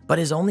 but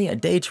is only a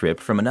day trip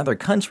from another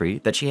country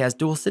that she has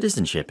dual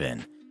citizenship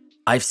in.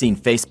 I've seen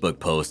Facebook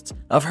posts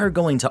of her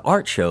going to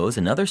art shows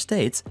in other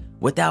states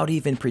without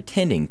even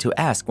pretending to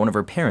ask one of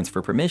her parents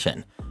for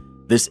permission.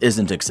 This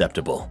isn't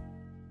acceptable.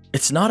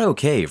 It's not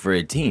okay for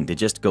a teen to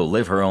just go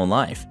live her own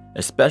life,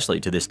 especially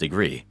to this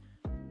degree.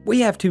 We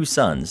have 2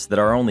 sons that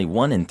are only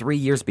 1 and 3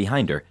 years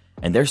behind her,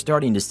 and they're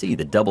starting to see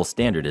the double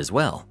standard as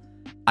well.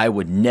 I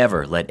would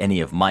never let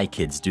any of my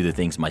kids do the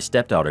things my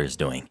stepdaughter is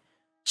doing.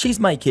 She's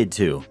my kid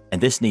too,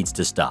 and this needs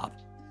to stop.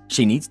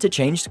 She needs to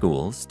change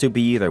schools to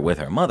be either with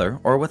her mother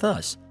or with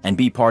us and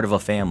be part of a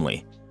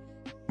family.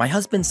 My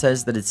husband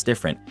says that it's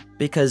different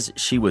because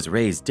she was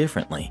raised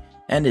differently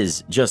and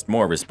is just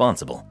more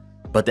responsible,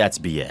 but that's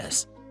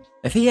BS.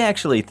 If he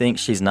actually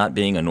thinks she's not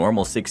being a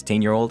normal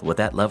 16-year-old with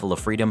that level of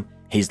freedom,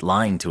 he's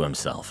lying to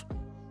himself.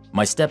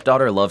 My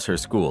stepdaughter loves her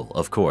school,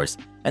 of course,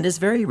 and is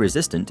very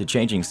resistant to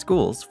changing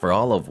schools for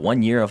all of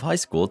 1 year of high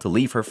school to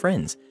leave her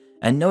friends,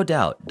 and no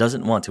doubt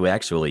doesn't want to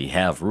actually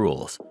have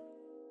rules.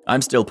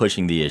 I'm still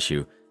pushing the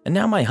issue, and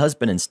now my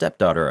husband and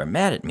stepdaughter are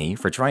mad at me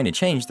for trying to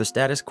change the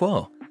status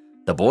quo.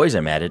 The boys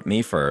are mad at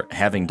me for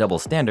having double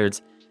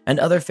standards, and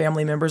other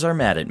family members are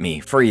mad at me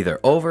for either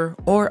over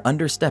or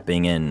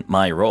understepping in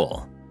my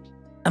role.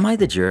 Am I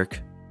the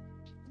jerk?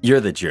 You're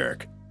the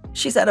jerk.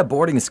 She's at a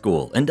boarding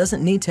school and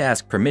doesn't need to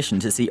ask permission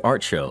to see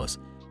art shows.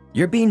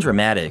 You're being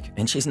dramatic,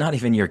 and she's not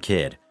even your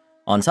kid.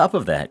 On top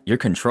of that, you're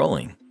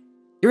controlling.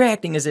 You're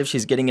acting as if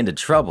she's getting into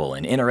trouble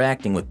and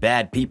interacting with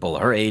bad people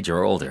her age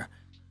or older.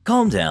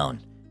 Calm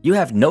down. You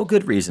have no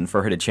good reason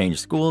for her to change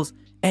schools,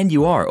 and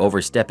you are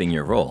overstepping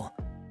your role.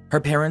 Her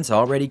parents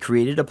already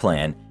created a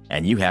plan,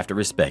 and you have to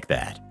respect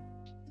that.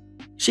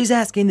 She's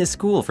asking the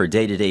school for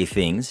day-to-day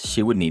things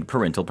she would need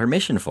parental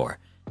permission for,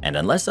 and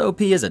unless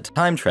OP is a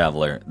time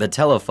traveler, the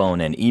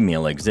telephone and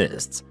email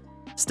exists.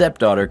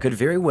 Stepdaughter could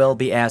very well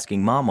be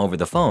asking mom over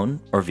the phone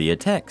or via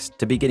text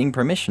to be getting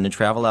permission to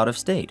travel out of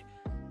state.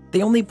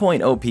 The only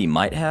point OP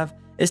might have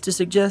is to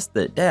suggest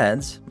that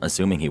dad's,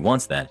 assuming he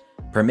wants that,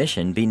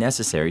 permission be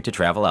necessary to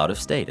travel out of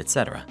state,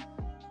 etc.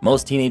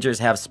 Most teenagers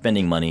have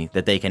spending money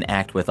that they can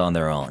act with on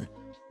their own.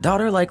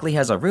 Daughter likely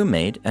has a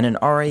roommate and an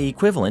RA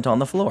equivalent on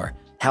the floor,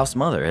 house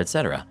mother,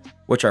 etc.,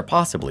 which are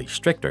possibly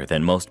stricter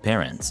than most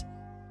parents.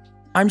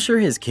 I'm sure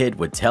his kid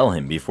would tell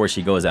him before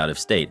she goes out of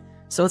state,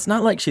 so it's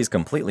not like she's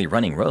completely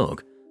running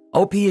rogue.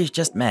 OP is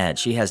just mad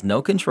she has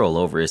no control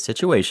over a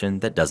situation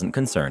that doesn't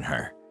concern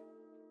her.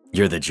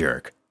 You're the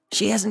jerk.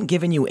 She hasn't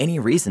given you any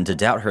reason to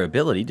doubt her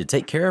ability to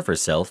take care of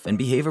herself and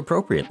behave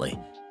appropriately,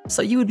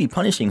 so you would be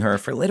punishing her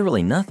for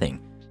literally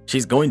nothing.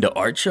 She's going to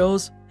art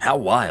shows? How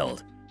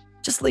wild.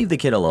 Just leave the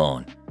kid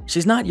alone.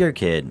 She's not your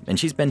kid, and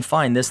she's been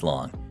fine this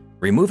long.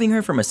 Removing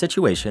her from a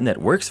situation that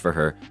works for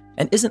her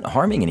and isn't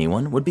harming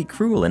anyone would be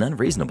cruel and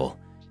unreasonable.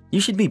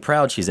 You should be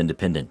proud she's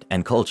independent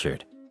and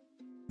cultured.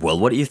 Well,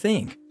 what do you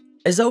think?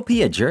 Is OP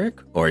a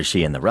jerk, or is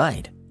she in the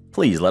right?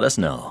 Please let us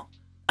know.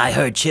 I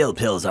heard chill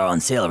pills are on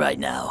sale right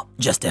now,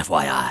 just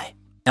FYI.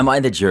 Am I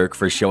the jerk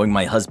for showing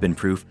my husband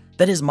proof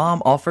that his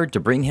mom offered to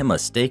bring him a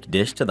steak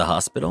dish to the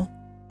hospital?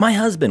 My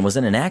husband was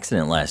in an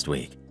accident last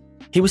week.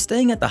 He was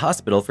staying at the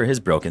hospital for his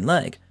broken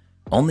leg.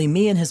 Only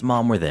me and his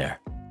mom were there.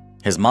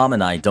 His mom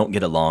and I don't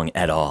get along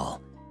at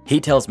all. He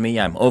tells me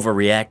I'm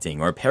overreacting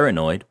or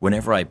paranoid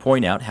whenever I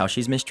point out how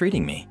she's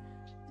mistreating me.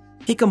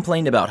 He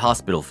complained about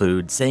hospital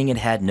food, saying it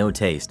had no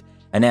taste,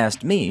 and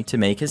asked me to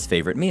make his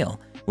favorite meal,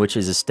 which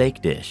is a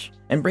steak dish,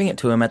 and bring it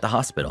to him at the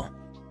hospital.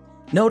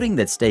 Noting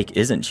that steak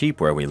isn't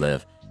cheap where we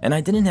live, and I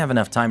didn't have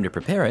enough time to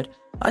prepare it,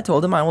 I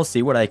told him I will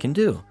see what I can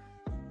do.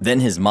 Then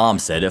his mom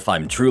said if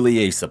I'm truly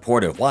a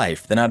supportive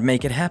wife, then I'd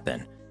make it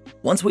happen.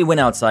 Once we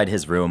went outside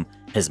his room,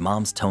 his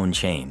mom's tone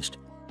changed.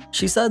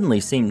 She suddenly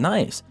seemed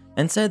nice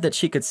and said that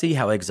she could see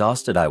how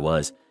exhausted I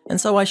was, and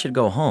so I should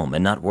go home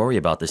and not worry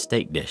about the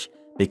steak dish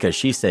because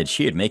she said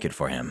she'd make it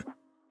for him.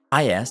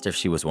 I asked if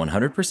she was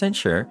 100%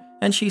 sure,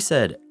 and she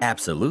said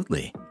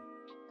absolutely.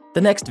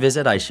 The next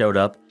visit I showed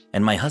up,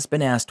 and my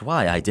husband asked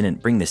why I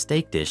didn't bring the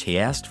steak dish he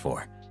asked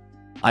for.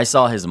 I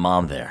saw his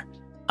mom there.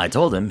 I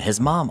told him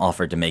his mom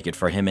offered to make it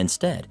for him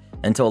instead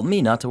and told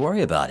me not to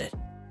worry about it.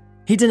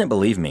 He didn't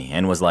believe me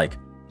and was like,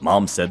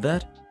 "Mom said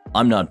that?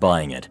 I'm not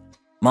buying it."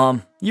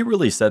 "Mom, you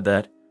really said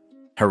that?"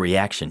 Her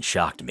reaction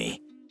shocked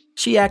me.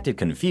 She acted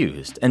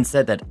confused and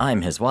said that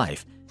I'm his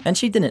wife, and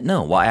she didn't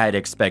know why I'd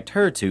expect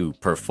her to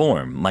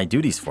perform my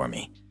duties for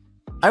me.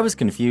 I was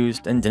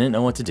confused and didn't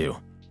know what to do.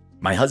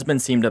 My husband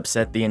seemed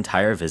upset the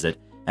entire visit,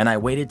 and I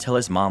waited till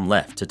his mom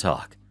left to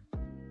talk.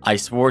 I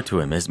swore to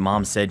him his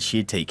mom said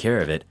she'd take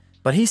care of it,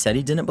 but he said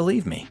he didn't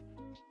believe me.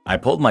 I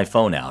pulled my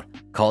phone out,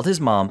 called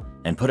his mom,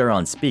 and put her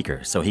on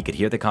speaker so he could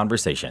hear the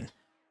conversation.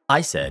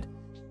 I said,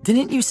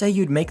 "Didn't you say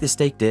you'd make the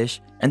steak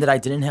dish and that I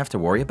didn't have to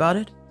worry about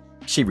it?"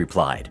 She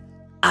replied,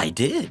 I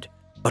did,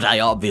 but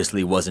I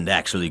obviously wasn't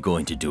actually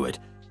going to do it.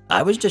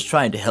 I was just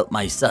trying to help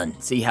my son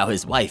see how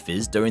his wife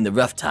is during the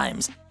rough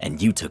times,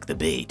 and you took the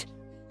bait.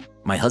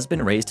 My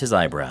husband raised his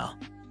eyebrow.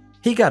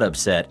 He got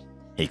upset.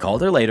 He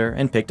called her later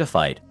and picked a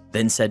fight,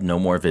 then said no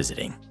more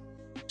visiting.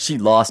 She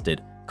lost it,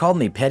 called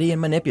me petty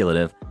and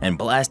manipulative, and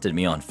blasted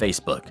me on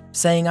Facebook,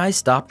 saying I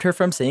stopped her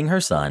from seeing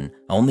her son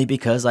only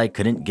because I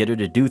couldn't get her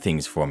to do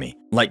things for me,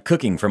 like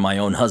cooking for my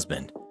own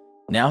husband.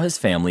 Now his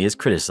family is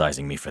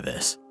criticizing me for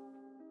this.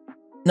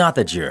 Not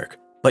the jerk,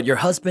 but your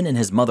husband and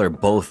his mother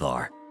both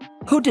are.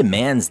 Who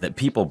demands that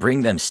people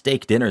bring them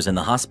steak dinners in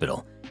the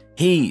hospital?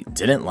 He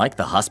didn't like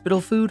the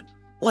hospital food?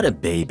 What a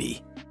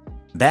baby.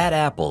 Bad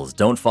apples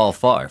don't fall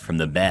far from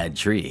the bad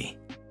tree.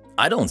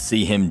 I don't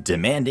see him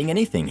demanding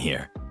anything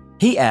here.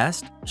 He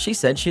asked, she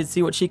said she'd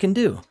see what she can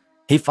do.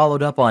 He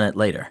followed up on it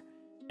later.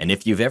 And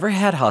if you've ever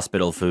had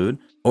hospital food,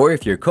 or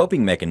if your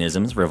coping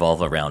mechanisms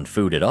revolve around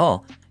food at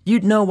all,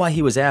 you'd know why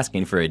he was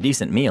asking for a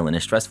decent meal in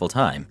a stressful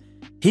time.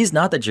 He's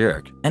not the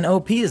jerk, and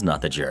OP is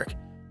not the jerk.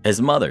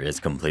 His mother is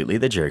completely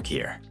the jerk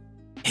here.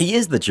 He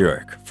is the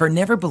jerk for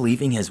never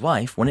believing his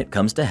wife when it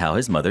comes to how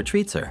his mother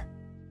treats her.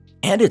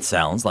 And it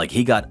sounds like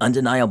he got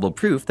undeniable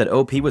proof that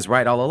OP was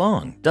right all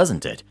along,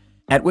 doesn't it?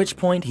 At which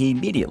point he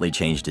immediately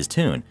changed his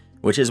tune,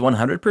 which is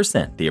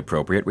 100% the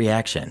appropriate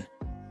reaction.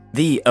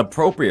 The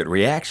appropriate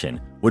reaction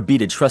would be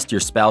to trust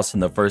your spouse in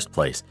the first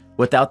place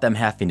without them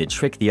having to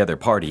trick the other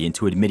party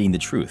into admitting the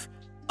truth.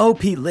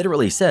 OP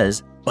literally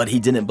says, "But he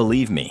didn't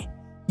believe me."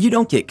 You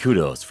don't get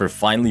kudos for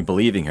finally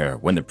believing her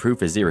when the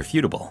proof is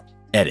irrefutable.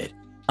 Edit.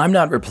 I'm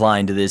not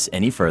replying to this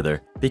any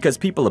further because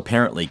people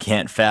apparently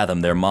can't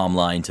fathom their mom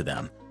lying to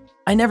them.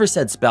 I never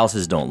said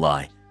spouses don't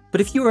lie, but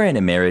if you are in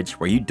a marriage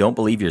where you don't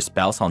believe your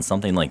spouse on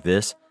something like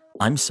this,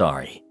 I'm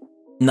sorry.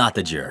 Not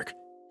the jerk.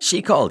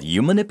 She called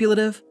you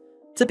manipulative?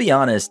 To be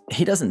honest,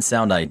 he doesn't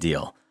sound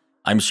ideal.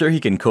 I'm sure he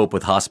can cope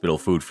with hospital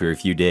food for a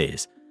few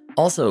days.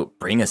 Also,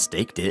 bring a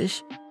steak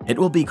dish? It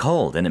will be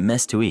cold and a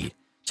mess to eat.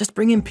 Just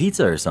bring him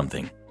pizza or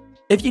something.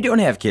 If you don't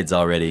have kids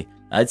already,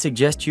 I'd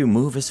suggest you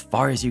move as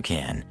far as you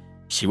can.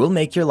 She will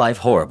make your life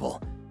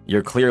horrible.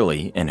 You're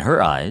clearly, in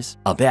her eyes,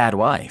 a bad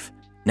wife.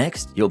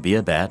 Next, you'll be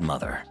a bad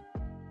mother.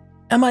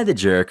 Am I the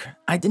jerk?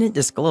 I didn't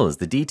disclose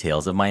the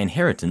details of my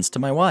inheritance to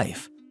my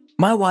wife.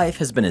 My wife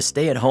has been a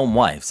stay-at-home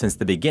wife since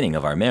the beginning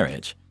of our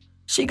marriage.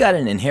 She got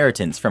an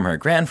inheritance from her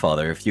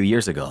grandfather a few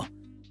years ago.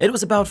 It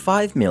was about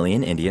 5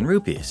 million Indian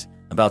rupees,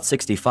 about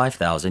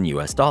 65,000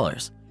 US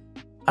dollars.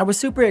 I was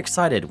super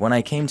excited when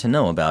I came to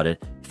know about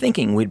it,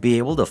 thinking we'd be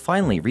able to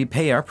finally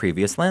repay our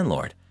previous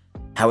landlord.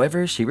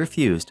 However, she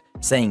refused,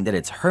 saying that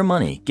it's her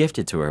money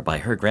gifted to her by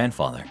her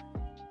grandfather.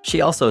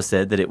 She also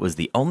said that it was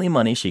the only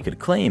money she could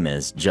claim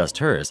as just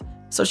hers,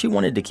 so she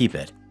wanted to keep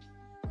it.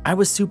 I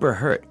was super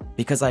hurt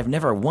because I've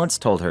never once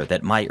told her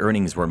that my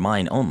earnings were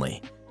mine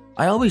only.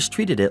 I always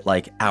treated it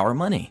like our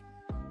money.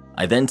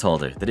 I then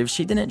told her that if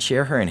she didn't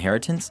share her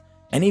inheritance,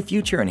 any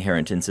future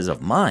inheritances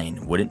of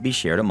mine wouldn't be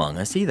shared among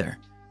us either.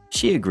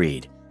 She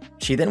agreed.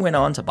 She then went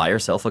on to buy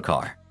herself a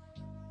car.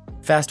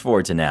 Fast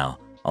forward to now,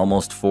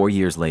 almost 4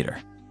 years later.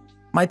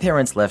 My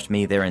parents left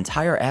me their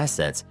entire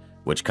assets,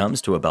 which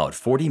comes to about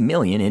 40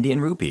 million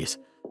Indian rupees,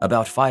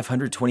 about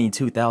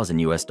 522,000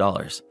 US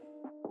dollars.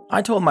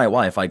 I told my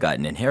wife I got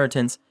an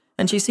inheritance,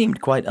 and she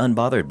seemed quite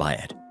unbothered by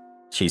it.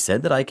 She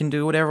said that I can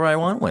do whatever I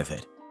want with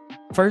it.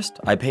 First,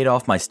 I paid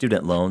off my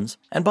student loans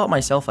and bought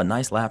myself a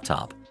nice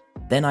laptop.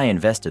 Then I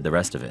invested the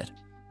rest of it.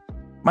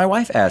 My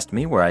wife asked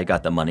me where I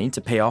got the money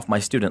to pay off my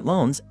student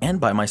loans and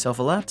buy myself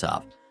a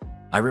laptop.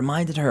 I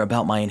reminded her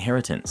about my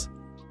inheritance.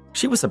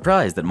 She was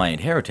surprised that my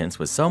inheritance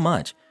was so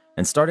much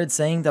and started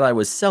saying that I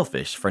was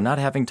selfish for not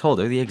having told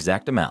her the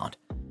exact amount.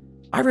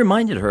 I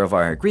reminded her of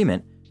our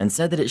agreement and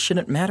said that it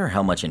shouldn't matter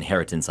how much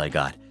inheritance I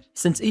got,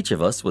 since each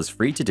of us was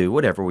free to do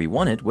whatever we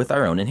wanted with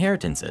our own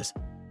inheritances.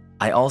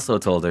 I also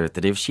told her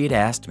that if she had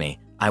asked me,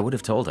 I would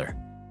have told her.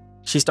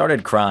 She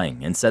started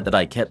crying and said that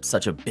I kept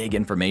such a big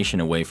information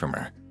away from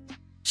her.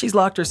 She's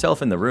locked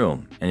herself in the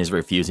room and is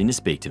refusing to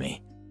speak to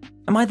me.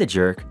 Am I the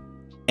jerk?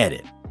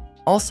 Edit.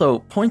 Also,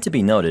 point to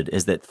be noted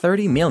is that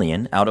 30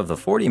 million out of the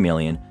 40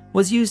 million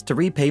was used to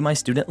repay my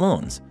student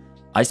loans.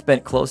 I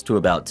spent close to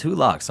about 2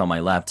 lakhs on my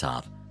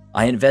laptop.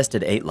 I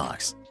invested 8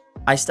 lakhs.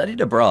 I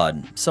studied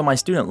abroad, so my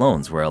student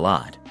loans were a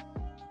lot.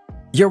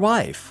 Your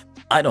wife.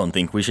 I don't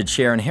think we should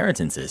share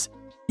inheritances.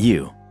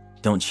 You.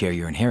 Don't share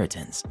your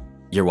inheritance.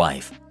 Your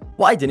wife.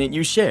 Why didn't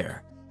you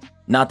share?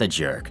 Not the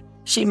jerk.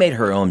 She made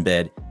her own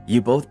bed.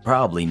 You both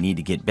probably need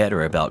to get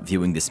better about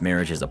viewing this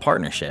marriage as a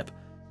partnership.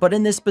 But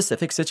in this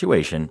specific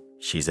situation,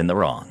 she's in the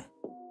wrong.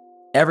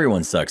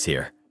 Everyone sucks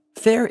here.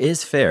 Fair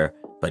is fair,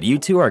 but you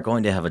two are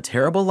going to have a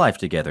terrible life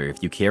together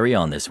if you carry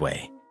on this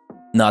way.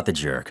 Not the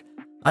jerk.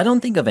 I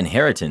don't think of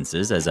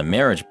inheritances as a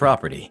marriage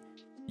property.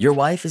 Your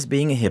wife is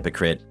being a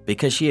hypocrite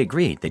because she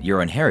agreed that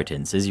your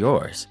inheritance is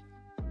yours.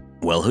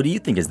 Well, who do you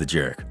think is the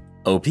jerk?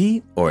 OP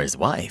or his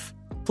wife?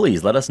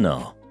 Please let us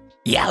know.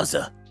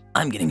 Yowza,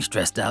 I'm getting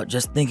stressed out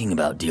just thinking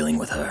about dealing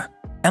with her.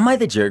 Am I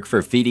the jerk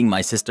for feeding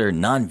my sister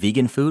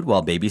non-vegan food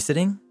while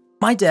babysitting?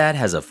 My dad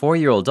has a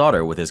 4-year-old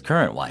daughter with his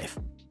current wife,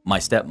 my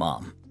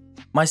stepmom.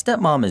 My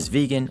stepmom is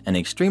vegan and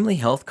extremely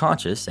health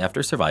conscious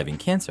after surviving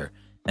cancer,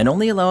 and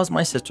only allows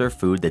my sister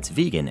food that's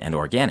vegan and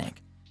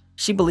organic.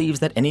 She believes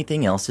that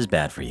anything else is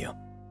bad for you.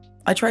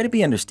 I try to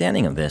be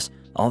understanding of this,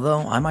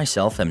 although I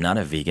myself am not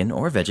a vegan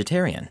or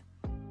vegetarian.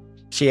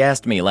 She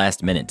asked me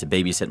last minute to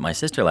babysit my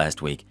sister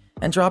last week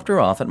and dropped her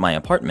off at my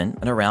apartment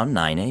at around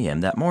 9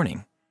 a.m. that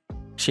morning.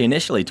 She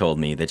initially told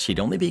me that she'd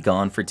only be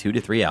gone for 2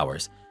 to 3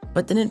 hours,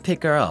 but didn't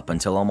pick her up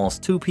until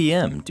almost 2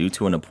 p.m. due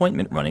to an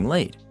appointment running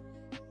late.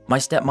 My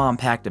stepmom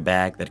packed a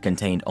bag that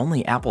contained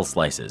only apple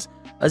slices,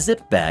 a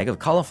zip bag of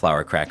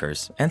cauliflower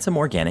crackers, and some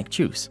organic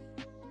juice.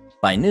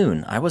 By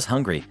noon, I was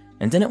hungry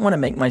and didn't want to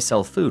make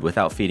myself food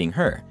without feeding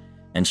her,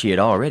 and she had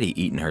already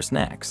eaten her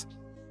snacks.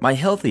 My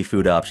healthy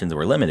food options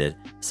were limited,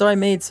 so I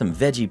made some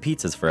veggie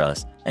pizzas for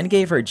us and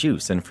gave her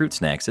juice and fruit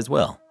snacks as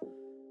well.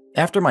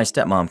 After my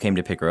stepmom came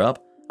to pick her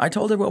up, I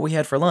told her what we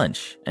had for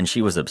lunch, and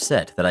she was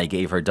upset that I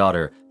gave her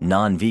daughter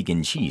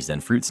non-vegan cheese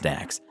and fruit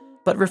snacks,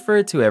 but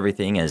referred to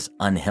everything as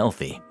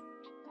unhealthy.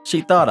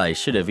 She thought I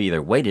should have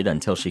either waited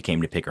until she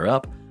came to pick her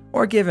up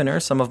or given her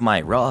some of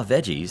my raw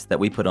veggies that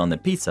we put on the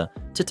pizza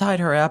to tide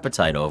her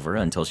appetite over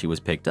until she was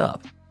picked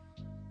up.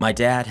 My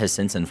dad has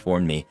since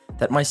informed me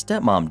that my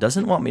stepmom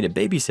doesn't want me to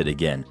babysit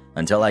again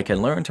until I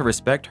can learn to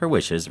respect her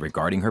wishes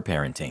regarding her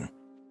parenting.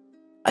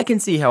 I can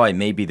see how I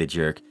may be the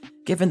jerk,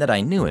 given that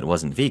I knew it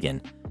wasn't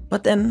vegan,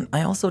 but then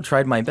I also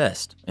tried my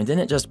best and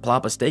didn't just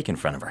plop a steak in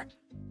front of her.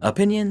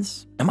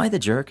 Opinions? Am I the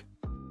jerk?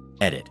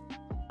 Edit.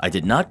 I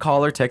did not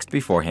call or text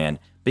beforehand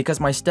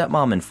because my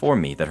stepmom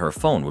informed me that her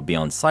phone would be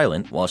on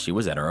silent while she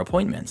was at her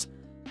appointments.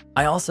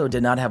 I also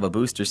did not have a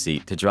booster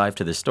seat to drive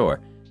to the store,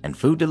 and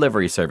food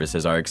delivery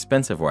services are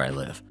expensive where I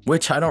live,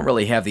 which I don't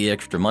really have the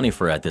extra money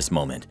for at this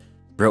moment.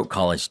 Broke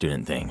college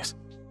student things.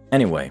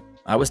 Anyway,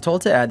 I was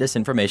told to add this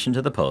information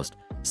to the post,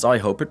 so I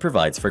hope it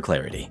provides for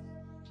clarity.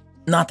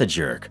 Not the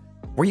jerk.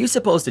 Were you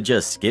supposed to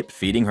just skip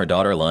feeding her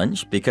daughter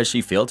lunch because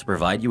she failed to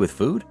provide you with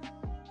food?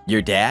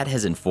 Your dad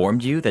has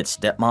informed you that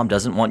stepmom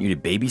doesn't want you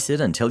to babysit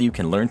until you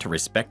can learn to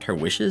respect her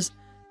wishes?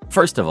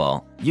 First of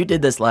all, you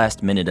did this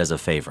last minute as a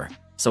favor,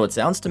 so it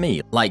sounds to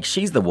me like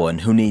she's the one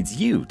who needs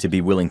you to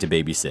be willing to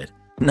babysit,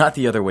 not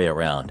the other way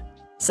around.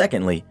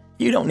 Secondly,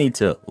 you don't need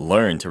to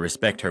learn to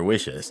respect her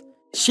wishes.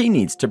 She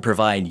needs to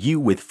provide you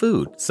with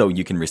food so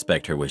you can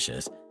respect her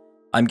wishes.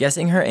 I'm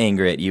guessing her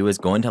anger at you is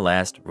going to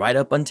last right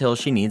up until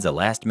she needs a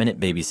last-minute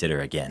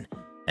babysitter again,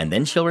 and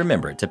then she'll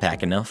remember to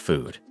pack enough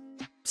food.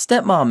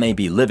 Stepmom may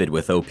be livid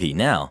with OP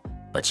now,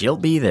 but she'll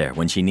be there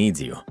when she needs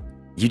you.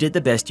 You did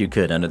the best you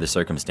could under the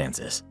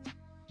circumstances.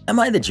 Am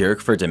I the jerk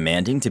for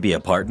demanding to be a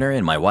partner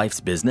in my wife's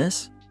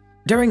business?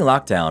 During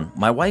lockdown,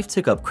 my wife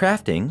took up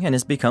crafting and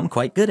has become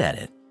quite good at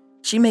it.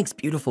 She makes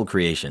beautiful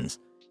creations.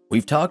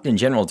 We've talked in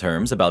general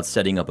terms about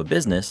setting up a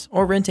business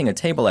or renting a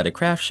table at a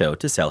craft show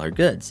to sell her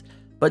goods,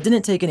 but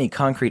didn't take any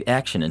concrete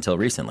action until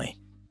recently.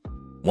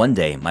 One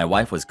day, my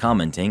wife was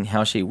commenting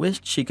how she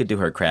wished she could do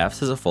her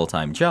crafts as a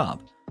full-time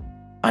job.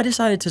 I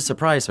decided to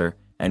surprise her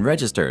and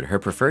registered her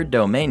preferred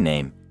domain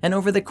name, and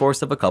over the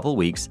course of a couple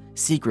weeks,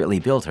 secretly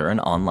built her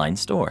an online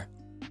store.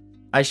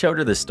 I showed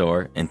her the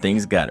store and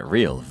things got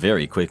real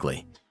very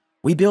quickly.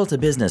 We built a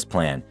business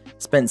plan,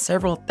 spent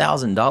several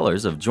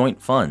 $1,000s of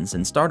joint funds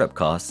and startup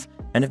costs,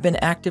 and have been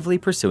actively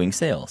pursuing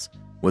sales,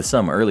 with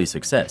some early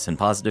success and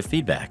positive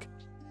feedback.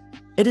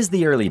 It is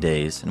the early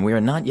days and we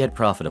are not yet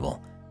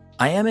profitable.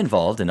 I am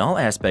involved in all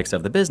aspects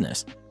of the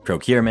business: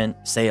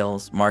 procurement,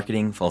 sales,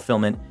 marketing,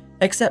 fulfillment,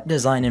 except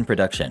design and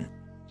production.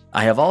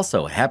 I have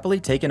also happily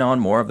taken on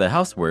more of the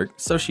housework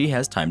so she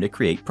has time to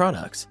create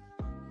products.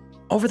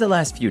 Over the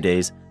last few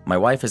days, my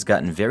wife has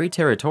gotten very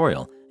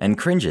territorial and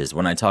cringes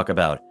when I talk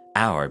about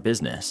our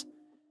business.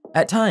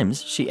 At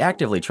times, she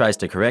actively tries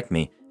to correct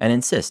me and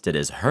insists it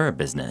is her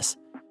business.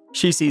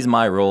 She sees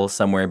my role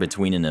somewhere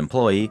between an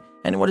employee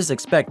and what is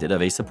expected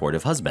of a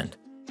supportive husband.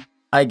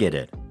 I get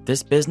it.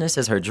 This business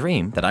is her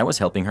dream that I was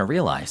helping her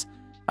realize.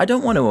 I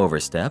don't want to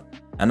overstep,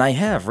 and I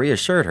have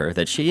reassured her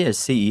that she is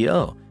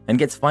CEO and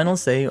gets final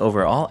say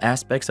over all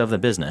aspects of the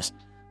business,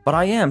 but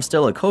I am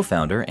still a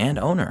co-founder and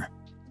owner.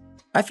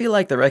 I feel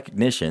like the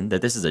recognition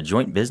that this is a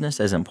joint business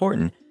is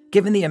important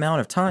given the amount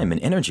of time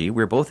and energy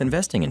we're both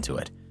investing into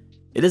it.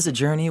 It is a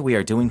journey we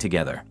are doing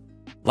together.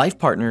 Life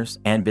partners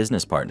and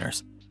business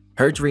partners.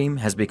 Her dream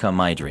has become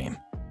my dream.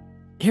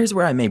 Here's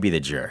where I may be the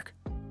jerk.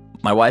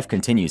 My wife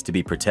continues to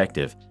be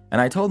protective,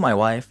 and I told my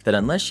wife that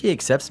unless she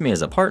accepts me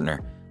as a partner,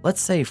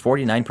 let's say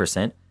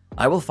 49%,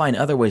 I will find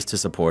other ways to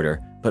support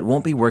her, but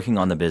won't be working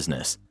on the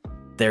business.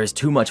 There is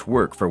too much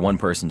work for one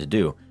person to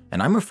do,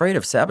 and I'm afraid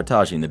of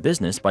sabotaging the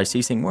business by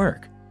ceasing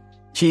work.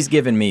 She's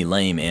given me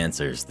lame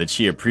answers that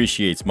she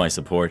appreciates my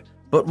support,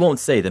 but won't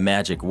say the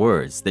magic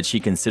words that she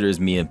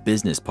considers me a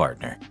business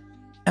partner.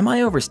 Am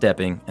I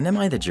overstepping, and am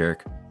I the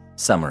jerk?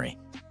 Summary: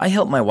 I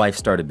helped my wife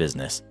start a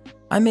business.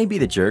 I may be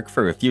the jerk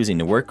for refusing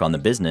to work on the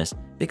business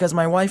because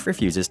my wife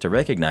refuses to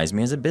recognize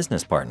me as a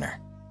business partner.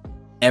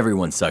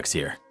 Everyone sucks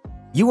here.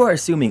 You are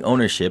assuming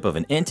ownership of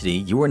an entity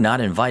you were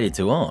not invited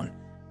to own.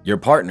 Your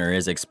partner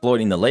is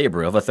exploiting the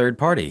labor of a third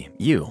party,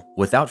 you,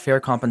 without fair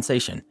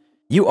compensation.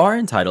 You are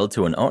entitled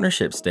to an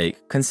ownership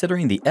stake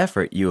considering the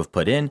effort you have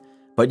put in,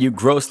 but you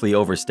grossly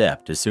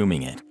overstepped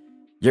assuming it.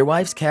 Your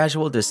wife's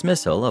casual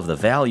dismissal of the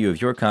value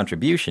of your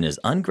contribution is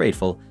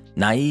ungrateful,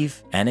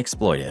 naive, and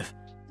exploitive.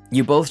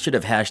 You both should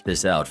have hashed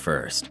this out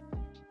first.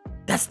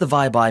 That's the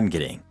vibe I'm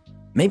getting.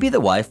 Maybe the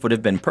wife would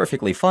have been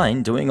perfectly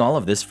fine doing all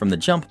of this from the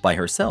jump by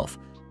herself,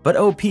 but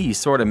OP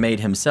sorta made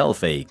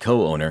himself a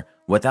co-owner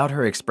without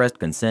her expressed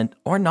consent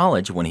or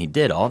knowledge when he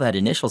did all that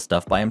initial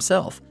stuff by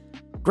himself.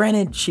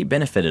 Granted, she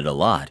benefited a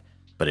lot,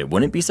 but it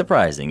wouldn't be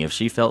surprising if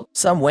she felt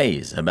some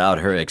ways about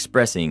her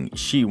expressing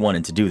she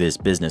wanted to do this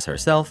business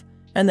herself,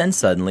 and then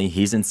suddenly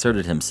he's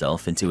inserted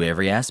himself into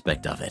every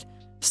aspect of it,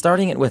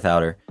 starting it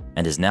without her,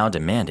 and is now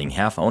demanding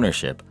half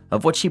ownership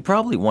of what she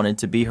probably wanted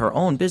to be her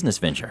own business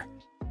venture.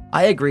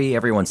 I agree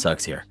everyone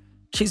sucks here.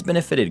 She's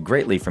benefited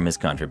greatly from his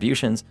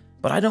contributions,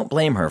 but I don't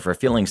blame her for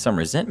feeling some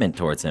resentment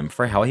towards him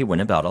for how he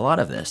went about a lot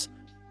of this.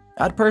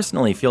 I'd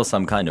personally feel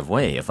some kind of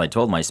way if I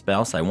told my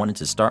spouse I wanted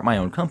to start my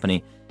own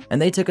company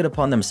and they took it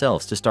upon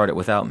themselves to start it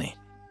without me.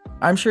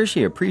 I'm sure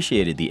she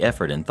appreciated the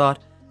effort and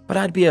thought, but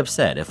I'd be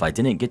upset if I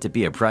didn't get to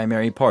be a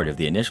primary part of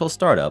the initial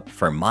startup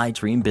for my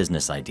dream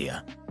business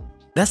idea.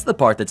 That's the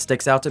part that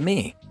sticks out to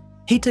me.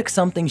 He took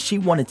something she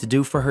wanted to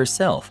do for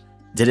herself,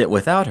 did it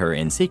without her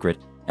in secret,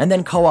 and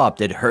then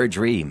co-opted her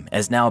dream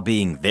as now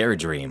being their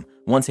dream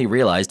once he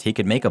realized he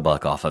could make a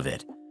buck off of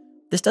it.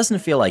 This doesn't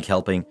feel like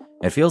helping,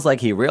 it feels like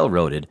he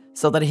railroaded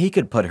so that he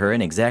could put her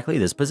in exactly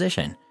this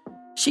position.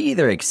 She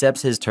either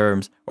accepts his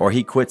terms or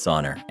he quits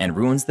on her and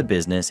ruins the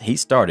business he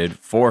started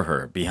for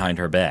her behind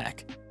her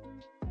back.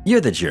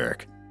 You're the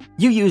jerk.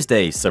 You used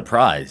a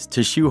surprise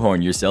to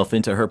shoehorn yourself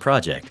into her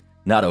project.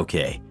 Not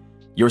okay.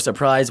 Your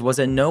surprise was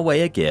in no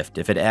way a gift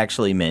if it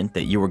actually meant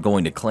that you were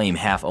going to claim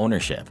half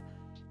ownership.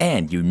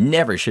 And you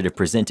never should have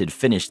presented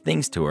finished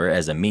things to her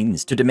as a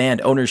means to demand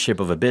ownership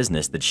of a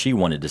business that she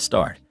wanted to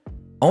start.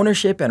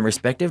 Ownership and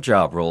respective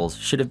job roles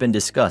should have been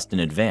discussed in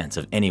advance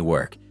of any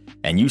work.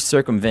 and you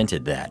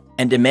circumvented that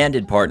and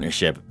demanded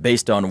partnership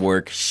based on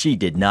work she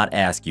did not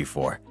ask you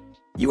for.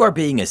 You are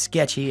being a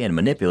sketchy and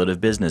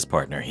manipulative business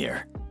partner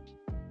here.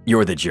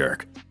 You're the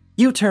jerk.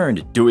 You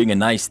turned doing a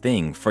nice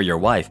thing for your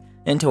wife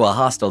into a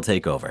hostile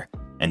takeover,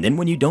 and then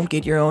when you don't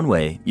get your own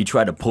way, you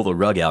try to pull the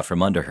rug out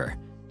from under her.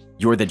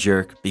 You're the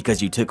jerk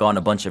because you took on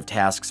a bunch of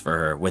tasks for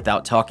her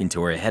without talking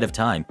to her ahead of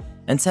time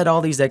and set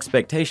all these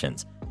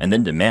expectations, and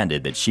then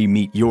demanded that she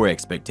meet your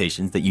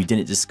expectations that you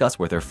didn't discuss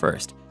with her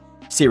first.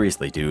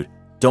 Seriously, dude,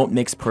 don't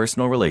mix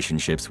personal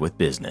relationships with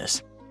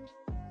business.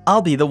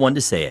 I'll be the one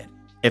to say it.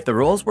 If the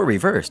roles were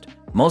reversed,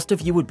 most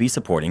of you would be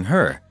supporting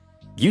her.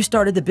 You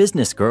started the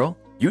business, girl.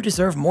 You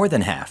deserve more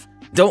than half.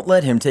 Don't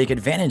let him take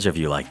advantage of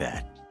you like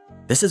that.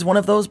 This is one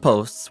of those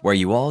posts where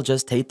you all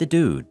just hate the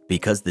dude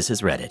because this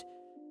is Reddit.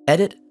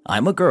 Edit,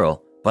 I'm a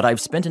girl, but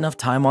I've spent enough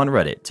time on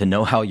Reddit to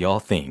know how y'all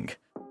think.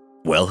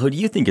 Well, who do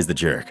you think is the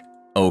jerk?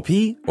 OP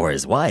or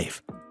his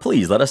wife?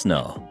 Please let us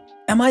know.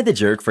 Am I the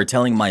jerk for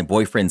telling my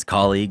boyfriend's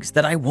colleagues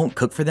that I won't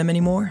cook for them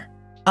anymore?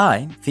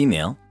 I,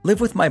 female,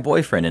 live with my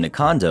boyfriend in a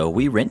condo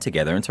we rent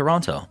together in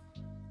Toronto.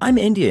 I'm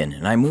Indian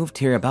and I moved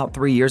here about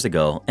 3 years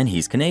ago, and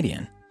he's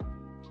Canadian.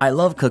 I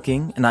love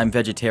cooking and I'm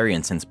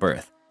vegetarian since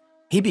birth.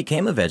 He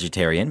became a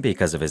vegetarian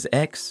because of his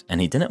ex,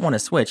 and he didn't want to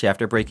switch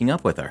after breaking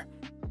up with her.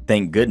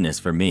 Thank goodness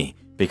for me,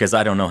 because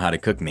I don't know how to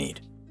cook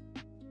meat.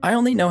 I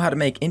only know how to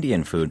make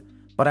Indian food,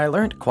 but I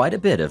learned quite a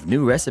bit of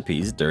new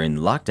recipes during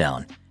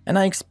lockdown, and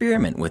I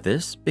experiment with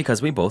this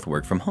because we both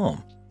work from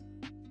home.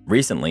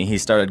 Recently, he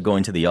started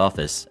going to the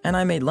office, and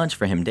I made lunch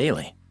for him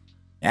daily.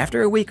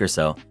 After a week or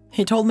so,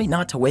 he told me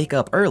not to wake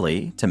up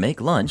early to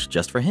make lunch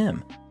just for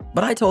him,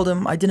 but I told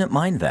him I didn't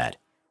mind that.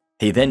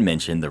 He then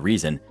mentioned the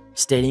reason,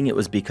 stating it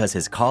was because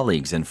his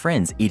colleagues and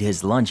friends eat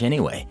his lunch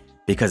anyway,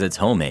 because it's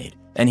homemade,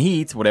 and he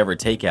eats whatever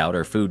takeout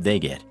or food they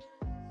get.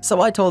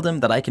 So I told him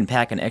that I can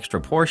pack an extra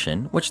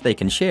portion, which they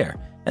can share,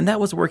 and that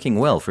was working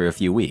well for a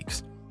few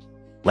weeks.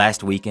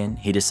 Last weekend,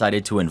 he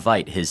decided to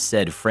invite his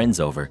said friends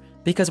over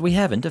because we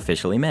haven't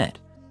officially met.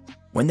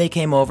 When they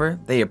came over,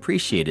 they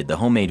appreciated the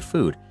homemade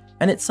food,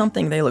 and it's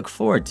something they look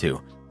forward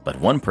to, but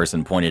one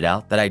person pointed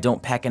out that I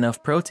don't pack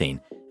enough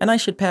protein, and I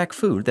should pack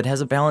food that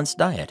has a balanced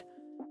diet.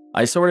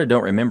 I sorta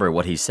don't remember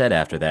what he said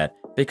after that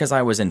because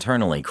I was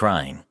internally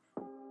crying.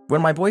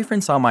 When my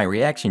boyfriend saw my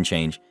reaction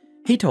change,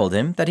 he told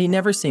him that he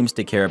never seems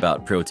to care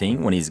about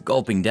protein when he's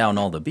gulping down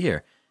all the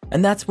beer,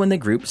 and that's when the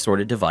group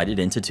sorta divided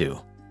into two.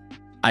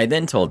 I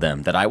then told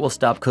them that I will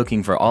stop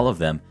cooking for all of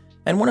them,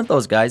 and one of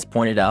those guys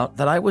pointed out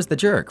that I was the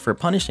jerk for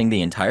punishing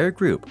the entire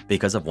group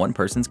because of one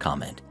person's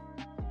comment.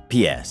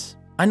 P.S.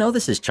 I know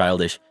this is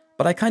childish,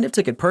 but I kind of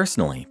took it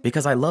personally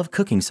because I love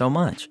cooking so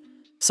much.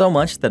 So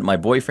much that my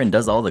boyfriend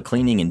does all the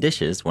cleaning and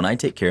dishes when I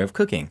take care of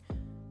cooking.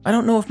 I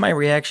don't know if my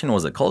reaction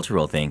was a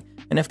cultural thing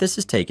and if this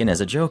is taken as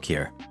a joke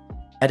here.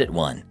 Edit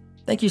 1.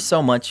 Thank you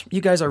so much,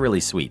 you guys are really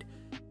sweet.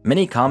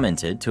 Many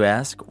commented to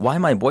ask why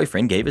my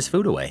boyfriend gave his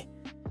food away.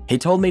 He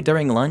told me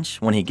during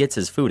lunch when he gets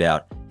his food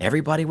out,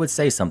 everybody would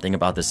say something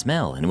about the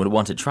smell and would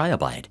want to try a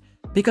bite.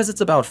 Because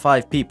it's about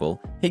 5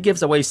 people, he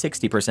gives away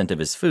 60% of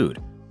his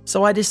food.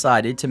 So I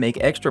decided to make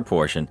extra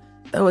portion,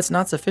 though it's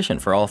not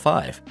sufficient for all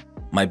 5.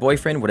 My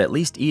boyfriend would at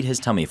least eat his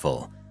tummy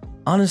full.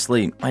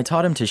 Honestly, I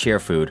taught him to share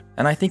food,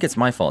 and I think it's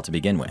my fault to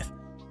begin with.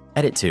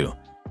 Edit 2.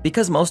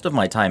 Because most of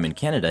my time in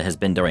Canada has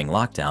been during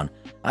lockdown,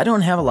 I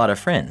don't have a lot of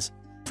friends.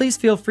 Please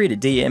feel free to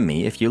DM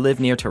me if you live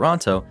near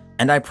Toronto,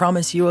 and I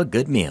promise you a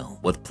good meal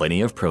with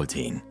plenty of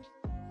protein.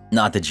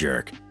 Not the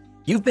jerk.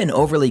 You've been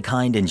overly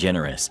kind and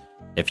generous.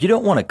 If you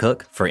don't want to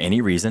cook for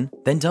any reason,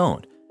 then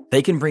don't.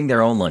 They can bring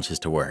their own lunches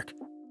to work.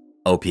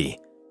 OP.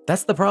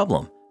 That's the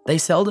problem. They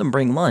seldom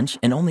bring lunch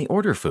and only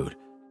order food.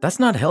 That's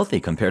not healthy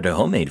compared to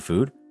homemade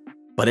food.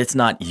 But it's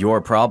not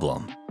your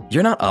problem.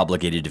 You're not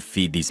obligated to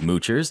feed these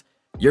moochers.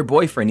 Your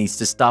boyfriend needs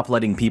to stop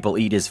letting people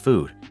eat his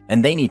food,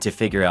 and they need to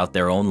figure out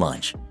their own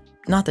lunch.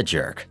 Not the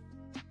jerk.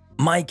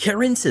 My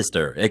Karen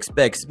sister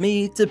expects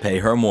me to pay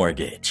her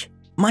mortgage.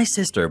 My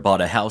sister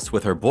bought a house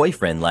with her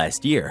boyfriend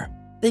last year.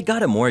 They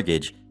got a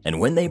mortgage, and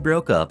when they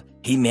broke up,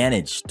 he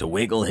managed to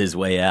wiggle his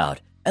way out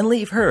and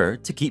leave her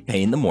to keep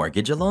paying the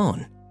mortgage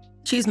alone.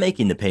 She's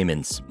making the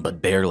payments,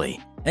 but barely,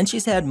 and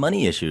she's had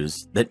money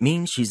issues that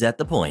means she's at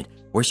the point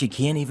where she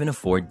can't even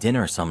afford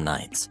dinner some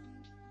nights.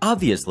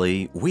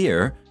 Obviously,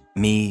 we're,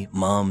 me,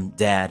 mom,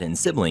 dad, and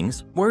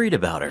siblings, worried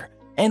about her,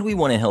 and we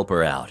want to help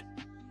her out.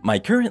 My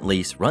current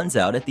lease runs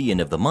out at the end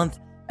of the month,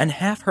 and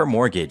half her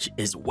mortgage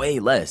is way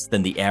less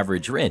than the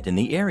average rent in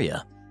the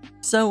area.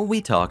 So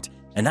we talked,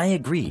 and I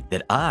agreed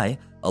that I,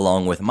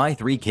 along with my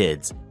 3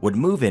 kids, would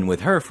move in with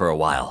her for a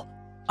while.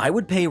 I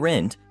would pay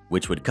rent,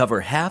 which would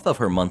cover half of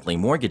her monthly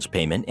mortgage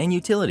payment and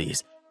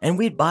utilities, and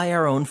we'd buy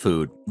our own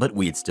food, but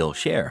we'd still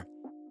share.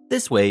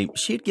 This way,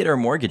 she'd get her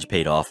mortgage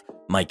paid off,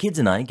 my kids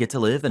and I get to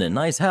live in a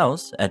nice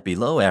house at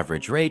below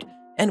average rate,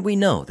 and we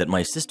know that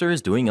my sister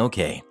is doing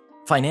okay,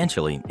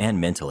 financially and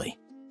mentally.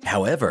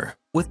 However,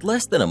 with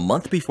less than a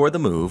month before the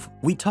move,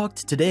 we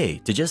talked today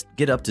to just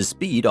get up to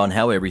speed on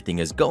how everything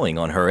is going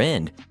on her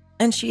end,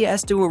 and she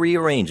asked to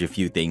rearrange a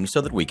few things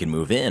so that we can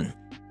move in.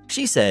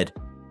 She said,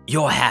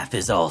 "Your half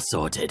is all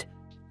sorted."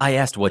 I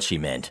asked what she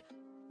meant.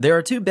 There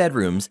are 2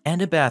 bedrooms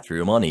and a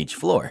bathroom on each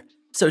floor,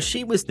 so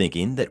she was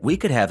thinking that we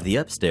could have the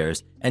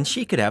upstairs and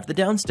she could have the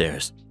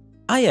downstairs.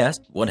 I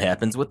asked what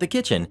happens with the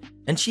kitchen,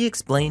 and she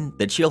explained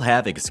that she'll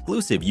have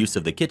exclusive use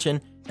of the kitchen,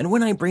 and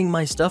when I bring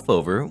my stuff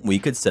over, we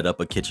could set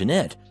up a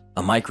kitchenette,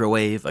 a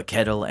microwave, a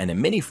kettle, and a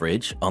mini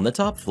fridge on the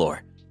top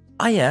floor.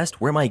 I asked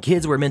where my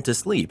kids were meant to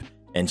sleep,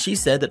 and she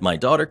said that my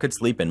daughter could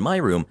sleep in my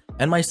room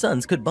and my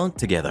sons could bunk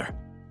together.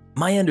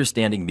 My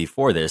understanding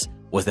before this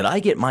was that I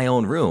get my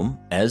own room,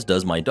 as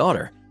does my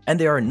daughter, and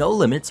there are no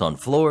limits on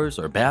floors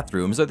or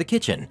bathrooms or the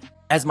kitchen,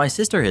 as my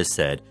sister has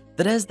said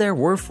that as there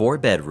were 4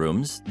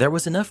 bedrooms, there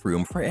was enough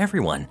room for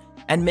everyone,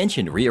 and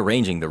mentioned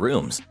rearranging the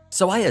rooms,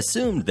 so I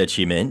assumed that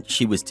she meant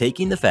she was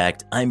taking the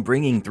fact I'm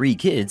bringing 3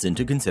 kids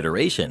into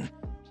consideration.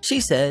 She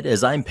said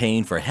as I'm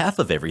paying for half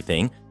of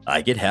everything,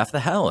 I get half the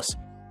house.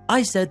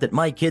 I said that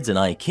my kids and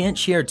I can't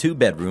share 2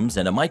 bedrooms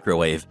and a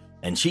microwave,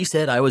 and she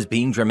said I was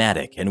being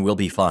dramatic and we'll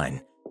be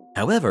fine.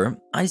 However,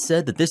 I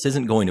said that this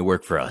isn't going to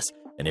work for us,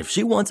 and if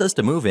she wants us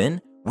to move in,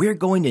 we're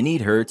going to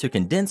need her to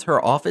condense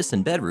her office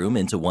and bedroom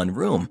into one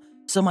room,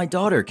 so my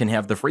daughter can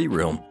have the free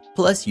room,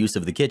 plus use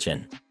of the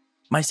kitchen.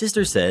 My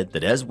sister said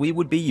that as we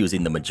would be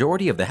using the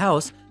majority of the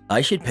house,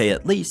 I should pay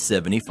at least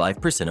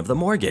 75% of the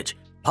mortgage,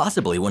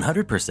 possibly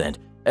 100%,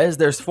 as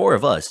there's 4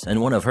 of us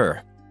and 1 of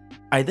her.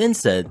 I then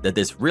said that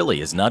this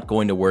really is not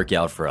going to work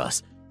out for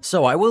us,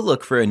 so I will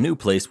look for a new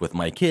place with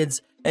my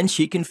kids and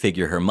she can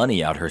figure her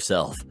money out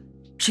herself.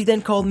 She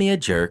then called me a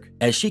jerk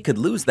as she could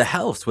lose the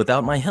house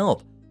without my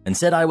help, and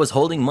said I was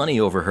holding money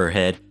over her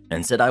head,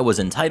 and said I was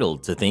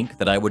entitled to think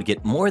that I would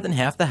get more than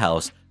half the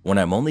house when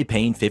I'm only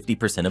paying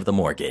 50% of the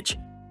mortgage.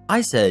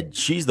 I said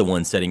she's the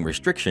one setting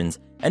restrictions,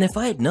 and if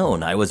I had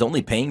known I was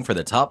only paying for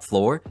the top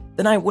floor,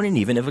 then I wouldn't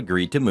even have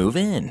agreed to move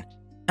in.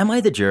 Am I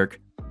the jerk?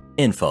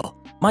 Info.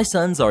 My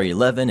sons are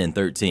 11 and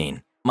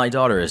 13. My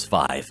daughter is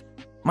 5.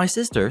 My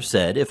sister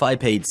said if I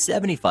paid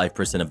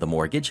 75% of the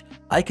mortgage,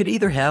 I could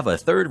either have a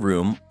 3rd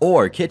room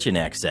or kitchen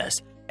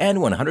access, and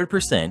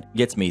 100%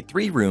 gets me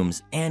 3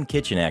 rooms and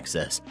kitchen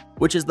access,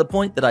 which is the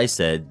point that I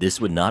said this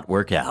would not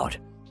work out.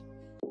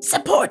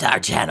 Support our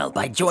channel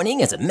by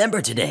joining as a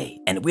member today,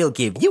 and we'll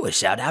give you a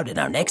shout out in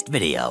our next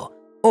video.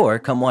 Or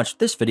come watch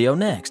this video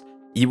next.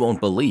 You won't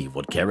believe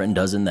what Karen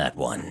does in that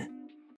one.